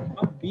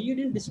of bead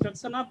in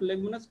destruction of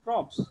leguminous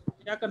crops?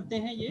 क्या करते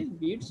हैं ये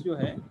beads जो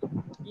है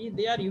कि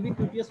they are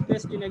ubiquitous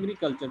pest in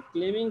agriculture,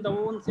 claiming the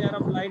own share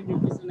of light,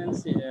 nutrition and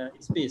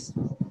space.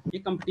 ये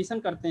competition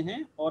करते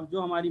हैं और जो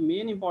हमारी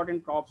मेन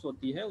इंपॉर्टेंट क्रॉप्स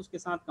होती है उसके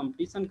साथ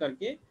कंपटीशन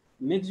करके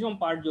मैक्सिमम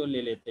पार्ट जो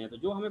ले लेते हैं. तो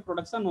जो हमें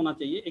प्रोडक्शन होना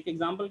चाहिए, एक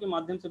एग्जांपल के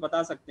माध्यम से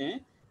बता सकते हैं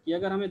कि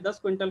अगर हमें 10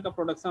 क्विंटल का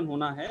प्रोडक्शन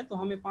होना है तो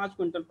हमें 5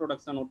 क्विंटल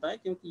प्रोडक्शन होता है,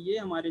 क्योंकि ये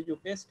हमारे जो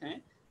पेस्ट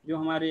हैं, जो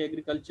हमारे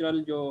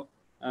एग्रीकल्चरल जो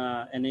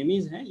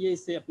एनिमीज हैं, ये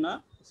इससे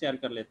अपना शेयर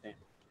कर लेते हैं.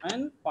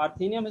 And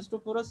parthenium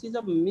हिस्टोफोरस is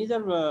a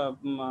major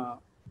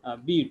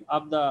bead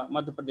of the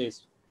Madhya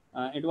Pradesh.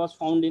 it was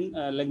found in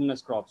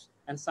leguminous crops.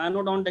 And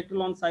Cyanodon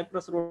dactylon,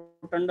 Cyprus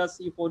rotundus,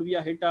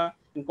 Euphorbia heta,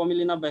 and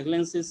Comilina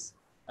baglensis,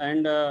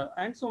 and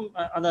some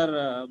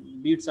other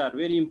beets are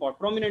very important,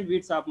 prominent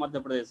beets of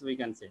Madhya Pradesh, we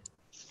can say.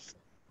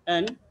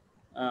 And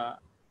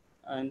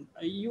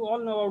you all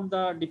know about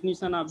the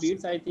definition of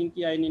beets. I think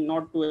I need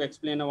not to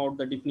explain about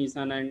the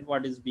definition and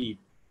what is beet.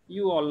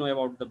 You all know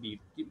about the beet.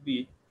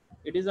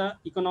 It is a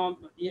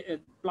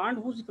plant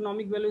whose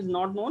economic value is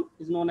not known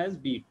is known as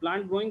beet.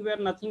 Plant growing where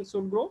nothing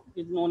should grow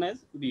is known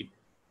as beet.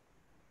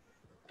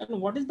 And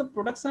what is the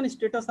production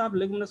status of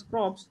leguminous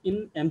crops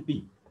in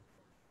MP?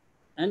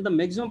 And the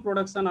maximum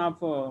production of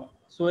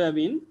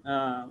soybean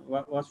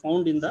was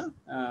found in the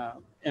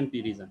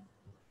MP region.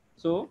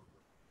 So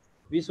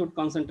we should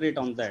concentrate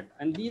on that.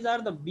 And these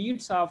are the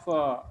beets of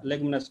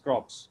leguminous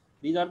crops.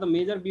 These are the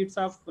major beets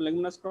of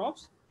leguminous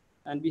crops.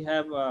 And we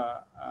have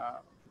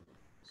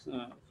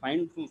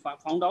found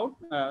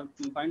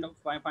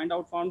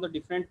the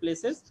different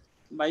places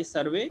by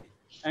survey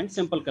and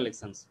sample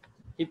collections.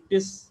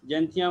 Hyptis,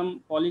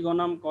 Gentium,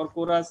 Polygonum,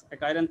 Corcorus,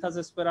 Acaranthus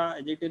aspera,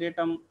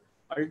 Agiteratum,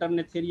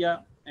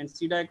 Alternatheria, and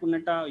Sida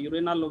ecunata,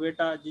 Urena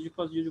lobata,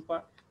 Jujupus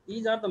jujupa.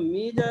 These are the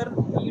major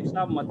beets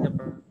of Madhya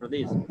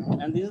Pradesh.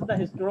 And this is the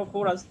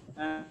Hysterophorus,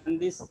 and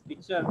this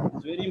picture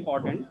is very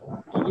important.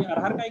 ये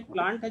अरहर का एक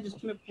plant है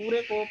जिसमें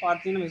पूरे को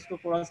पार्थिनम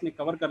हिस्टोफोरस ने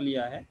cover कर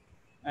लिया है.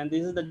 And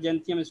this is the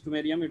Gentium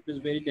stomarium. It is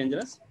very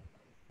dangerous.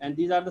 And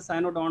these are the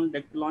Cyanodon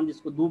dactylon,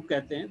 जिसको धूप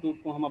कहते हैं.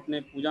 धूप को हम अपने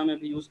पूजा में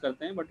भी यूज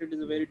करते हैं, but it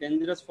is very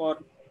dangerous for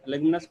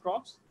leguminous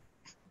crops.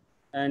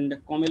 And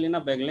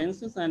Comilina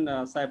baglensis and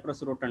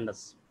Cyprus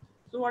rotundus.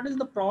 So what is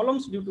the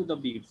problems due to the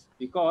beets?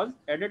 Because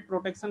added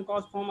protection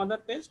cost from other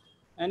pests,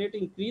 and it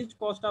increased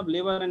cost of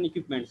labor and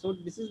equipment. So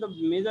this is the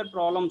major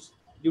problems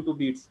due to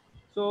beets.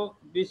 So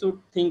we should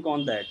think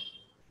on that.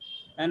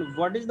 And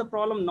what is the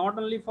problem not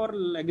only for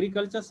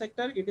agriculture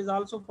sector, it is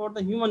also for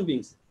the human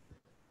beings.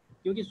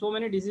 Because so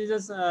many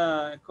diseases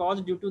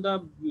caused due to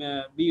the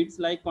beets,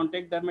 like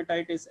contact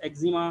dermatitis,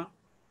 eczema,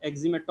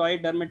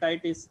 eczematoid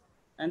dermatitis.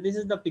 And this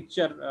is the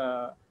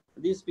picture.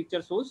 This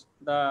picture shows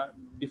the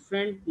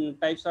different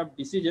types of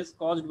diseases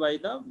caused by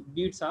the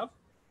beets of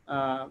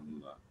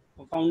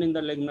found in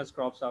the leguminous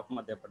crops of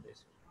Madhya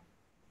Pradesh.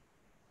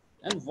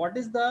 And what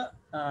is the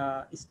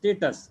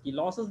status?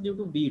 Losses due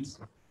to beets.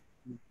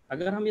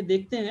 अगर हम ये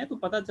देखते हैं तो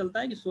पता चलता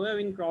है कि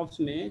सोयाबीन क्रॉप्स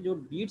में जो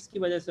बीट्स की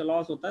वजह से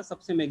लॉस होता है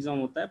सबसे मैक्सिमम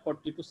होता है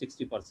 40 to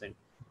 60%.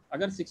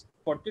 अगर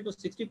 40 to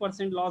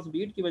 60% लॉस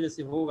बीट की वजह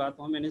से होगा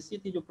तो हमें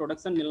निश्चित ही जो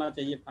प्रोडक्शन मिलना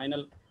चाहिए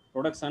फाइनल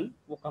प्रोडक्शन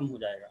वो कम हो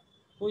जाएगा.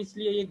 तो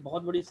इसलिए ये एक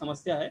बहुत बड़ी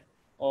समस्या है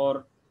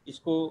और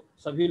इसको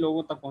सभी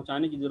लोगों तक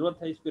पहुंचाने की ज़रूरत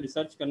है, इस पर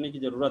रिसर्च करने की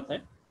ज़रूरत है.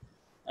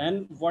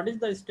 And what is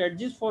the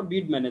strategies for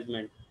beat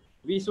management?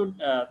 We should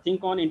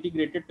think on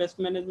integrated pest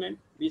management.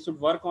 We should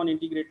work on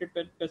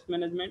integrated pest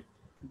management,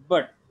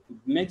 but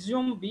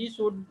maximum we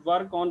should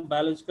work on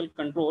biological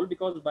control,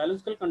 because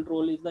biological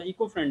control is the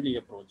eco-friendly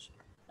approach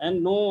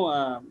and no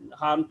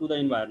harm to the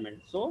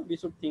environment. So we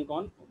should think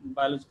on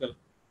biological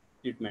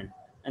treatment.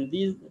 And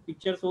these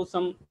pictures show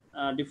some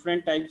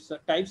different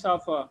types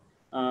of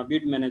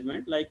weed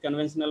management, like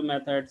conventional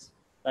methods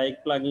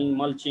like plugging,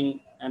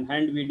 mulching, and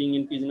hand weeding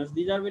in pigeons.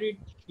 These are very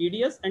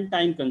tedious and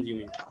time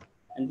consuming.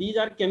 And these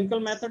are chemical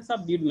methods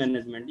of weed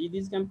management.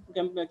 These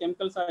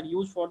chemicals are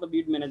used for the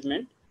weed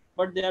management,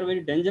 but they are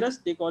very dangerous.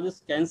 They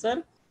causes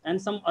cancer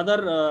and some other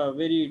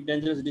very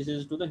dangerous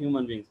diseases to the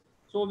human beings.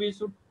 So we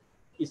should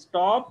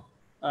stop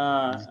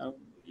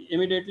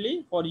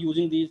immediately for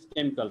using these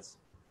chemicals.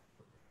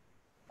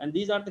 And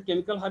these are the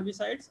chemical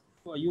herbicides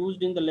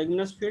used in the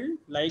leguminous field,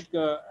 like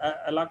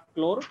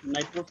alachlor,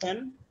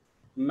 nitrofen,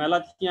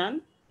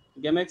 malathion,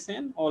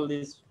 gamexane, all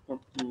these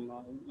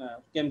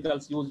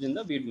chemicals used in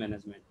the weed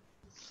management.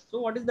 So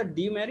what is the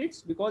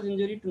demerits? Because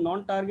injury to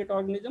non-target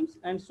organisms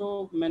and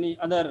so many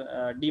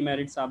other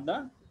demerits of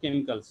the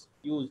chemicals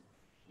used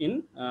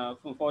in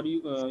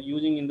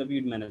using in the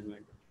weed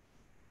management.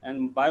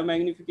 And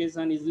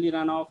biomagnification, easily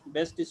run off,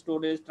 best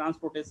storage,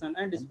 transportation,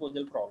 and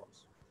disposal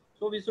problems.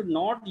 So we should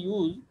not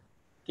use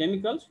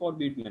chemicals for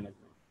weed management.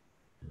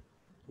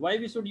 Why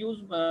we should use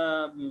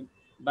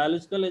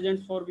biological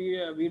agents for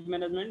weed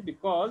management?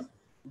 Because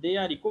they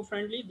are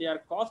eco-friendly, they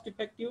are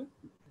cost-effective.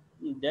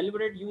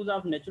 Deliberate use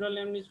of natural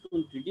enemies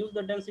to reduce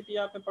the density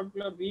of a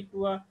particular weed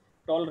to a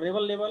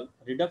tolerable level,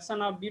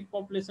 reduction of weed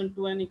population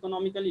to an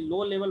economically low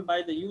level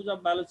by the use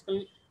of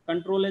biological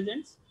control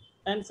agents,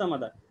 and some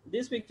other.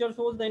 This picture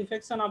shows the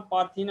infection of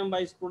Parthenum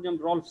by Scorium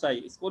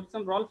rolfsi.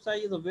 Scorium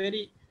rolfsi is a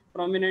very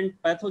prominent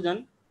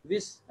pathogen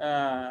which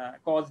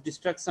cause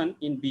destruction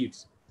in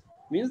beets.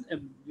 Means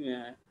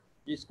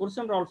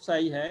Scorium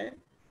rolfsi hai,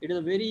 it is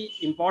a very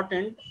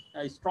important,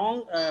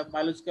 strong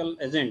biological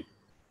agent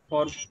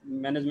for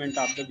management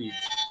of the weeds.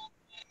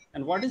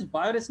 And what is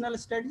biorational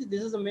strategy?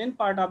 This is the main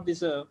part of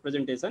this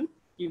presentation.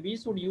 We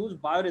should use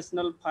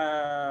biorational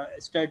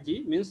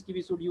strategy, means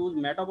we should use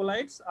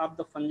metabolites of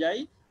the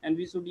fungi, and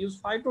we should use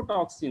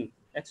phytotoxin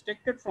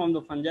extracted from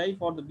the fungi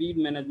for the weed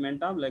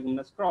management of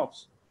leguminous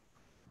crops.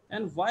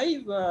 And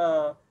why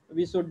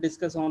we should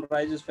discuss on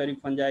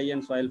rhizospheric fungi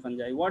and soil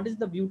fungi. What is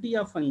the beauty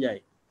of fungi?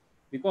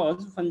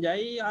 Because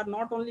fungi are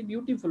not only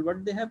beautiful,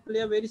 but they have play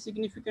a very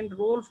significant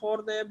role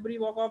for the every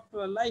walk of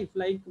life,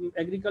 like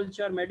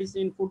agriculture,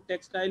 medicine, food,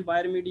 textile,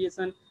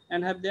 bioremediation,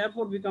 and have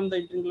therefore become the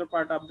integral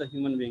part of the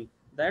human being.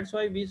 That's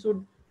why we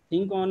should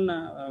think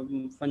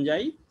on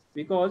fungi,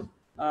 because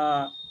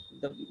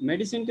the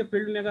medicine के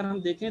field में अगर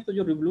हम देखें तो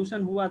जो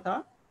revolution हुआ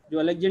था, जो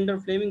अलेक्जेंडर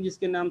फ्लेमिंग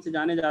जिसके नाम से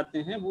जाने जाते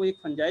हैं, वो एक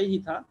फंजाई ही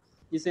था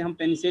जिसे हम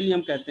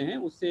पेनिसिलियम कहते हैं,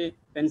 उससे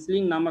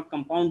पेनिसिलिन नामक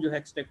कंपाउंड जो है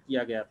एक्सट्रैक्ट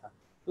किया गया था।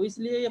 तो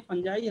इसलिए ये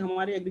फंजाई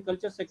हमारे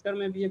एग्रीकल्चर सेक्टर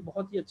में भी एक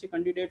बहुत ही अच्छे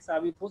कैंडिडेट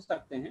साबित हो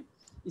सकते हैं,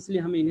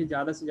 इसलिए हमें इन्हें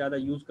ज़्यादा से ज़्यादा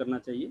यूज़ करना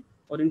चाहिए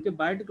और इनके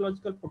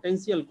बायोटेक्नोलॉजिकल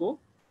पोटेंशियल को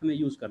हमें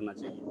यूज़ करना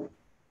चाहिए।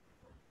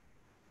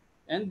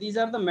 And these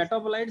are the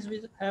metabolites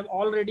which have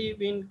already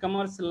been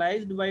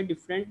commercialized by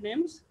different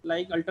names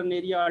like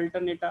Alternaria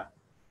alternata,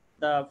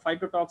 the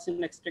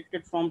phytotoxin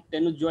extracted from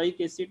tenozoic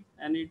acid,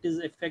 and it is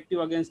effective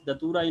against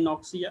Datura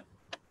inoxia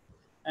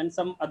and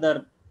some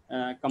other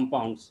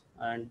compounds.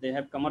 And they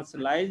have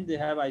commercialized, they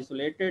have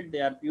isolated,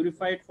 they are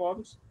purified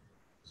forms.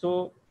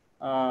 So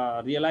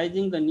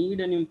realizing the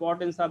need and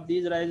importance of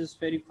these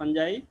rhizospheric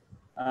fungi,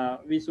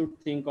 we should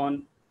think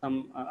on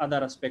some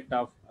other aspect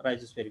of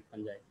rhizospheric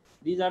fungi.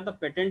 These are the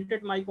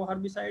patented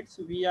mycoherbicides.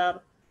 We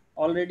are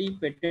already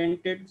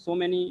patented so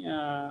many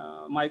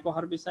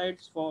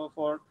mycoherbicides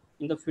for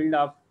in the field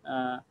of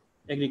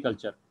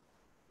agriculture,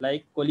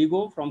 like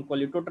Coligo from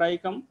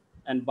Colitotrichum,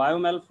 and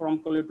Biomel from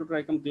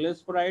Colitotrichum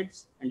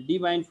glycerides, and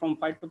Divine from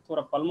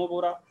Phytophthora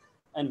palmivora,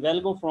 and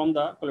Velgo from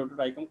the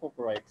Colitotrichum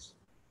coccoides.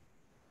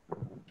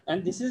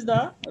 And this is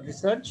the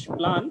research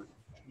plan.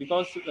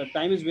 Because the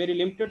time is very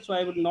limited, so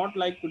I would not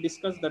like to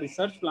discuss the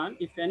research plan.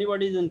 If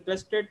anybody is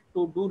interested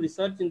to do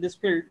research in this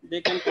field,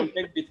 they can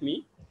contact with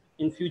me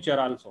in future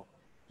also.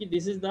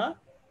 This is the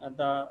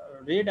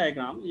ray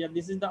diagram. Yeah,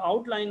 this is the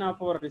outline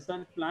of our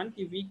research plan.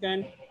 We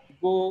can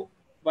go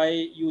by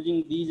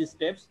using these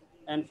steps,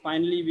 and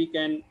finally we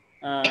can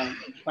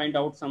find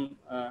out some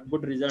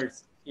good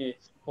results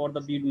for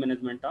the bead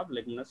management of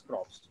leguminous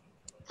crops.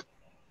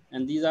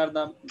 And these are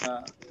the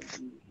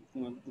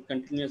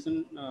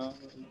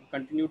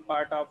continued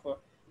part of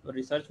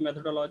research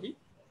methodology,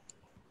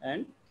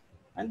 and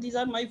these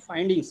are my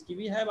findings.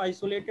 We have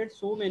isolated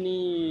so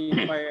many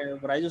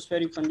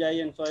rhizospheric fungi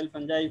and soil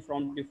fungi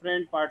from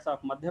different parts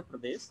of Madhya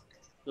Pradesh,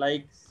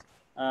 like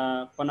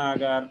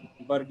Panagar,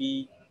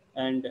 Bargi,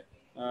 and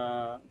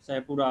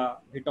Saipura,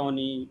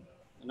 Bhitoni,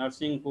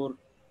 Narsinghpur,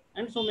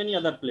 and so many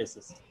other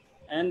places.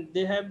 And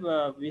they have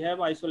we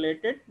have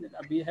isolated,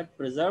 we have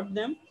preserved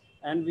them,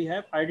 and we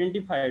have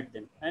identified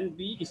them, and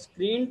we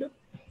screened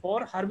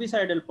for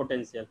herbicidal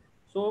potential.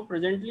 So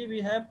presently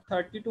we have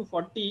 30 to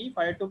 40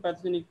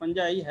 phytopathogenic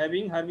fungi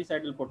having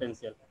herbicidal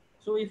potential.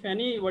 So if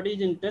anybody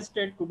is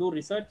interested to do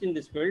research in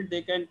this field,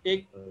 they can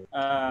take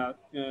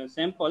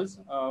samples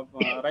of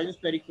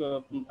rhizospheric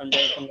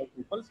fungi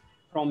samples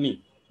from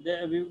me.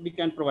 We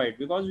can provide,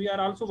 because we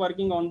are also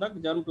working on the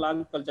germ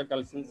plant culture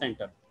collection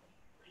center.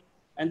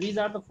 And these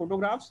are the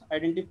photographs,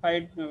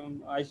 identified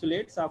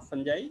isolates of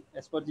fungi: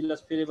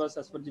 Aspergillus flavus,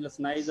 Aspergillus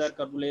niger,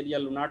 Carbuleria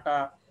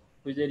lunata,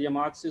 Fusarium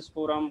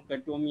oxysporum,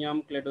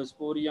 Clatomium,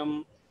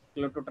 Cladosporium,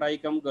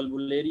 Clatotrichum,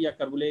 Galbularia,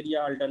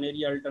 Carbuleria,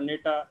 Alternaria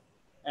alternata,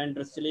 and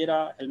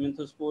Drusillera,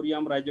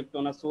 Helminthosporium,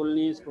 Rhizoctona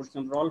solnis,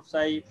 Scotium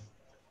rolfsi.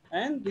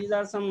 And these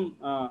are some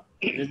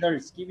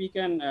results. We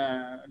can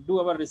do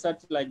our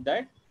research like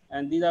that.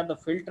 And these are the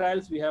field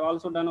trials. We have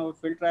also done our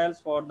field trials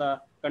for the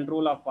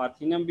control of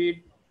Parthenium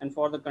weed, and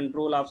for the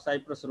control of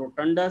Cyprus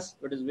rotundus,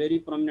 which is very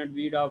prominent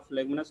weed of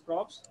leguminous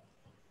crops.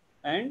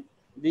 And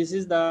this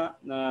is the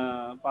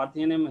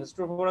Parthenium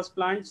hysterophorus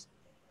plants,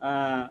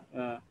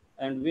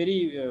 and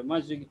very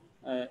much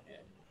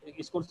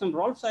Scotium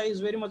rolfsi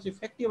is very much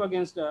effective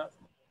against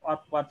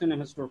Parthenium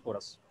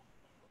hysterophorus.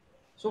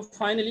 So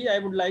finally, I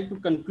would like to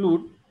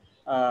conclude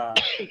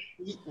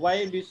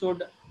why we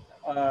should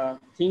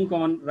think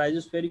on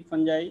rhizospheric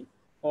fungi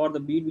for the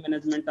bead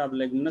management of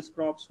leguminous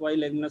crops. Why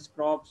leguminous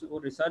crops or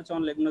research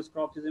on leguminous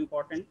crops is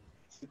important?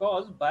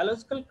 Because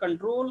biological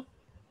control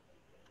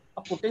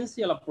a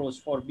potential approach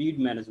for bead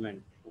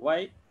management.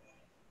 Why?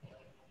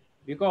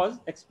 Because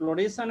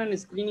exploration and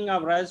screening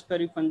of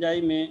rhizospheric fungi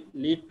may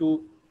lead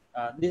to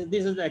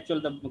this is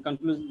actually the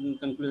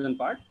conclusion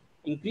part.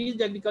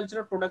 Increased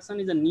agricultural production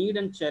is a need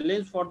and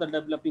challenge for the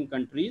developing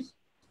countries.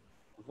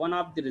 One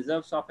of the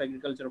reserves of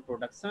agricultural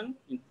production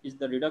is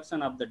the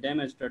reduction of the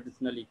damage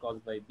traditionally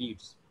caused by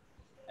beads.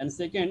 And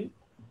second,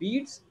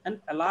 beads an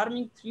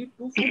alarming threat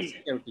to food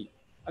security.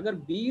 अगर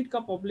बीड का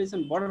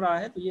population बढ़ रहा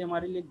है तो ये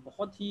हमारे लिए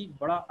बहुत ही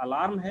बड़ा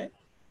अलार्म है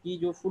कि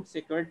जो फूड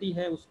सिक्योरिटी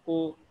है उसको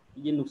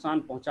ये नुकसान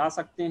पहुंचा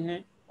सकते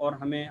हैं, और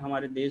हमें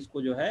हमारे देश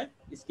को जो है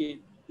इसके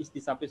इस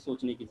दिशा पे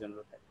सोचने की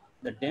जरूरत है.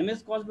 The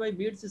damage caused by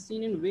beads is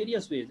seen in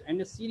various ways,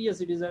 and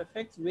serious it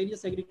affects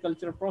various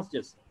agricultural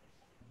processes.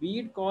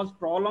 Bead cause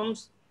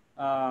problems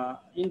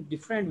in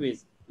different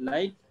ways,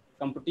 like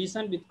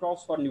competition with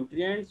crops for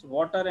nutrients,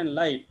 water, and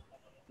light,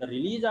 the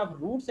release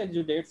of roots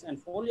exudates and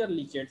foliar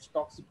leachates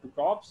toxic to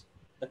crops,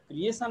 the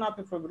creation of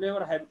a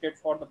favorable habitat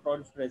for the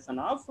proliferation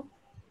of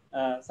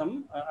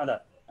some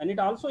other. And it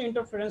also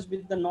interferes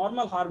with the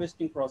normal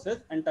harvesting process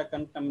and the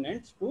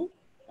contaminants to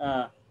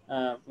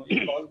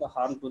cause the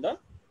harm to the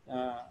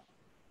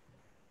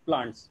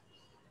plants.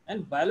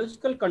 And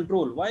biological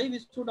control. Why we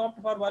should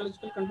opt for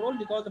biological control?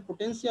 Because the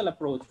potential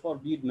approach for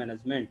weed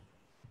management,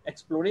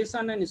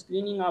 exploration and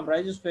screening of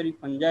rhizospheric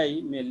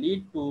fungi may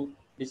lead to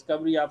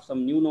discovery of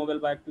some new novel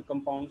bioactive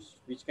compounds,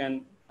 which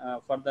can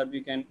further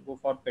we can go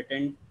for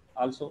patent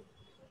also.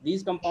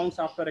 These compounds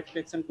after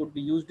extraction could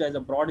be used as a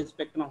broad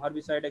spectrum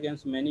herbicide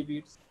against many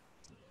weeds.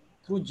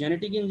 Through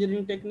genetic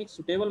engineering techniques,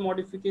 suitable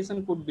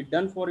modification could be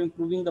done for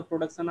improving the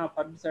production of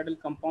herbicidal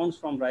compounds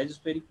from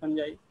rhizospheric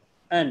fungi.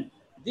 And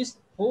this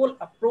whole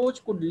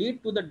approach could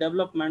lead to the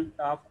development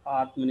of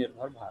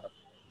आत्मनिर्भर भारत.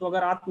 तो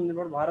अगर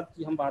आत्मनिर्भर भारत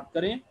की हम बात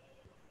करें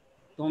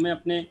तो हमें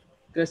अपने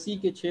कृषि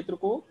के क्षेत्र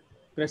को,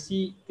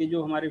 कृषि के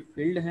जो हमारे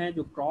फील्ड हैं,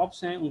 जो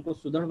क्रॉप्स हैं, उनको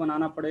सुदृढ़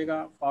बनाना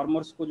पड़ेगा,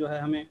 फार्मर्स को जो है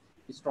हमें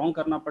स्ट्रॉन्ग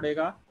करना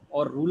पड़ेगा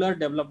और रूरल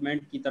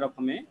डेवलपमेंट की तरफ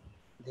हमें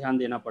ध्यान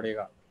देना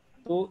पड़ेगा.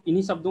 तो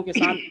इन्हीं शब्दों के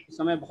साथ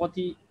समय बहुत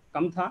ही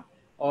कम था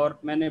और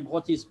मैंने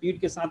बहुत ही स्पीड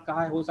के साथ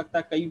कहा है. हो सकता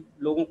है कई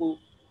लोगों को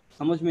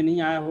समझ में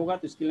नहीं आया होगा,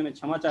 तो इसके लिए मैं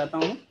क्षमा चाहता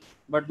हूं.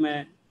 बट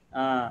मैं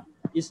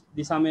इस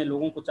दिशा में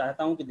लोगों को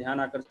चाहता हूं कि ध्यान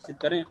आकर्षित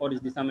करें और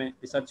इस दिशा में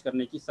रिसर्च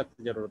करने की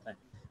सख्त जरूरत है.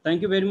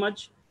 Thank you very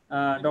much,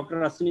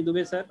 Dr. Ashwani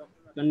Dubey sir,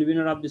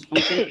 convener of this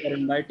function, for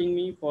inviting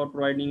me, for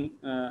providing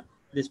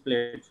this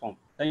platform.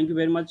 Thank you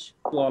very much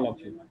to all of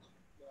you.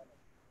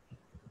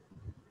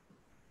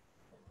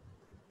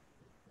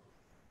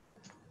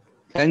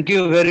 Thank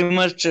you very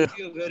much,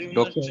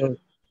 Dr.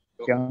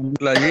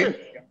 Kyanlaji.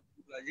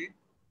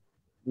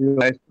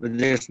 Nice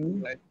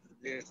presentation.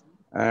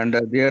 And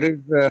there is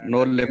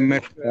no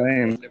limit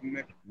time.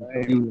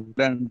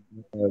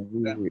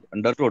 We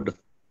understood.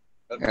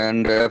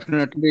 And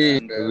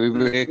definitely we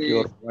will take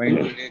your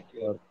point,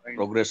 your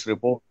progress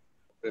report.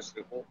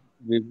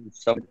 We will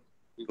submit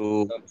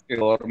to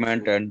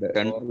government and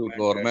central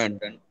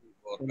government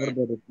whatever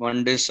the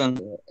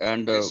recommendations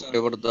and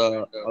whatever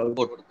the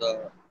output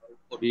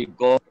we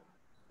got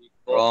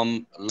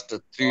from last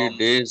 3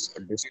 days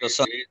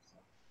discussion.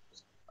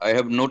 I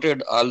have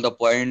noted all the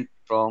point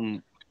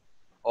from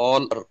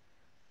all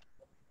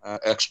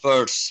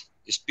experts'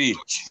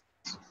 speech.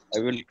 I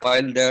will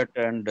file that,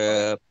 and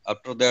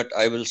after that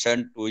I will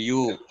send to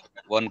you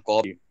one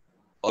copy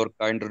or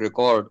kind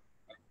record.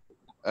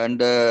 And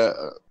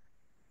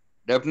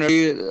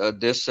definitely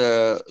this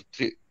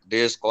 3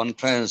 days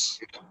conference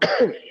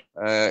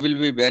will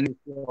be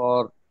beneficial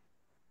for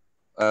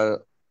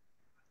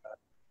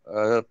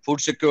food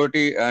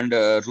security and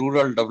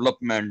rural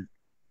development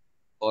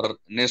for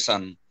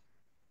nation.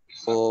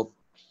 So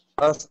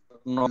last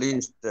but not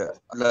least,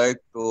 I'd like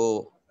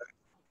to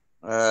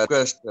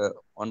request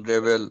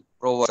Honorable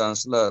Pro Vice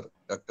Chancellor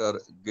Dr.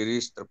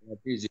 Girish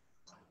Tripathi ji,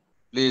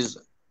 please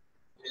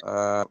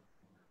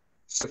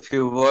say a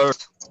few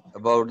words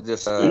about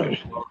this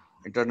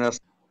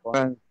international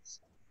conference.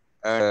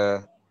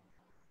 And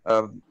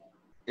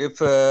if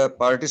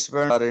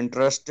participants are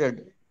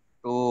interested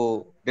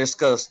to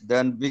discuss,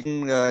 then we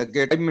can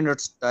get 5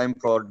 minutes time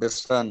for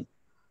discussion.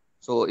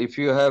 So if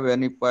you have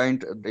any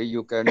point,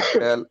 you can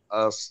tell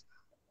us.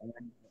 And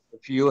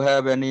if you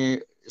have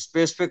any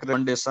specific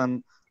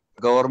recommendation,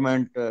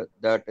 government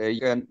that you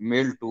can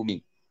mail to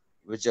me,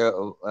 which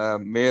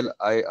mail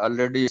I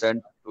already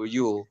sent to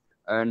you,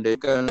 and you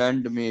can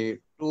send me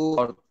 2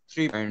 or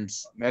 3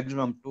 points,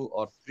 maximum 2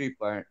 or 3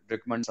 point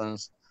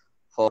recommendations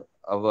for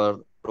our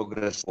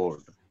progress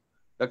board.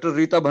 Dr.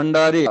 Rita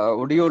Bhandari,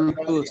 would you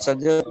like to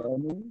suggest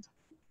any?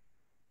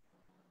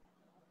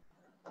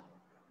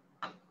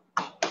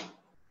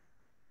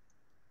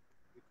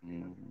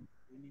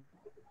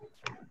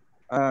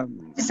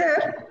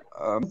 Sir.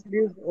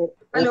 Please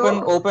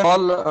Hello. open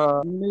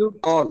all, mute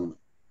all.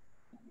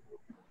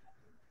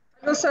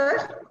 Hello,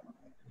 sir.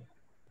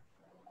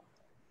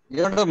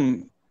 Yeah,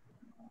 madam.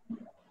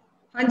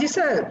 Hanji,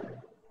 sir.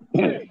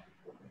 Would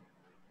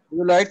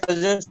you like to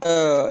suggest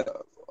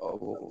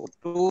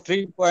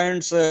 2-3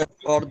 points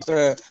for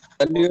the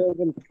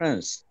valuable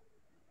friends?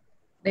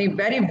 A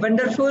very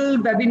wonderful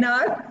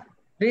webinar,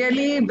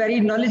 really very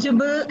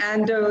knowledgeable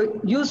and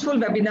useful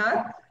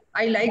webinar.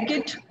 I like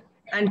it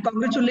and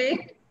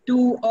congratulate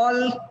to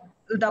all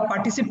the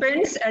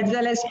participants as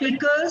well as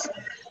speakers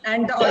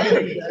and the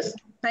organizers.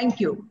 Thank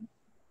you.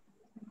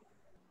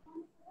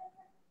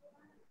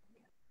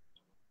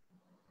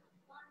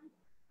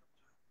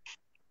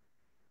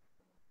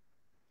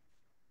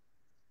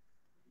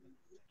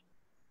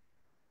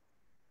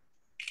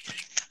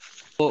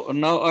 So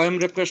now I am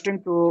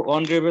requesting to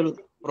Honorable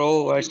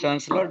Pro Vice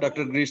Chancellor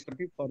Dr. Girish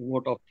Tripathi for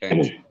vote of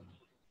thanks.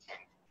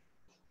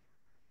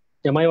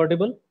 Am I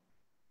audible?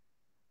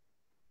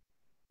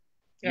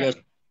 Yes.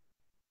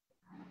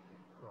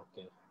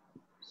 Okay.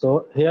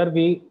 So here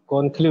we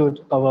conclude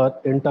our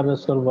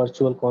International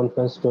Virtual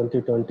Conference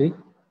 2020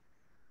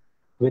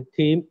 with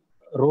theme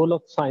Role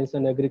of Science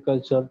and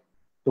Agriculture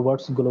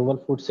towards Global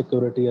Food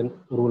Security and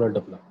Rural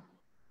Development.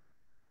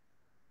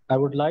 I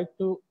would like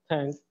to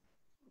thank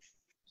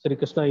Sri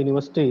Krishna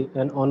University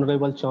and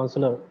Honorable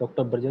Chancellor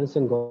Dr. Brajen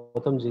Singh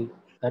Gautam ji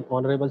and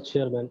Honorable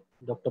Chairman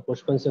Dr.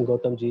 Pushpan Singh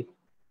Gautam ji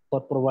for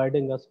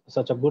providing us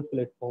such a good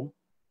platform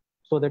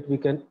so that we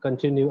can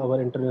continue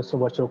our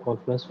international virtual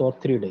conference for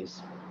 3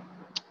 days.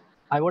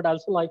 I would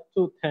also like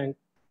to thank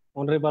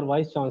Honorable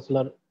Vice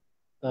Chancellor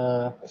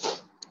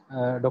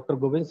Dr.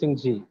 Govind Singh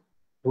ji,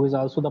 who is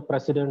also the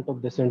president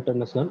of this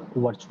international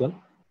virtual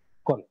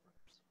conference.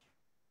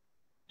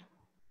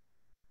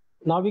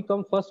 Now we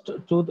come first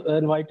to the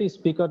invitee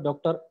speaker,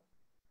 Dr.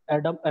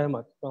 Adam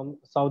Ahmed from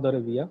Saudi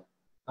Arabia.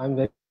 I'm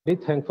very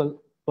thankful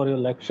for your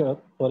lecture,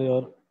 for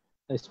your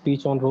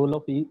speech on role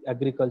of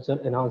agriculture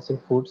enhancing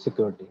food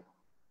security.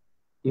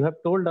 You have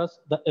told us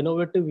the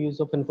innovative use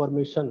of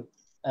information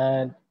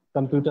and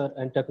computer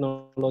and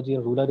technology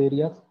in rural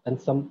areas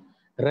and some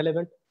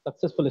relevant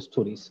successful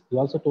stories. You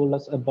also told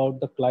us about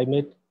the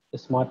climate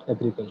smart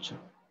agriculture.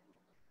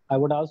 I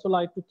would also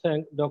like to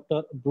thank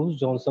Dr. Bruce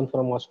Johnson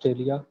from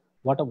Australia.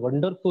 What a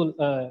wonderful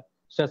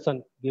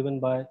session given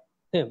by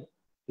him.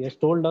 He has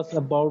told us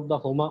about the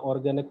Homa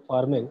organic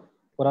farming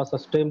for a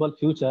sustainable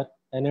future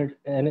and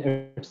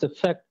its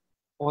effect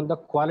on the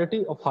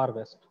quality of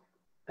harvest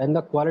and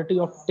the quality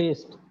of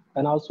taste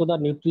and also the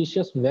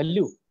nutritious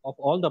value of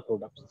all the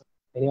products.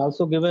 And he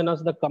also given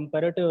us the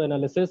comparative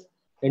analysis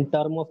in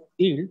terms of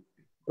yield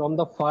from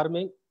the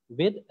farming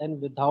with and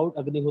without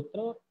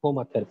Agnihotra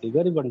Homa therapy.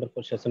 Very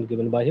wonderful session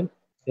given by him.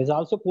 He has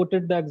also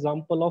quoted the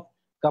example of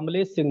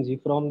Kamlesh Singh ji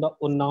from the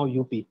Unnao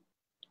UP,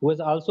 who is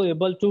also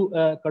able to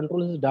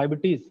control his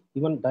diabetes,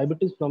 even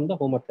diabetes from the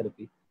Homa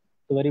therapy.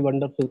 So very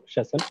wonderful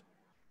session.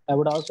 I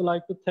would also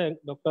like to thank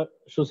Dr.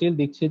 Sushil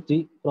Dikshit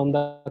ji from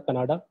the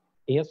Canada.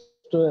 He has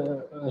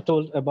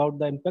told about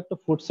the impact of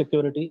food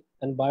security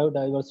and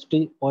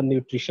biodiversity on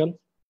nutrition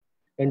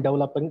in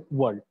developing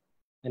world.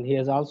 And he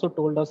has also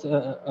told us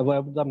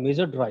about the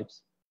major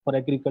drives for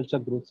agriculture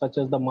growth, such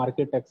as the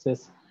market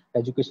access,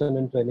 education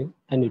and training,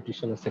 and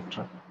nutrition,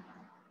 etc.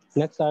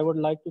 Next, I would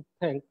like to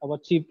thank our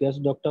chief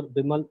guest, Dr.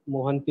 Bimal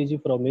Mohanty ji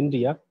from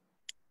India.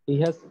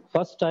 He has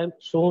first time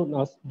shown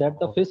us that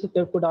the fish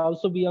could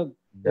also be an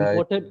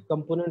important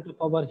component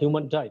of our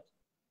human diet.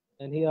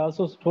 And he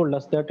also told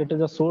us that it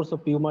is a source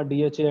of Puma,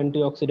 DHA,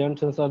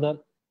 antioxidants, and other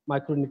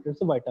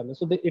micronutrients and vitamins.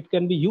 So it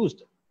can be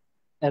used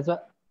as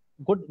a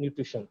good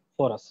nutrition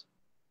for us.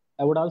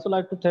 I would also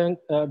like to thank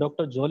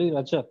Dr. Jolly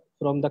Rajak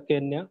from the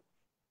Kenya.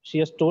 She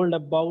has told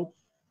about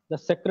the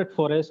sacred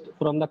forest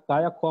from the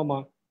Kaya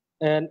Koma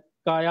and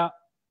Kaya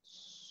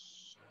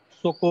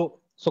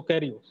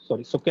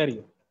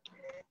Sokerio.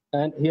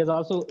 And he has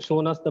also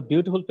shown us the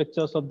beautiful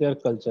pictures of their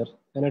culture.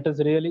 And it is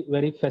really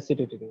very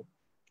fascinating.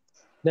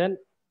 Then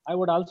I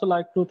would also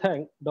like to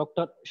thank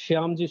Dr.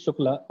 Shyamji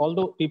Shukla,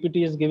 although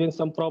PPT is giving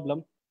some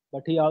problem,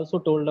 but he also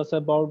told us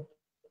about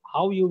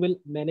how you will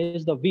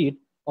manage the weed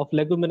of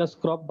leguminous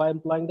crop by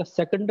applying the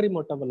secondary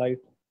metabolite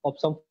of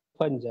some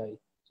fungi.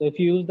 So if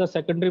you use the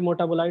secondary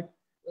metabolite,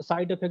 the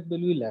side effect will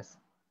be less.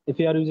 If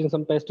you are using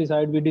some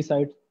pesticide,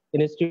 weedicide,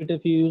 instead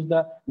if you use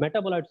the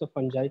metabolites of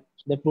fungi,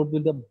 that would be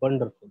the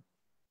wonderful.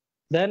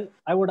 Then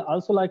I would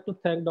also like to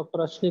thank Dr.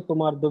 Ashwani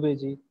Kumar Dubey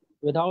ji.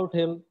 Without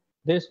him,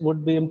 this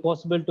would be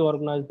impossible to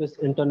organize this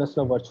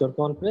international virtual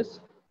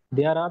conference.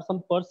 There are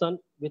some persons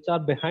which are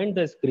behind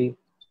the screen.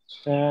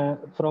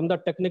 From the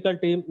technical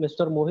team,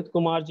 Mr. Mohit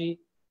Kumar ji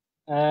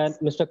and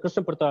Mr.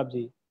 Krishna Pratap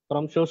ji.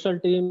 From social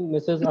team,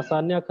 Mrs.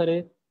 Asanya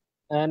Khare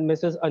and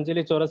Mrs.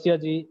 Anjali Chaurasia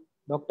ji,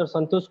 Dr.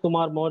 Santosh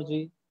Kumar Moore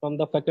ji. From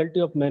the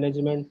Faculty of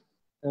Management,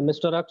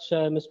 Mr.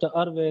 Akshay, Mr.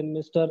 Arvind,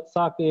 Mr.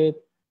 Saket,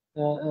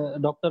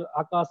 Dr.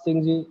 Akash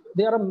Singh ji.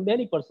 There are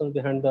many persons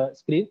behind the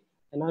screen.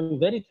 And I'm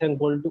very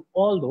thankful to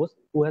all those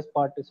who has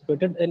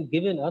participated and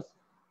given us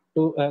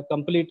to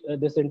complete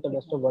this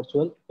international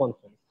virtual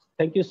conference.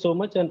 Thank you so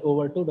much, and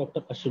over to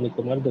Dr. Ashwani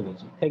Kumar Dubey.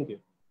 Thank you.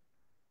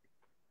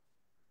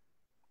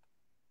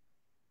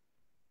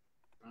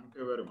 Thank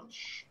you very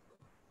much.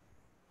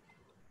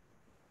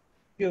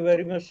 Thank you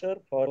very much, sir,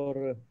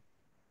 for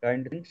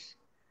kind things.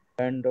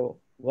 And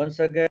once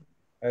again,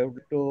 I would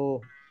like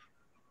to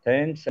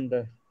thanks, and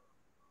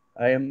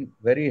I am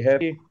very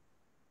happy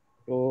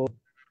to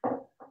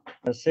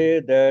say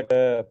that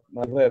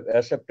you have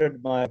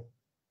accepted my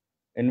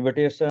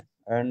invitation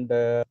and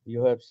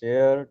you have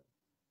shared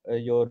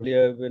your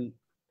valuable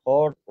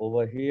thought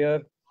over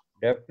here.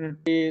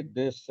 Definitely,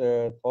 this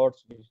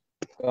thoughts will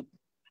become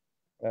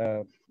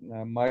a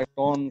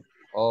milestone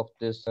of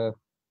this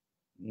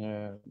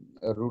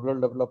rural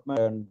development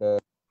and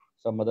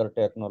some other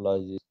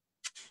technologies.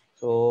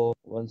 So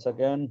once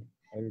again,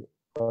 I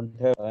don't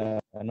have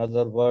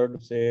another word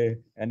to say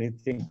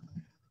anything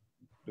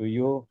to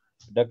you.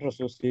 Dr.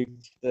 Susi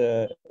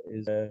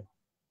is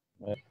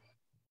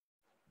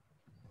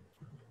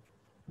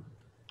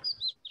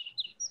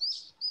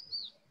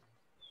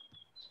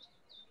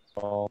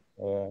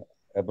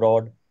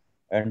abroad,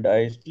 and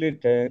I still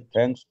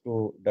thanks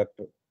to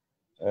Dr.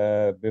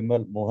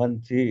 Bimal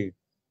Mohanty,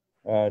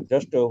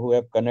 just who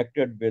have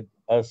connected with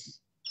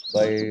us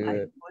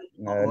by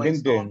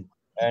LinkedIn,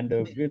 and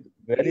with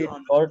very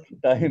short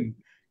time,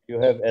 you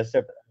have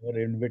accepted our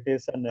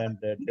invitation and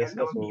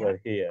discuss over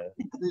here.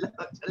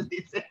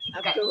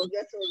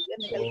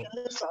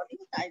 Sorry,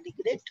 I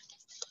regret.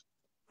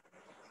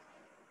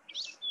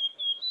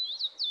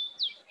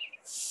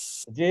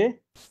 Ji,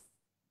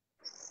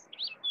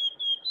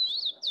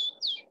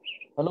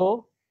 hello.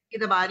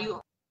 दबा रही हो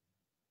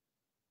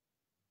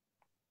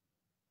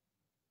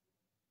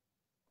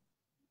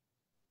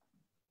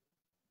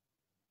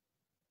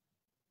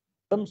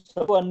तुम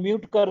सबको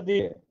unmute कर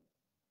दिए।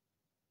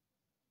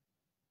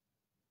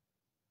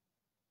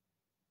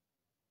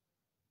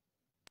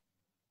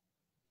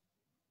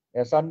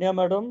 ऐसान्या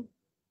madam,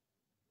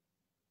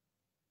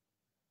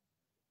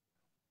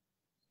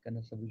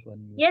 सभी को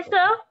unmute yes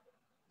sir.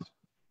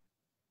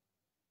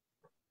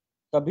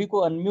 सभी को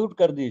अनम्यूट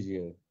कर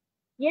दीजिए।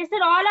 Yes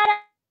sir, all are.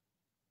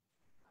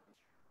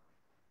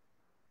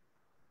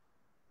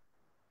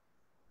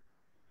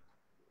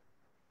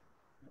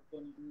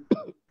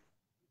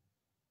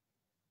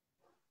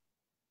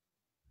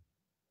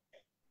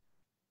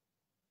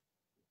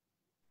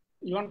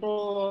 You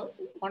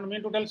want me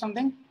to tell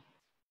something?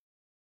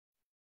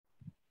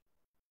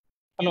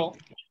 Hello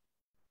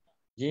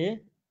जी,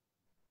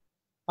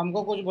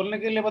 हमको कुछ बोलने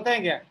के लिए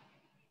बताएं क्या?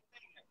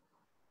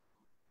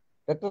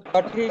 डॉक्टर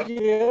पाठी जी,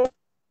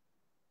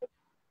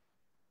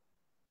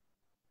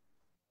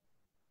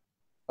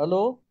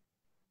 हेलो।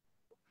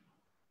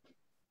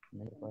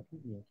 नहीं, पाठी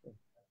जी है क्या?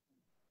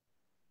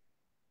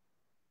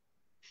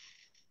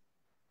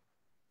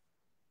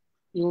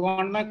 You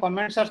want my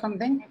comments or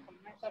something?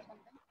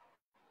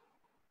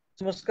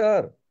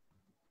 नमस्कार।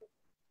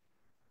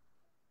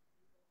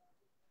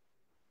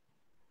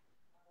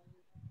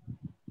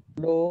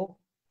 Hello.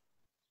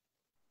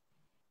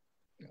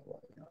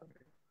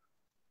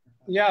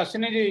 Yeah,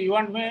 Ashwani ji, you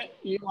want me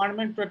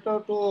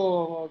to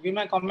give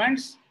my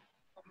comments?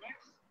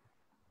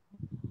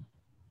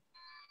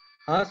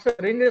 हाँ सर,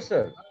 करेंगे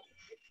सर।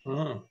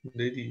 हाँ,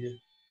 दे दीजिए।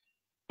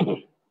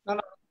 No,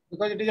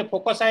 because it is a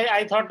focus.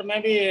 I thought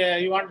maybe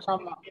you want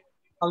some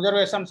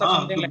observations or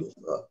something like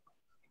that.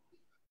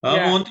 हाँ,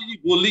 Yeah. Mohanty जी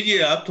बोल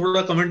लीजिए, आप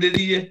थोड़ा comment दे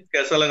दीजिए,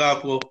 कैसा लगा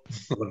आपको?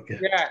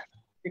 Yeah,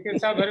 it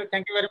is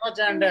thank you very much,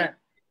 and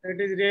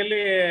it is really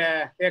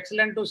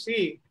excellent to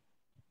see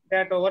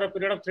that over a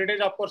period of 3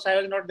 days. Of course, I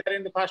was not there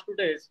in the first 2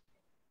 days,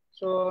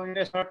 so in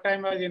a short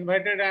time I was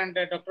invited, and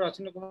Dr.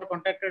 Ashwani Kumar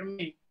contacted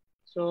me,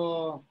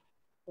 so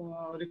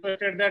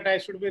requested that I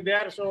should be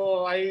there.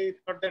 So I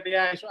thought that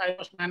yeah, I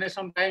must manage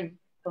some time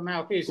from my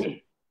office,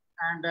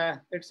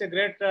 and it's a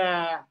great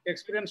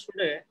experience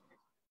today,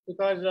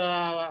 because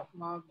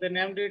they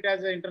named it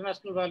as an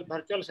international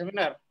virtual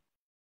seminar,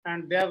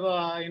 and they have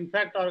in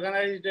fact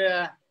organized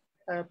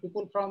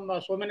people from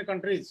so many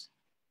countries.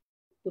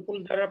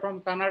 People that are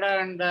from Canada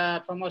and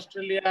from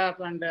Australia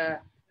and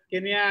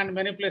Kenya and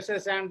many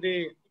places, and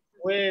the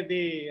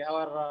way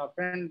our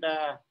friend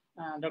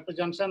Dr.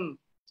 Johnson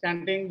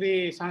chanting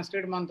the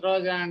Sanskrit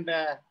mantras and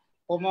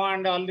Homo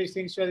and all these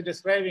things she was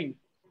describing,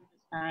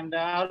 and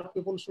our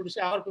people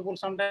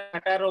sometimes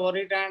matter over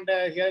it, and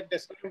he has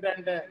described,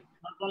 and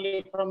not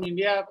only from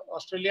India,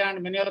 Australia,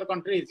 and many other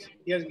countries,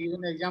 he has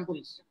given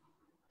examples.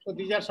 So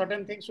these are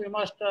certain things we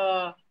must,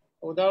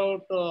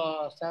 without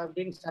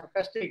being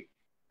sarcastic,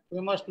 we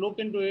must look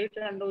into it,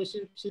 and we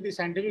should see the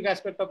scientific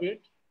aspect of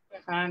it.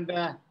 And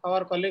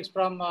our colleagues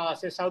from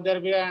say Saudi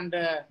Arabia and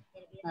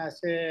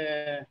say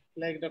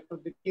like Dr.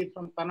 Dikki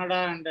from Canada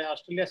and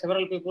Australia,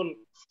 several people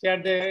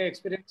shared their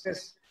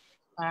experiences,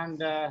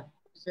 and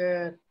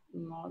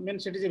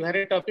means it is a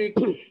varied topic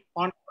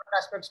on different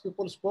aspects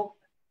people spoke,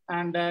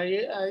 and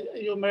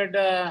you made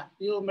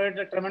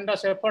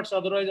tremendous efforts.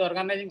 Otherwise,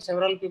 organizing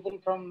several people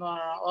from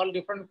all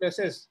different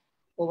places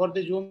over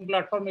the Zoom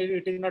platform,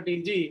 it is not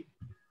easy.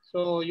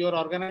 So your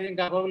organizing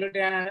capability,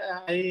 and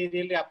I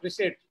really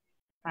appreciate,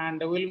 and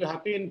we'll be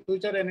happy in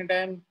future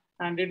anytime.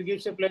 And it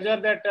gives a pleasure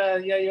that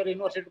yeah, your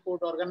university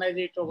could organize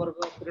it over a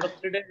period of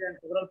 3 days, and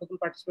several people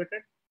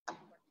participated.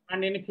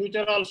 And in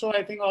future also,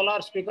 I think all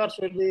our speakers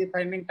will be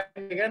finding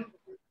time again.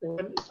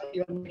 When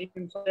you are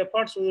making some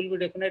efforts, we will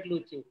be definitely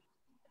with you.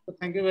 So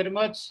thank you very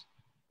much.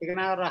 Again,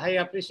 our high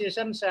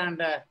appreciations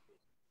and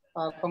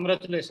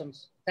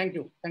congratulations. Thank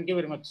you. Thank you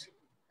very much.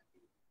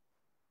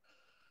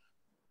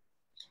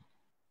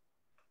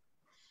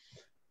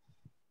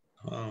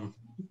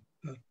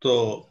 तो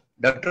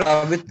doctor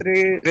Savitri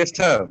श्रेष्ठ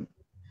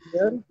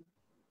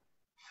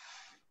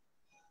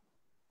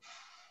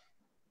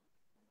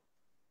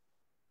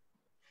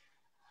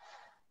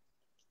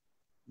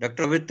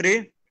Dr.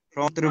 Savitri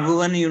from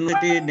Tribhuvan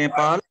University,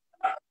 Nepal.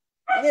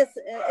 Yes,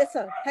 yes,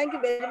 sir. Thank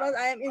you very much.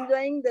 I am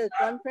enjoying the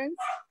conference,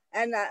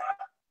 and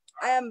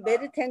I am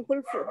very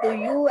thankful to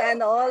you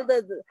and all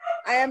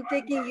I am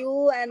taking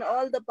you and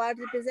all the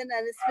participants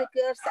and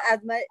speakers as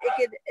my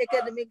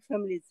academic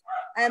families.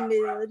 I am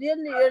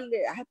really,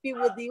 really happy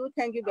with you.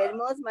 Thank you very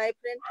much, my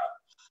friend.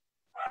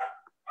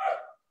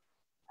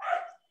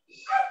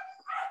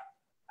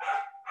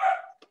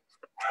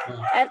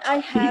 And I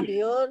have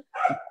here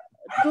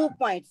 2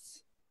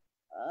 points.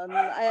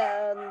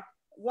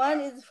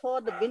 One is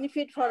for the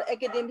benefit for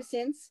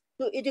academicians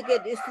to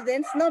educate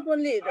students, not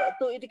only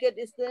to educate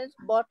students,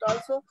 but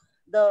also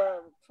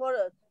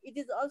it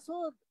is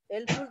also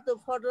helpful to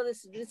for the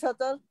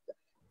researchers,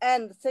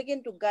 and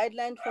second to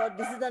guideline for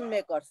decision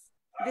makers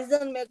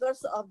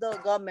of the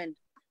government.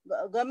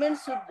 Government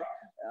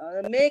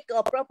should make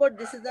a proper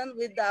decision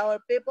with our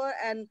paper,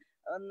 and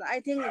I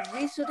think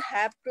we should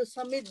have to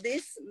submit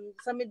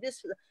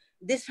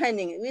this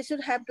finding. We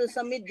should have to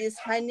submit this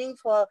finding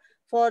for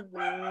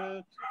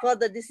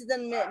the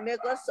decision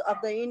makers of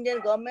the Indian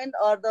government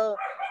or the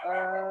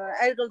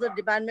Agriculture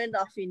Department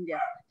of India.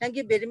 Thank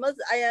you very much.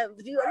 I am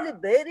really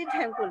very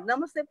thankful.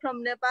 Namaste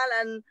from Nepal,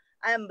 and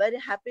I am very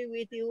happy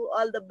with you.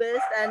 All the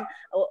best, and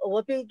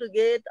hoping to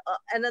get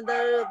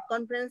another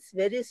conference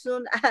very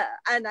soon.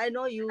 And I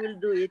know you will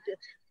do it.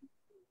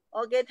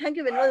 Okay, thank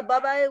you very much. Bye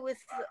bye.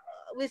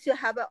 Wish you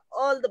have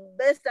all the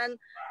best and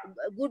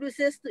good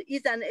wishes to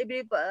each and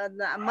every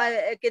my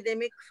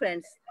academic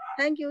friends.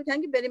 Thank you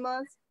very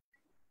much.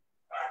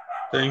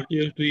 Thank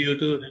you to you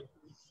too.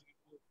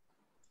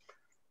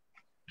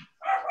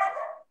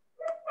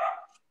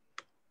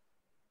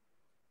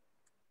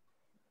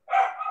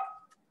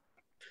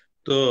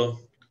 तो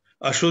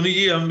अश्वनी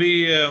जी हम भी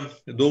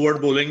 2 word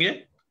बोलेंगे.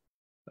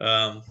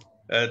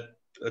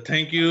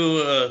 Thank you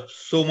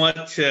so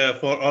much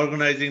for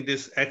organizing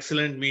this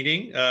excellent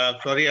meeting.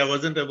 Sorry, I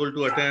wasn't able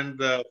to attend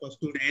the first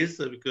 2 days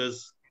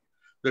because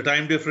the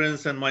time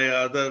difference and my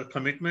other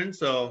commitments.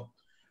 So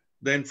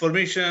the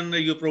information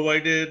you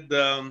provided,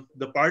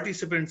 the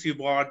participants you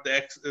brought,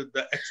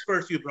 the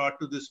experts you brought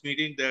to this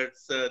meeting,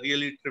 that's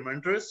really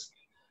tremendous.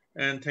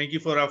 And thank you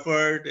for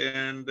effort,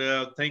 and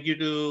thank you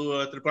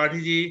to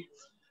Tripathi ji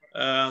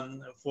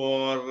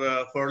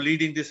for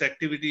leading these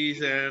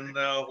activities and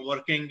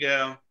working.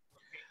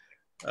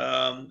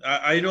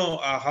 I know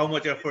how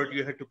much effort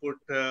you had to put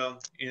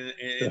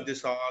in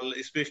this all,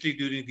 especially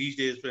during these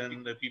days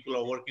when people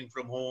are working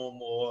from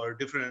home or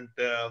different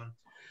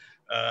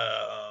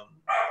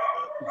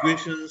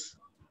situations.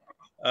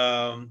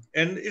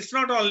 And it's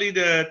not only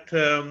that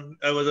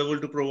I was able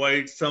to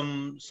provide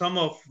some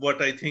of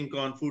what I think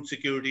on food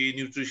security,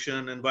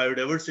 nutrition, and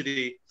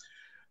biodiversity.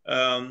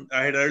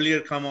 I had earlier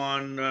come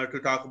on to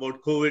talk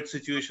about COVID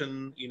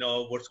situation,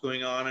 what's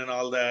going on and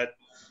all that.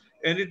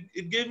 And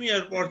it gave me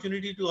an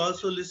opportunity to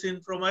also listen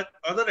from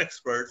other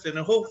experts, and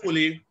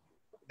hopefully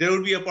there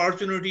will be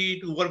opportunity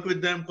to work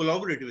with them,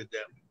 collaborate with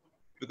them.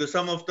 Because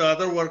some of the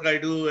other work I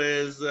do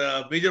is,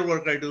 major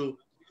work I do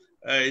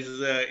is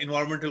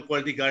environmental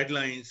quality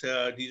guidelines.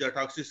 These are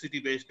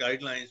toxicity-based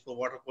guidelines for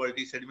water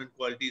quality, sediment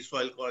quality,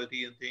 soil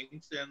quality, and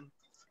things. And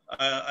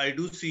I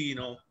do see,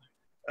 a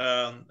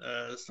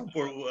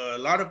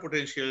lot of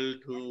potential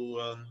to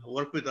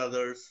work with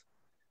others.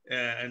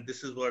 And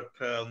this is what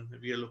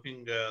we are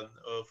looking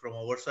from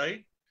our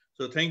side.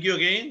 So thank you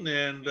again,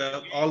 and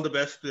all the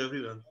best to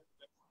everyone.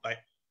 Bye.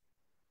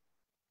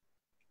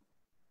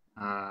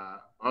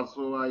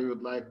 Also, I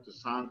would like to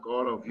thank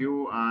all of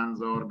you and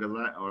the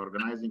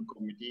organizing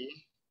committee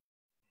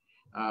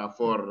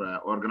for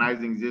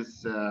organizing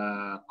this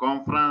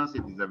conference.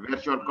 It is a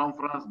virtual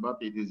conference, but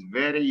it is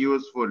very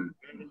useful.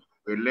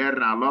 We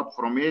learn a lot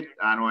from it,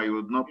 and I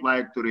would not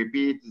like to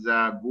repeat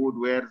the good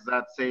words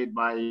that said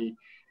by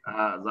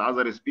the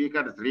other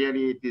speakers.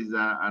 Really, it is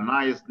a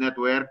nice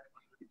network.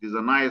 It is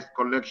a nice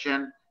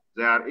collection.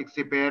 They are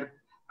expert.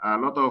 A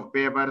lot of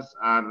papers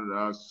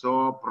are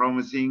so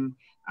promising,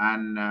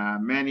 and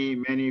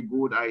many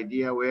good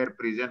ideas were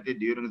presented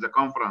during the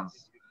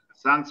conference.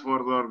 Thanks for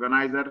the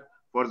organizer,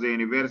 for the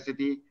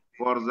university,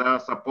 for the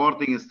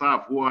supporting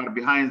staff who are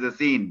behind the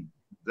scene.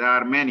 There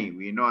are many,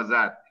 we know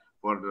that,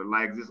 for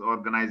like this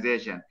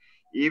organization.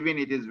 Even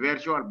it is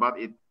virtual, but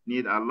it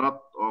need a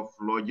lot of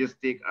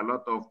logistic, a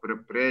lot of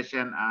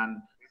preparation, and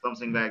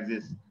something like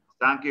this.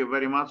 Thank you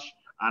very much,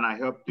 and I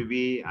hope to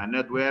be a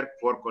network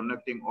for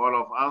connecting all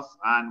of us,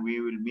 and we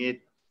will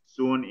meet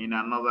soon in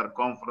another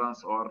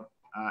conference or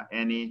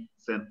any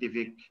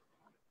scientific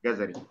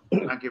gathering.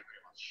 Thank you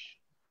very much.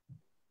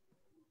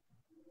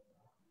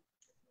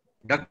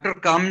 Dr.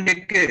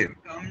 Kamdeke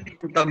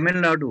from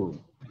Tamil Nadu.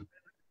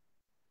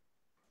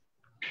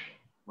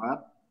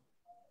 What?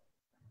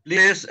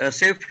 Please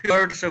say few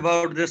words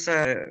about this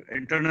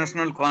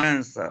international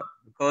conference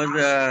because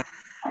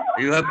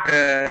you have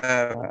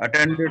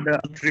attended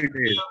 3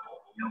 days.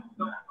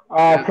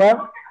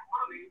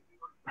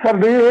 Sir,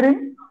 do you hear me?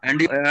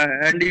 And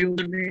you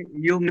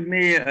give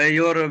me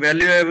your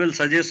valuable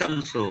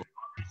suggestions also.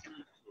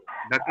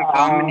 Dr.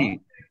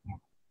 Kamini.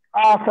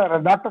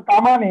 Sir, Dr.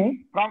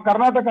 Kamani from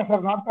Karnataka,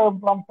 sir, not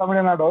from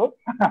Tamil Nadu.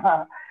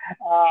 I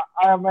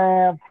am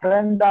a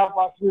friend of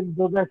Ashwani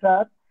Dubey,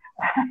 sir.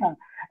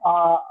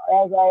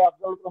 As I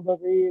observed from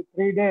the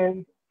 3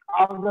 days,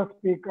 all the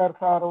speakers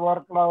are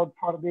worked out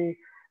for the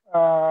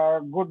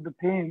good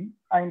theme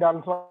and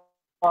also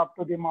up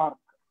to the mark.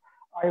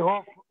 I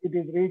hope it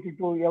is reached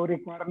to every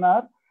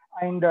corner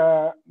and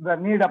the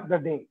need of the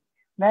day.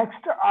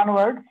 Next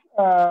onwards,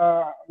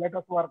 let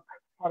us work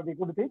for the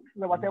good things.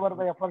 Whatever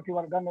the effort you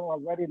have done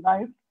was very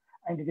nice.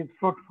 and it is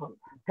fruitful.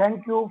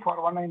 Thank you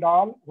for one and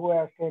all who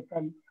has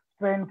taken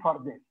strain for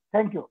this.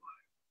 Thank you.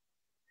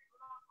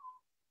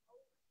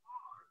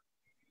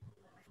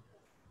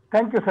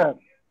 Thank you, sir.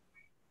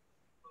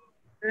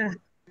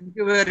 Thank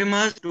you very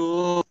much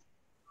to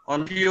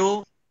all of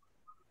you.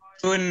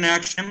 So in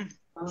action,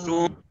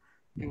 so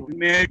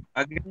made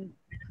again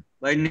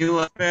by new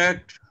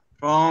aspect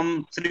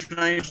from Sri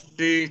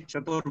University,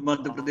 Chapur,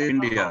 Madhya Pradesh,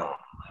 India.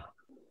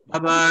 Bye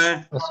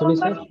bye. Ashwani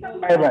sir.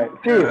 Bye bye.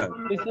 See you.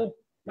 Ashwani sir.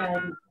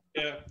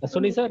 Yeah.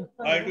 Ashwani sir.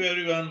 Bye to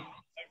everyone.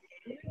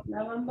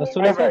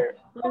 Ashwani sir.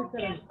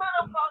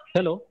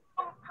 Hello.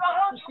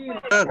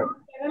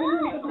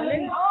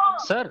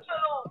 Sir,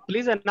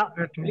 please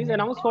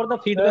announce for the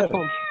feedback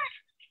form.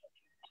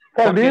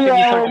 Sir, do you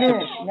have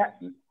any,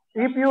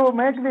 if you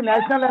make the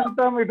national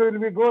anthem, it will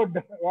be good.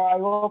 I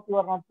hope you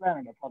are not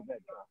planned for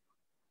that.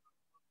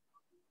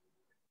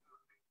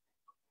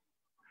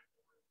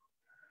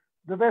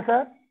 Dubey,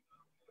 sir?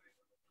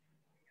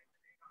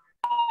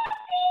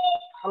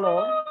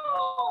 Hello?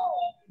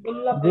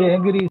 They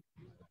agree.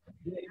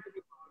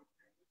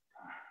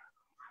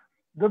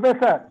 Dubey,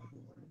 sir?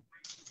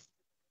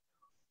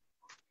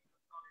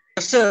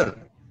 Yes, sir.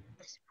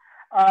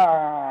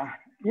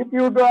 If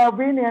you have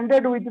been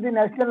ended with the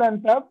national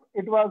anthem,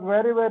 it was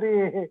very,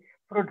 very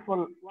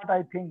fruitful, what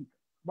I think.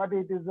 But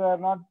it is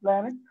not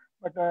planned.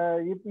 But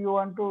if you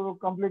want to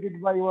complete it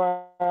by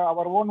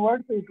our own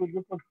words, it will be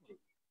fruitful.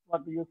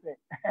 What do you say?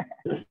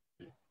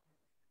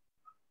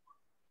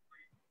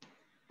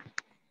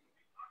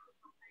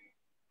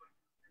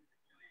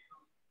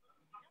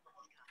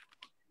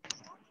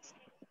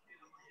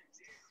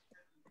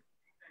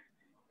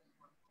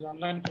 The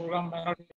online program may not